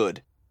are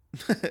good.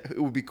 It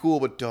would be cool,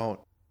 but don't.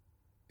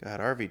 God,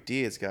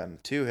 RVD has gotten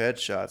 2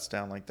 headshots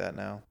down like that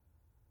now.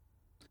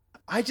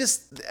 I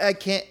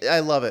can't. I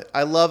love it.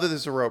 I love that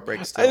there's a rope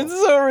break still. It's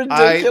so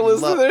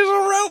ridiculous that there's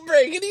a rope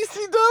break in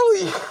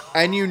ECW.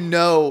 And you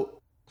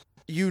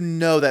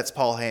know that's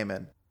Paul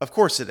Heyman. Of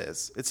course it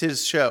is. It's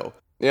his show.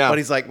 Yeah. But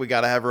he's like, we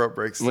got to have rope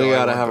breaks. We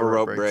got to have a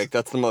rope break.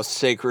 That's the most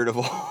sacred of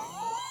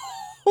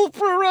all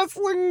pro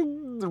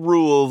wrestling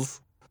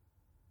rules.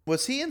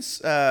 Was he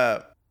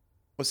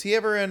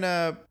ever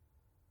in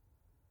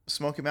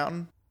Smoky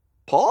Mountain?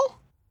 Paul?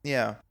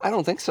 Yeah. I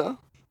don't think so.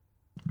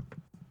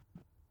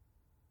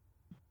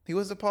 He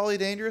was the Paulie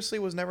Dangerously,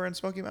 was never in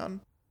Smoky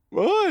Mountain?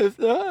 Well, I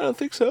don't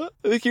think so.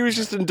 I think he was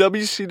just in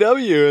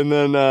WCW, and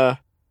then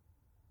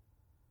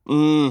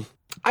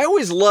I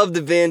always loved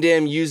that Van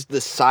Dam used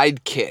the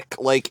side kick,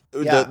 like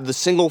the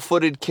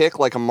single-footed kick,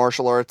 like a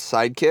martial arts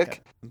side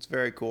kick. It's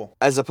very cool.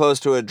 As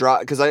opposed to a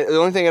drop, because the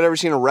only thing I'd ever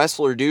seen a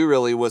wrestler do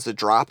really was a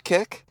drop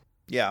kick.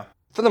 Yeah.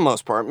 For the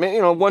most part,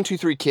 1, 2,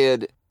 3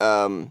 kid.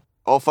 Oh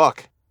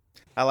fuck.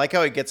 I like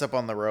how he gets up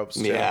on the ropes,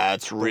 too. Yeah,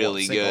 it's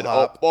really good.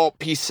 Hop. Oh,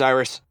 peace,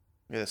 Cyrus.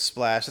 Look at the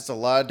splash. That's a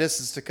lot of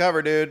distance to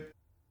cover, dude.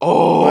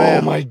 Oh,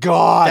 Wow. my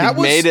God. That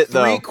He made it,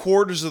 though.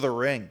 3/4 of the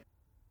ring.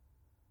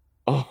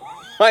 Oh,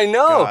 I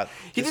know. God,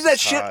 He this did that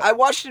is shit. hot. I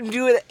watched him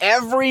do it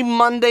every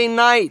Monday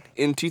night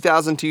in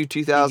 2002,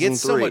 2003. He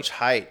gets so much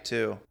height,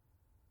 too.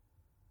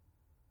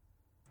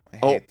 I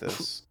hate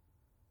this.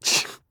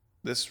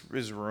 This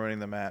is ruining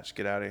the match.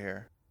 Get out of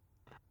here.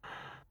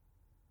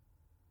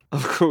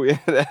 We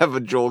had to have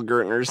a Joel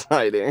Gertner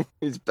sighting.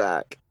 He's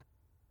back.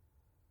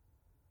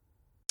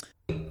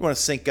 You want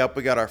to sync up?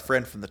 We got our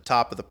friend from the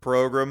top of the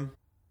program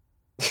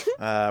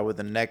with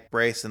the neck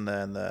brace and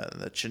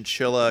the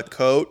chinchilla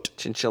coat.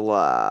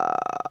 Chinchilla.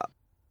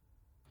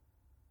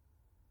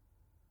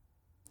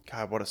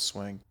 God, what a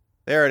swing.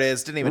 There it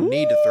is. Didn't even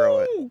need to throw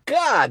it. Ooh,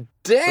 God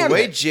damn The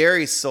way it.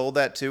 Jerry sold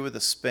that, too, with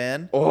a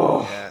spin.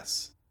 Oh,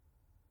 Yes.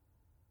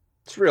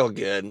 it's real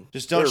good.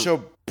 Just don't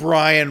show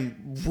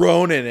Brian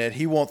Ronan it.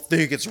 He won't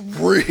think it's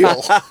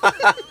real.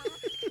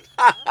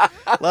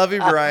 Love you,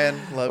 Brian.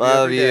 Love you.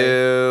 Love every day.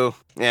 you.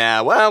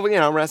 Yeah,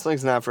 well,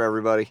 wrestling's not for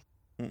everybody.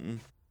 Mm-mm.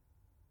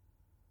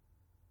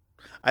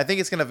 I think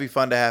it's going to be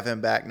fun to have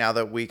him back now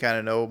that we kind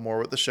of know more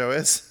what the show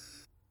is.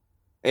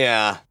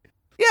 Yeah.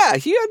 Yeah,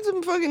 he had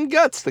some fucking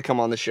guts to come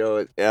on the show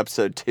at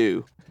episode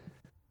 2.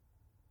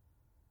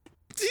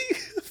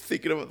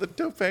 Thinking about the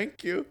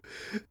Topanga.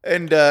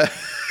 And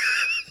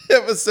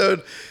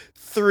episode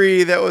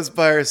 3, that was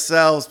by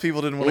ourselves.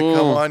 People didn't want to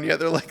come on yet.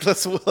 They're like,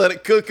 let's let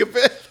it cook a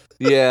bit.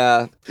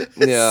 Yeah.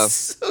 Yeah. It's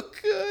so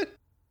good.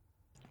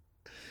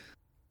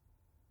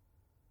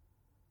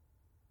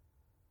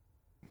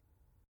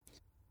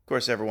 Of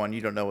course, everyone,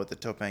 you don't know what the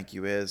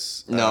Topanga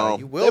is. No.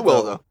 You will, They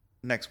will, though.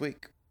 next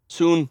week.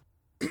 Soon.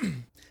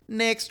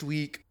 Next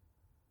week.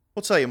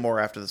 We'll tell you more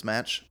after this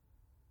match.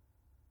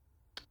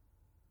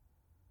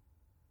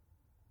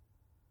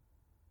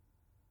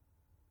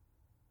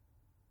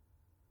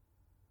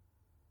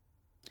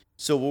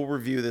 So we'll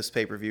review this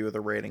pay-per-view with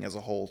a rating as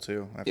a whole,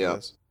 too, after Yep.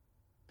 this.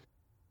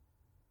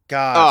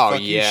 God, Oh,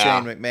 fuck you, yeah.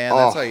 Shane McMahon.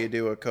 That's Oh. how you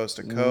do a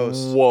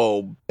coast-to-coast.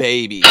 Whoa,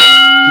 baby. He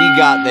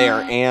got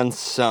there and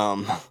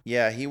some.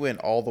 Yeah, he went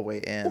all the way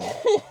in.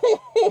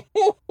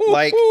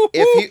 Like,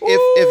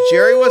 if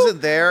Jerry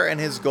wasn't there and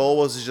his goal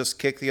was to just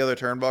kick the other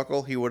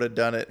turnbuckle, he would have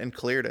done it and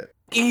cleared it.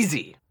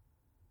 Easy.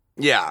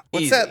 Yeah,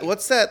 What's easy.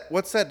 that?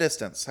 What's that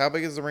distance? How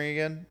big is the ring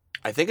again?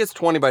 I think it's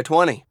 20 by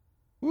 20.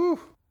 Woo.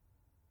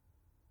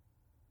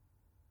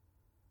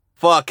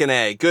 Fucking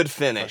A. Good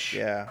finish.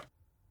 Yeah.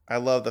 I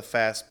love the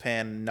fast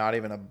pan, not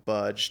even a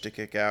budge to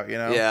kick out, you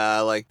know? Yeah, I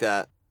like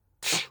that.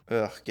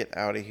 Ugh, get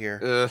out of here.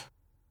 Ugh.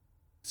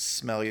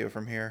 Smell you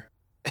from here.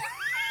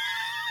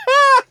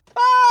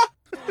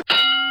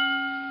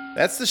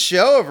 That's the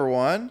show,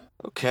 everyone.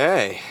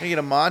 Okay. We get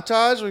a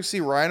montage. We can see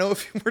Rhino a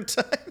few more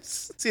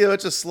times. See a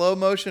bunch of slow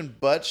motion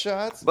butt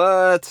shots.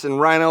 Butts and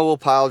Rhino will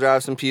pile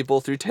drive some people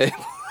through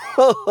tables.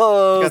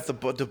 Got the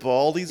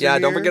Baldies. Yeah, are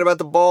don't here. forget about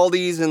the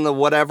Baldies and the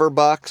whatever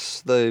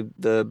bucks. The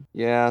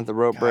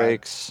rope God.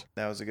 breaks.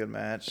 That was a good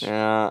match.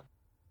 Yeah,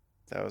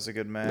 That was a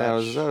good match.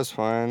 that was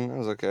fine. That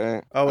was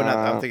okay. Oh,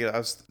 I'm thinking. I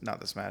was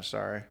not this match.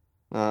 Sorry.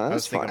 No, that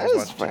was was fine. thinking I That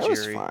was was watching fine. That was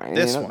Tajiri. fine.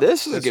 This You know, one.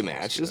 this is a This good one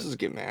was match. good. This is a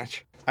good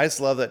match. I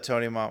just love that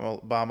Tony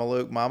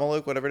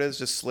Mamaluke, whatever it is,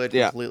 just slid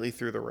Yeah. completely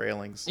through the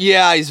railings.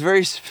 Yeah, he's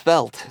very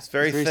svelte. It's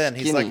very thin.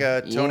 He's skinny. like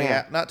a Tony,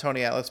 Yeah. Not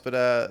Tony Atlas, but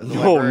the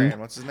No. librarian.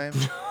 What's his name?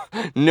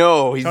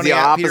 No, he's Tony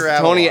the Peter opposite.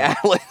 Tony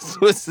Avalon. Atlas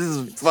was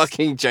his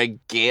fucking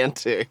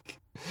gigantic.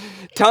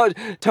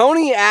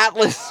 Tony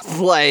Atlas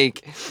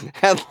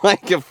had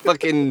like a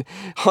fucking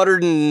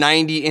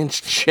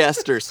 190-inch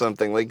chest or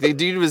something. Like the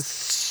dude was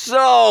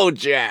so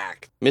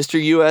jacked.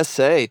 Mr.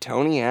 USA,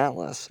 Tony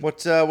Atlas.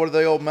 What are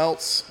the old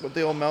melts? What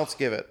the old melts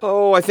give it?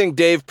 Oh, I think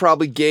Dave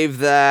probably gave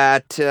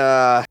that.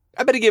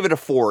 I bet he gave it a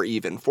 4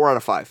 even. 4 out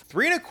of 5.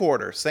 3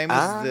 1/4, same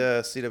as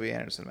the C.W.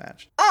 Anderson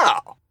match. Oh,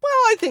 well,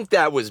 I think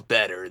that was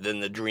better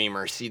than the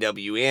Dreamer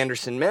C.W.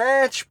 Anderson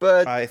match,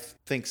 but I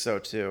think so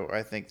too.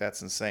 I think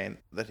that's insane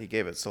that he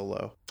gave it so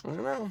low. I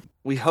don't know.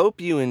 We hope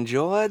you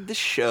enjoyed the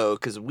show,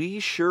 because we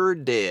sure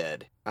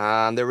did.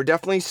 There were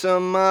definitely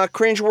some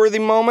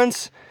cringeworthy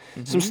moments.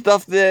 Some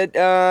stuff that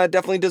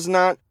definitely does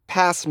not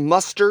pass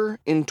muster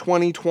in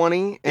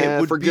 2020 It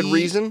would for good be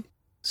reason.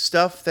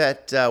 Stuff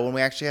that when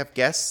we actually have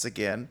guests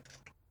again,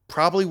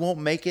 probably won't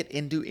make it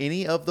into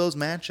any of those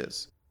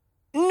matches.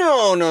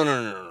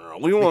 No.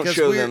 We won't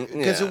show them.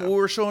 Because yeah.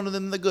 we're showing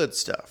them the good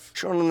stuff.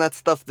 Showing them that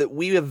stuff that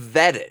we have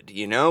vetted,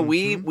 you know?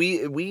 Mhm.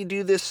 We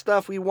do this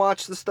stuff. We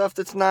watch the stuff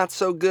that's not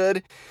so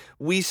good.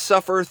 We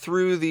suffer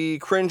through the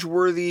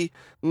cringeworthy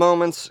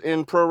moments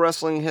in pro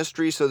wrestling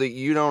history so that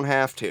you don't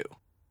have to.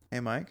 Hey,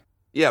 Mike,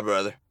 Yeah,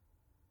 brother.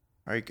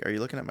 are you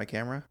looking at my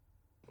camera?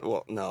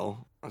 Well,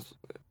 no.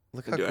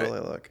 Look how Do cool I? I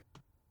look.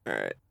 All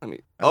right. Let me.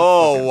 Oh,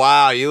 Oh, fucking-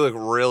 wow. You look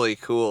really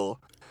cool.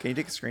 Can you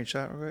take a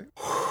screenshot real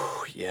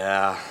quick?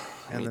 Yeah.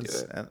 Let And me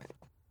then do it.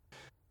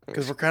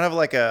 Because we're kind of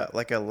like a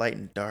light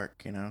and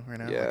dark, you know, right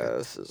now. Yeah, like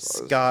this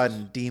is god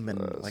and demon,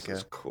 this like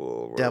is a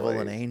cool. We're devil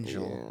like, and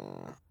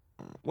angel.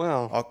 Yeah.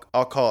 Well,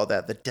 I'll call it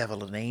that, the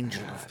devil and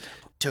angel of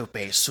Tope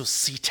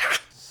Susita.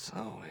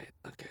 so wait,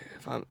 okay.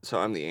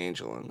 I'm the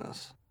angel in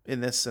this.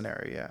 In this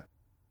scenario, yeah.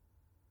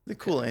 The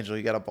cool angel,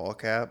 you got a ball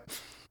cap.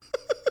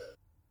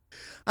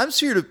 I'm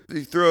just here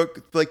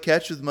to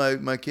catch with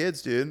my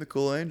kids, dude. The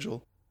cool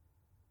angel.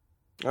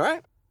 All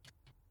right.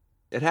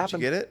 It Did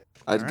happened. you get it?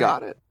 I All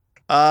got it.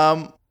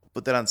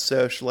 Put that on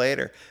social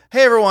later.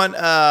 Hey everyone,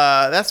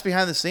 that's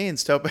behind the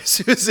scenes. Tope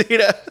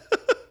Susita.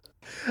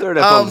 Third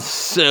up on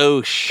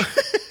Soch.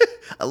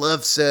 I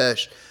love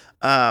Sesh.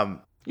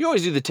 You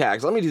always do the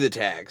tags. Let me do the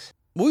tags.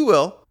 We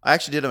will. I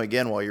actually did them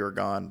again while you were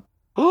gone,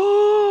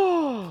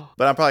 Oh.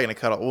 but I'm probably gonna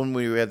cut all when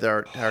we had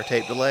our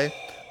tape delay.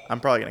 I'm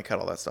probably gonna cut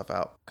all that stuff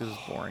out because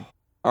it's boring.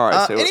 All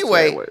right.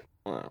 Anyway.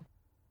 Wow.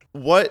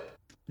 What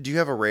do you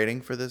have a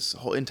rating for this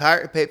whole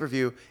entire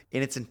pay-per-view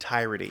in its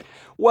entirety?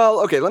 Well,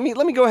 okay. Let me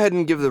go ahead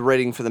and give the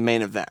rating for the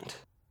main event.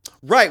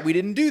 Right, we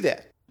didn't do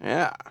that.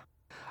 Yeah.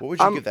 What would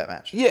you give that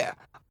match? Yeah.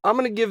 I'm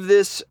gonna give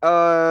this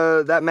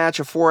that match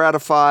a 4 out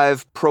of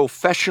 5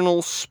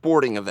 professional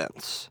sporting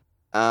events.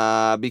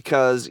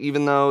 Because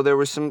even though there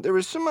was some a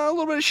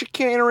little bit of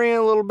chicanery and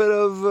a little bit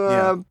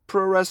of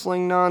pro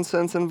wrestling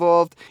nonsense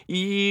involved,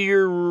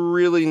 you're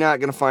really not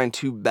gonna find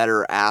two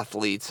better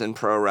athletes in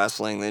pro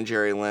wrestling than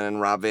Jerry Lynn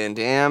and Rob Van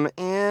Dam.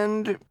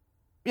 And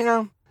you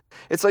know,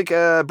 it's like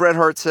Bret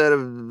Hart said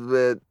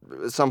at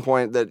some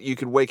point that you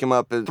could wake him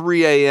up at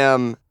 3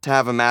 a.m. to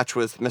have a match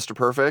with Mr.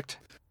 Perfect.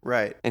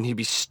 Right. And he'd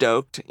be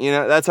stoked. You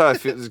know, that's how I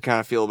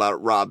kind of feel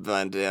about Rob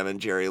Van Dam and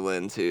Jerry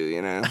Lynn, too,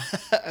 you know?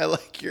 I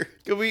like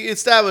we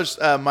established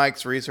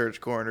Mike's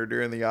research corner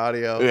during the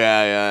audio.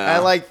 Yeah. I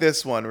like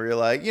this one where you're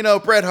like,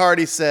 Bret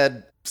Hardy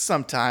said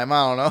sometime,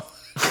 I don't know.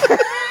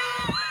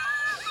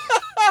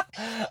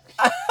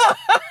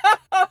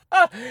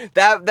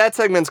 That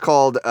segment's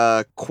called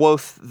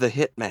Quoth the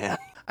Hitman.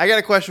 I got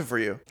a question for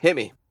you. Hit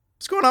me.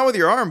 What's going on with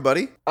your arm,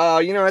 buddy?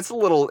 It's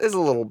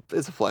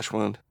a flesh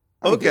wound.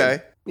 I'm Okay.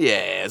 good.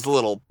 Yeah, it's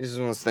one of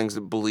those things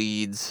that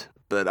bleeds,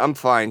 but I'm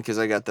fine because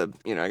I got the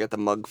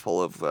mug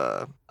full of.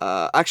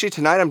 Actually,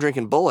 tonight I'm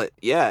drinking Bullet.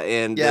 Yeah,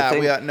 and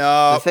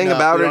the thing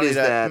about it is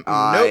that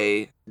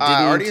I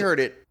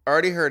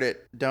already heard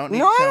it. Don't need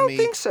to I tell don't me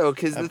think so.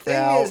 Because the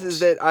thing is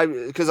that I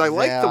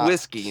like the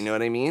whiskey. You know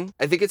what I mean?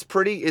 I think it's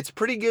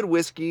pretty good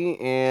whiskey,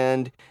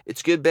 and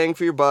it's good bang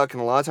for your buck.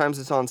 And a lot of times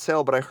it's on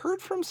sale. But I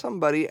heard from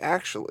somebody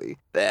actually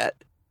that.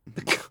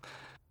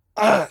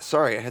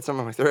 Sorry, I had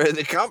something on my throat.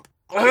 The cup.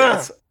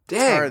 it's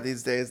Dang. hard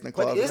these days in the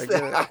closet. What is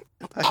that?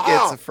 I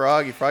get it's a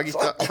froggy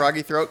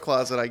throat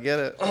closet. I get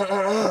it.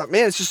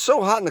 Man, it's just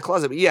so hot in the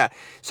closet. But yeah,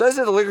 so I was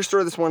at the liquor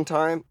store this one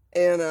time,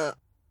 and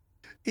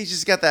he's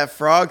just got that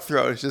frog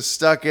throat. It's just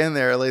stuck in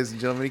there, ladies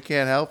and gentlemen. He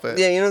can't help it.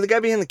 Yeah, the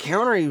guy behind the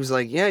counter, he was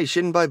like, "Yeah, you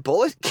shouldn't buy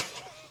Bullet."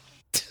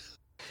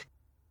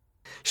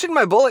 Shouldn't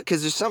buy Bullet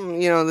because there's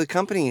something. The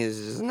company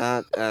is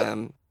not.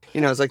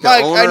 It's like the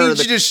Mike, owner. I need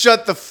you to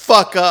shut the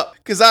fuck up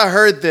because I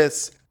heard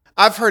this.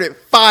 I've heard it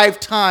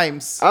 5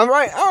 times. I'm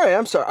right. All right.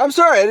 I'm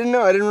sorry. I didn't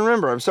know. I didn't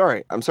remember. I'm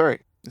sorry.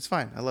 It's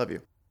fine. I love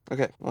you.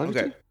 Okay. Love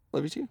Okay. you too.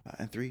 Love you too.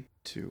 And 3,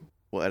 2.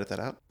 We'll edit that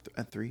out.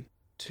 And 3,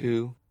 2,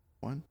 2,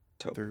 1.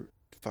 Toe. 3.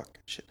 Fuck.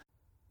 Shit.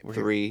 We're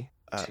here. 3,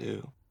 Uh,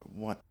 2.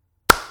 1.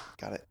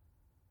 Got it.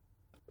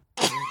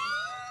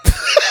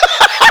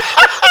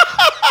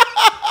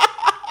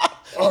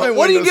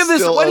 What do you give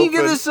this? What do you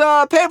give this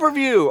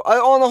pay-per-view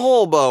on the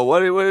whole, Bo? What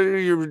do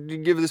you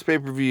give this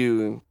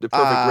pay-per-view the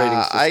perfect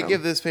rating system? I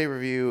give this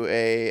pay-per-view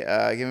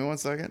a. Give me 1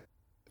 second,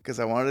 because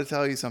I wanted to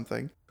tell you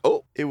something.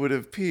 Oh, it would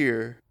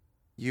appear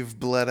you've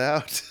bled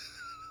out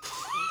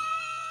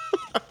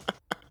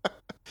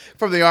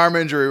from the arm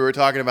injury we were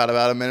talking about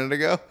a minute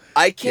ago.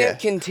 I can't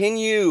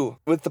continue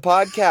with the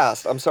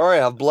podcast. I'm sorry,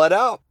 I've bled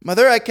out.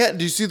 Mother, I can't.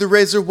 Do you see the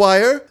razor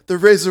wire? The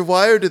razor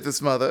wire did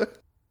this, Mother.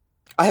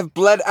 I have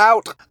bled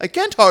out. I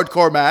can't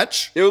hardcore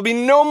match. There will be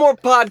no more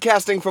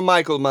podcasting from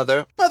Michael,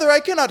 Mother. Mother, I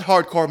cannot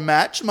hardcore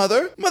match,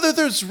 Mother. Mother,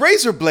 there's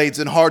razor blades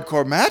in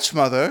hardcore match,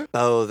 Mother.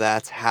 Oh,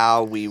 that's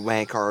how we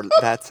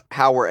that's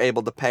how we're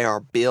able to pay our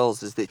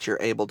bills, is that you're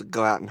able to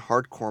go out and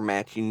hardcore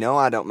match.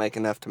 I don't make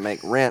enough to make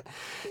rent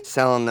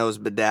selling those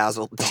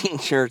bedazzled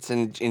t-shirts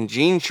and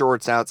jean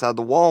shorts outside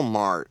the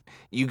Walmart.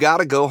 You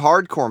gotta go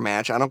hardcore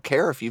match. I don't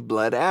care if you've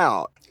bled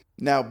out.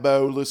 Now,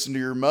 Bo, listen to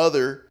your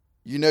mother.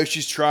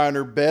 She's trying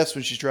her best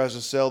when she tries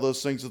to sell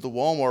those things at the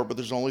Walmart, but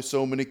there's only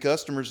so many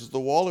customers at the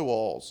Wally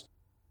Walls.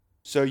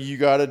 So you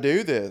got to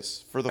do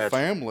this for the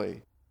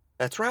family.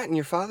 That's right. And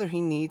your father, he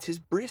needs his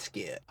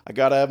brisket. I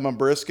got to have my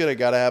brisket. I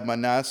got to have my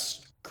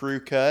nice crew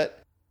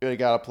cut. I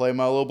got to play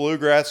my little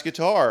bluegrass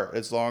guitar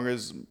as long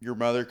as your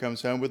mother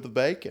comes home with the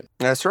bacon.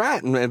 That's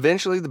right. And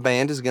eventually the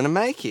band is going to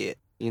make it,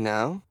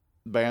 The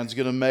band's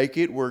going to make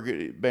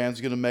it.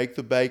 Band's going to make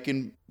the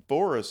bacon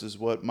for us is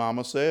what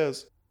Mama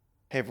says.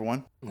 Hey,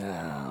 everyone.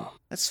 No.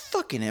 That's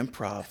fucking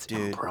improv,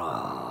 dude.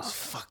 Improv. It's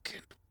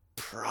fucking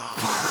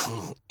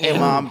improv. Hey,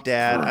 Mom,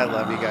 Dad, I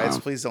love you guys.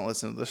 Please don't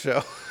listen to the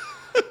show.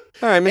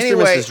 All right, Mr.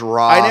 Anyway, and Mrs.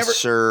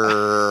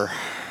 Rosser.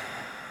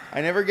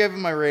 I never gave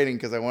him my rating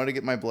because I wanted to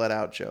get my bled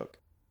out joke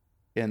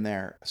in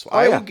there. So Oh,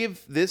 I yeah. will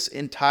give this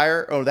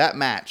that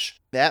match.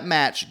 That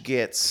match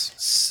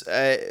gets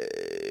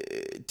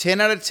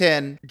 10 out of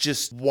 10.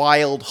 Just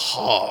wild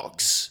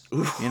hogs.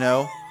 You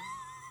know?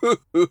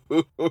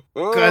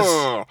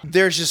 Because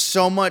there's just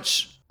so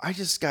much.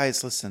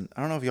 Guys, listen,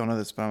 I don't know if y'all know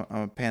this, but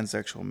I'm a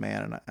pansexual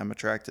man, and I'm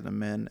attracted to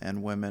men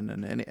and women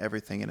and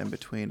everything and in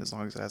between, as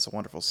long as it has a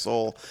wonderful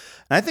soul.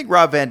 And I think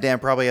Rob Van Dam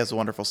probably has a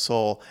wonderful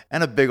soul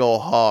and a big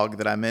old hog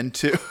that I'm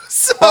into.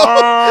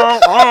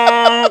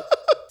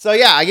 So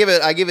yeah, I give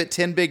it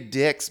 10 big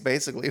dicks.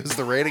 Basically, it was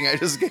the rating I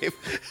just gave.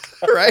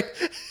 Right,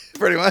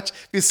 pretty much.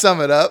 If you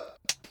sum it up.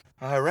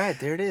 All right,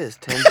 there it is.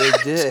 10 big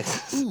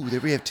dicks. Ooh, there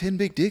we have 10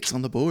 big dicks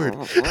on the board.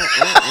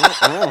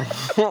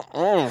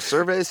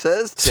 Survey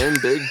says 10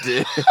 big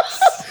dicks.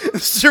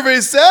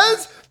 Survey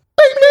says,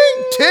 bing,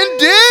 bing, 10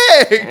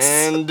 dicks.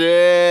 10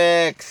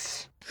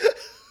 dicks.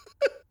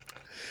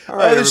 All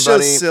right, This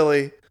everybody. show's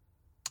silly.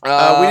 We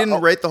didn't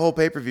rate the whole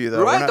pay-per-view, though.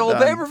 We're Right, not the whole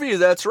done. pay-per-view.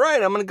 That's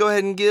right. I'm going to go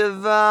ahead and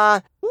give,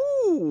 I'm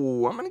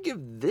going to give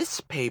this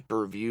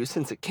pay-per-view,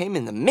 since it came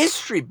in the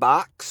mystery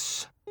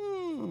box,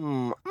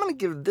 I'm going to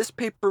give this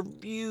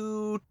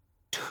pay-per-view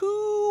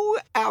 2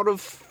 out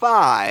of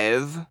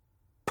 5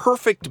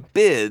 perfect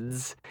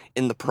bids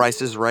in the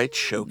Price is Right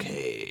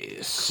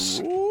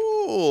showcase.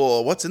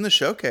 Cool. What's in the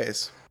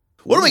showcase?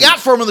 What do we got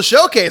for him in the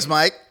showcase,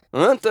 Mike?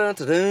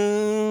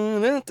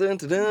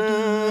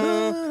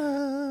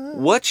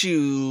 What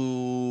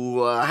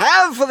you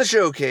have for the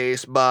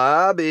showcase,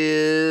 Bob,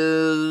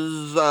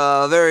 is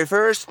very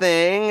first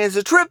thing is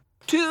a trip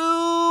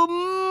to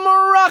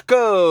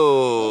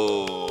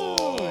Morocco.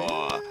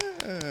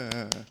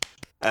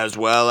 As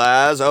well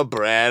as a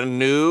brand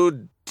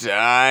new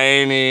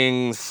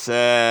dining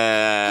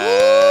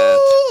set.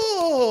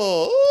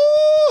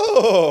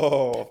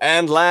 Oh.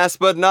 And last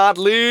but not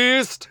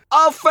least,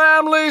 a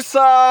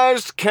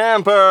family-sized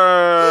camper.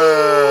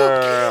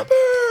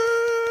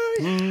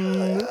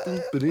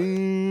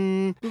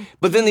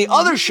 But then the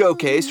other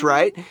showcase,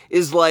 right,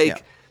 is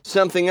like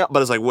something else,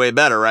 but it's like way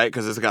better, right?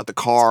 Because it's got the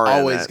car.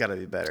 Always got to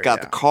be better. It's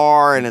got the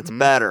car and it's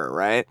better,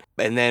 right?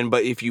 And then,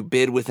 but if you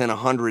bid within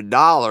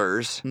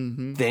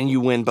 $100, then you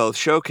win both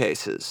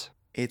showcases.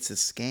 It's a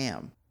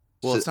scam.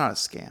 Well, So- it's not a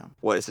scam.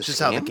 What is this? It's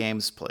just how the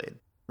game's played,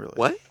 really.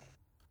 What?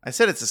 I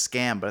said it's a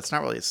scam, but it's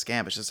not really a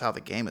scam. It's just how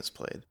the game is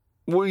played.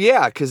 Well,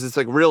 yeah, because it's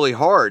like really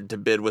hard to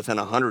bid within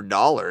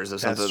 $100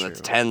 of something that's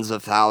true. tens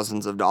of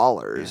thousands of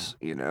dollars.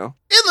 You know.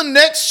 In the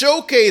next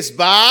showcase,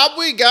 Bob,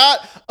 we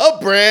got a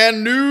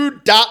brand new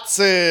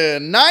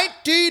Datsun,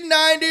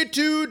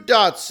 1992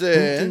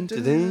 Datsun,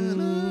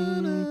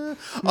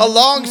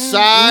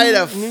 alongside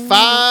a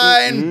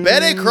fine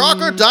Betty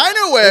Crocker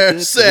Dinnerware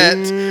set.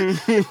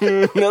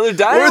 Another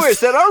dinnerware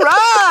set. All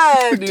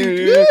right.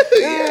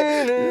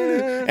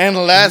 And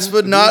last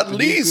but not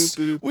least,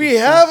 we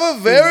have a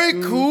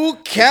very cool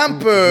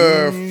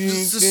camper.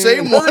 It's the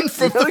same one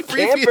from the Another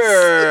previous.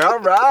 camper. All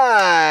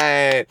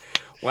right.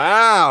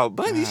 Wow.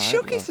 But these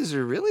showcases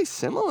are really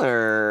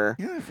similar.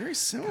 Yeah, very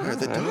similar.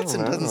 The I don't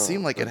Datsun doesn't know.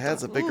 seem like it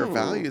has a bigger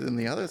value than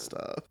the other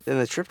stuff. Then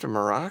the trip to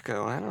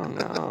Morocco, I don't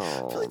know.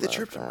 I feel like the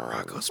trip to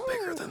Morocco's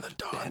bigger than the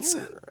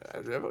Datsun.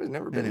 I've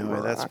never been to Anyway,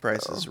 that's Morocco.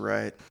 Price is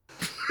Right.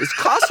 Is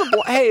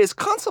Casablanca? Hey, is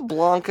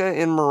Casablanca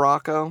in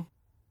Morocco?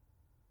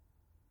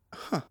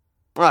 Huh.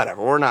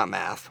 Whatever. We're not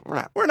math.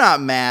 We're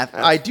not math.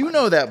 That's I do fine.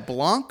 know that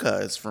Blanca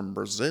is from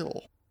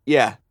Brazil.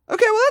 Yeah.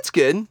 Okay. Well, that's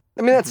good.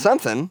 I mean, that's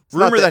something. It's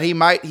not Rumor that he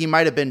might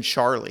have been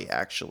Charlie,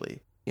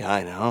 actually. Yeah,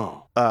 I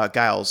know.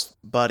 Guile's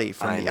buddy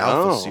from I the know.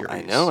 Alpha series.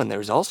 I know. And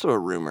there's also a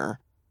rumor.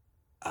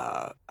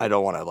 I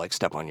don't want to like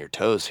step on your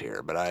toes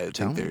here, but I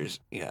Tell think me. there's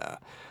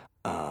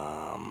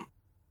a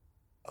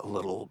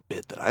little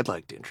bit that I'd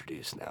like to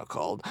introduce now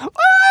called.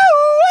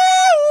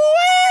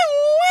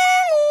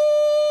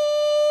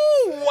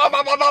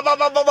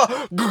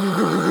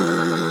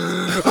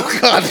 Oh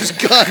God, there's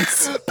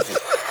guns.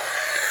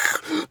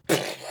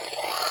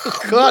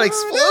 God,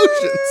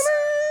 explosions.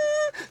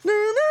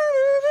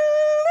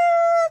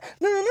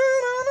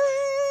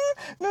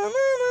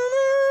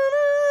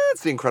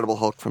 It's the Incredible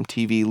Hulk from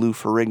TV, Lou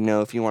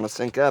Ferrigno, if you want to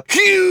sync up.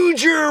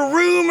 Huger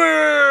rumor!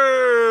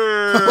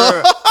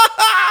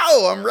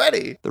 Oh, I'm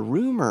ready. The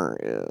rumor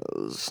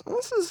is,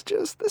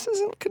 this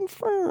isn't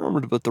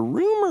confirmed, but the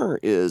rumor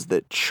is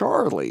that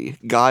Charlie,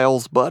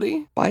 Guile's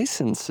buddy,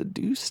 Bison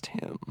seduced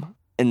him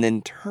and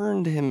then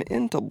turned him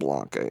into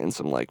Blanca in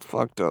some like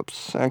fucked up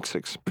sex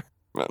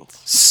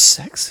experiments.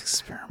 Sex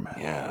experiment.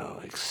 Yeah,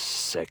 like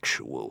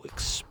sexual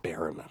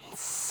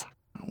experiments.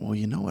 Well,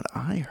 you know what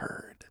I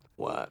heard?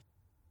 What?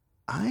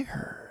 I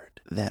heard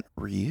that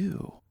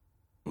Ryu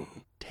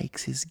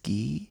takes his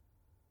gi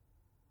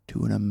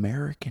to an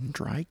American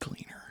dry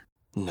cleaner.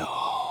 No.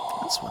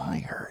 That's what I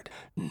heard.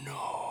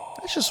 No.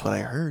 That's just what I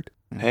heard.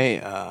 Hey,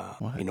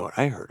 What? you know what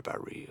I heard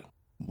about Ryu?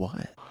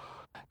 What?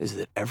 Is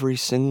that every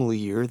single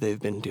year they've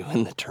been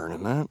doing the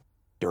tournament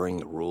during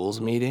the rules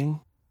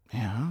meeting,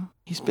 Yeah.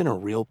 He's been a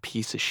real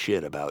piece of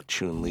shit about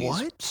Chun-Li's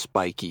What?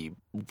 spiky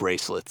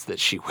bracelets that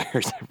she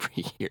wears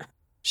every year.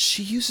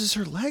 She uses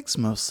her legs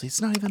mostly. It's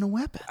not even a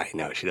weapon. I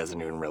know, she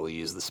doesn't even really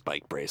use the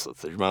spike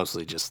bracelets. They're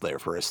mostly just there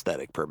for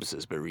aesthetic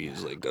purposes, but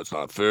Ryu's like, that's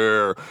not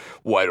fair.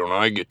 Why don't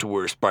I get to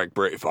wear spike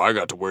bracelets? If I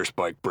got to wear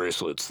spike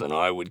bracelets, then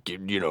I would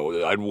get,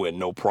 I'd win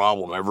no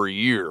problem every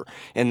year.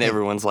 And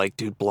everyone's like,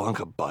 dude,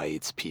 Blanca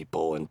bites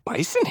people, and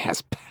Bison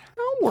has powers.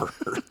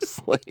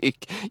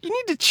 Like, you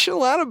need to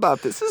chill out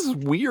about this. This is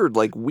weird.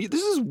 Like,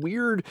 this is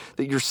weird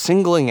that you're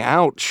singling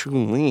out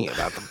Chun-Li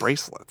about the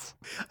bracelets.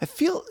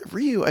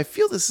 Ryu, I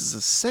feel this is a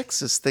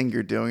sexist thing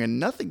you're doing and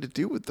nothing to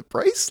do with the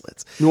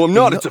bracelets. No, I'm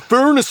not. It's a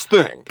fairness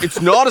thing. It's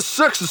not a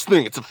sexist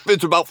thing.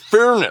 It's about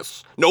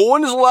fairness. No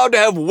one is allowed to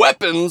have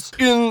weapons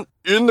in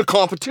the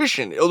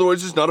competition.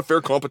 Otherwise, it's not a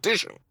fair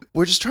competition.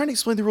 We're just trying to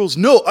explain the rules.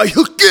 No, I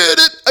could get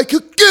it. I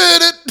could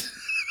get it.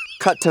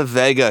 Cut to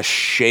Vega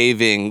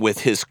shaving with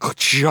his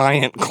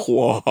giant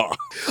claw.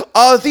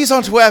 These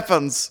aren't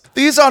weapons.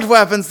 These aren't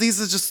weapons. These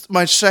are just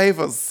my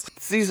shavers.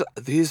 These.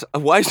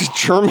 Why is it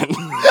German?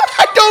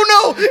 I don't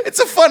know. It's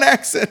a fun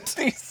accent.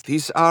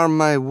 These are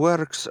my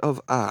works of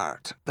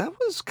art. That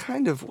was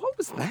kind of, what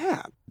was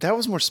that? That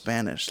was more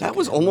Spanish. That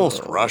was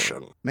almost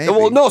Russian. Maybe.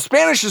 Well, no,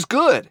 Spanish is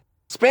good.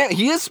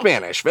 He is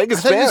Spanish. Vega's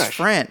I thought Spanish. he was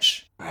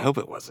French. I hope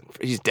it wasn't.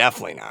 He's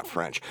definitely not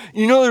French.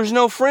 There's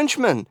no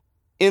Frenchman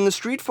in the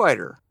Street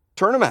Fighter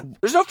tournament.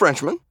 There's no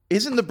Frenchman.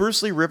 Isn't the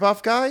Bruce Lee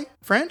ripoff guy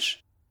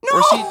French? No, Or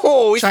is he he's from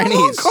Hong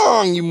Chinese?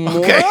 Kong, you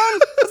moron. Okay.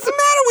 What's the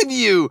matter with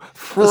you?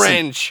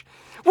 French.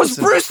 Was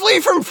Bruce Lee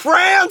from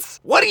France?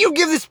 What do you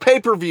give this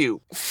pay-per-view?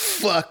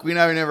 Fuck, we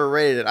never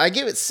rated it. I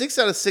gave it 6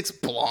 out of 6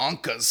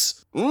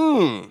 Blancas.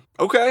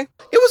 Okay. It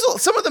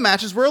was some of the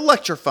matches were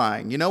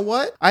electrifying. You know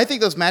what? I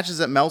think those matches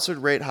that Meltzer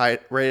rated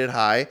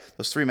high,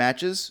 those 3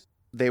 matches,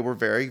 they were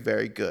very,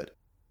 very good.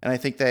 And I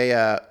think they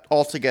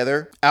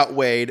altogether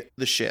outweighed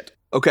the shit.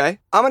 Okay.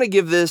 I'm gonna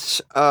give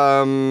this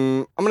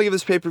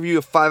pay-per-view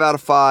a 5 out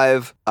of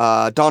 5.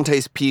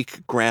 Dante's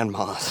Peak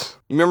Grandmas.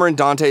 You remember in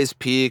Dante's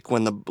Peak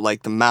when the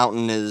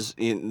mountain is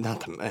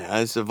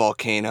it's a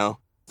volcano.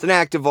 It's an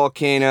active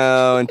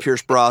volcano, and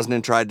Pierce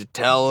Brosnan tried to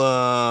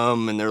tell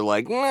him, and they're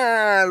like,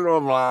 nah, blah,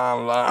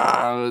 blah,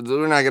 blah.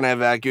 We're not gonna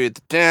evacuate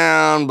the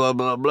town, blah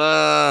blah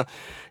blah.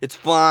 It's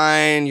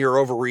fine. You're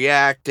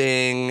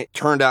overreacting.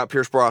 Turned out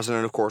Pierce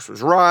Brosnan, of course,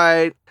 was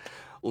right.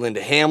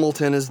 Linda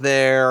Hamilton is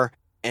there.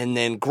 And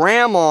then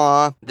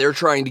Grandma, they're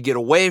trying to get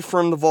away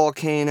from the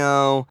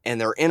volcano,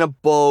 and they're in a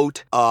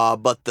boat,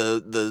 but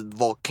the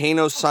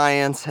volcano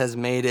science has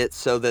made it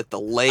so that the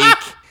lake...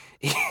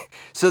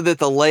 So that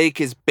the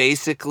lake is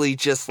basically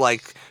just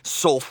like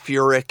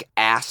sulfuric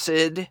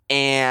acid,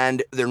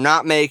 and they're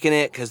not making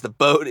it because the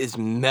boat is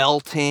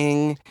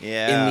melting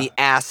in the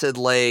acid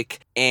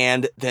lake,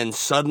 and then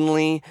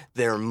suddenly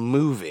they're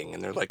moving,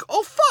 and they're like,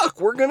 oh fuck,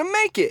 we're gonna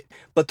make it.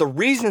 But the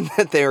reason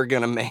that they are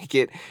gonna make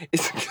it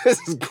is because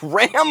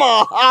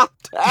Grandma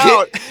hopped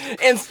out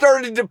and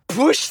started to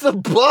push the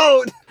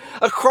boat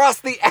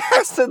across the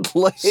acid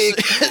lake.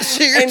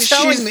 So you're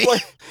telling me.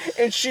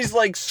 And she's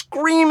like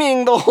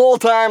screaming the whole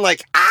time,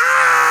 like,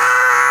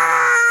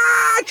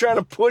 ah, trying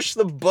to push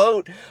the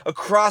boat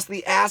across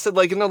the acid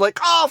lake. And they're like,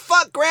 oh,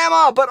 fuck,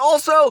 Grandma, but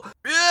also,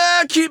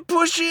 yeah, keep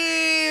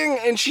pushing.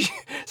 And she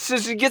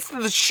gets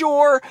to the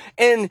shore,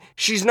 and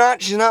she's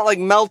not like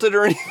melted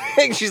or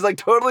anything. She's like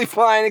totally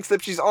fine,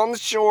 except she's on the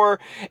shore.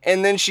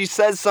 And then she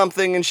says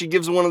something, and she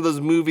gives one of those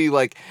movie,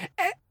 like,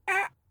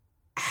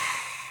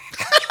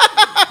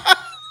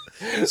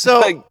 So,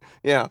 like,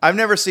 yeah. I've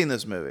never seen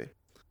this movie.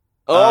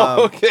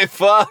 Oh, okay,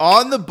 fuck.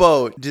 On the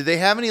boat, did they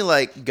have any,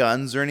 like,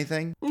 guns or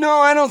anything? No,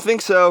 I don't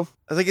think so.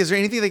 I think, is there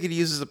anything they could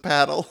use as a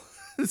paddle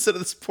instead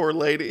of this poor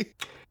lady?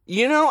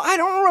 I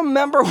don't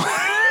remember.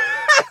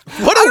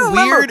 What a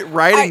weird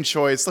writing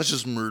choice. Let's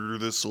just murder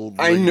this old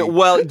lady. I know.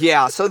 Well,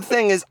 yeah. So the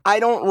thing is, I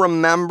don't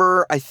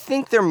remember. I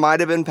think there might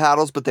have been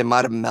paddles, but they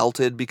might have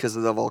melted because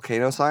of the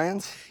volcano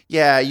science.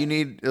 Yeah, you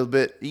need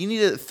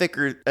a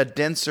thicker, a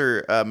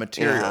denser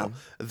material.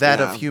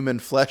 Of human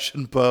flesh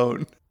and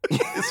bone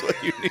is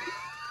what you need.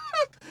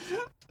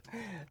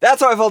 That's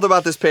how I felt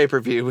about this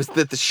pay-per-view, was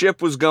that the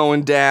ship was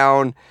going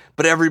down,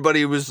 but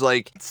everybody was,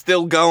 like,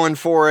 still going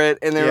for it,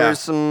 and there were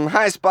some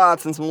high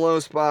spots and some low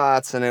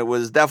spots, and it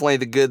was definitely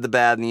the good, the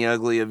bad, and the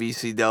ugly of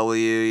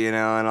ECW,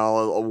 and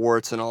all the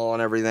warts and all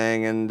and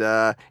everything, and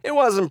it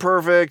wasn't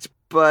perfect,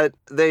 but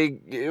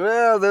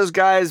those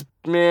guys,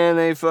 man,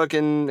 they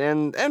fucking,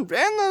 and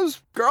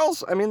those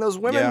girls, I mean, those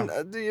women,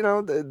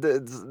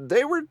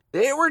 they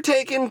were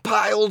taking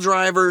pile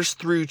drivers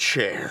through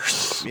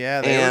chairs.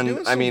 Yeah, they were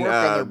doing some work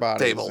on their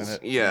bodies. Tables.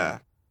 Yeah.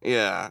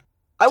 I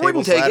Tables,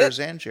 wouldn't take ladders,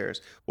 it. and chairs.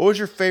 What was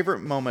your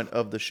favorite moment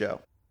of the show?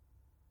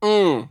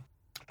 I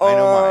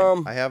know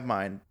mine. I have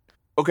mine.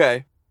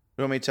 Okay.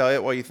 You want me to tell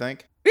you what you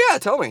think? Yeah,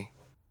 tell me.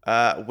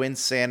 When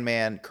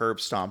Sandman curb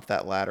stomped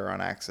that ladder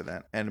on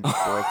accident and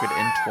broke it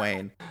in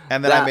twain.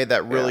 And then I made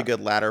that really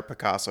good ladder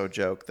Picasso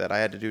joke that I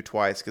had to do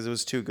twice because it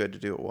was too good to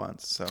do it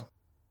once. So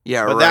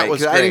Yeah, But right. that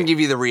was 'cause I didn't great. give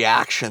you the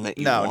reaction that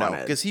you No,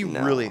 wanted. because he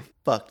No. really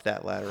fucked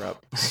that ladder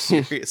up.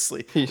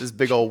 Seriously, this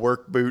big old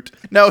work boot.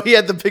 No, he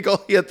had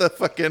the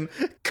fucking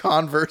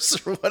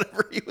Converse or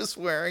whatever he was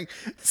wearing.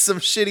 Some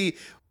shitty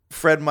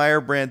Fred Meyer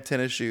brand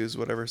tennis shoes,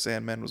 whatever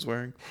Sandman was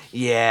wearing.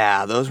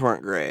 Yeah, those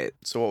weren't great.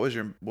 So what was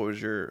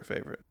your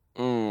favorite?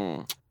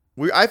 Mm.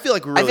 I feel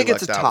like we really think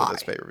it's lucked a out with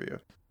this tie. pay-per-view.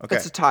 Okay.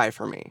 It's a tie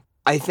for me.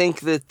 I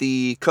think that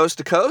the Coast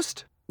to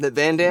Coast that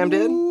Van Damme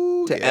did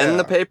Ooh, to yeah. end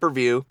the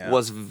pay-per-view Yeah.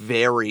 was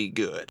very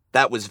good.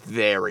 That was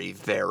very,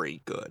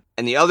 very good.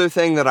 And the other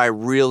thing that I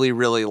really,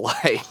 really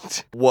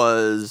liked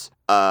was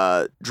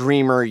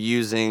Dreamer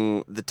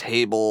using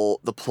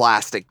the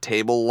plastic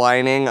table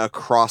lining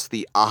across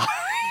the eyes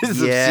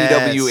Yes.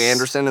 of C.W.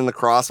 Anderson in the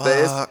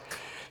crossface Fuck.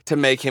 to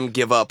make him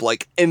give up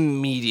like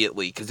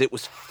immediately because it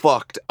was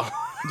fucked up.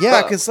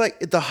 Yeah, because like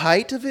the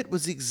height of it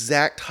was the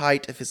exact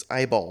height of his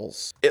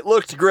eyeballs. It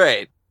looked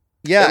great.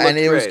 Yeah, It and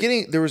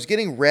looked there was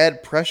getting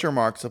red pressure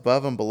marks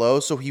above and below,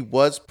 so he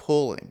was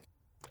pulling.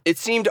 It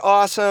seemed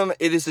awesome.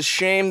 It is a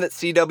shame that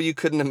CW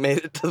couldn't have made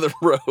it to the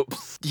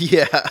ropes.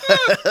 Yeah.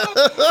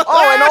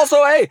 Oh, and also,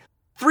 hey,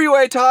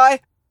 three-way tie.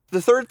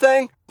 The third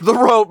thing, the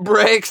rope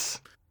breaks.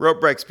 Rope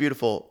breaks,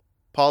 beautiful.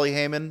 Paulie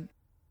Heyman,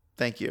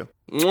 thank you.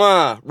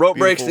 Mwah. Rope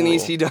breaks in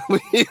Beautiful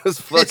ECW was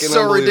fucking It's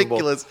so unbelievable.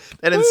 ridiculous.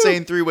 That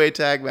insane three-way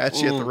tag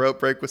match, yet the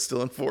rope break was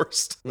still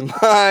enforced.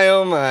 My,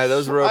 oh my,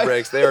 those rope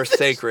breaks, they are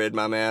sacred,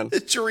 my man. The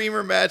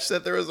Dreamer match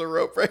that there was a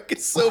rope break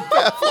is so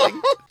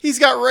baffling. He's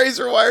got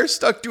razor wire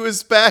stuck to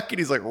his back, and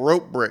he's like,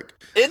 rope break.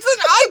 It's an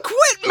I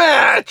quit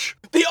match.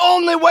 The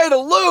only way to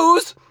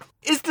lose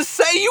is to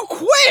say you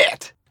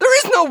quit. There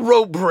is no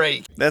rope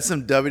break. That's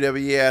some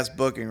WWE ass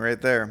booking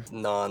right there.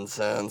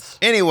 Nonsense.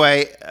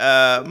 Anyway,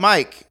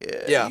 Mike,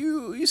 Yeah.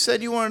 you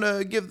said you wanted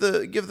to give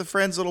the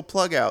friends a little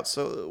plug out.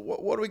 So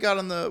what do we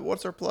got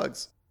what's our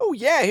plugs? Oh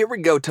yeah, here we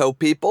go, toe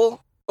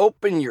people.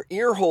 Open your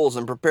ear holes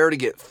and prepare to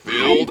get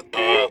filled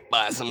up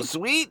by some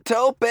sweet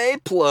tope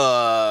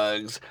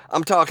plugs.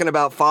 I'm talking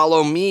about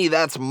follow me,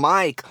 that's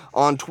Mike,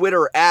 on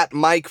Twitter at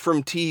Mike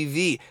from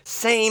TV.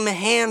 Same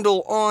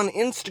handle on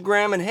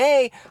Instagram. And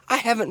hey, I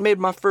haven't made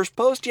my first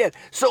post yet,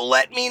 so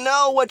let me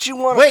know what you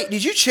want. Wait,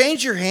 did you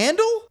change your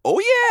handle? Oh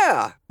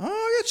yeah, Oh,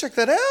 I gotta check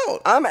that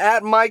out. I'm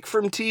at Mike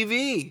from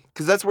TV,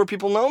 because that's where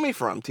people know me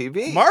from,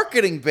 TV.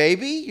 Marketing,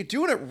 baby. You're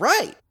doing it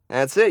right.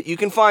 That's it. You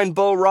can find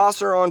Bo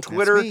Rosser on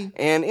Twitter me.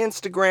 and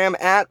Instagram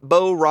at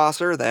Bo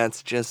Rosser.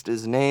 That's just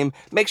his name.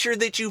 Make sure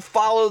that you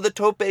follow the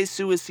Tope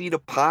Suicida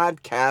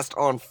podcast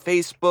on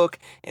Facebook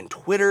and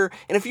Twitter.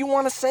 And if you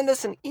want to send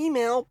us an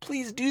email,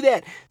 please do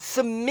that.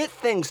 Submit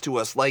things to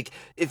us, like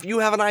if you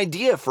have an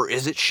idea for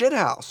Is It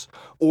Shithouse?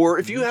 Or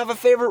if you have a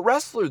favorite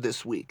wrestler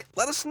this week,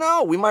 let us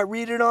know. We might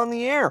read it on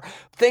the air.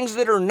 Things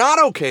that are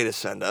not okay to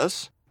send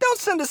us. Don't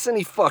send us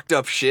any fucked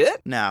up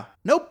shit. Now,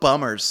 no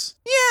bummers.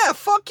 Yeah,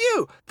 fuck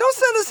you. Don't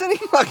send us any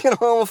fucking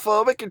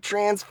homophobic or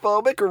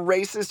transphobic or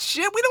racist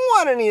shit. We don't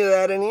want any of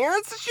that in here.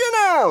 It's a shit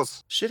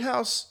house.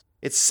 Shithouse.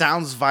 It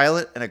sounds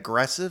violent and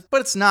aggressive, but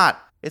it's not.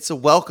 It's a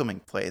welcoming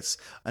place,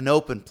 an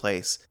open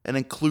place, an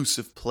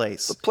inclusive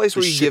place. The place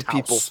where The you give shithouse.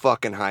 people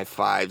fucking high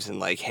fives and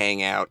like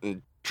hang out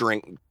and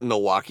drink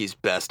Milwaukee's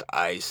best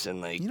ice and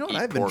like You know what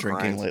eat I've been pork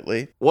drinking rinds.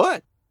 lately?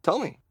 What? Tell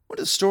me. Went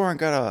to the store and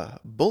got a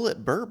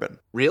Bullet bourbon.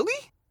 Really?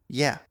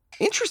 Yeah.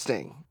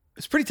 Interesting.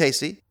 It's pretty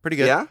tasty, pretty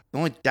good. Yeah? The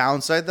only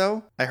downside,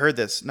 though, I heard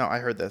this. When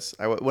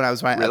I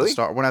was at the Really?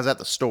 store. When I was at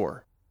the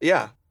store,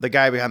 Yeah. the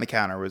guy behind the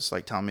counter was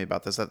like telling me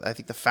about this. I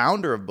think the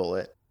founder of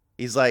Bullet,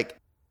 he's like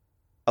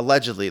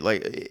allegedly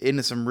like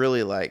into some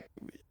really like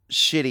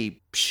shitty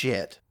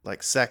shit,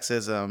 like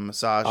sexism,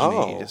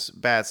 misogyny, Oh. just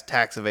bad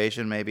tax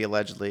evasion, maybe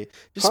allegedly,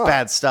 just Huh.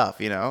 bad stuff.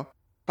 You know,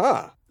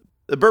 Huh.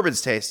 the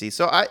bourbon's tasty,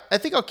 so I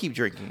think I'll keep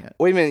drinking it.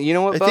 Wait a minute. You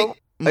know what, I Bo?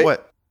 think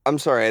what. I'm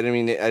sorry. I didn't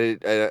mean to, I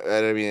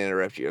didn't mean to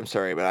interrupt you. I'm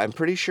sorry, but I'm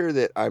pretty sure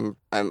that I'm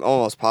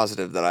almost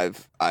positive that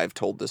I've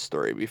told this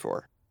story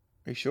before.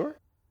 Are you sure?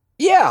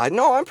 Yeah,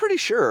 no, I'm pretty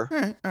sure. All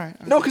right, all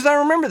right. No, because I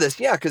remember this.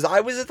 Yeah, because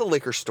I was at the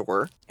liquor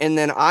store and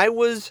then I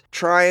was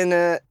trying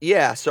to.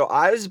 Yeah, so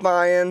I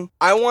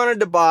wanted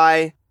to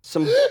buy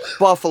some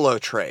Buffalo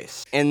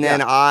Trace, and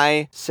then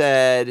I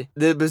said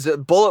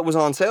Bullet was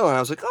on sale, and I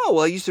was like, oh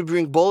well, I used to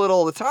drink Bullet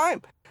all the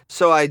time.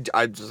 So I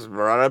just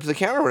brought it up to the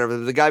counter or whatever.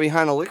 The guy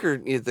behind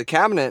the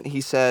cabinet, he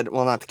said,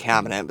 well, not the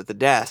cabinet, but the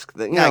desk,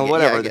 the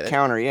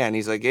counter, yeah. And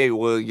he's like, hey,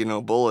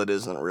 well, Bullet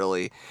isn't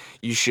really,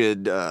 you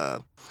should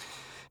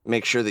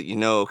make sure that you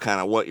know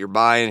kind of what you're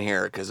buying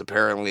here, because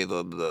apparently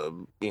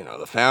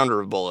the founder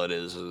of Bullet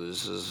is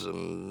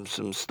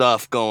some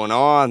stuff going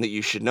on that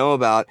you should know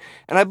about.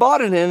 And I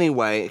bought it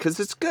anyway because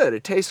it's good.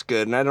 It tastes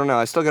good, and I don't know.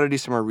 I still got to do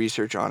some more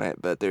research on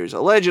it, but there's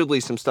allegedly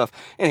some stuff.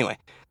 Anyway.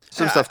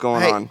 Some stuff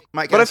going on.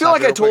 Mike, But I feel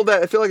like I told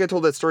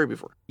told that story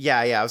before. Yeah,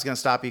 I was gonna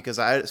stop you because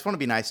I just want to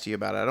be nice to you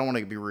about it. I don't want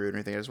to be rude or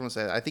anything. I just want to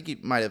say I think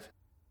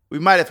we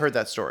might have heard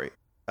that story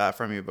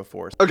from you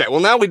before. Okay,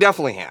 well now we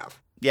definitely have.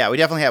 Yeah, we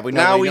definitely have. We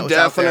know it's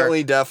out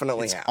there.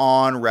 definitely It's have.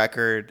 on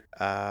record.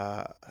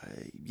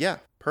 Yeah,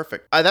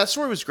 perfect. That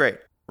story was great.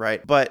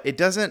 right? But it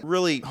doesn't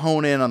really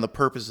hone in on the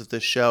purpose of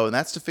this show, and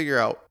that's to figure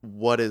out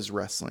what is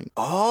wrestling.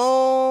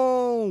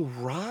 Oh,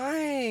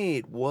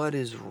 right. What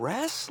is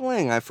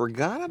wrestling? I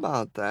forgot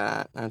about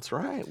that. That's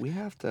right. We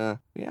have to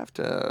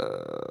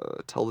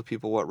tell the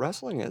people what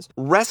wrestling is.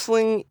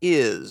 Wrestling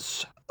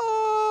is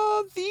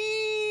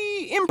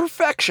the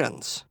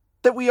imperfections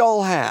that we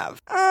all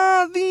have.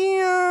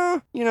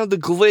 The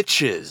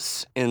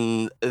glitches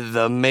in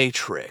the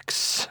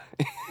Matrix,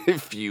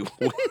 if you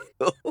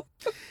will.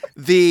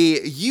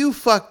 The you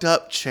fucked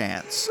up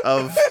chance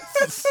of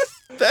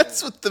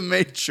that's what the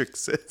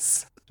Matrix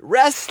is.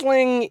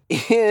 Wrestling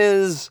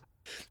is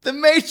The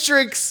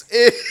Matrix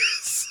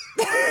is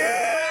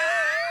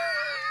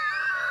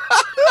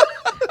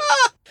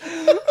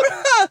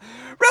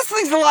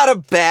wrestling's a lot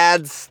of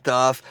bad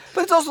stuff,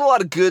 but it's also a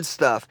lot of good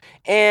stuff.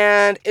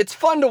 And it's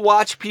fun to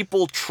watch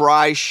people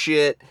try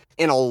shit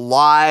in a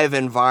live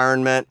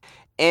environment.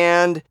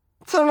 And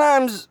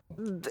sometimes,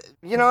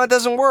 it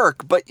doesn't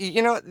work. But,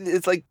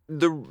 it's like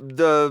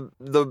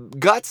the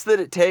guts that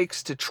it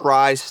takes to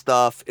try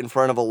stuff in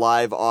front of a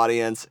live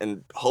audience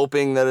and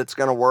hoping that it's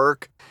going to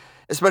work,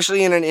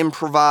 especially in an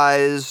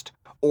improvised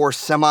or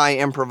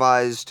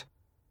semi-improvised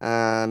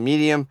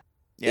medium,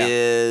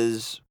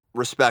 is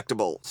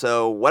respectable.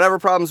 So whatever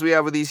problems we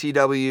have with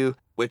ECW,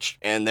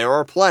 and there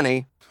are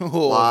plenty,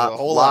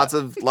 lots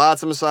of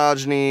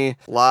misogyny,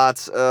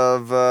 lots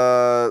of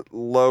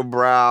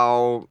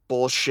lowbrow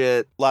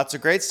bullshit. lots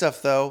of great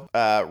stuff though.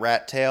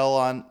 Rat Tail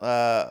on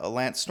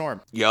Lance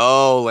Storm.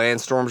 Yo,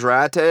 Lance Storm's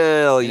Rat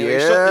Tail, Anyway,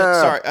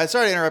 yeah.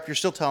 sorry to interrupt. You're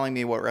still telling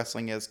me what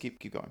wrestling is.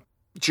 Keep going.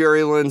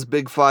 Jerry Lynn's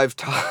Big Five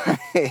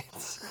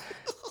Tights.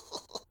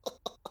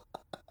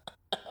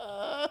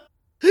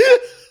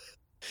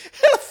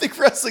 I don't think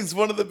wrestling's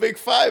one of the big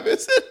five,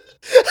 is it?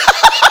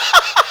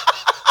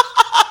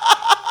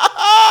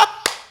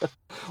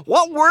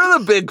 What were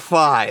the Big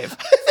Five?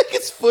 I think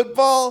it's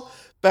football,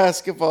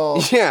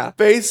 basketball, Yeah.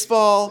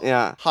 baseball,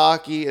 Yeah.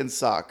 hockey, and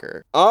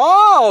soccer.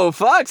 Oh,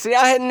 fuck. See,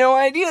 I had no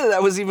idea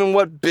that was even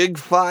what Big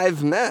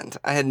Five meant.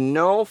 I had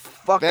no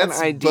fucking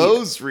That's idea.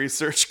 Bo's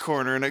research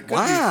corner, and it could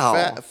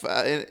Wow.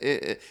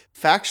 be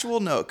factual.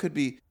 No, it could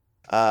be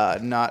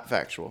not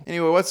factual.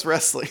 Anyway, what's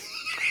wrestling?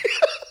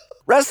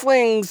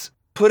 Wrestling's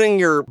putting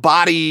your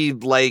body,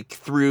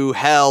 through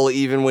hell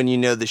even when you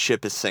know the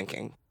ship is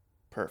sinking.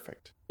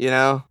 Perfect.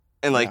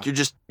 And, Yeah.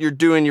 you're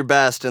doing your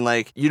best, and,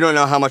 you don't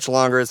know how much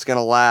longer it's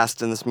gonna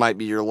last, and this might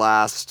be your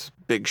last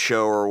big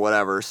show or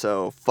whatever,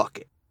 so fuck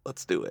it.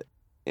 Let's do it.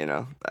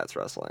 That's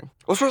wrestling.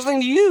 What's wrestling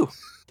to you?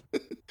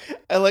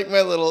 I like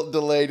my little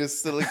delay, just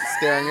staring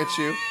at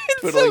you,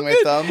 It's twiddling so my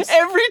good. thumbs.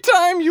 Every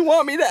time you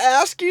want me to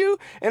ask you,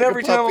 and Like a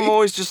every time puppy. I'm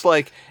always just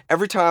like,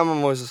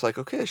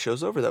 okay, the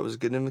show's over. That was a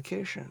good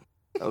indication.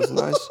 That was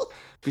nice.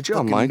 Good job,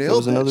 Fucking Mike. That nailed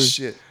was another.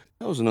 shit.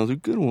 That was another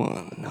good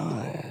one.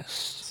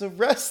 Nice. So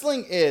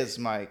wrestling is,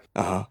 Mike,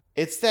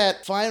 it's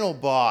that final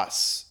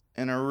boss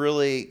in a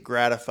really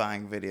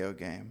gratifying video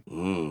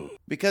game.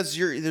 Because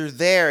they're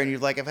there and you're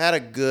like, I've had a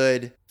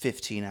good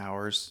 15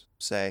 hours,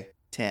 say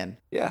 10,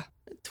 Yeah.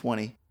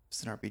 20,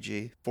 it's an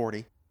RPG,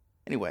 40.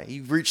 Anyway,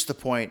 you've reached the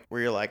point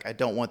where you're like, I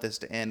don't want this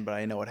to end, but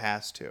I know it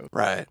has to.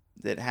 Right.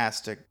 The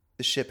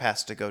ship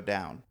has to go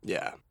down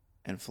Yeah.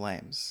 in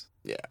flames.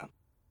 Yeah.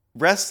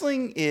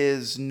 Wrestling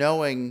is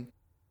knowing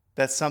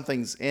that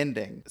something's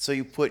ending, so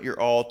you put your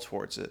all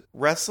towards it.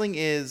 Wrestling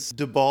is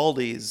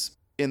DeBaldi's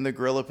in the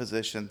gorilla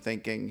position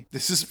thinking,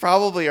 this is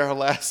probably our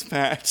last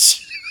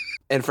match.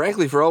 And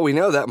frankly, for all we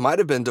know, that might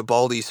have been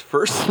DeBaldi's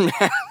first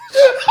match.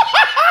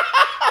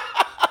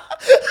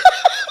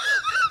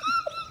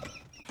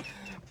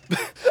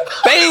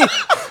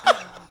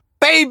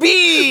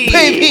 Baby!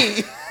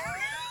 Baby!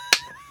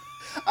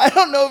 I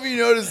don't know if you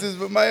noticed this,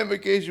 but my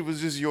invocation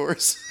was just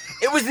yours.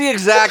 It was the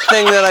exact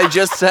thing that I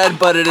just said,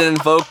 but it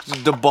invoked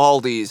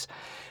DeBaldi's.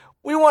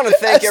 We want to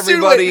thank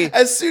everybody.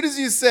 As soon as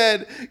you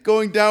said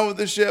going down with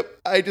the ship,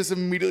 I just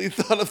immediately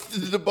thought of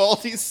the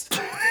DeBaldi's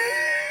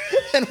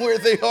and where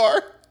they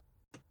are.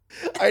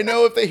 I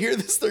know if they hear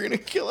this, they're going to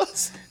kill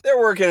us. They're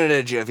working at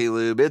a Jiffy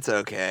Lube. It's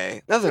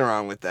okay. Nothing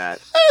wrong with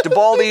that.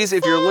 DeBaldi's,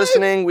 if you're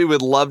listening, we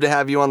would love to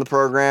have you on the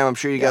program. I'm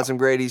sure you got some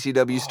great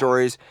ECW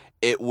stories.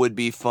 It would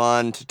be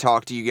fun to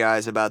talk to you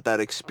guys about that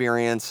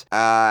experience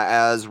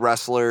as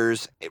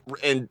wrestlers.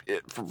 And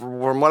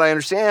from what I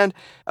understand,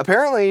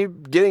 apparently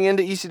getting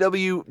into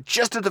ECW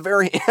just at the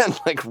very end,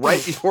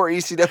 right before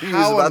ECW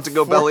was about to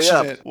go belly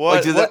up. Unfortunate.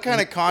 What, Did what that- kind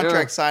of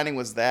contract Yeah. signing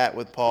was that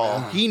with Paul?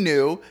 He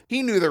knew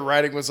the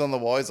writing was on the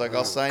wall. He's like,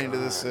 I'll sign you to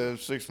this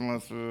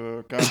 6-month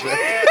contract.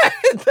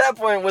 At that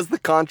point, was the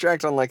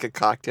contract on a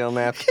cocktail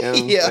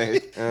napkin? Yeah.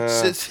 Uh,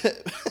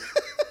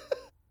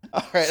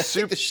 All right, I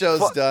think the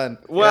show's done.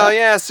 Well,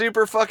 yeah,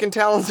 super fucking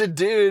talented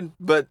dude,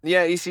 but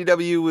yeah,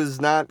 ECW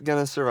was not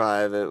gonna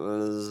survive. It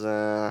was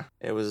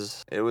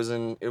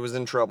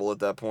in trouble at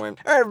that point.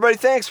 All right, everybody,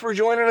 thanks for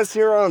joining us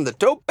here on the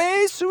Tope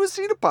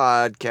Suicida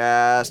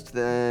podcast.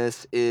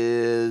 This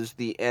is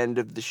the end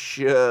of the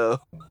show.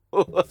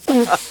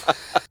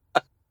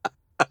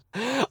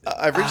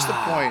 I've reached the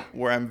point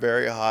where I'm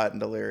very hot and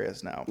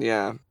delirious now.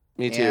 Yeah,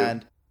 me too.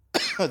 And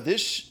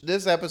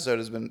This episode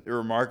has been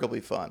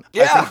remarkably fun.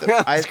 Yeah,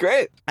 I it's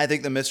great. I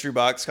think the mystery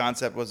box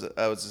concept was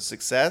a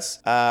success,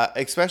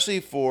 especially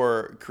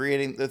for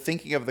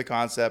thinking of the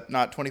concept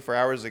not 24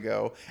 hours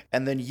ago,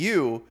 and then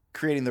you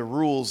creating the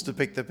rules to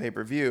pick the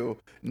pay-per-view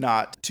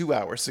not 2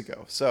 hours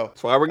ago. So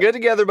That's why we're good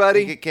together, I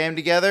think buddy. it came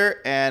together,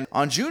 and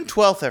on June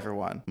 12th,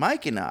 everyone,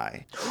 Mike and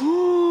I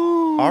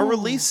are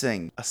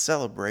releasing a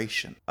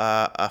celebration,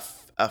 a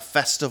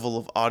festival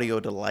of audio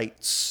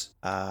delights,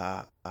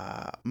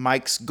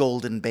 Mike's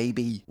Golden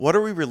Baby. What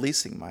are we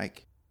releasing,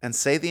 Mike? And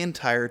say the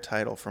entire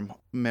title from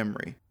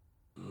memory.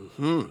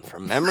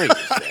 From memory,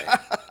 you say.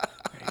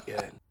 Very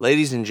good.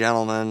 Ladies and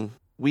gentlemen,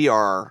 we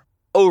are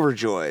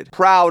overjoyed.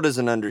 Proud is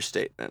an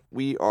understatement.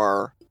 We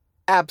are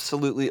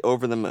absolutely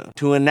over the moon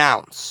to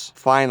announce,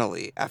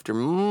 finally, after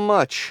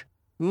many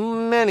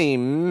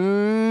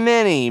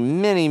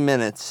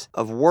minutes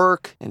of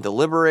work and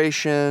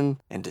deliberation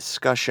and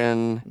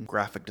discussion,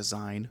 Graphic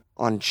design.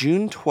 on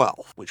June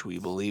 12th, which we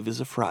believe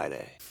is a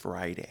Friday,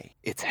 Friday.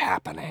 it's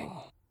happening.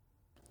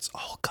 It's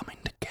all coming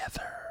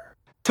together.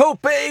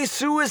 Tope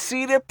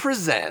Suicida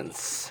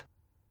presents.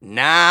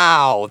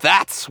 Now,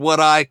 that's what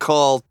I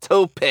call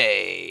Tope.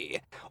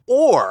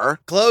 Or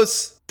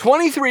Close.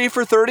 23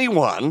 for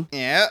 31.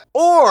 Yeah.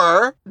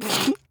 Or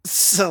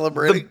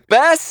Celebrating.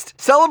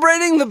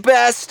 celebrating the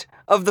best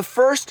of the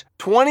first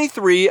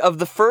 23 of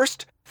the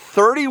first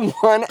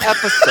 31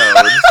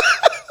 episodes.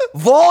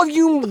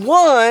 Volume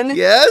 1,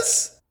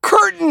 Yes.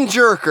 Curtain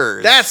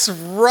Jerkers. That's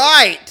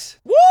right.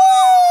 Woo!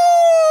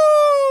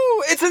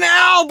 It's an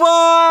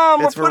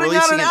album! We're We're putting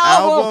out releasing an an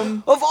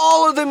album of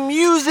all of the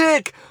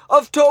music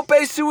of Tope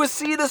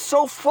Suicida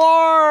so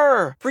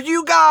far! For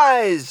you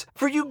guys!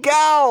 For you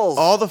gals!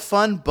 All the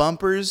fun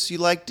bumpers you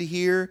like to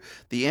hear,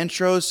 the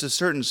intros to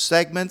certain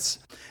segments,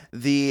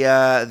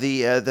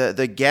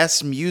 the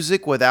guest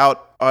music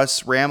without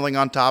us rambling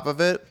on top of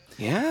it.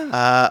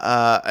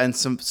 Yeah. And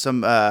some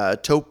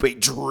Tope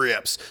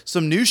drips,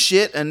 some new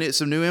shit, and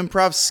some new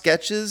improv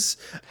sketches.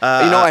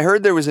 I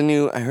heard there was a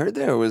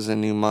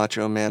new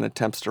Macho Man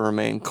attempts to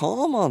remain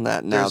calm on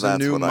that. Now There's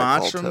that's a new what I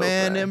call Macho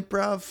Man Tope.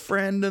 improv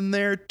friend in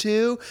there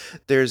too.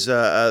 There's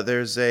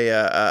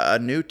a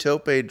new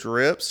Tope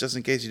drips, just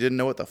in case you didn't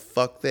know what the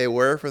fuck they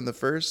were from the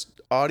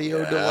first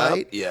audio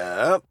delight.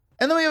 Yep.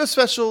 And then we have a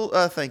special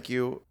thank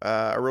you,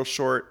 a real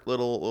short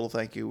little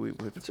thank you we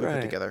put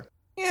right. together.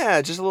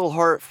 Yeah, just a little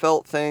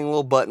heartfelt thing, a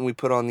little button we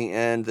put on the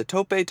end. The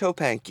Tope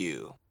Topank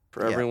you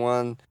for Yeah.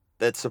 everyone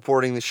that's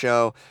supporting the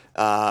show.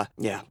 Even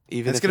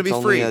It's if gonna it's be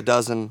only free. a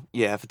dozen.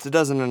 Yeah, if it's a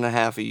dozen and a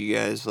half of you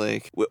guys,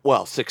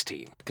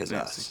 16 because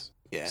Yeah, us.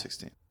 Yeah,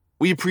 16.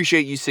 we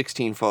appreciate you,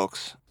 16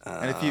 folks.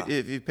 And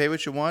if you pay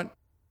what you want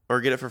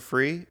or get it for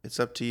free, it's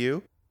up to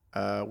you.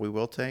 We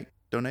will take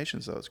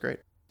donations, though. It's great.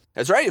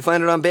 That's right. You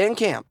find it on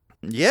Bandcamp.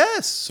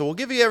 Yes. So we'll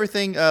give you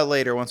everything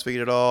later once we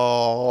get it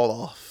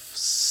all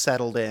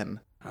settled in.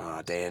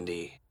 Ah,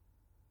 dandy.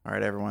 All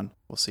right, everyone.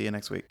 We'll see you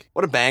next week.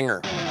 What a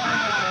banger.